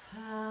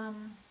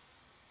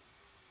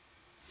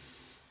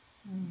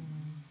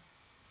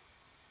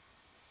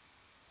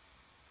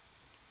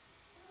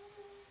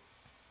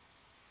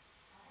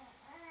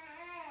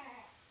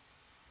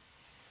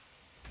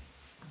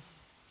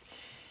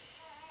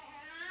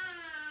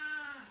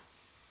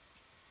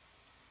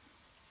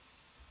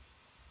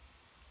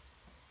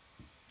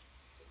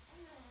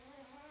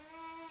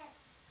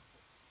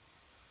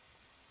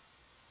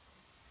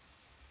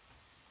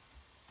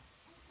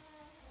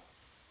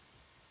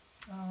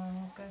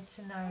 I'll go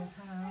to know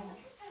how.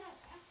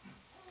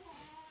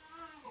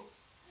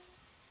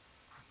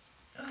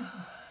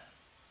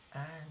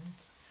 And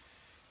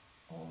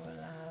or we'll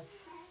have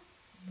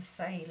the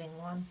sailing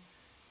one.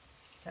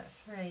 Is that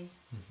 3?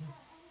 Mm-hmm.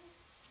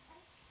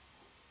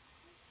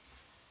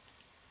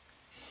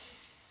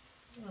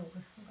 Oh,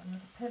 we've got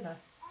another pillar.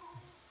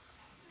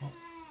 What?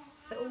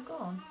 Is it all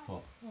gone?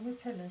 What? All the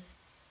pillars?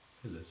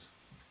 Pillars.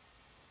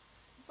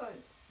 Both.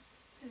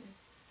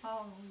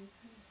 Oh,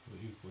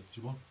 What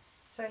do you want?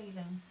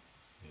 Sailing.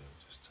 Yeah,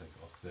 we'll just take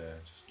it off there.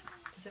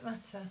 Just Does it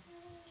matter?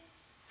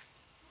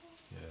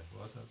 yeah.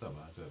 Well, it don't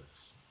matter.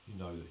 You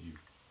know that you,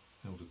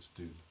 in order to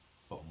do the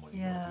bottom one,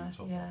 you Yeah, got to do the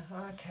top yeah,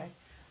 one. oh, okay.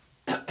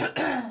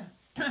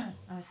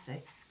 I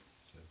see.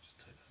 So just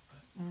take that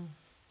back. Mm.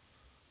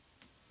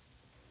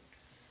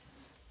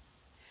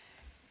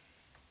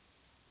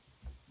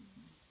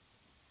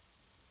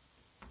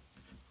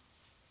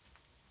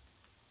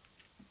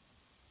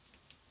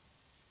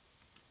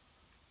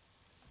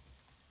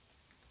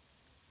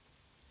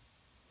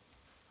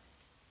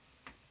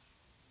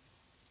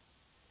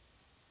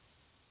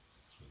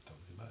 That's what it don't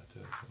really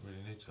matter. Don't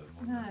really need to have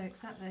one. No, there.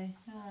 exactly.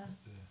 Yeah,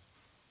 Yeah.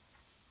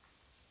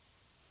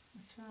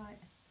 that's right.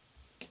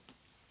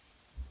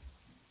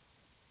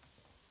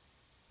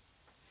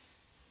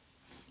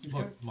 You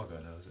My, go. my go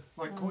now, is it?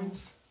 Right, Mm.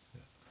 coins.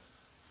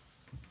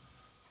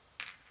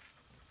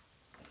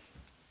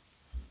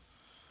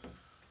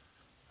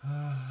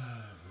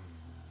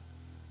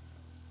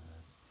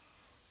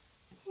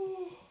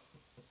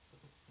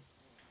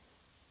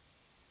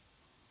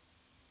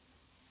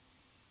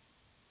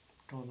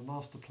 Go on, the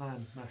master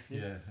plan, Matthew.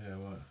 Yeah, yeah,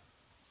 right.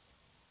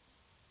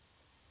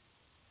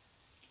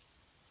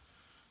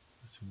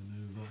 To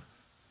manoeuvre.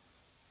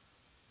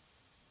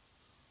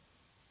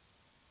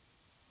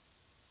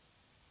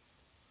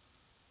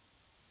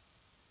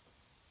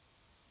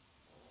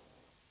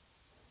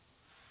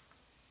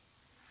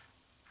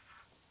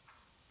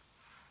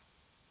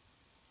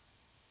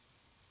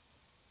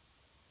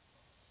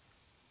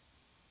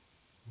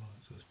 Right,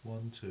 so it's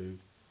 1, 2,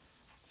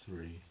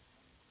 3.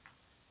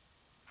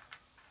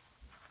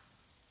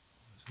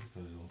 So it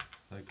goes off,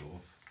 they go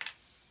off,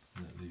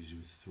 and that leaves you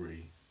with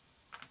 3.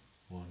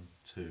 1,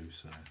 2,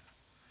 so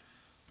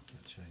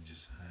that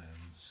changes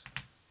hands.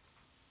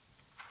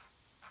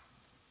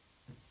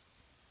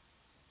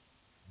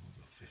 I've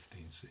got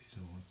 15 cities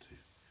I want to. 8,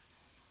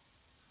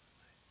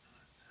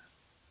 9, 10.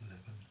 11.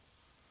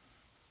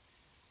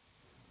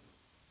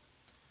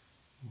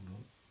 Hold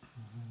on.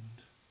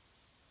 And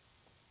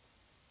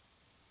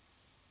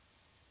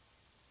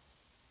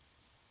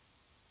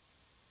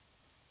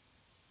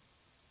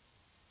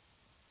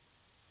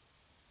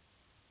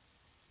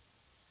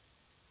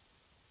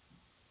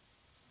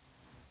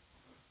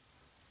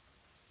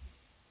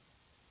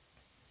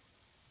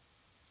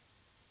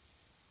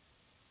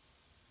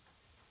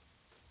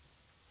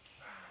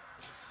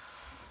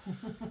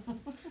Round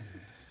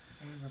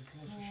of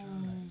applause for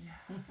Charlotte.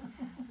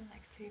 For the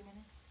next 2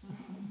 minutes.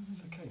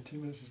 It's okay, 2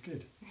 minutes is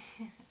good.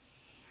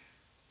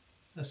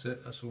 that's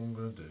it. That's all I'm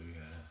going to do.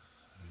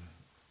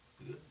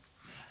 Yeah.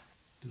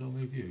 Did I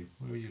move you?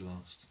 Where were you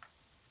last?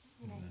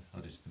 Me. No, I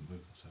just didn't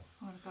move myself.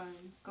 I want to go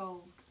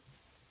gold.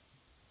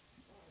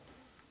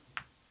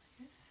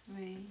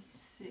 3,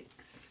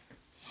 6,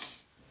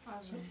 I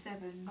was, in,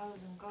 7. I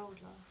was in gold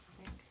last, I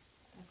think.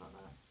 I got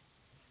that.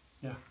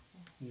 Yeah,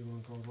 you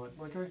want gold, right,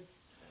 Michael?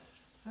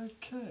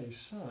 Okay,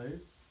 so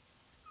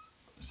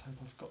let's hope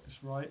I've got this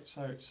right.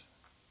 So it's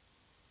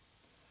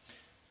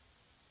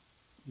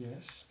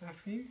yes,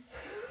 Matthew.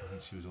 I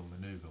think she was on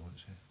manoeuvre, wasn't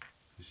she?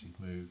 Because she'd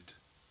moved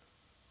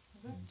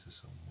Was it? into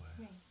somewhere.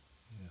 Me?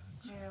 Yeah, I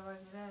think so. Yeah, over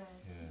there.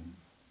 Yeah.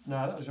 No,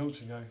 that was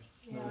also go.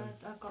 Yeah, No.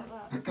 I got I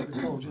that. got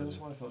the gold. Yeah, that's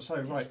what I thought. So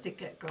right, Just to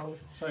get gold.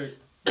 so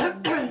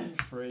 1, 2,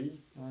 3.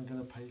 I'm going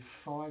to pay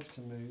 5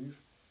 to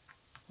move.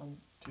 1,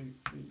 2,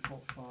 3, 4,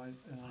 5,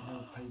 and I'm going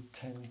to pay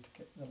 10 to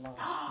get the last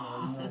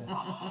one there.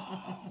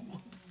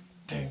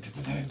 Dun, dun,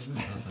 dun, dun,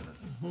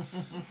 dun.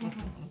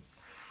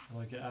 And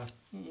I get a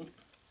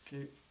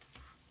cute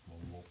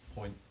One more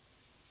point.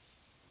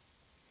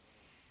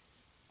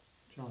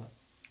 Charlotte.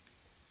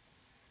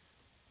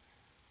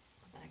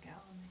 I better get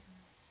on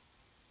there.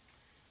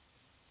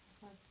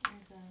 So if I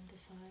move there and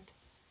decide.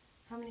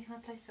 How many can I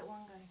place at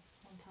one go?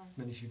 One time?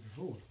 Many as you can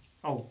afford.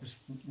 Oh, there's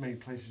many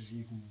places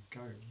you can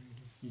go.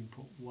 Really. You can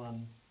put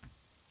 1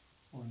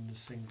 on the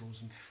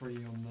singles and 3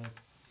 on the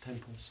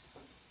temples.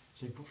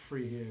 So you put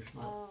 3 here if you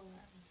want. Oh,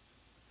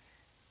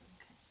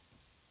 okay.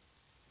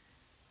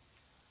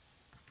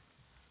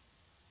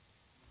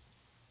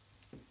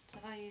 So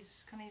if I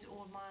use, can I use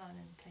all of my iron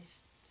in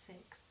place 6?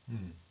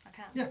 Hmm. I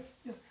can? Yeah,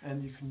 yeah,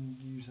 and you can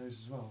use those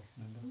as well.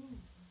 Remember? Ooh.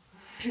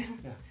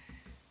 Yeah.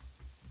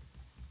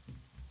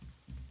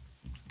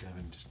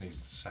 Gavin just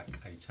needs to sack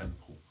a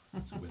temple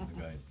to win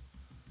the game.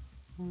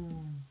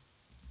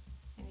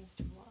 It needs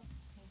to what?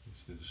 He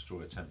needs to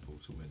destroy a temple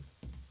to win.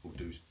 Or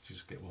do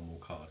just get one more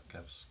card.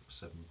 Gav's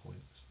 7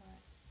 points.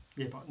 Right.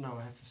 Yeah, but no,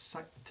 I have to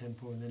sack the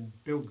temple and then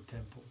build the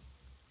temple.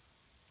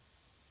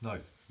 No,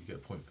 you get a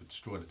point for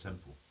destroying a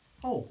temple.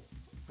 Oh,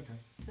 okay.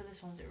 So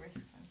this one's at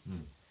risk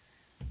then?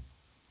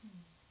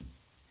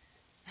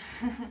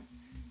 Hmm.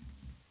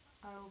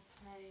 I'll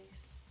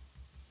place...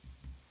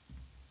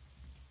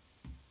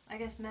 I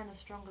guess men are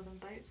stronger than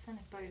boats then,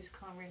 if boats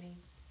can't really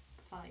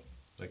fight.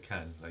 They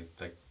can.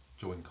 They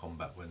join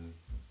combat when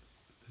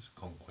there's a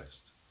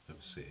conquest of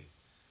a city.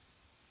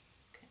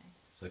 Okay.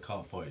 So they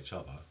can't fight each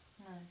other,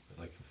 No. but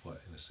they can fight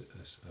in a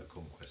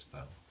conquest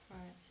battle.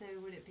 Right. So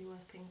would it be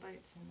worth putting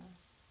boats in there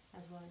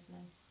as well as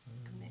men?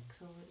 Like a mix,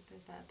 or would it be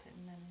better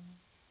putting men in there?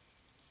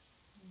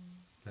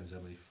 Depends how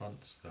many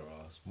fronts there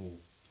are. Small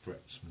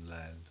threats from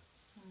land.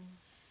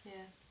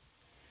 Yeah.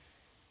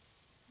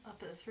 I'll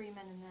put the 3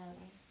 men in there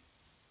then.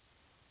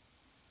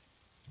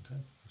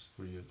 Okay, that's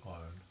 3 of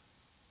iron.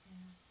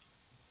 Yeah.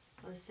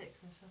 Well, there's 6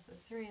 there, so I'll put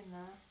 3 in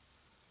there.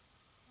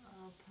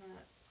 I'll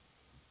put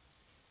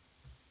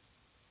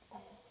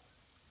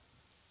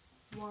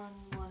 1,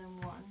 1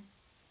 and 1.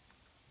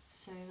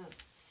 So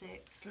that's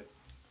 6. Okay.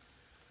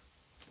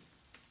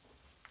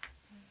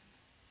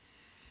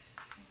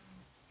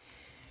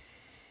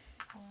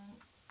 One,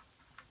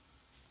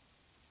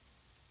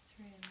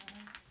 3 in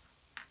there.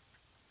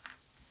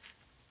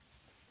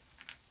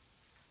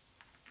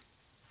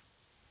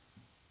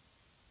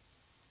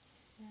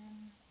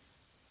 Then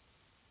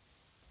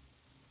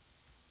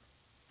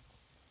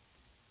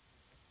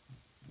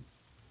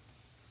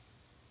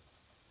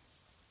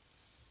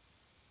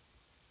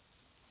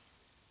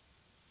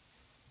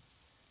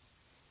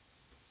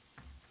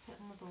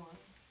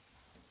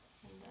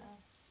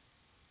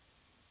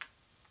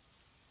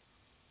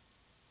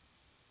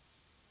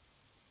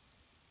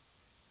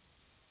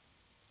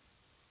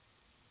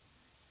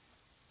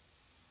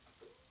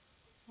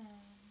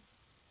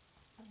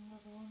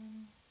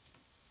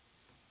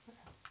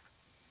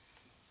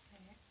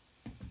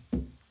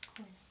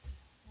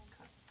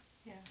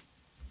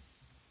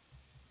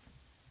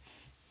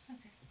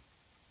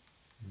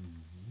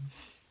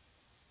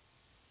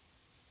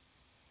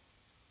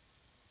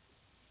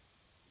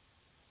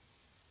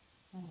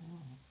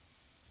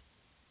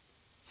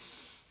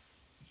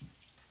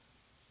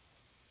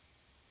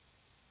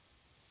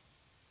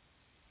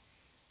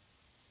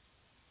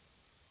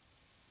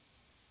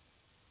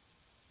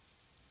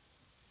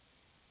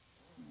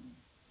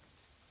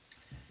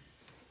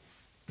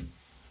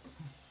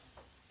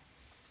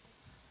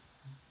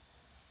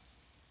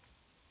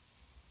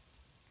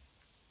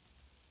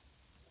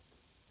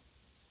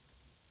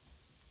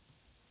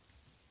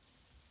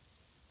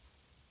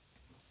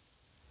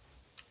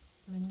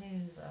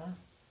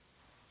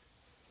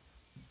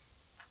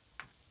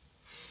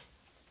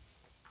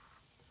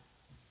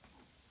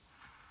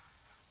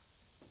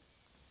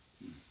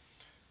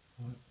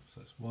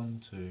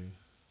 1, 2,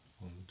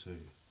 1, 2.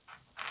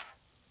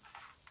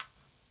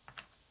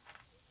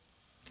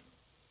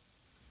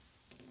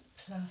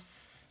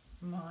 Plus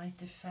my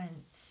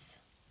defence.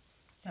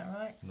 Is that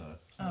right? No.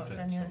 Oh, it's defence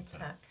only an on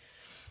attack.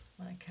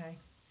 attack. Okay.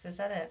 So is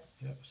that it?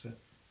 Yep, that's it.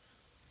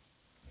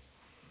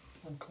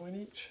 1 coin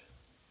each.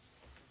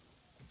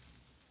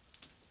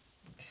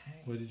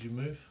 Okay. Where did you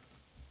move?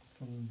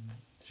 She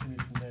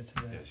moved from there to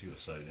there. Yes, you got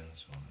sewed in,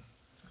 that's fine.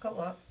 I've got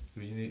what?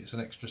 You need, it's an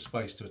extra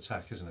space to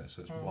attack, isn't it?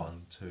 So it's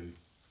 1, 2.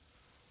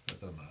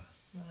 That doesn't matter.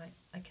 Right.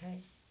 Okay.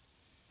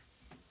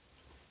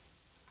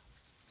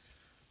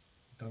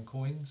 Done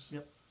coins?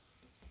 Yep.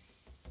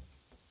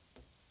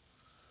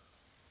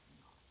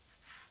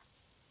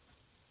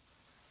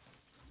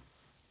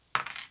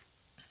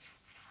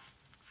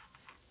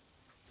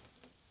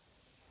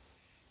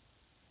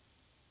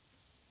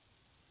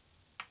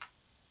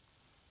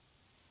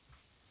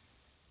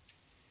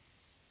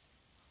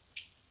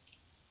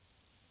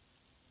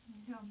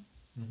 Done.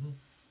 Mm-hmm.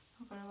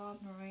 I've got an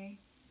armory.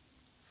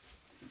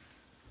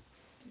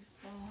 Do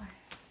 5.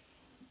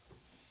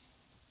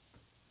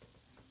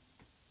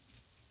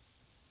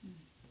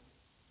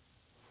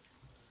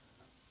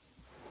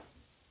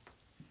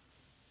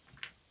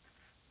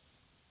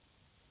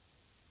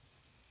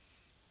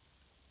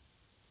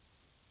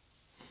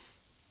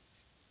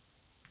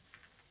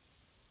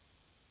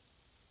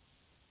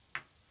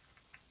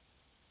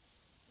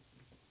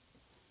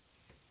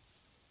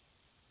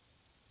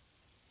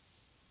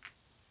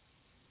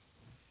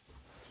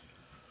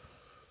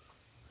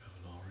 We have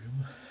an Arium.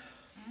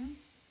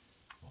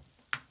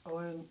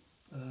 Iron.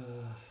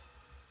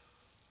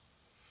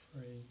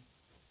 3,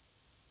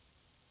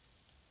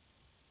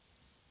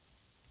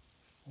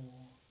 4,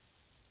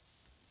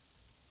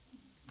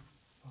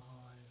 5,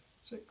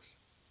 6. Is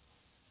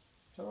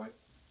that right?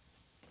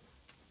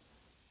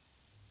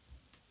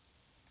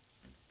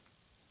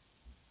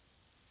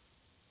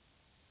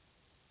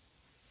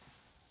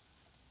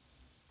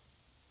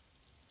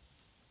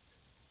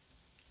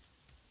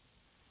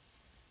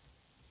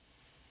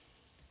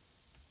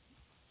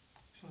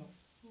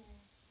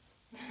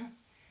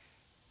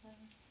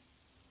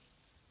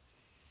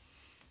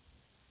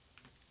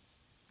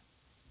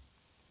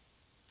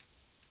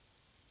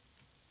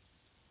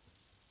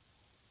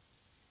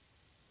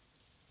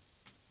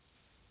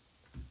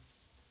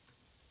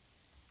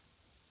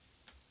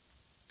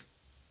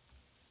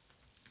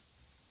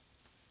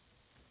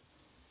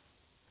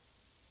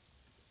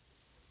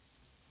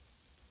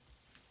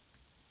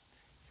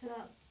 So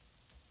that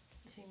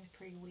seems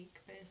pretty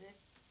weak, but is it?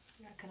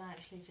 Can I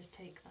actually just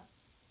take that?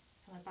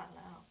 Can I battle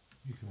it out?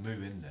 You can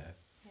move in there.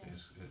 Yeah.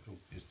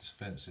 His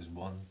defence is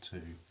 1,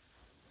 2,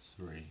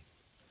 3.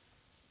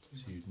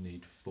 So you'd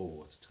need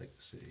 4 to take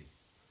the city.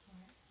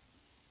 Right.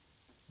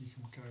 You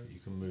can go. You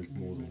can move can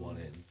more move than in. one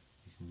in.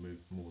 You can move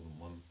more than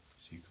one.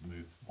 So you can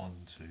move 1,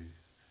 2,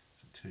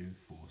 2,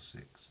 4,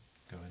 6.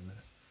 Go in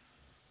there.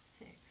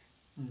 6.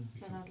 Mm.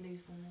 You Then can, I'd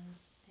lose them in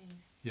these.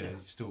 yeah, Yeah.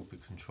 you'd still be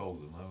control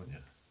them, though, wouldn't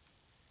you?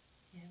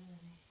 Yeah,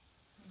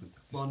 really.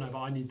 Well, no, but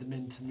I need the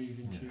men to move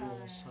into Yeah.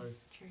 yours, so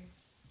True.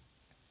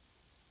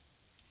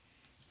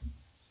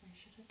 So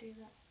should I do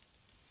that?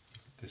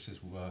 This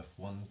is worth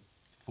 1,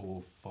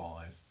 4,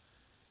 5.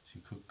 So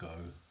you could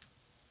go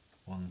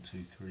 1,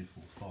 2, 3,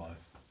 4, 5.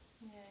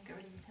 Yeah, get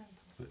rid of the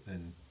temple. But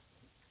then,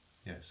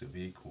 yes, it'd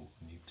be equal,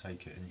 and you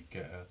take it and you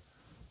get a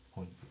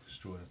point for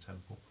destroying a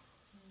temple.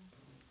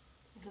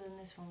 But then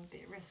this one would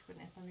be at risk,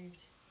 wouldn't it, if I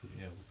moved But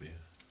yeah, it would be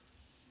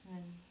and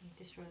then you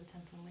destroy the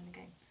temple and win the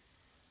game?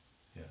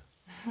 yeah.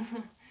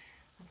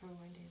 I probably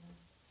won't do that.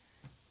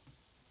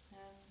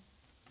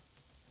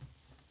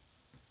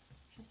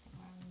 Just think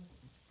where I'm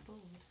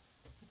bored,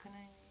 so can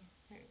I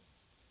only.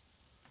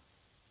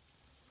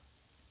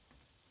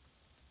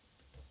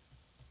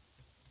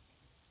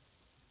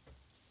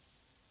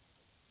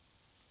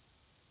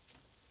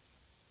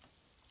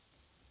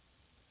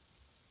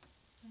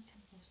 My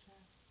temples do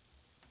I have?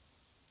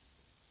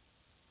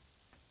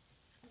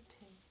 I've got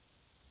 2.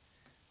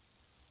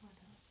 Well, I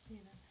don't know what to do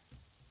then.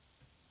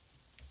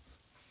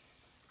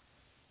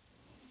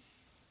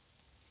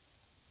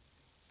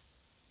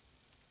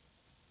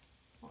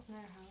 What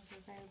know-hows are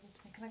available to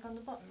me? Can I go on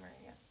the bottom row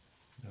yet?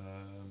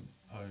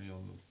 Only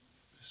on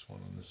this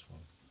one and this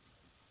one.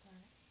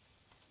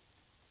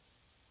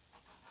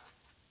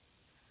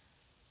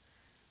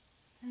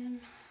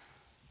 Right.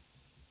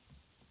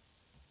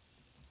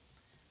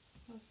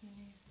 What's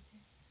manoeuvre do?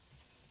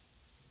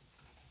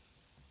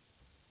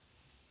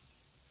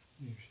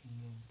 usually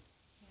no.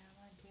 Yeah,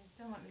 I might do.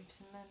 I might move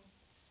some men.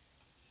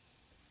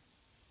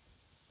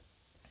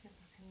 See if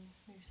I can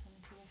move some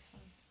into this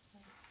one.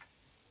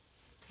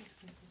 Just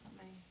because there's not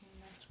many in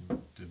there.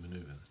 To do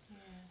manoeuvre.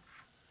 Yeah.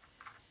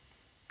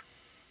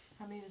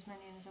 I'll move as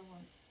many in as I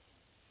want.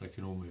 They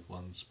can all move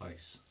 1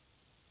 space,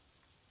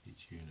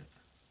 each unit.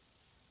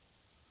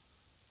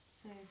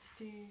 So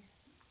to do,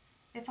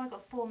 if I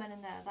got 4 men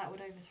in there, that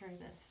would overthrow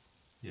this.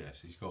 Yes,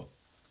 he's got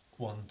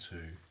 1, 2,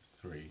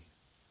 3.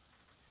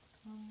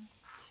 1,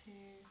 2,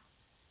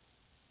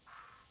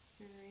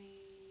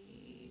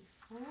 3,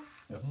 4.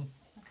 Mm-hmm.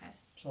 Okay.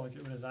 So I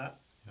get rid of that.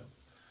 Yep.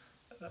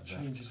 That That.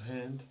 changes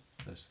hand.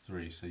 That's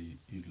 3, so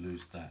you'd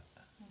lose that.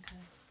 Okay.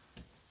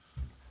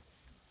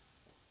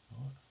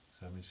 Alright,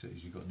 so how many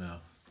cities you got now?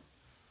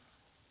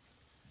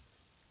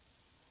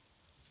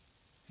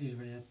 He's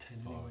already had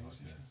 10 Oh, anyway. right,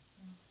 hasn't yeah.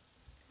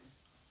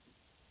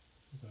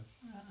 he? Okay.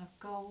 Right, I've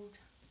gold.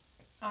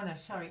 Oh no,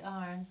 sorry,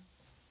 iron.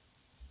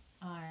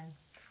 Iron,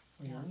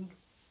 Yeah.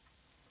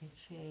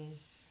 which is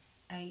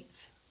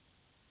 8.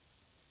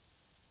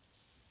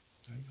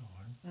 8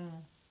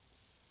 iron.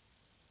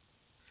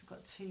 So I've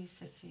got 2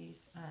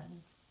 cities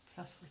and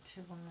plus the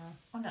 2 on there.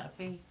 Oh no, it'd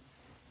be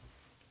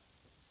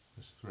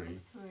That's 3,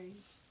 3.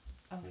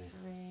 oh, Four.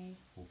 3.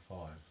 4,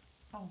 5.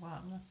 Oh right,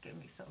 I'm not getting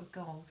mixed up with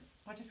gold.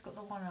 I just got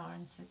the 1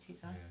 iron city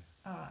though.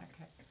 Yeah, Alright,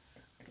 okay.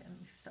 I'm getting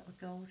mixed up with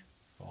gold.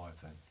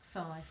 5 then.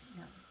 5,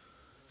 yeah.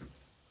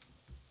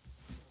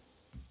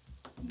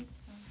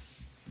 Oops,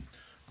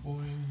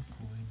 Coin,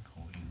 coin,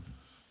 coin.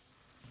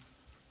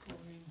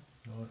 Coin.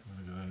 Right,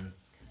 I'm going to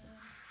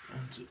go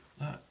onto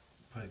that,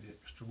 pay the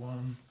extra 1,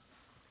 and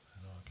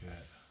I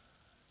get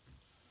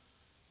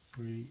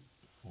 3,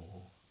 4,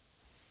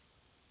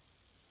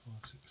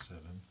 5, 6,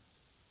 7,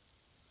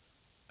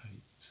 8,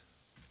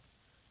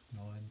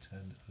 9,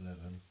 10,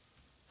 11,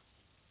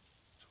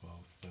 12,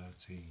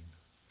 13.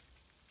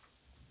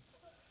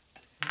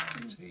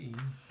 13?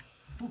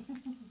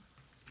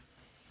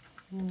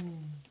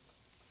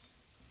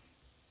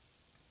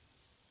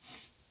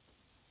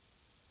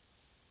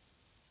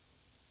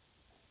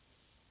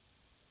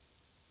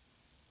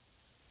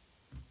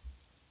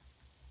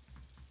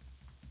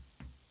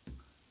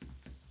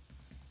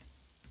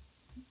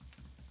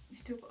 You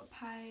still got to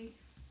pay.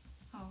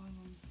 Oh, hang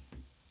on.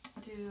 I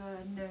do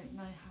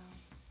know how.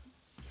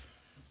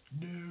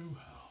 No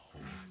how.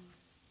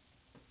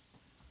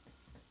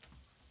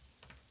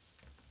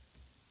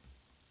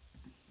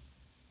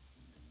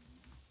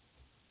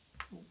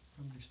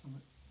 Family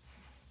stomach.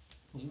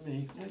 Wasn't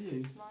me, was that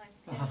you?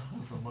 Mine.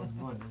 From mine,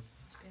 then. Must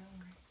be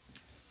hungry.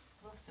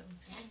 I lost it all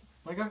to him.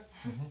 I go?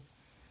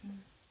 Mm.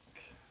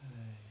 Okay.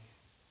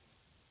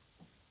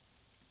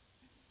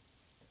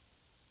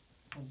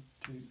 1,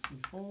 2, 3,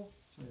 4.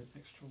 So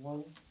extra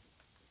 1.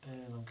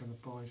 And I'm going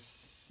to buy 6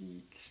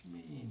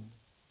 min.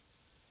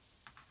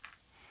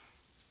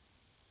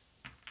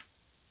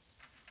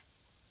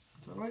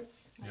 Is that right?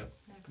 No, Yep.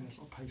 No Yeah,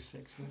 pressure. I'll pay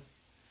 6 here.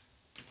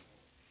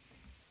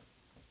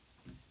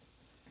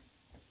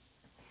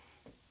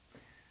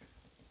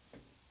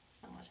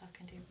 There's not much I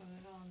can do with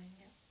an army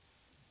yet.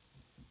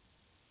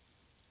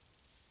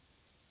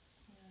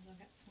 Yeah, I'll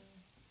get some.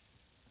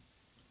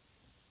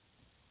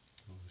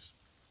 Always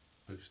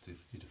boosted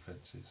your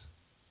defences.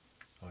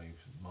 Oh, you're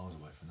miles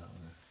away from that,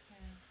 aren't you?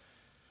 Yeah.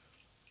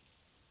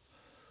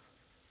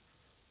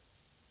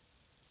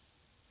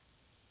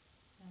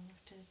 I'll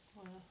have to,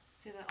 well,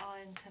 see the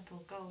iron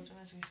temple gold, I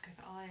might as well just go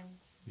for iron.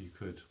 You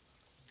could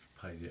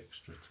pay the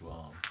extra to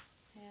arm.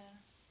 Yeah.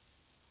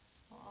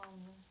 What arm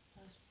then?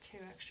 That's 2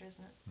 extra,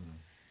 isn't it?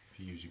 If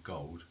you use your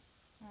gold,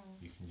 Mm.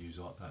 you can use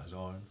like that as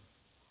iron.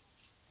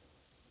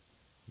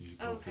 Use your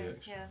Oh, gold for the okay,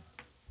 extra. yeah.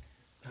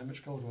 How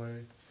much gold do I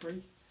owe?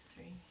 3?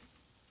 3.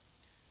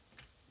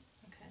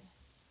 Okay.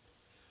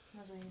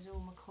 Might as well use all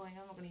my coin.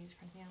 I'm not going to use it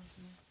for anything else.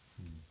 Am I?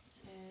 Hmm.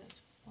 So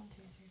that's 1, 2,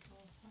 3, 4,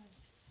 5,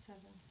 6, 7.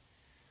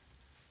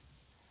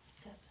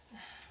 7.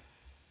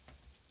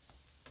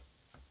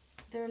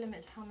 Is there a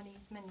limit to how many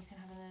men you can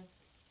have in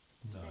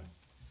a No. thing?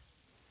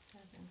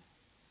 7.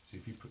 So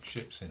if you put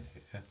ships in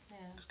here, Yeah.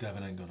 because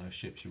Gavin ain't got no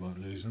ships, you won't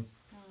lose them,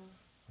 Mm.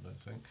 I don't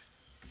think.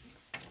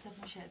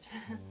 7 ships.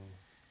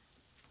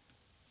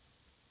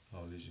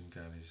 Oh, Legion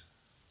galleys.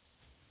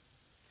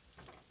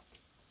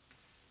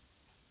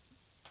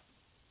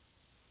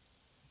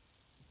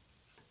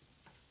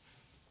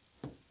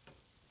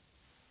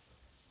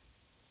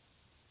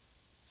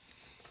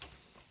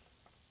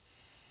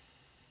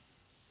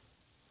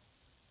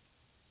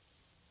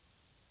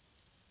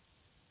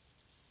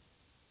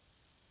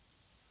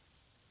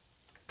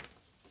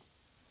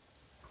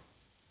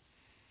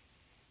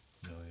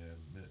 No,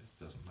 yeah, it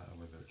doesn't matter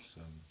whether it's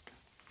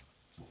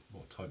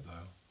what type they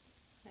are,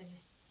 They're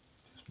just.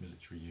 just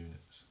military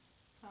units.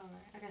 Oh,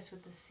 right. I guess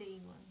with the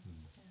C one.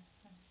 Hmm.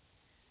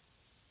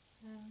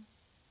 Yeah.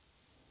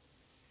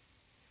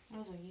 I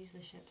might as well use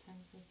the ships then,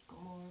 so I've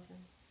got more of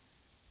them.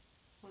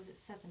 What was it,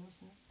 7,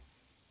 wasn't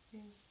it?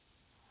 Yeah.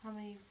 How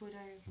many would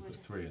I? We've Would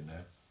got 3 in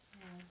there.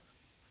 Yeah.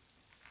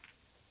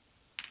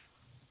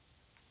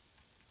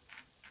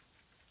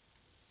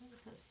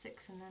 That's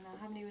 6 in there now.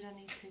 How many would I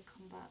need to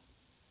combat?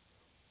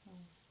 Oh,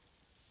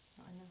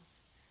 not enough.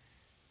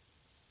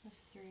 That's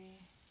 3.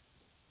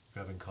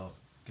 Gavin can't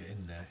get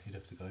in there, he'd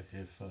have to go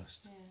here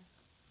first. Yeah.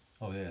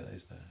 Oh yeah, that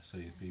is there. So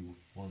you'd be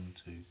 1,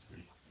 2,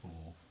 3, 4.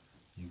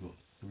 You got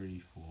 3,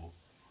 4,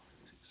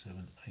 6,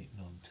 7, 8,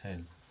 9,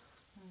 10.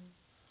 Hmm.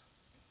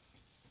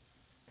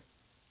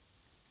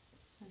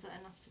 Is that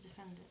enough to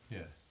defend it?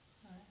 Yeah,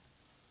 Right.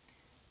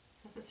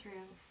 So I've got 3,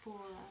 I've got 4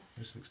 left.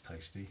 this looks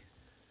tasty.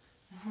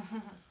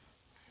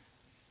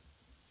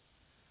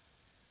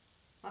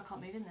 I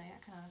can't move in there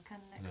yet, can I? I can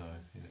next No,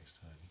 time. your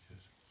next turn you could.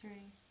 3,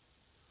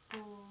 4,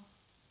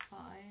 5.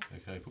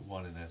 Okay, put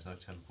 1 in there, there's no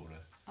temple there.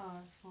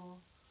 Oh, 4.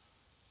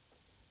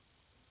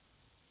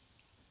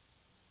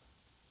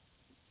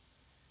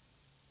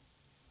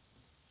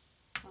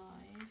 5.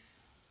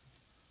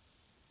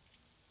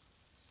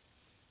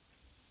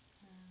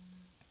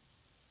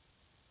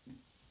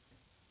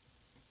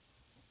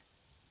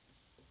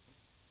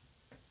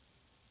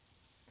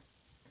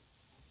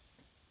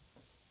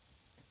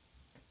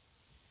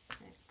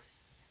 6.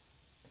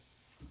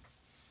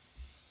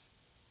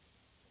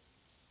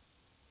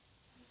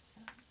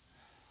 7.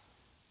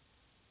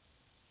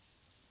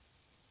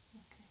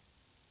 Okay.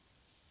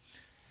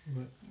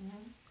 Right.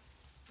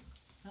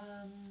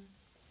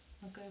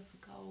 I'll go for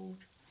gold.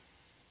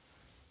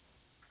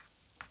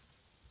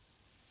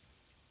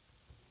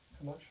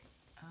 How much?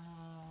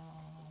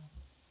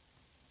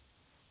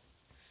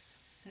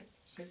 6,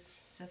 6.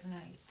 7,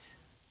 8.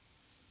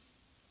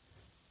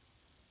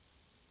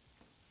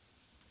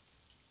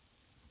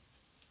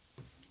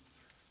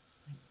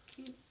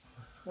 Thank you.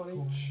 1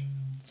 each.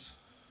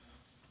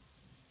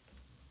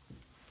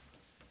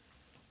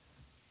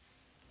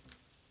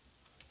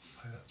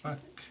 Pay that back.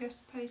 You have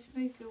to pay to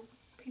move your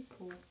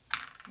people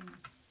in.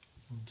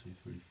 1, 2,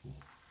 3, 4.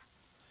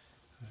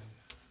 Okay,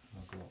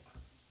 I've got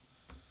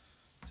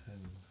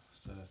 10,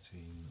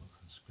 13 I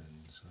can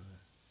spend, so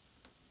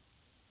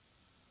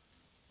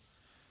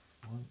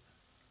 1,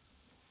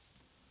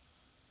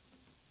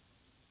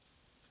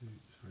 2,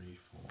 3,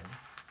 4,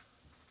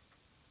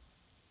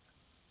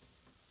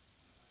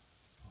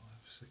 5,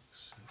 6,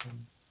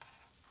 7,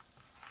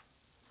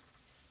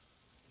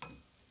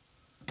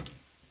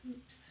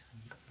 Oops.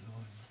 8,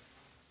 9,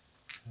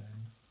 10.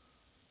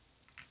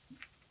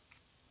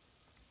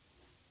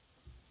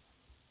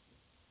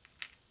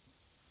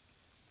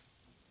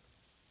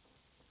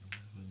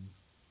 11,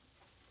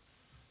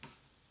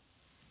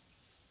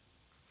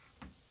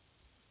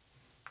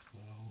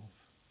 12,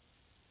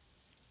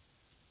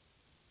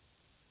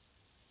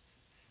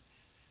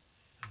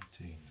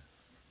 18.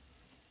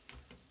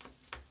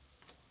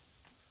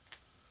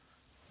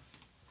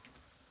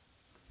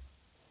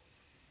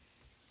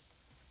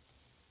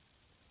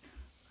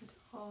 Good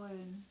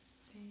iron,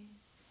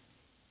 please.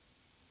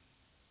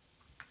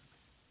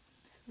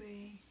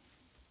 3,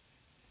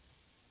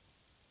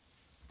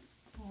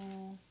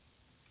 4,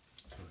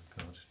 Sorry,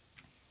 can I just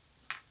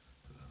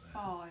put that there?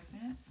 5,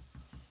 innit?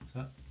 What's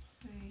that?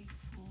 3,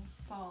 4,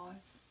 5.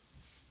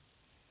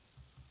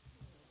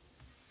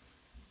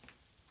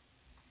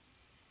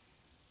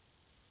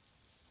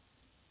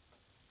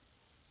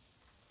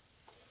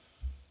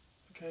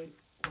 Okay,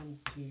 1,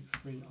 2,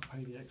 3. I'll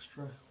pay the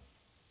extra.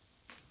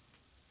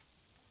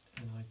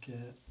 And I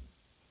get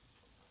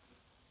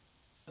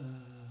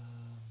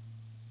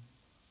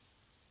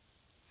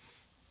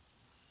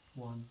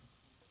 1,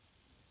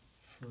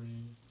 3,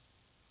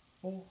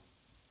 4.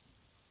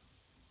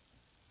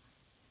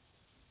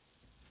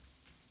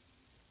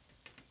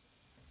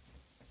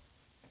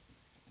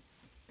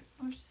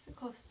 How much does it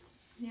cost?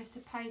 You have to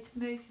pay to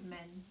move your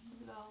men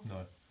as well.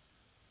 No.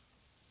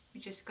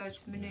 You just go to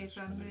Yeah, manoeuvre just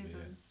and manoeuvre, move yeah.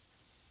 them.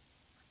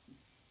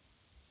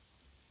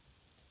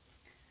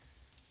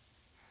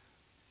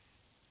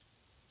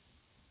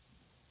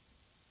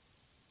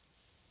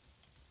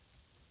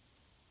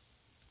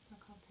 I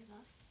can't take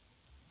that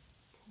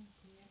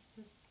temple yet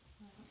because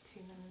I've got 2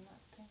 men in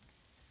that thing.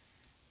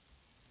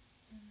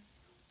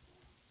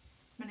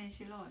 As many as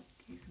you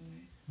like, you can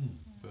move.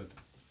 But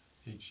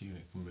each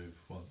unit can move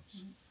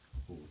once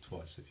or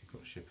twice if you've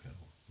got shipping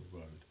or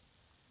road.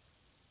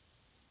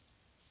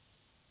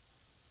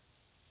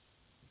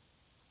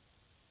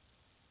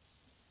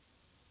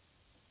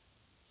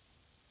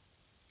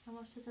 How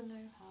much does a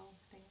know-how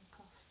thing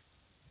cost?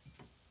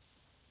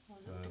 Or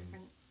is it Um,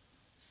 different?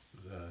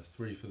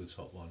 3 for the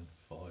top one,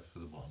 5 for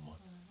the bottom one.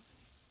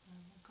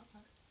 I've got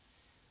that.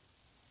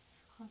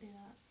 So I can't do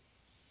that.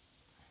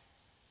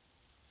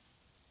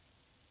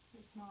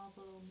 It's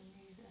marble or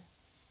manoeuvre.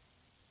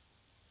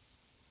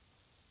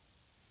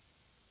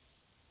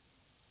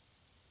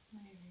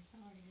 Manoeuvre is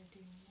not really going to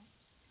do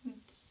much.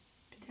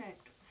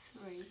 Protect for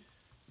 3.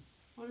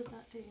 What does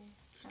that do?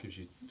 Just gives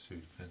you 2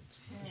 defence.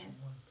 Yeah.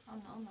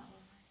 I'm not on that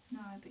one.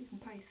 No, but you can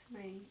pay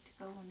 3 to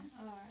go on it.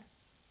 Alright.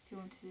 If you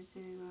wanted to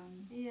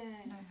do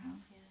Yeah. know-how.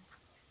 Yeah.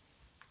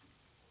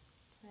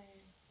 So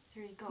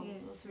 3 gold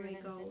Yeah, or 3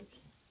 anything? gold.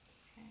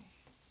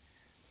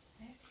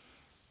 Okay.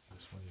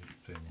 That's one of your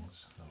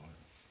things. Alright.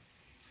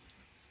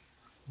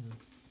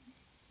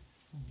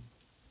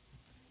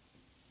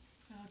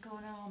 I'll go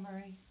on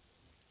armoury.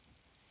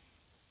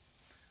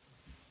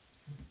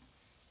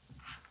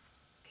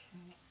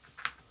 Okay.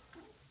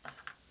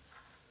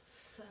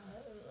 So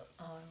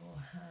I will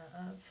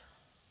have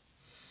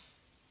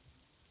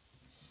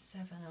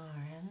 7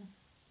 iron.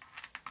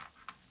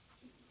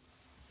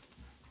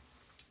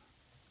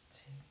 2,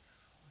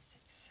 4,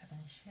 6, 7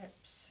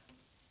 ships.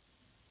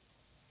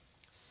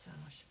 So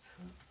I should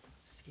put,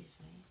 excuse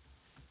me,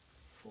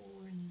 4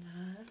 in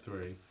there.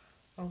 3.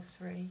 Oh,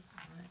 3.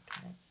 Right,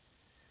 okay.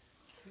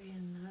 3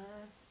 in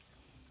there.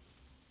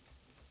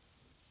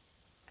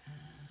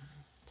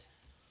 And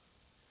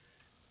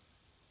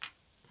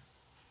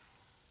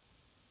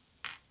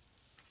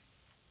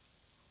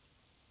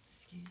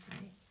excuse me.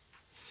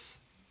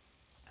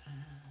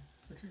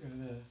 We could go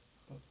there.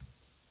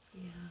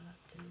 Yeah, that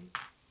do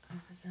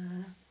over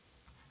there.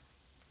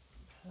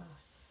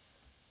 Plus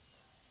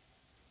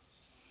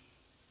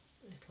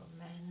little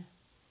men.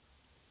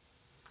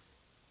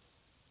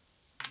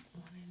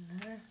 One in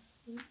there.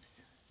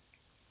 Oops.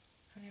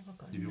 How many have I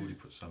got in You've there? already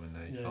put some in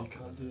there. You Yeah, can't you put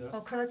can't them do that.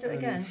 Oh, can I do it Only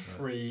again?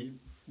 3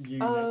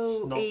 units.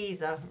 Oh, not,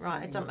 either.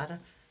 Right, it doesn't matter.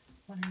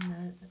 One in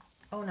there.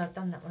 Oh no, I've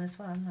done that one as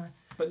well, haven't I?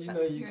 but you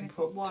know you You're can gonna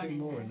put put one 2 in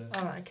more there. in there.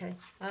 All right, okay.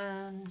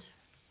 And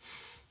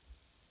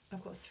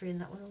I've got 3 in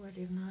that one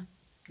already, haven't I?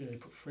 Yeah, you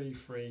put 3,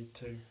 3,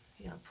 2.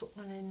 Yeah, I'll put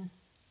one in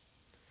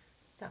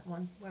that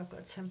one where I've got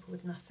a temple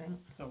with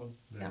nothing. That one.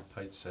 Yeah,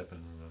 page 7,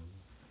 remember.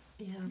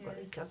 Yeah, I've got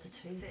Yeah, these other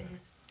 2.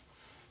 6.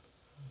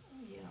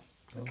 Yeah.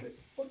 Okay,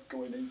 1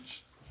 going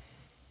each.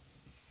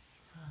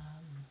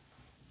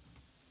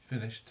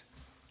 Finished?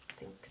 I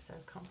think so.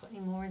 Can't put any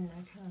more in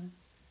there, can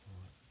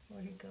I?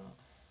 Already got.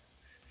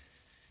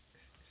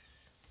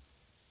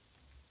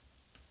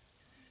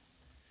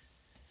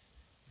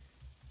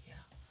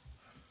 Yeah.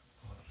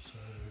 Right, so,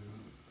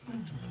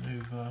 to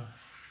manoeuvre.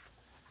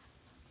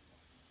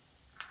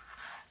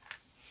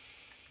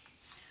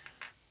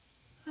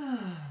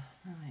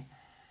 Right.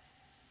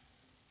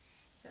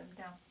 Put them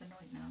down for the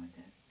night now, is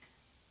it?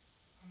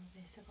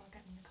 Probably, so I've got to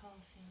get them in the car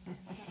soon and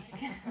get them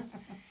back.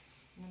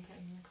 And then put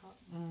them in the car.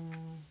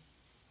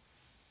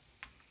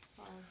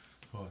 5.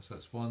 Right, so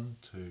that's 1,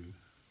 2,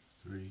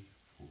 3,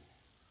 4,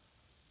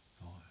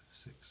 5,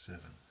 6,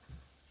 7.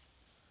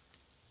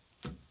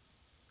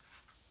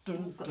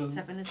 I've got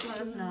 7 as well,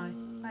 haven't I?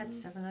 I had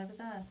 7 over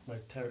there. No,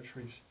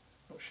 territories,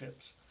 not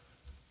ships.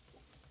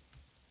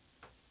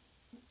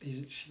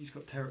 She's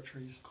got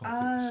territories.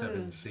 Conquered the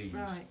 7 seas.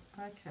 Right,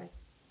 okay.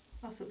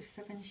 I thought it was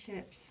 7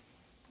 ships.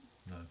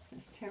 No.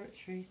 It's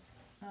territories.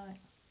 Right.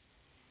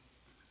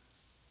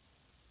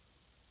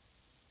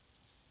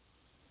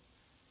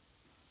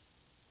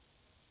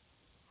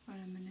 Want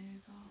a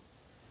manoeuvre?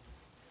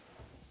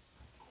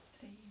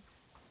 Please.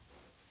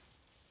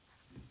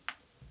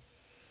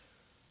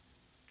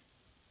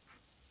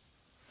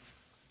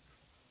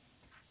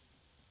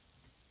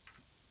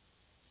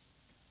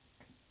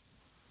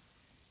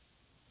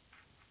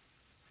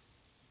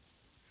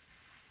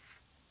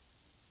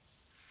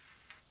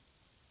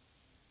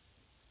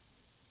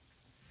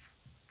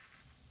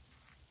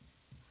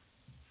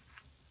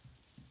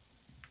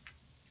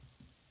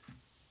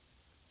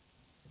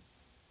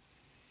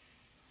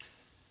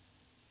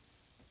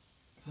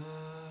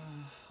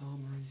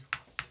 Armory,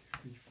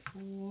 1, 2, 3,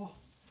 4.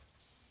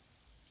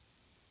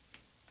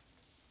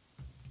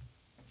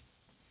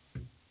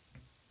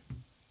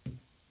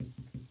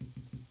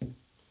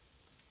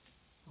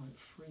 Right,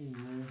 3 in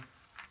there.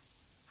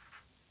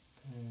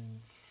 And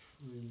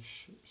 3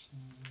 ships in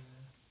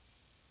there.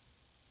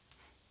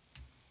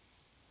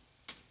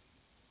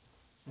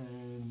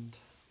 And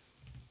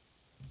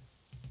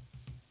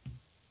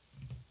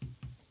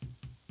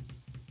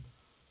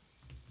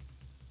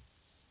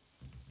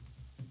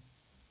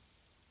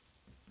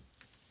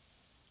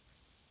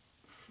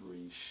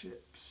three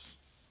ships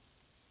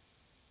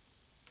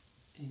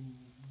in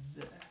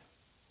there.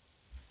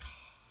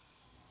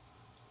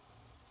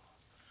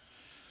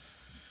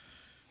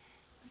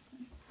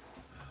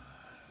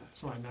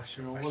 Sorry,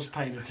 Matthew, I was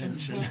paying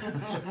attention. Okay,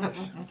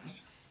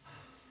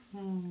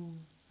 iron.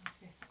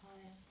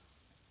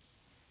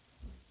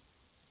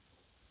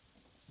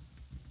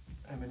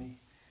 How many?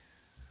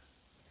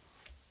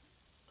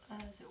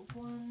 Is it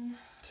 1,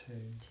 2, 2,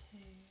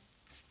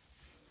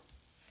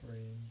 3. 3,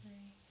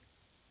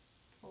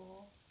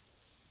 4.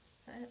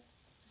 Is that it?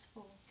 Just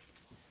 4.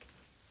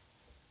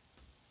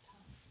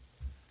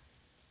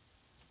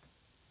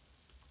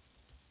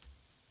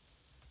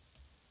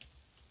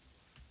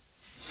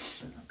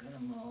 I've got a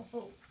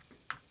marble.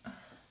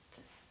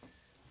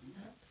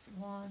 That's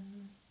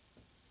 1,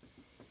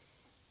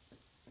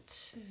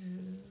 2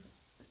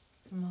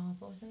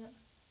 marble, isn't it?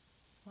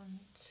 1,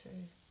 2.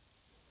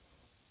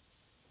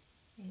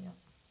 Yeah.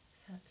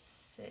 So that's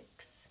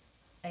 6,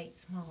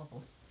 8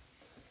 marble.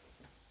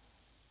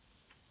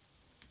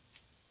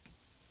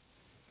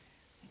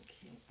 Thank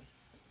you.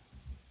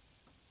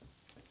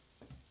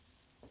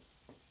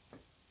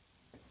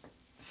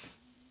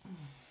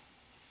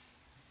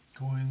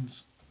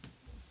 Coins.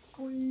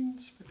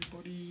 Coins,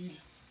 everybody.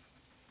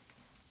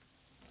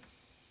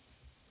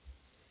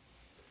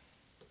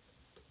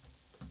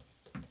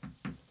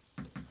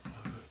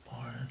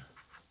 Iron.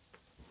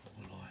 What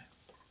will I?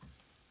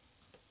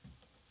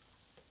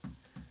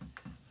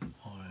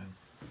 Iron.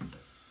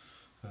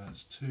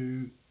 That's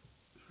 2,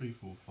 3,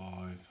 4,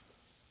 5,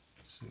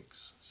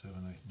 6,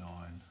 7, 8,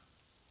 9,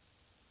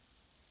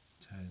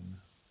 10,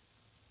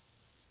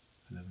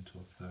 11,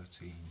 12,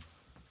 13.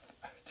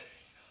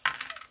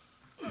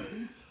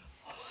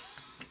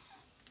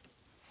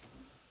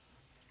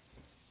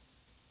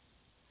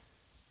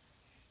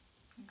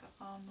 I've got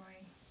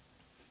armory.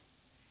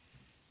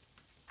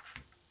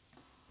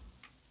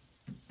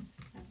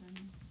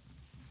 7.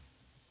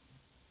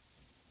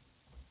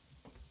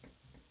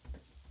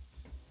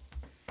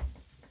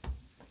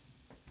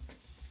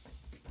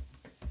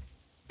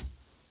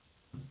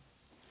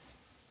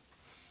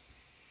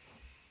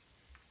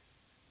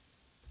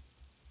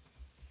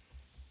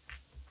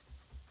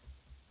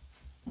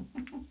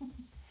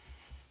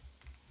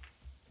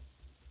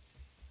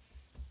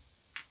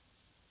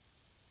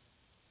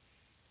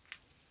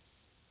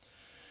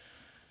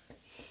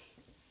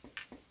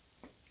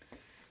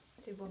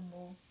 do one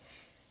more.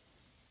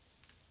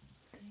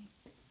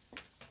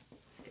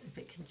 It's getting a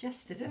bit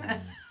congested, isn't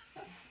it?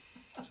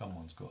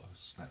 Someone's got a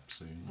snap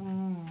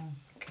soon.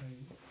 Okay.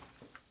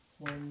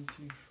 1,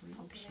 2, 3. Sorry.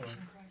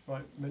 Population crisis.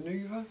 Right,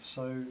 manoeuvre.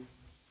 So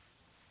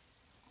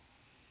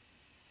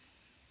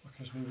I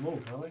can just move them all,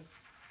 can I?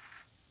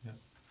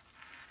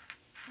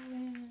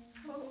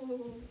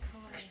 Oh,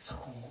 Kai.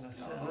 That's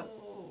it. That.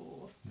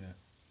 Oh. Yeah.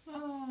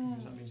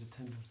 Because that means the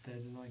tendril's dead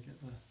and I get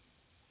the.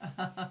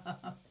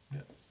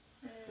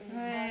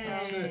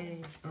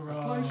 Hey.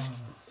 Hurrah. Well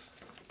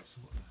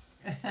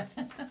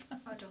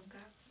done,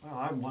 Gav. Wow,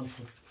 I haven't won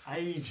for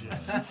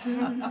ages.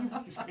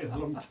 It's been a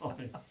long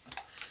time.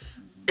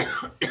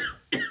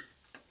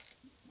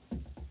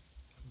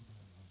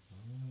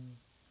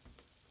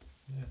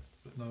 Yeah,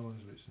 but no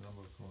one's reached the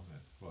number of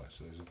comments. Right,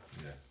 so there's a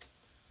yeah.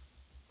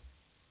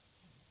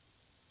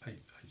 8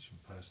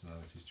 ancient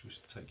personalities.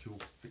 Just take your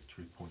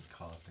victory point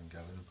card and go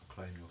in and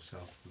proclaim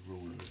yourself the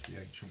ruler of the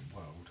ancient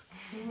world.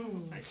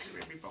 Thank you,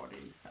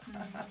 everybody.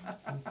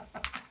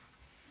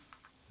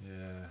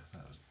 Yeah, I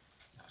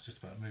was just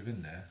about to move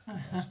in there.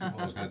 What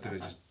I was going to do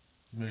is just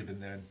move in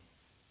there and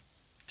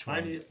try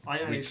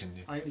and weaken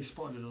you. I only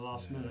spotted it at the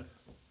last Yeah. minute.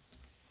 I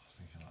was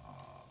thinking,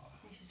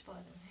 You should spot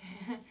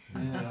them.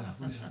 Yeah,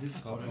 well, this I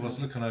spotted was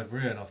it. looking over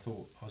here and I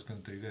thought I was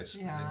going to do this,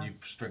 but Yeah. then you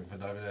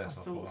strengthened over there, I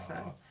so I thought thought,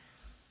 so.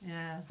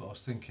 Yeah. But I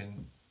was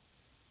thinking,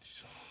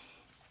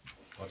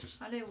 I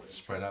just I know what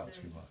spread you're out trying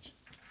to too much.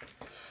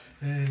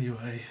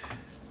 Anyway,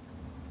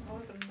 I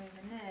was going to move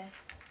in there.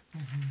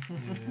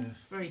 yeah.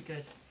 Very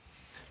good.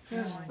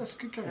 Yes, Nice. that's a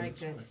good game. Very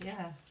isn't good. it?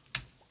 Yeah.